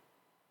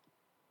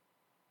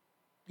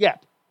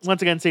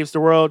once again saves the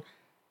world.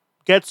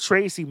 Gets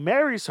Tracy,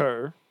 marries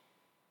her,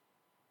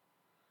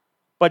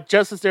 but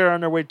just as they're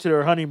on their way to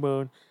their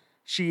honeymoon,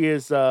 she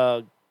is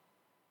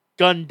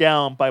gunned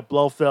down by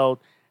Blofeld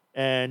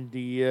and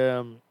the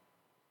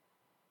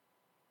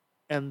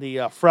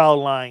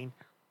Fraulein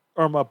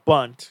Irma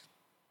Bunt,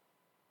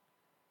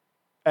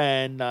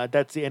 and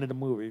that's the end of the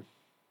movie.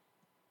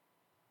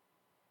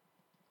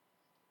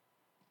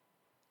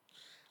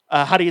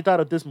 How do you thought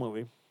of this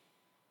movie?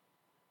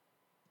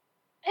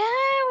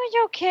 It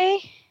was okay.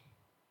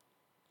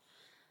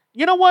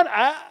 You know what?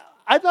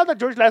 I thought that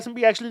George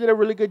Lazenby actually did a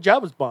really good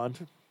job as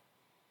Bond.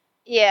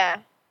 Yeah.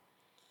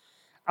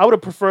 I would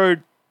have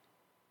preferred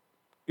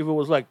if it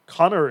was like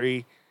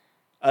Connery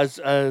as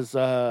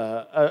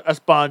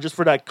Bond, just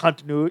for that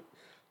continuity,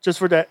 just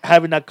for that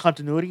having that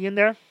continuity in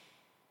there.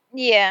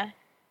 Yeah.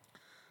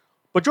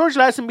 But George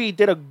Lazenby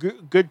did a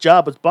good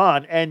job as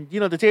Bond, and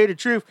to tell you the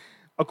truth,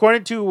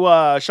 according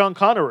to Sean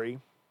Connery,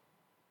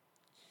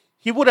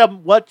 he would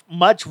have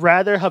much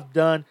rather have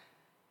done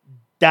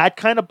that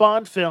kind of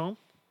Bond film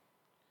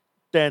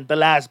than the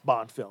last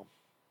Bond film.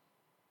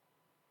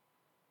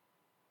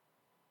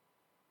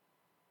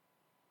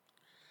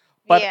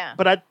 But yeah.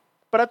 but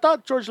I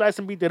thought George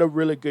Lazenby did a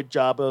really good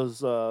job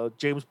as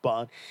James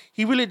Bond.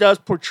 He really does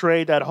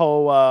portray that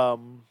whole uh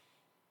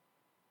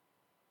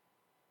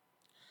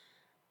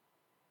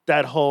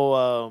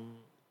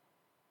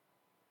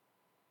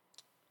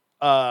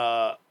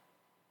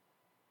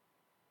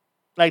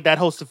like that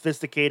whole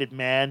sophisticated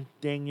man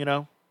thing,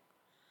 Yeah.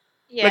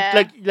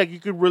 Like you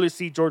could really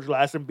see George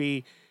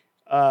Lazenby,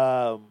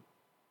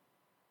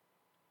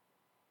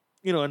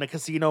 in a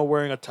casino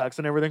wearing a tux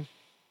and everything.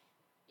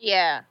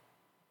 Yeah.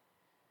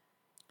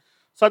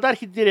 So I thought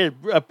he did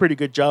a pretty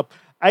good job.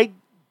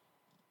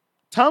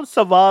 Tom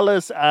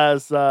Savalas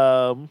as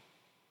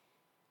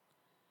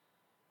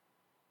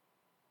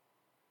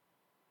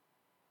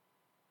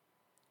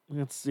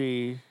let's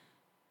see,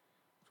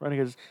 trying to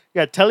get this.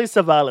 Yeah, Telly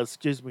Savalas.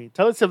 Excuse me,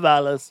 Telly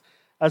Savalas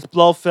as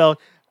Blofeld.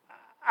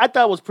 I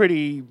thought was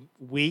pretty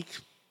weak.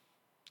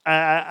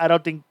 I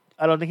don't think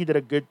he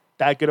did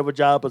that good of a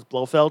job as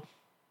Blofeld.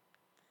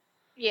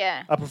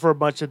 Yeah. I prefer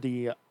much of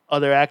the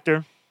other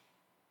actor,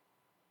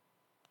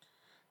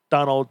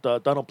 Donald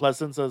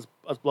Pleasance as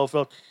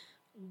Blofeld.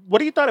 What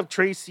do you thought of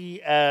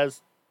Tracy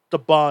as the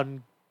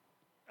Bond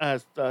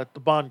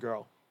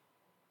girl?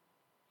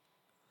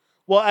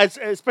 Well,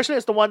 especially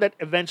as the one that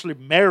eventually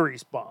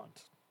marries Bond.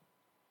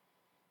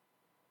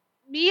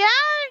 Yeah,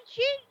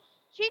 she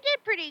did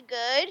pretty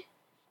good.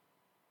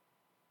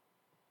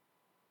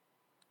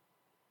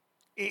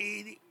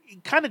 It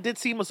kind of did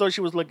seem as though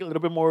she was like a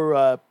little bit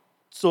more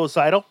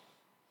suicidal.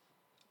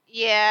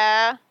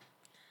 Yeah.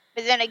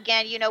 But then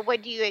again,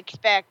 what do you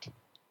expect?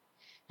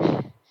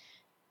 But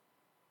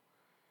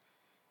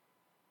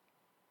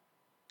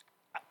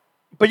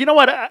you know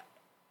what?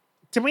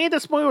 To me,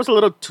 this movie was a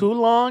little too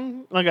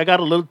long. Like I got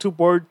a little too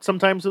bored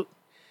sometimes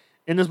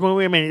in this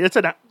movie. I mean, it's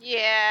a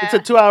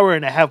 2-hour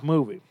and a half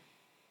movie.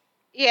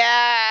 Yeah,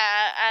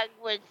 I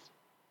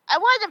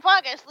wasn't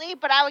falling asleep,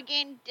 but I was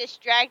getting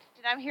distracted,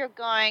 and I'm here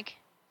going,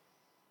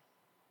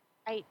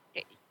 I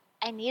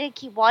need to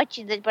keep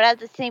watching this, but at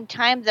the same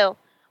time, though,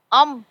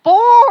 I'm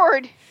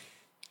bored.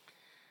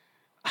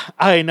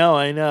 I know,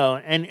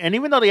 and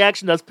even though the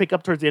action does pick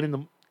up towards the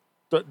end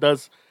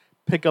does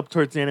pick up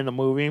towards the end of the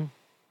movie.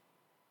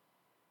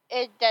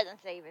 It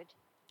doesn't save it.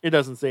 It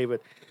doesn't save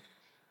it.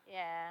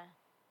 Yeah.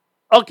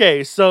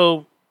 Okay,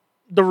 so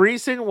the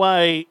reason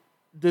why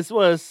this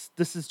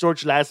is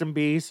George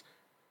Lazenby's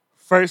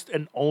first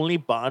and only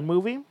Bond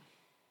movie.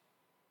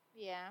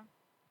 Yeah.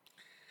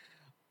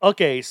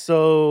 Okay,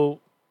 so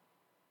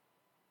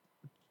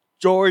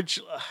George.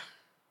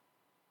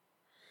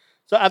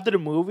 So after the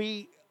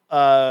movie,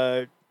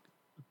 George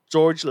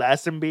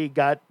Lazenby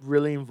got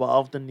really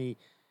involved in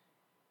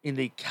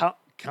the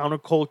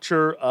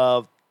counterculture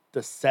of the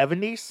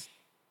 70s.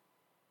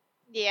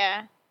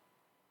 Yeah.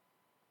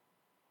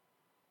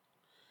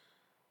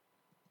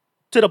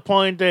 To the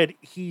point that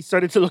he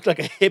started to look like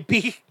a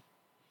hippie.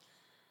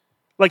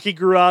 Like he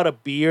grew out a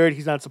beard.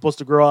 He's not supposed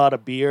to grow out a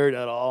beard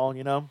at all,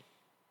 you know?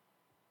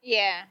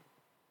 Yeah.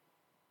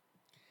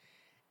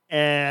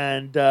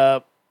 And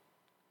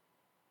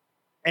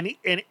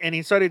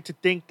he started to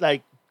think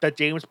like that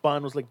James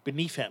Bond was like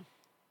beneath him.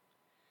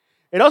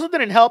 It also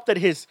didn't help that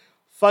his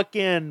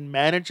fucking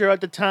manager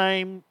at the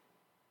time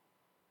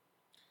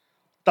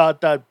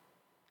thought that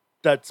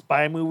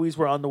spy movies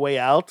were on the way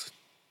out.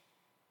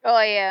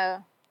 Oh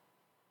yeah.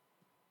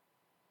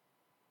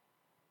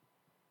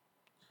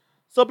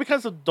 So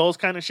because of those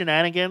kind of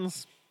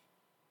shenanigans,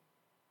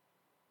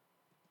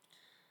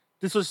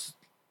 this was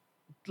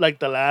like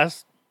the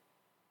last.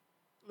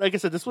 Like I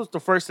said, this was the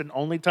first and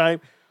only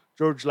time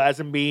George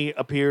Lazenby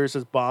appears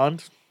as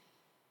Bond.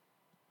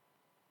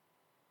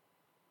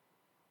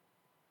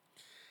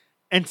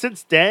 And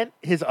since then,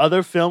 his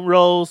other film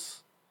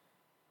roles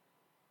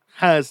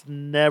has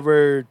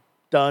never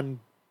done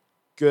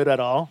good at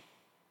all.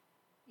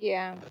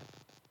 Yeah.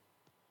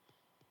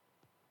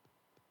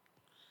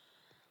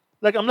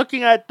 Like, I'm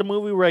looking at the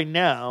movie right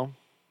now.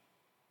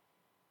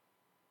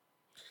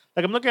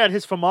 Like, I'm looking at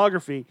his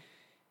filmography.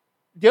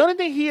 The only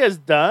thing he has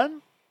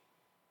done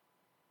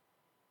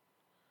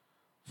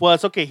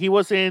was, okay, he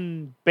was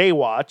in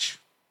Baywatch.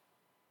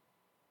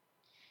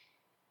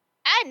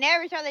 I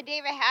never saw the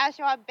David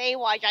Hasselhoff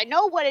Baywatch. I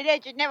know what it is,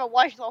 just never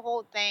watched the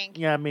whole thing.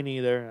 Yeah, me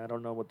neither. I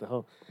don't know what the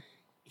hell.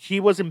 He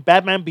was in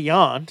Batman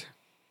Beyond.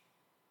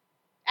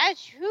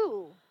 That's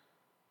who?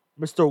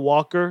 Mr.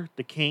 Walker,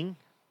 the King.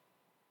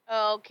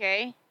 Oh,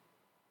 okay.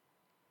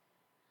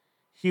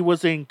 He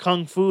was in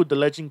Kung Fu, The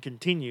Legend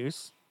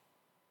Continues.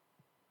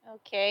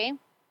 Okay.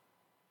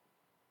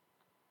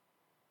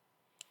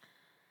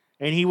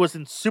 And he was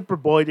in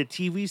Superboy, the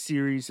TV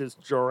series, as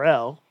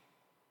Jor-El.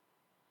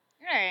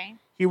 Alright.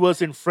 He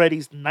was in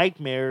Freddy's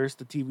Nightmares,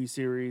 the TV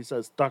series,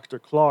 as Dr.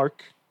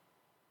 Clark.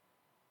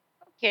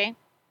 Okay.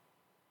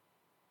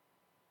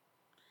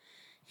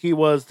 He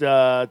was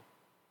the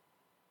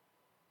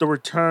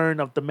return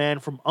of the man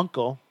from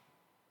U.N.C.L.E.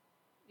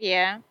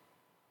 Yeah.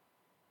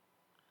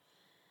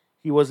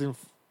 He was in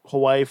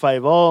Hawaii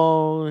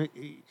Five-O.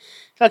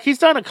 Like, he's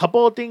done a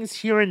couple of things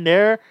here and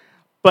there,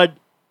 but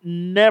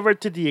never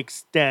to the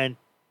extent,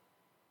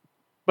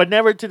 but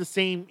never to the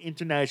same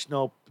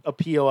international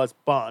appeal as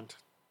Bond,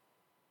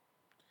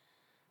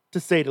 to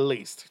say the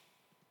least.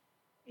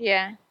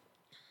 Yeah.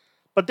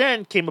 But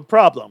then came a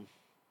problem.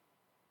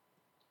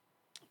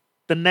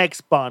 The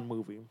next Bond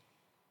movie,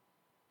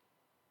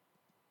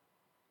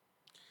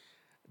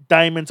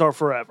 Diamonds Are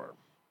Forever.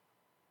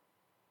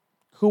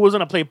 Who was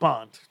going to play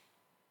Bond?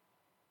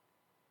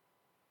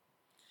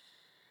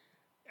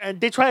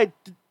 And they tried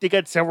to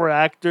get several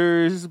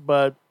actors,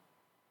 but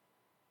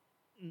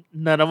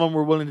none of them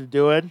were willing to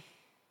do it.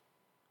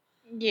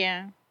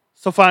 Yeah.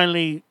 So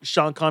finally,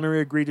 Sean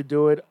Connery agreed to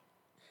do it,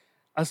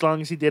 as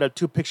long as he did a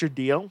 2-picture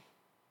deal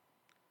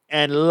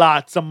and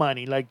lots of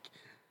money. Like,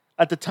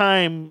 at the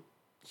time,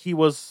 he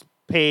was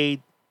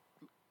paid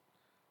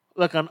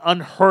like an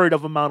unheard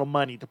of amount of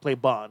money to play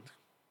Bond.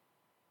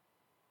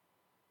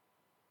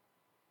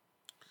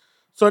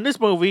 So in this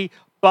movie,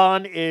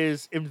 Bond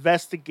is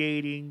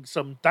investigating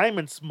some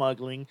diamond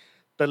smuggling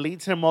that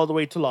leads him all the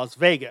way to Las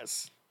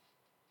Vegas,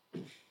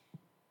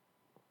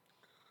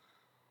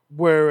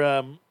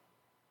 where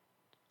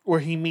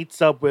he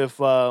meets up with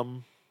where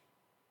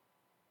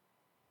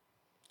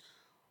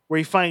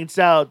he finds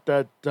out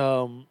that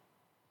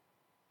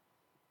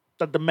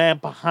that the man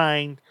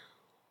behind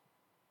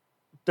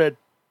that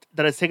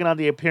has taken on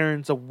the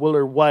appearance of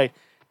Willard White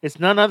is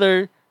none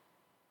other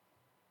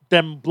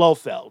than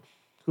Blofeld,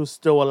 who's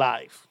still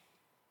alive,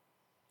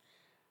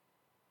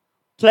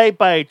 played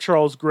by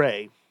Charles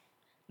Gray.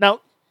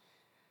 Now,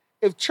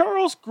 if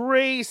Charles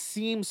Gray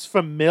seems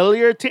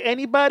familiar to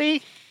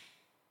anybody,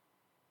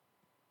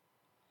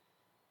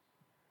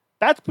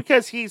 that's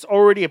because he's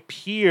already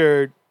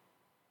appeared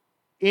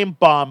in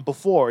Bond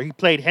before. He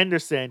played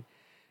Henderson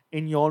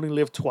in You Only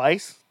Live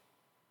Twice.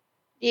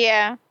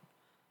 Yeah.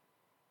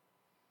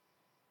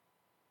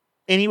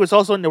 And he was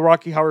also in the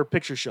Rocky Horror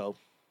Picture Show.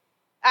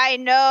 I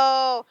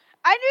know.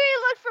 I knew he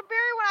looked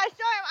familiar when I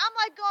saw him. I'm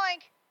like going,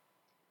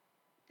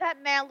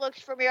 that man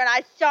looks familiar, and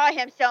I saw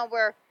him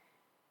somewhere.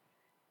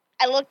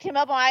 I looked him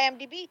up on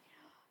IMDb.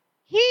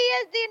 He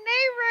is the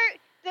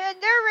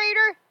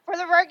narrator for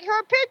the Rocky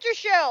Horror Picture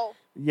Show.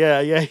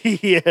 Yeah,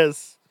 he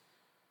is.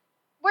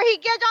 Where he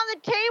gets on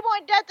the table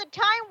and does the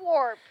time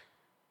warp.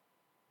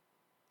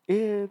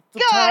 It's the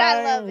God,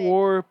 I love time it.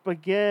 warp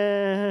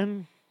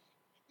again.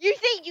 You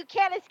think you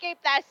can't escape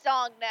that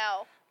song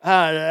now?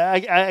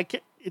 I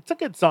can't, it's a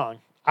good song.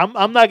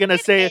 I'm not gonna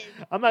It say is.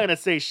 I'm not gonna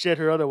say shit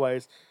or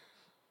otherwise.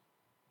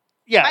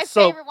 Yeah. My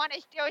So favorite one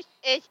is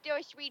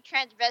still Sweet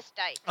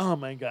Transvestite. oh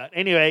my god.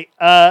 Anyway,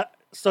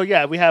 so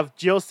yeah, we have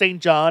Jill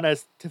St. John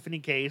as Tiffany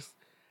Case,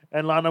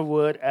 and Lana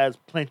Wood as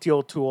Plenty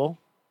O'Toole.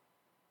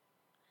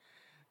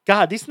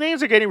 God, these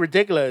names are getting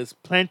ridiculous.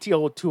 Plenty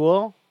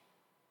O'Toole.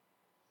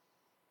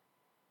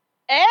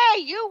 Hey,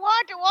 you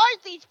want to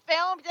watch these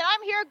films, and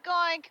I'm here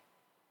going,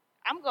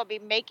 I'm going to be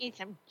making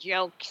some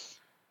jokes.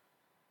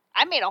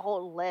 I made a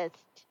whole list.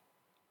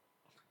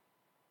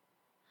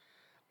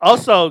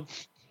 Also,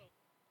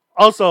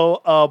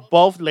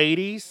 both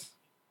ladies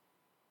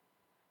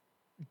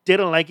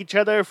didn't like each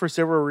other for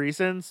several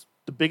reasons.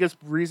 The biggest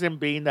reason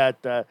being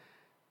that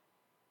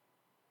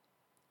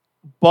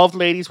both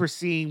ladies were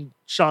seeing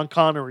Sean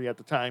Connery at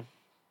the time.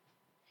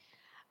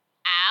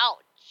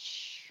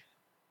 Ouch.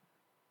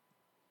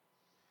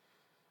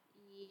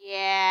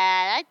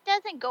 Yeah, that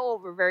doesn't go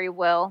over very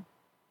well.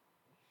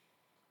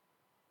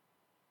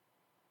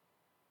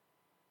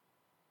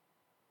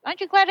 Aren't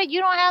you glad that you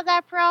don't have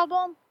that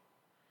problem?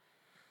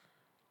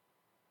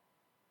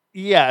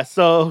 Yeah,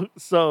 so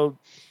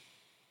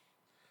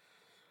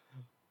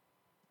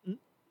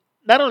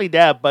not only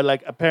that, but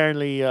like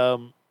apparently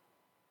Bond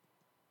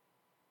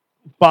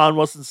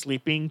wasn't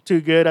sleeping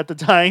too good at the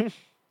time,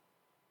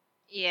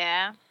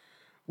 Yeah.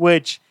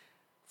 which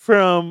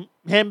from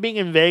him being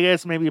in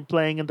Vegas, maybe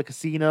playing in the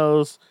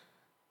casinos,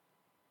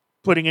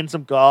 putting in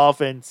some golf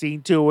and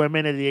seeing two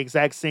women at the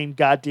exact same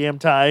goddamn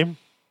time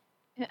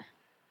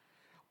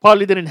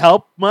probably didn't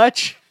help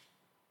much.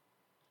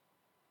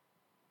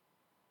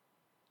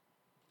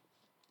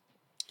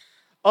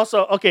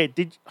 Also, okay,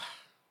 did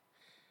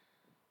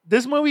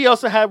this movie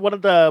also had one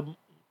of the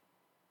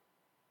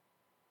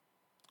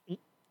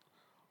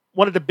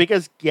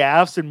biggest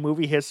gaffes in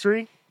movie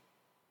history?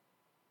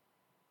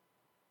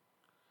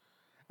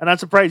 And I'm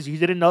surprised you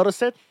didn't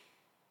notice it.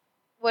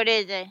 What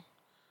is it?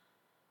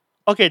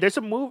 Okay, there's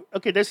a move.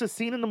 Okay, there's a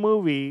scene in the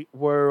movie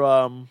where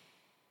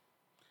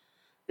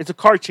it's a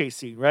car chase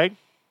scene, right?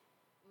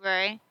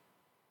 Right.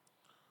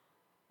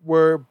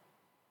 Where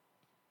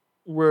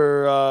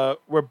where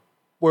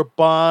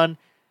Bond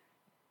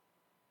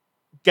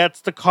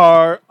gets the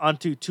car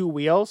onto two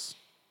wheels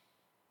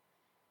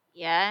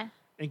Yeah.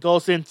 and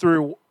goes in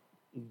through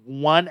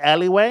one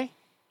alleyway,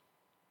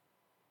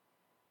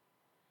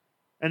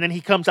 and then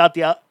he comes out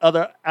the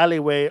other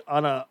alleyway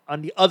on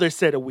the other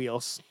set of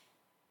wheels.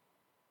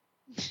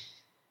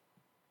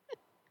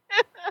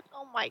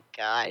 Oh my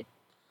god.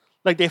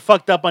 Like they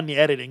fucked up on the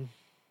editing.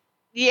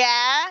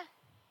 Yeah.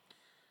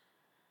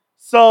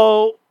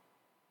 So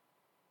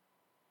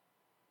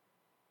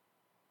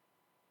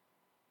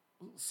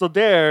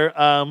there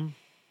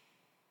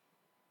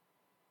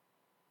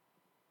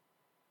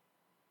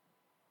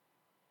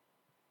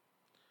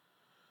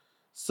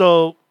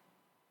so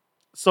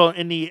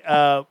in the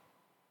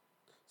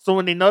so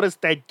when they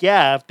noticed that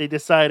gap, they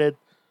decided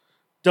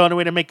the only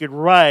way to make it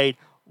right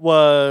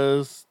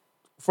was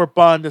for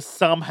Bond to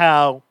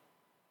somehow.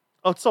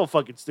 Oh, it's so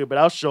fucking stupid.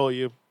 I'll show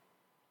you.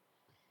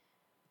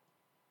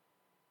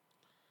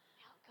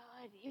 Oh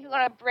god, you're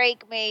gonna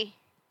break me.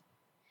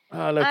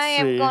 Let's I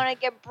am see. gonna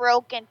get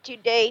broken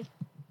today.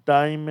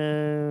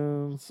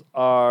 Diamonds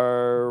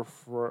are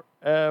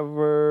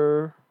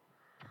forever.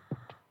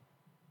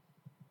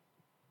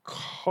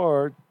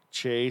 Car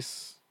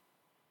chase.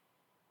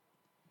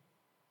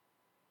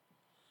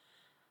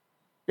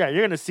 Yeah,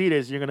 you're gonna see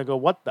this. You're gonna go,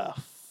 what the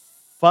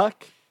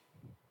fuck?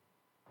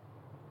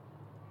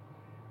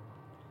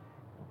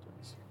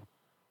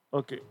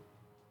 Okay.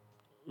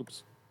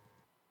 Oops.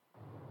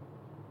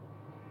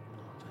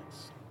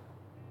 Thanks.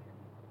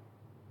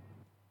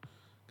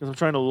 Because I'm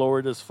trying to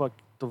lower the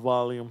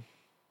volume.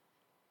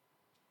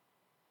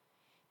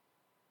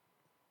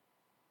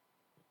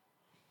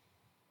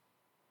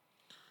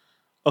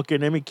 Okay,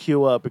 let me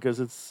queue up because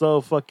it's so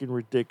fucking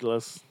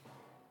ridiculous.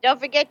 Don't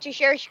forget to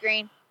share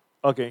screen.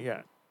 Okay,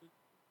 yeah.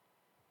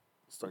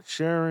 Start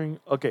sharing.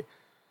 Okay.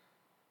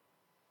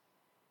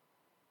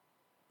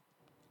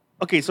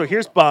 Okay, so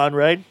here's Bond,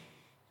 right?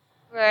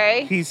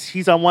 Right.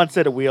 He's on one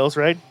set of wheels,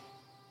 right?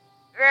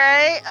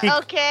 Right. He,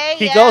 Okay.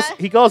 he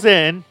Yeah. goes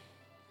in,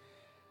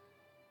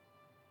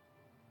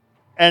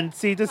 and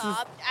see this is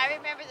I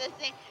remember this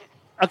thing.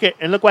 okay.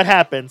 And look what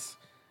happens.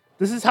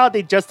 This is how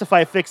they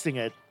justify fixing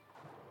it.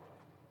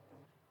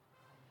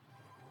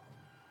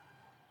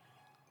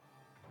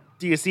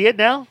 Do you see it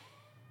now?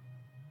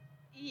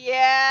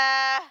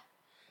 Yeah.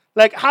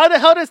 Like, how the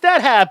hell does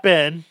that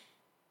happen?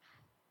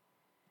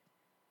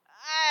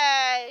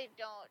 I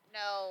don't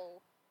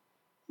know.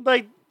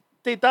 Like,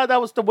 they thought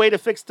that was the way to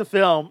fix the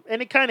film,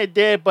 and it kind of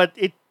did, but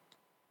it's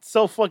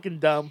so fucking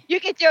dumb. You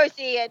can still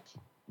see it.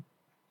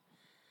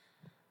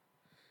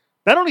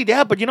 Not only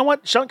that, but you know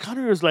what? Sean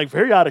Connery was like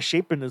very out of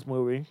shape in this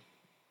movie.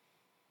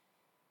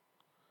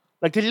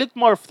 Like they looked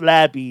more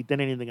flabby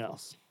than anything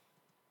else.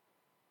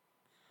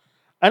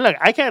 And look,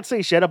 I can't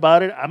say shit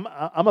about it.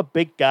 I'm a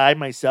big guy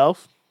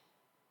myself.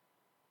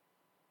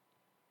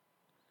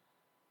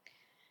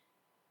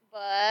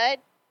 But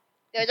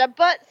there's a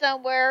but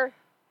somewhere.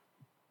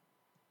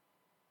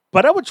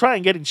 But I would try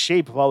and get in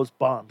shape if I was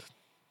Bond.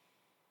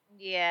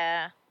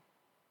 Yeah.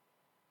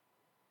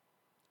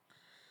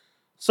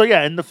 So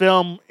yeah, in the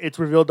film, it's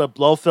revealed that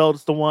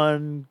Blofeld's the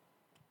one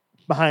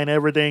behind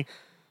everything.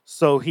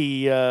 So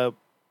he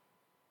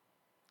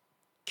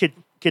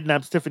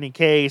kidnaps Tiffany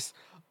Case.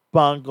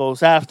 Bond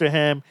goes after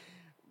him.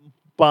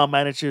 Bond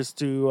manages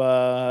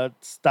to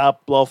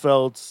stop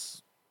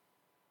Blofeld's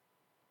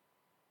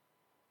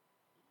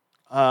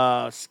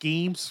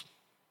schemes.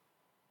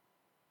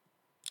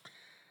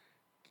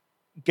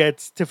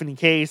 Gets Tiffany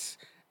Case,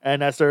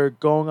 and as they're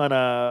going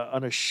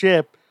on a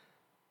ship,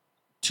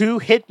 two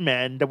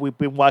hitmen that we've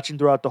been watching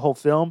throughout the whole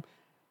film,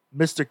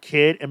 Mr.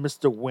 Kidd and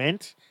Mr.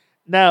 Wint.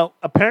 Now,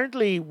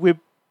 apparently,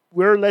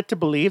 we're led to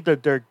believe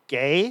that they're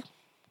gay.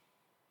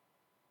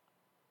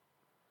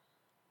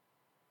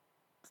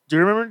 Do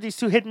you remember these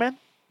two hitmen?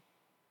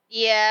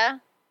 Yeah.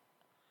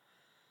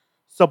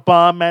 So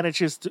Bond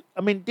manages to.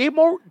 I mean, they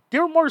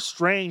were more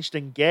strange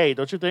than gay,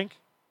 don't you think?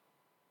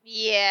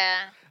 Yeah.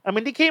 I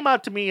mean, they came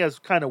out to me as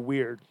kind of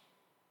weird,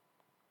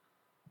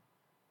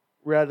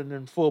 rather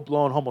than full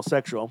blown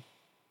homosexual.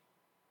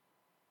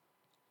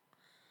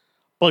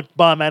 But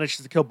Bond manages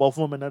to kill both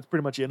of them, and that's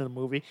pretty much the end of the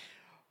movie.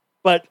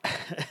 But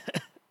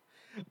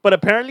but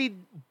apparently,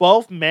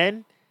 both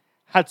men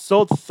had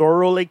so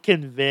thoroughly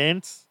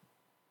convinced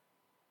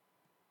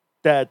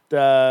that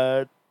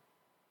that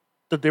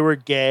they were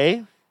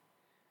gay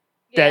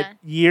Yeah. that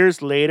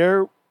years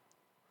later,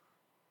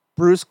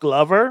 Bruce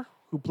Glover,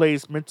 who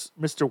plays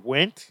Mr.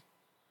 Wint,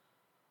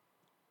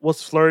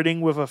 was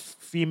flirting with a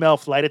female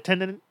flight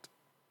attendant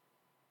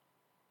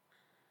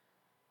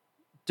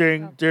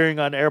during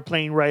an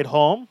airplane ride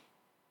home.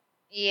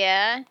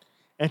 Yeah.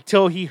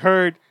 Until he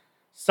heard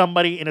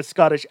somebody in a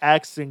Scottish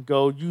accent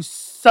go, "You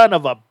son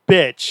of a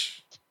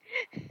bitch!"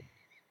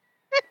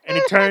 And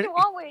he That's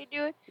one way to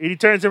do it. he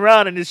turns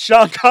around and it's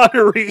Sean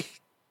Connery.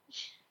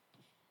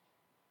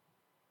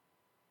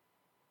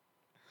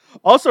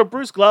 Also,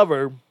 Bruce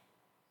Glover.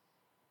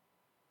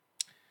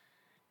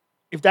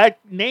 If that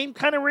name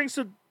kind of rings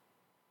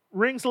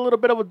a little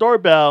bit of a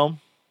doorbell,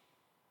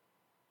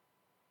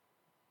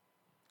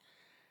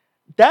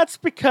 that's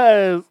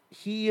because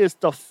he is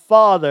the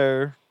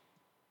father.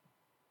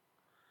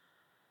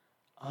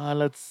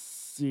 Let's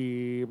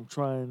see. I'm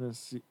trying to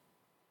see.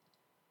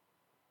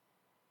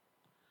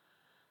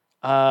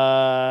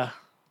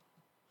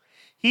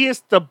 He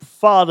is the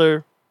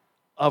father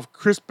of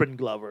Crispin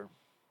Glover.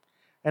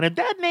 And if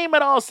that name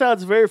at all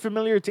sounds very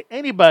familiar to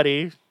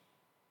anybody,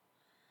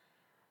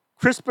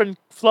 Crispin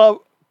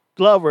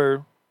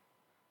Glover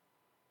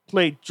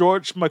played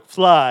George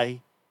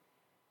McFly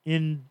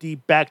in the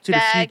Back to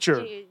the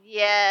Future.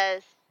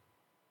 Yes.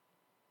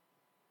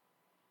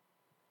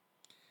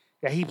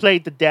 Yeah, he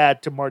played the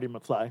dad to Marty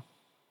McFly.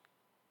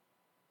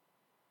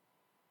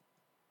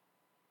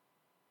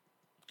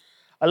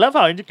 I love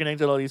how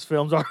interconnected all these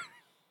films are.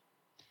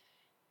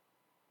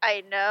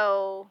 I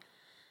know.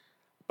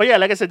 But yeah,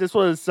 like I said, this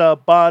was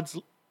Bond's.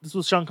 This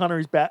was Sean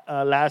Connery's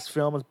last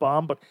film as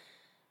Bond, but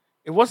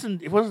it wasn't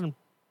good.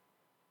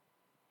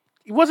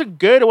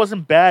 It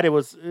wasn't bad. It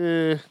was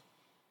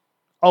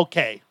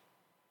okay.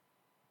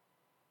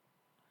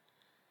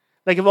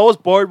 Like if I was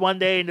bored one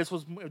day and this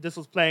was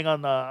playing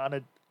on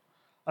a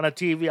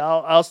TV,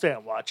 I'll stay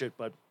and watch it.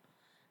 But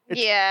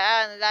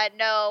yeah, and that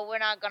no, we're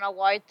not gonna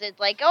watch it.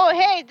 Like, oh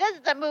hey, this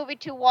is a movie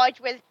to watch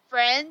with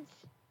friends.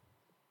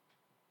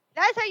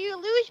 That's how you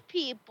lose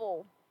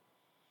people.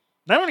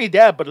 Not only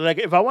that, but like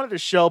if I wanted to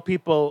show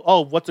people,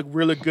 oh, what's a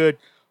really good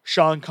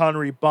Sean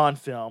Connery Bond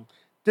film,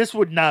 this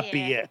would not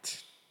be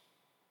it.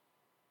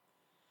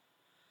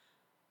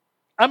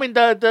 I mean,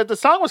 the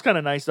song was kind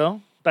of nice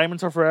though.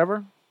 Diamonds Are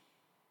Forever.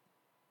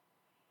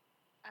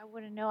 I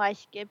wouldn't know. I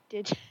skipped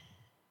it.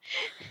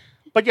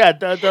 But yeah,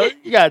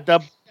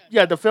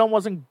 the film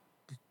wasn't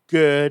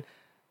good.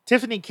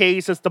 Tiffany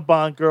Case as the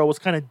Bond girl was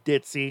kind of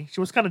ditzy. She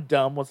was kind of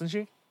dumb, wasn't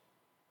she?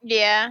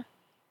 Yeah.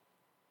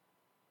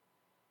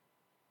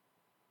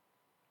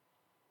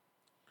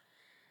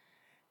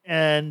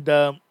 And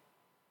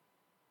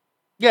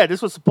yeah,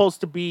 this was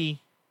supposed to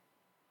be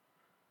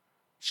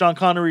Sean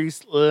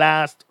Connery's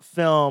last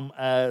film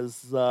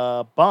as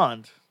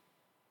Bond.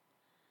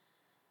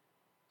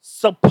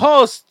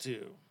 Supposed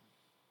to.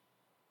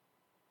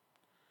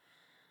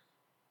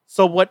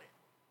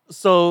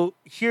 So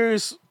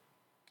here's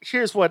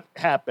what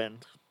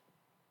happened.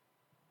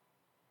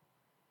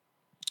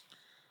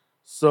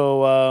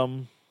 So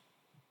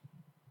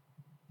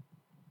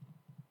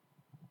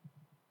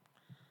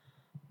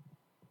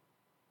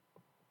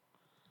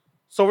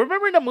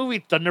remember the movie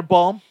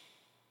Thunderball?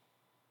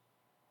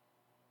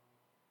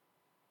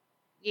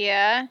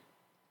 Yeah.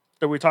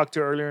 That we talked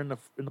to earlier in the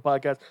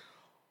podcast.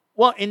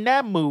 Well, in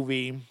that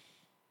movie,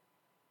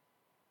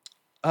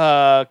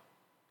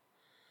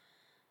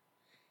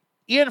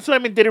 Ian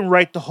Fleming didn't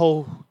write the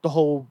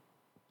whole.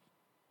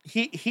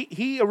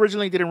 He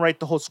originally didn't write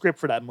the whole script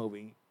for that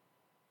movie.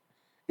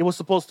 It was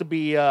supposed to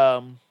be.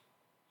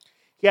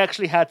 He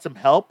actually had some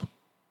help,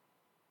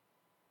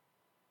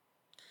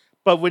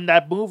 but when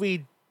that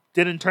movie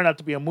didn't turn out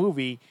to be a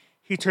movie,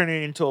 he turned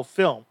it into a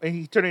film, and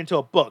he turned it into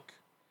a book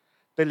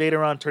that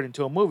later on turned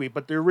into a movie.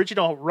 But the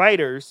original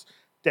writers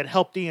that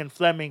helped Ian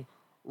Fleming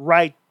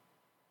write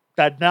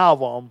that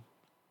novel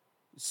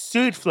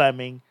sued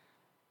Fleming,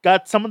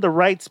 got some of the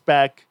rights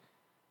back,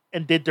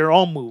 and did their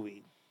own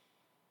movie.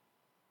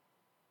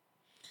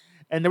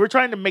 And they were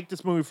trying to make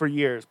this movie for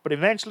years, but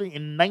eventually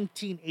in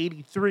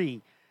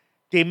 1983,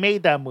 they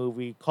made that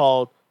movie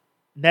called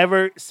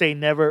Never Say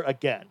Never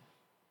Again,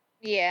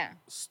 Yeah.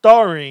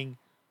 starring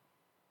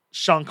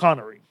Sean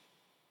Connery.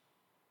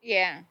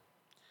 Yeah.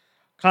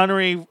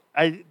 Connery,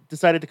 I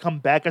decided to come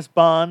back as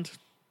Bond,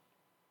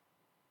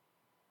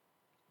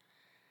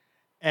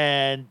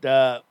 and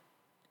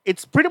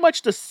it's pretty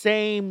much the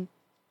same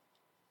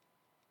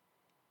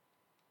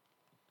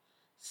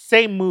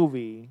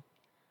movie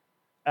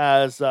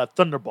as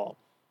Thunderball.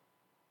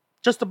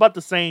 Just about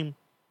the same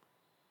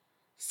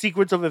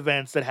sequence of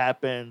events that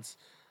happens.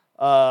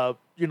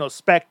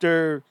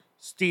 Spectre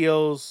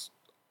steals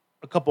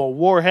a couple of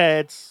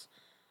warheads.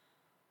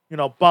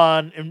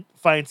 Bond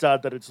finds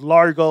out that it's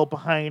Largo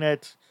behind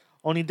it.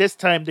 Only this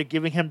time they're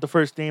giving him the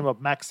first name of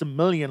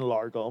Maximilian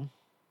Largo.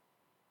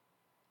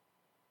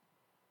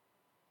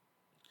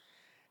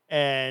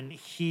 And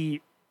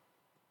he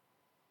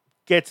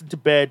gets into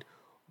bed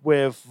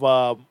with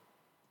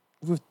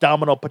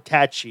Domino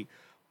Patacci,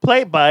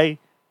 played by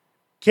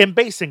Kim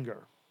Basinger.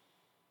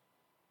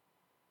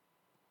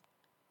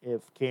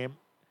 If the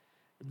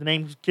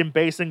name Kim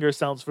Basinger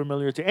sounds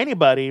familiar to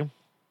anybody,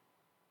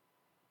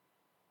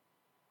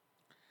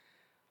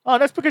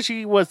 that's because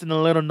she was in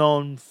a little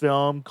known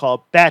film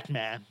called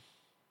Batman.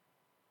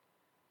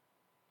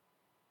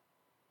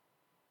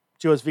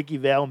 She was Vicky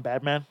Vale in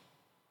Batman.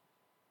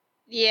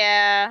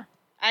 Yeah,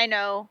 I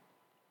know.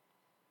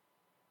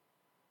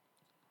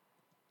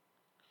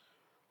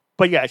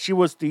 But yeah, she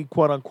was the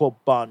quote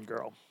unquote Bond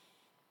girl.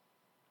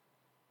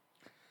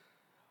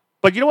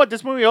 But you know what?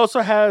 This movie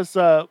also has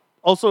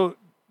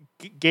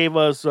gave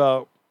us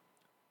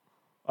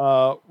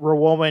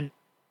Rowan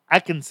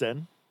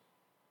Atkinson,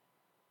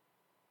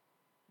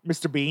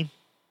 Mr. Bean.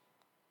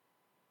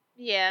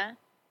 Yeah.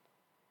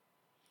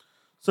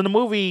 So in the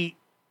movie,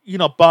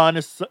 Bond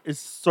is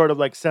sort of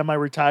like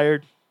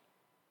semi-retired.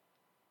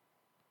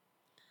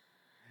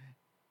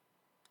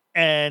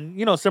 And,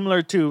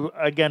 similar to,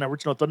 again,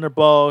 original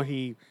Thunderball,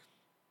 he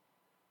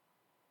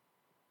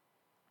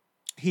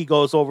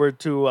goes over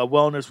to a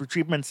wellness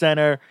retreatment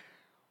center.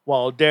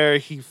 While there,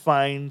 he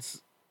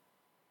finds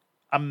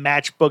a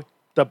matchbook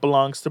that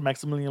belongs to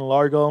Maximilian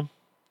Largo,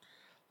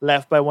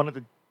 left by one of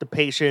the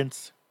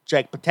patients,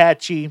 Jack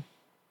Patacci.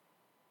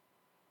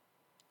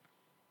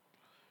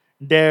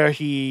 When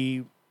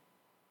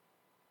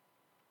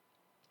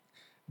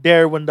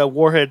the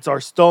warheads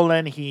are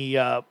stolen, he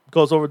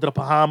goes over to the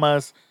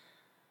Bahamas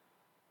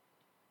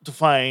to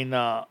find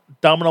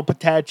Domino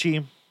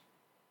Patacci.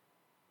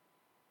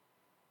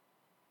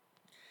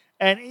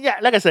 And yeah,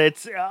 like I said,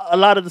 it's a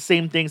lot of the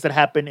same things that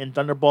happen in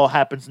Thunderball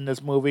happens in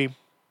this movie.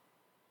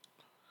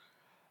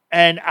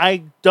 And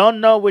I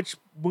don't know which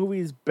movie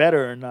is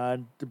better or not,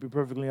 to be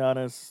perfectly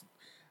honest.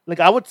 Like,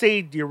 I would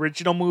say the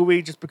original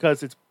movie, just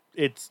because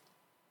it's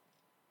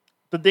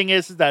the thing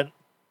is that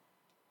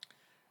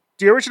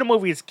the original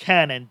movie is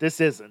canon.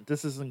 This isn't.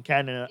 This isn't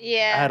canon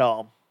at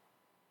all.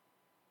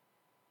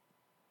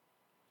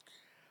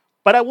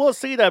 But I will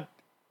say that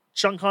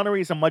Sean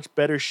Connery is in much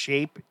better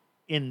shape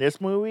in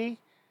this movie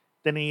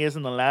than he is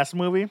in the last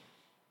movie.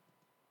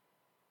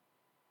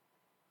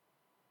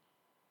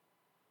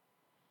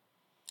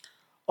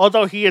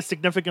 Although he is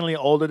significantly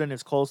older than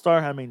his co-star.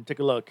 I mean, take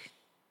a look.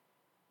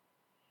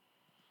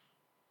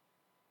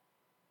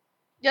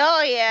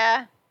 Oh,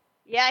 yeah.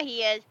 Yeah,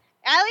 he is.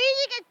 At least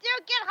you can still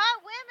get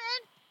hot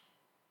women.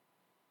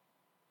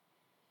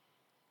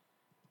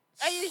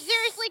 Are you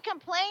seriously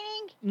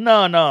complaining?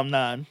 No, I'm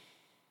not.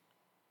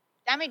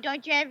 I mean,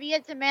 don't you envy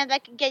as a man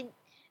that can get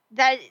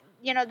that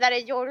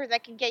is older,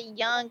 that can get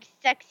young,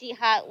 sexy,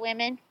 hot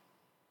women?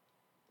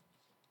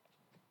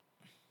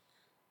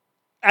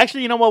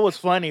 Actually, you know what was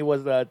funny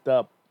was that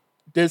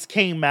this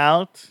came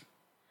out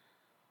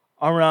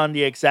around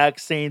the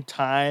exact same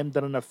time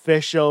that an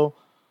official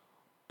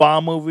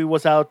Bond movie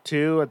was out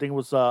too. I think it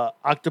was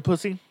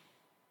Octopussy.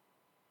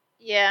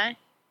 Yeah.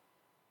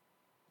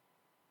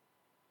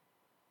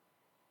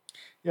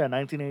 Yeah,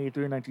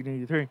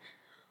 1983.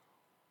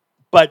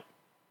 But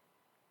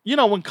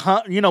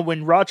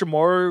when Roger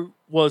Moore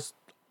was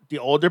the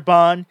older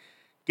Bond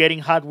getting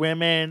hot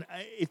women,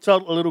 it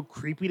felt a little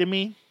creepy to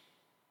me.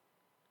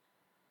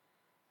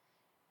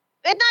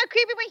 It's not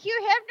creepy when Hugh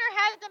Hefner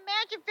has the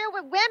mansion filled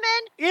with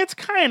women. It's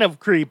kind of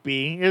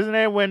creepy, isn't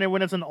it?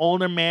 When it's an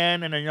older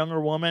man and a younger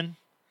woman,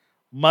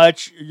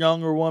 much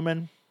younger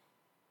woman.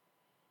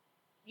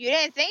 You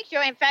didn't think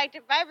so. In fact,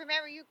 if I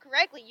remember you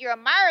correctly, you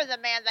admire the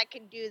man that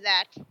can do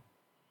that.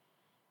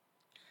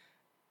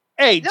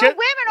 Hey, The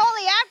women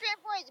only after him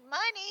for his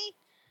money.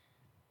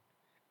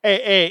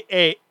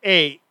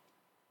 Hey.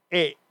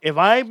 If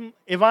I'm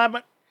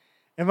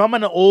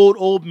an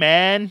old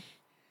man,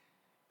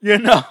 you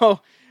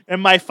know, in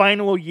my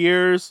final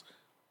years,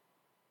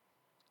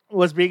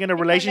 was being in a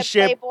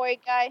relationship Playboy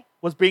guy.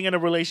 with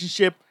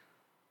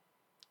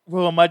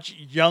a much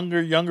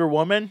younger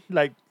woman,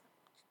 like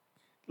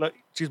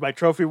she's my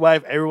trophy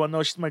wife. Everyone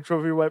knows she's my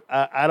trophy wife.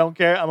 I don't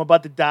care. I'm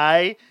about to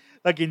die,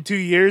 like in 2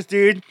 years,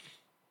 dude.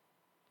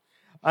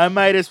 I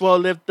might as well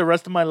live the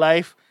rest of my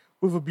life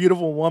with a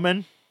beautiful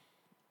woman.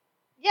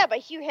 Yeah, but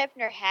Hugh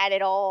Hefner had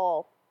it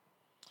all.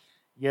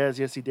 Yes,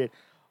 he did.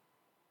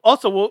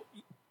 Also, well,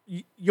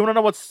 you want to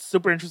know what's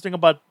super interesting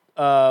about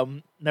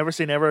Never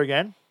Say Never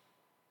Again?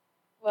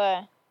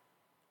 What?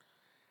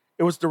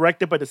 It was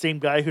directed by the same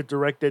guy who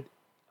directed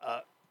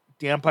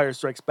The Empire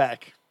Strikes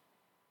Back.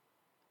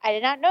 I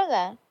did not know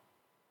that.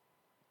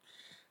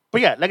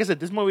 But yeah, like I said,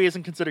 this movie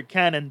isn't considered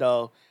canon,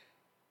 though.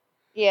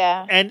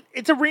 Yeah. And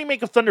it's a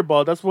remake of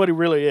Thunderball. That's what it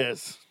really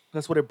is.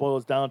 That's what it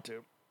boils down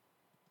to.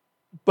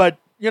 But,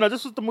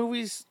 this was the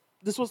movies.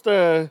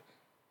 But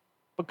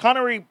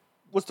Connery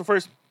was the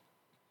first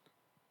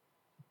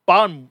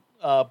Bond,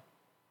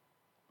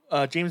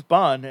 James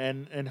Bond.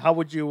 And how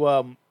would you,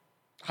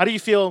 how do you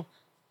feel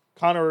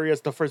Connery as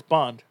the first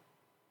Bond?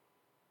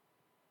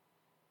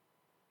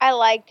 I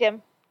liked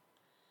him.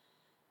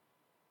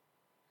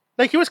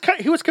 Like he was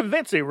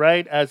convincing,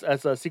 right? As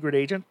a secret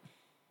agent.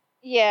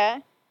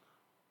 Yeah.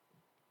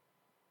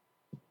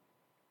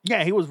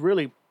 Yeah, he was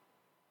really,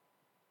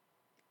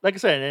 like I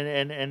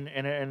said,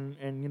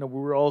 and we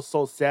were all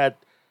so sad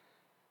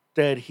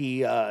that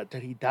he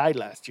died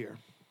last year.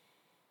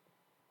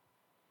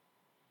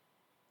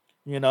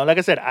 Like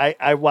I said,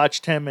 I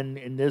watched him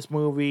in this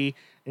movie.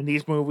 In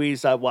these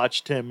movies, I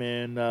watched him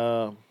in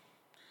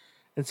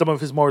some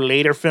of his more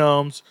later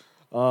films.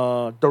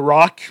 The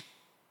Rock.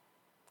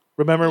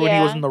 Remember when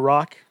he was in The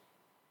Rock?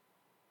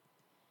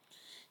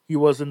 He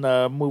was in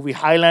the movie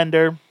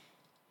Highlander.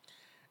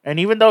 And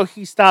even though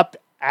he stopped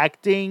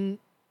acting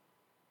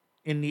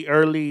by the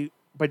early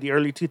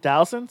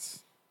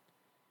 2000s,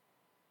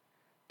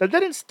 that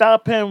didn't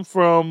stop him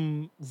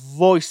from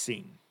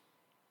voicing.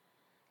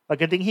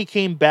 Like, I think he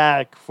came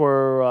back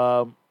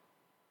for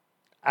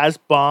as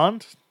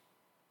Bond,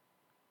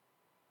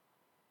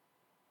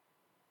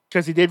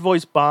 because he did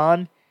voice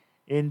Bond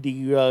in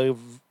the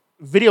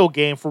video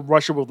game for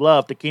Russia with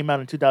Love that came out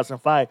in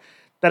 2005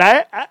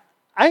 that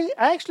I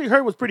actually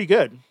heard was pretty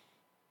good.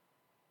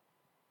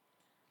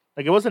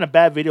 Like, it wasn't a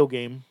bad video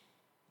game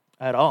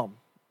at all.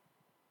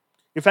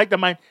 In fact, I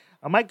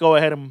might go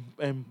ahead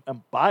and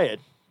buy it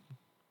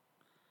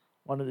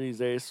one of these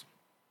days.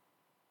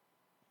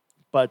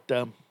 But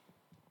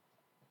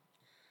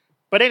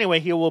anyway,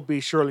 he will be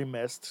surely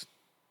missed.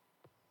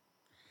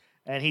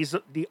 And he's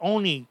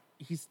the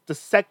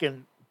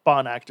second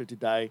Bond actor to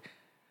die.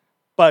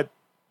 But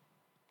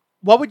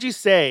what would you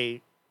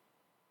say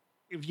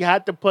if you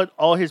had to put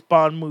all his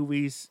Bond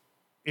movies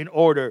in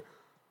order?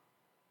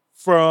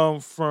 From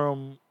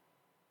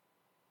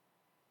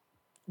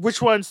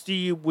which ones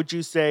would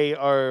you say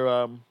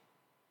are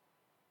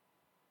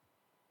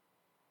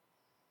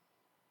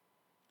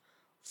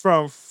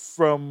from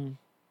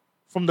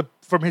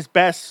his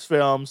best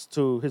films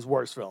to his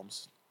worst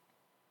films?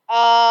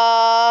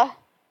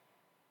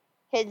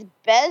 His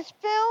best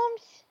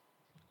films?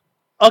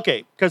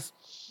 Okay,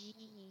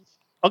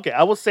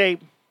 I will say,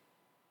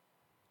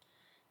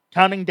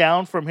 counting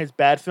down from his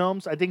bad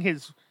films, I think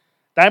his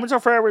Diamonds Are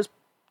Forever is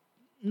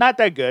not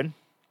that good.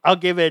 I'll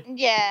give it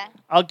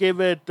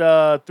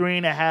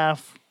 3.5.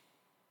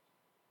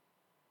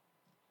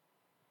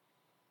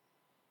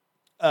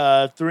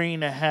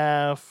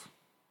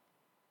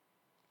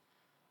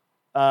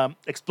 3.5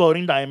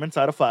 exploding diamonds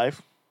out of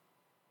 5.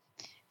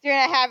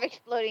 3.5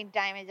 exploding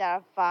diamonds out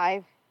of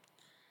 5.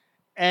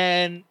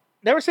 And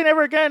Never Say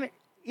Never Again,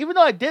 even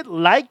though I did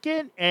like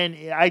it, and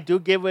I do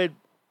give it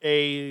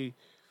a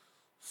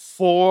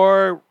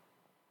 4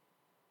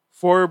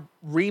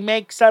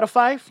 remakes out of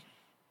 5.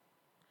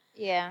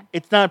 Yeah.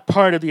 It's not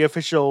part of the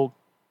official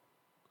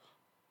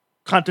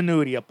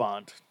continuity of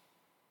Bond.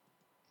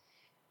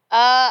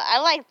 I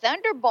like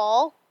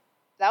Thunderball.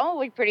 That one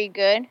was pretty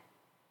good.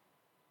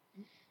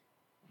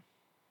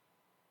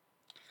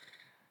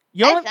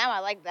 I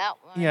like that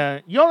one.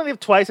 Yeah. You Only Live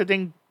Twice, I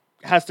think,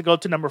 has to go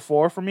to number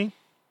 4 for me.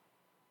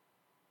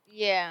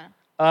 Yeah.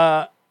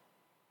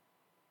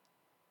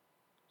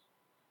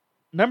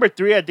 Number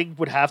 3, I think,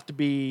 would have to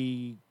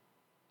be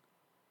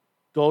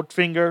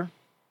Goldfinger.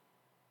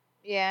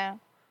 Yeah.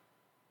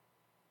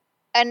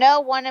 I know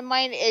one of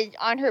mine is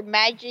On Her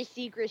Majesty's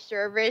Secret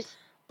Service.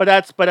 But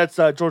that's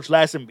George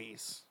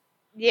Lazenby's.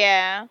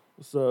 Yeah.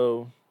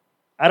 So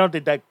I don't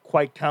think that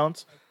quite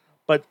counts.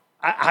 But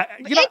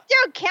it still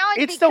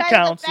counts. It still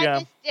counts.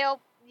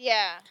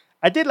 Yeah.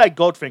 I did like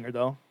Goldfinger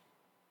though.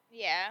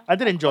 Yeah. I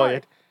did enjoy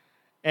it.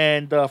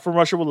 And From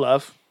Russia with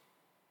Love.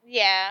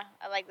 Yeah,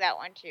 I like that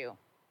one too.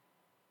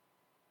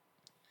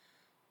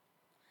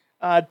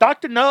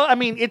 Doctor No, I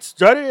mean, it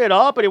started it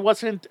all, but it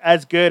wasn't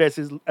as good as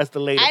the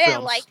later I didn't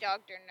films. like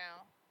Doctor No.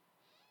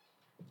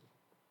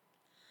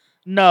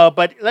 No,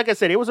 but like I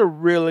said, it was a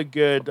really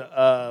good.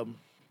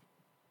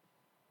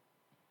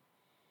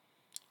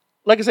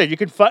 Like I said, you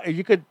could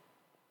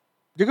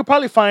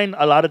probably find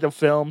a lot of the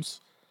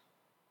films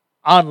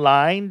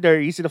online.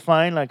 They're easy to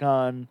find, like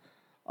on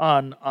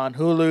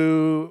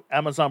Hulu,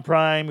 Amazon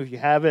Prime, if you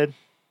have it.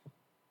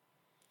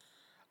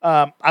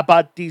 I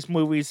bought these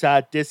movies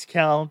at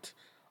discount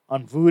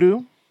on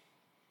Vudu,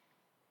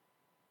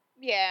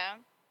 Yeah.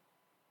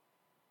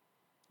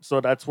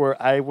 so that's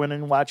where I went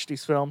and watched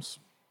these films.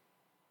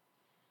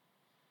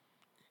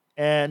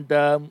 And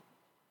and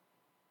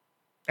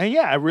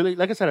yeah, I really,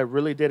 like I said, I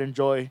really did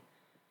enjoy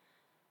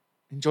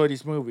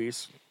these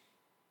movies.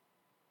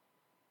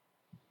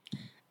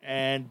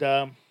 And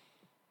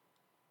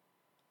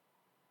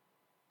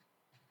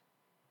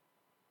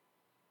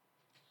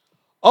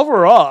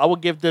overall, I will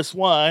give this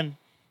one.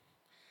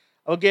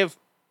 I will give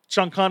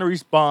Sean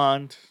Connery's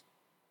Bond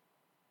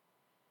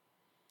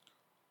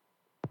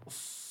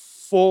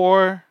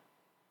four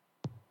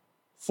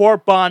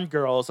Bond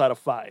girls out of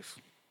five.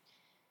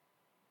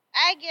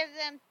 I give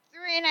them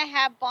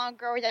 3.5 Bond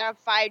girls out of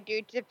 5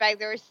 due to the fact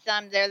there were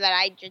some there that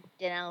I just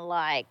didn't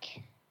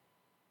like.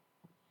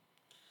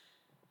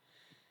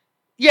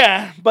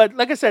 Yeah, but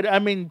like I said, I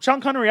mean,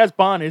 Sean Connery as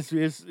Bond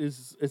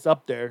is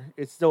up there.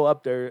 It's still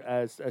up there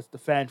as the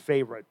fan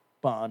favorite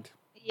Bond.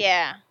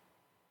 Yeah.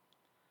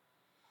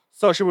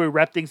 So should we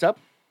wrap things up?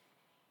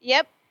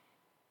 Yep.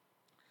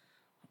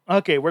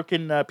 Okay, where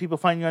can people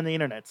find you on the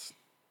internet?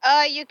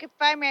 You can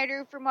find me at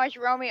Rufru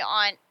Masharomi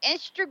on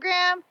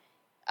Instagram,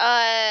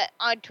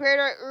 on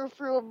Twitter,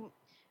 Rufru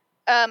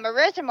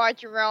Marissa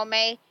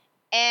Marcherome,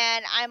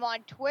 and I'm on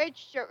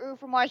Twitch, so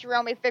Rufru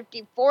Masharomi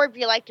 54 if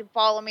you'd like to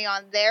follow me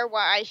on there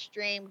while I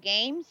stream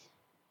games.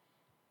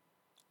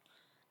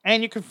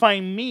 And you can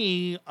find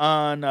me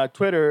on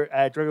Twitter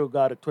at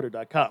dragogod at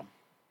twitter.com.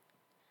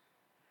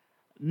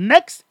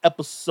 Next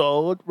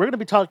episode, we're going to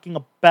be talking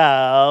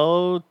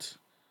about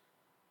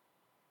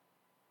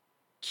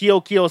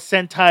Kyo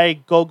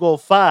Sentai Go-Go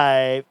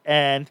 5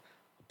 and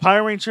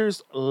Power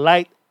Rangers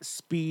Light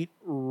Speed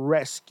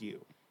Rescue.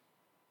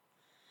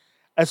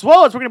 As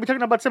well as we're going to be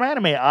talking about some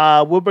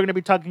anime. We're going to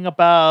be talking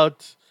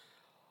about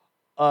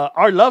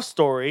our love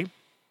story,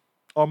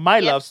 or my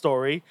love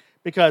story,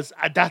 because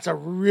that's a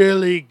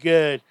really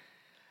good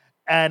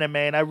anime,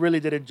 and I really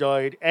did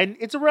enjoy it. And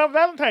it's around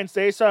Valentine's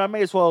Day, so I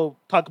may as well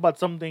talk about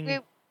something.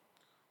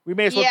 We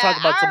may as well talk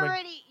about something.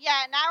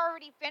 And I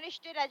already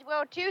finished it as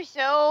well too.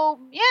 So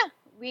yeah,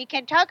 we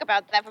can talk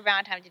about that for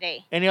Valentine's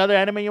Day. Any other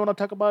anime you want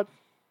to talk about?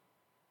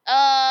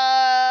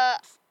 I'll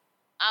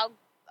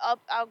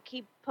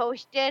keep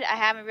posted. I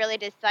haven't really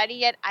decided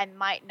yet. I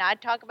might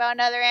not talk about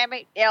another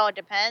anime. It all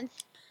depends.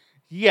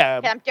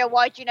 Yeah, I'm still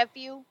watching a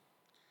few.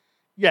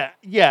 Yeah.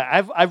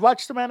 I've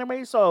watched some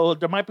anime, so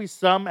there might be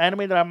some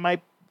anime that I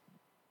might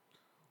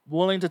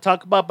willing to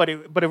talk about. But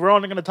if we're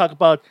only going to talk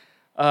about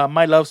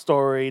my love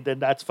story, then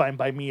that's fine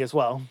by me as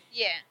well.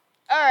 Yeah.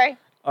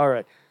 All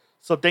right.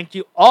 So thank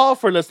you all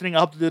for listening. I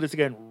hope to do this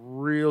again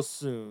real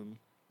soon.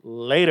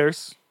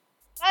 Laters.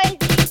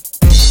 Bye.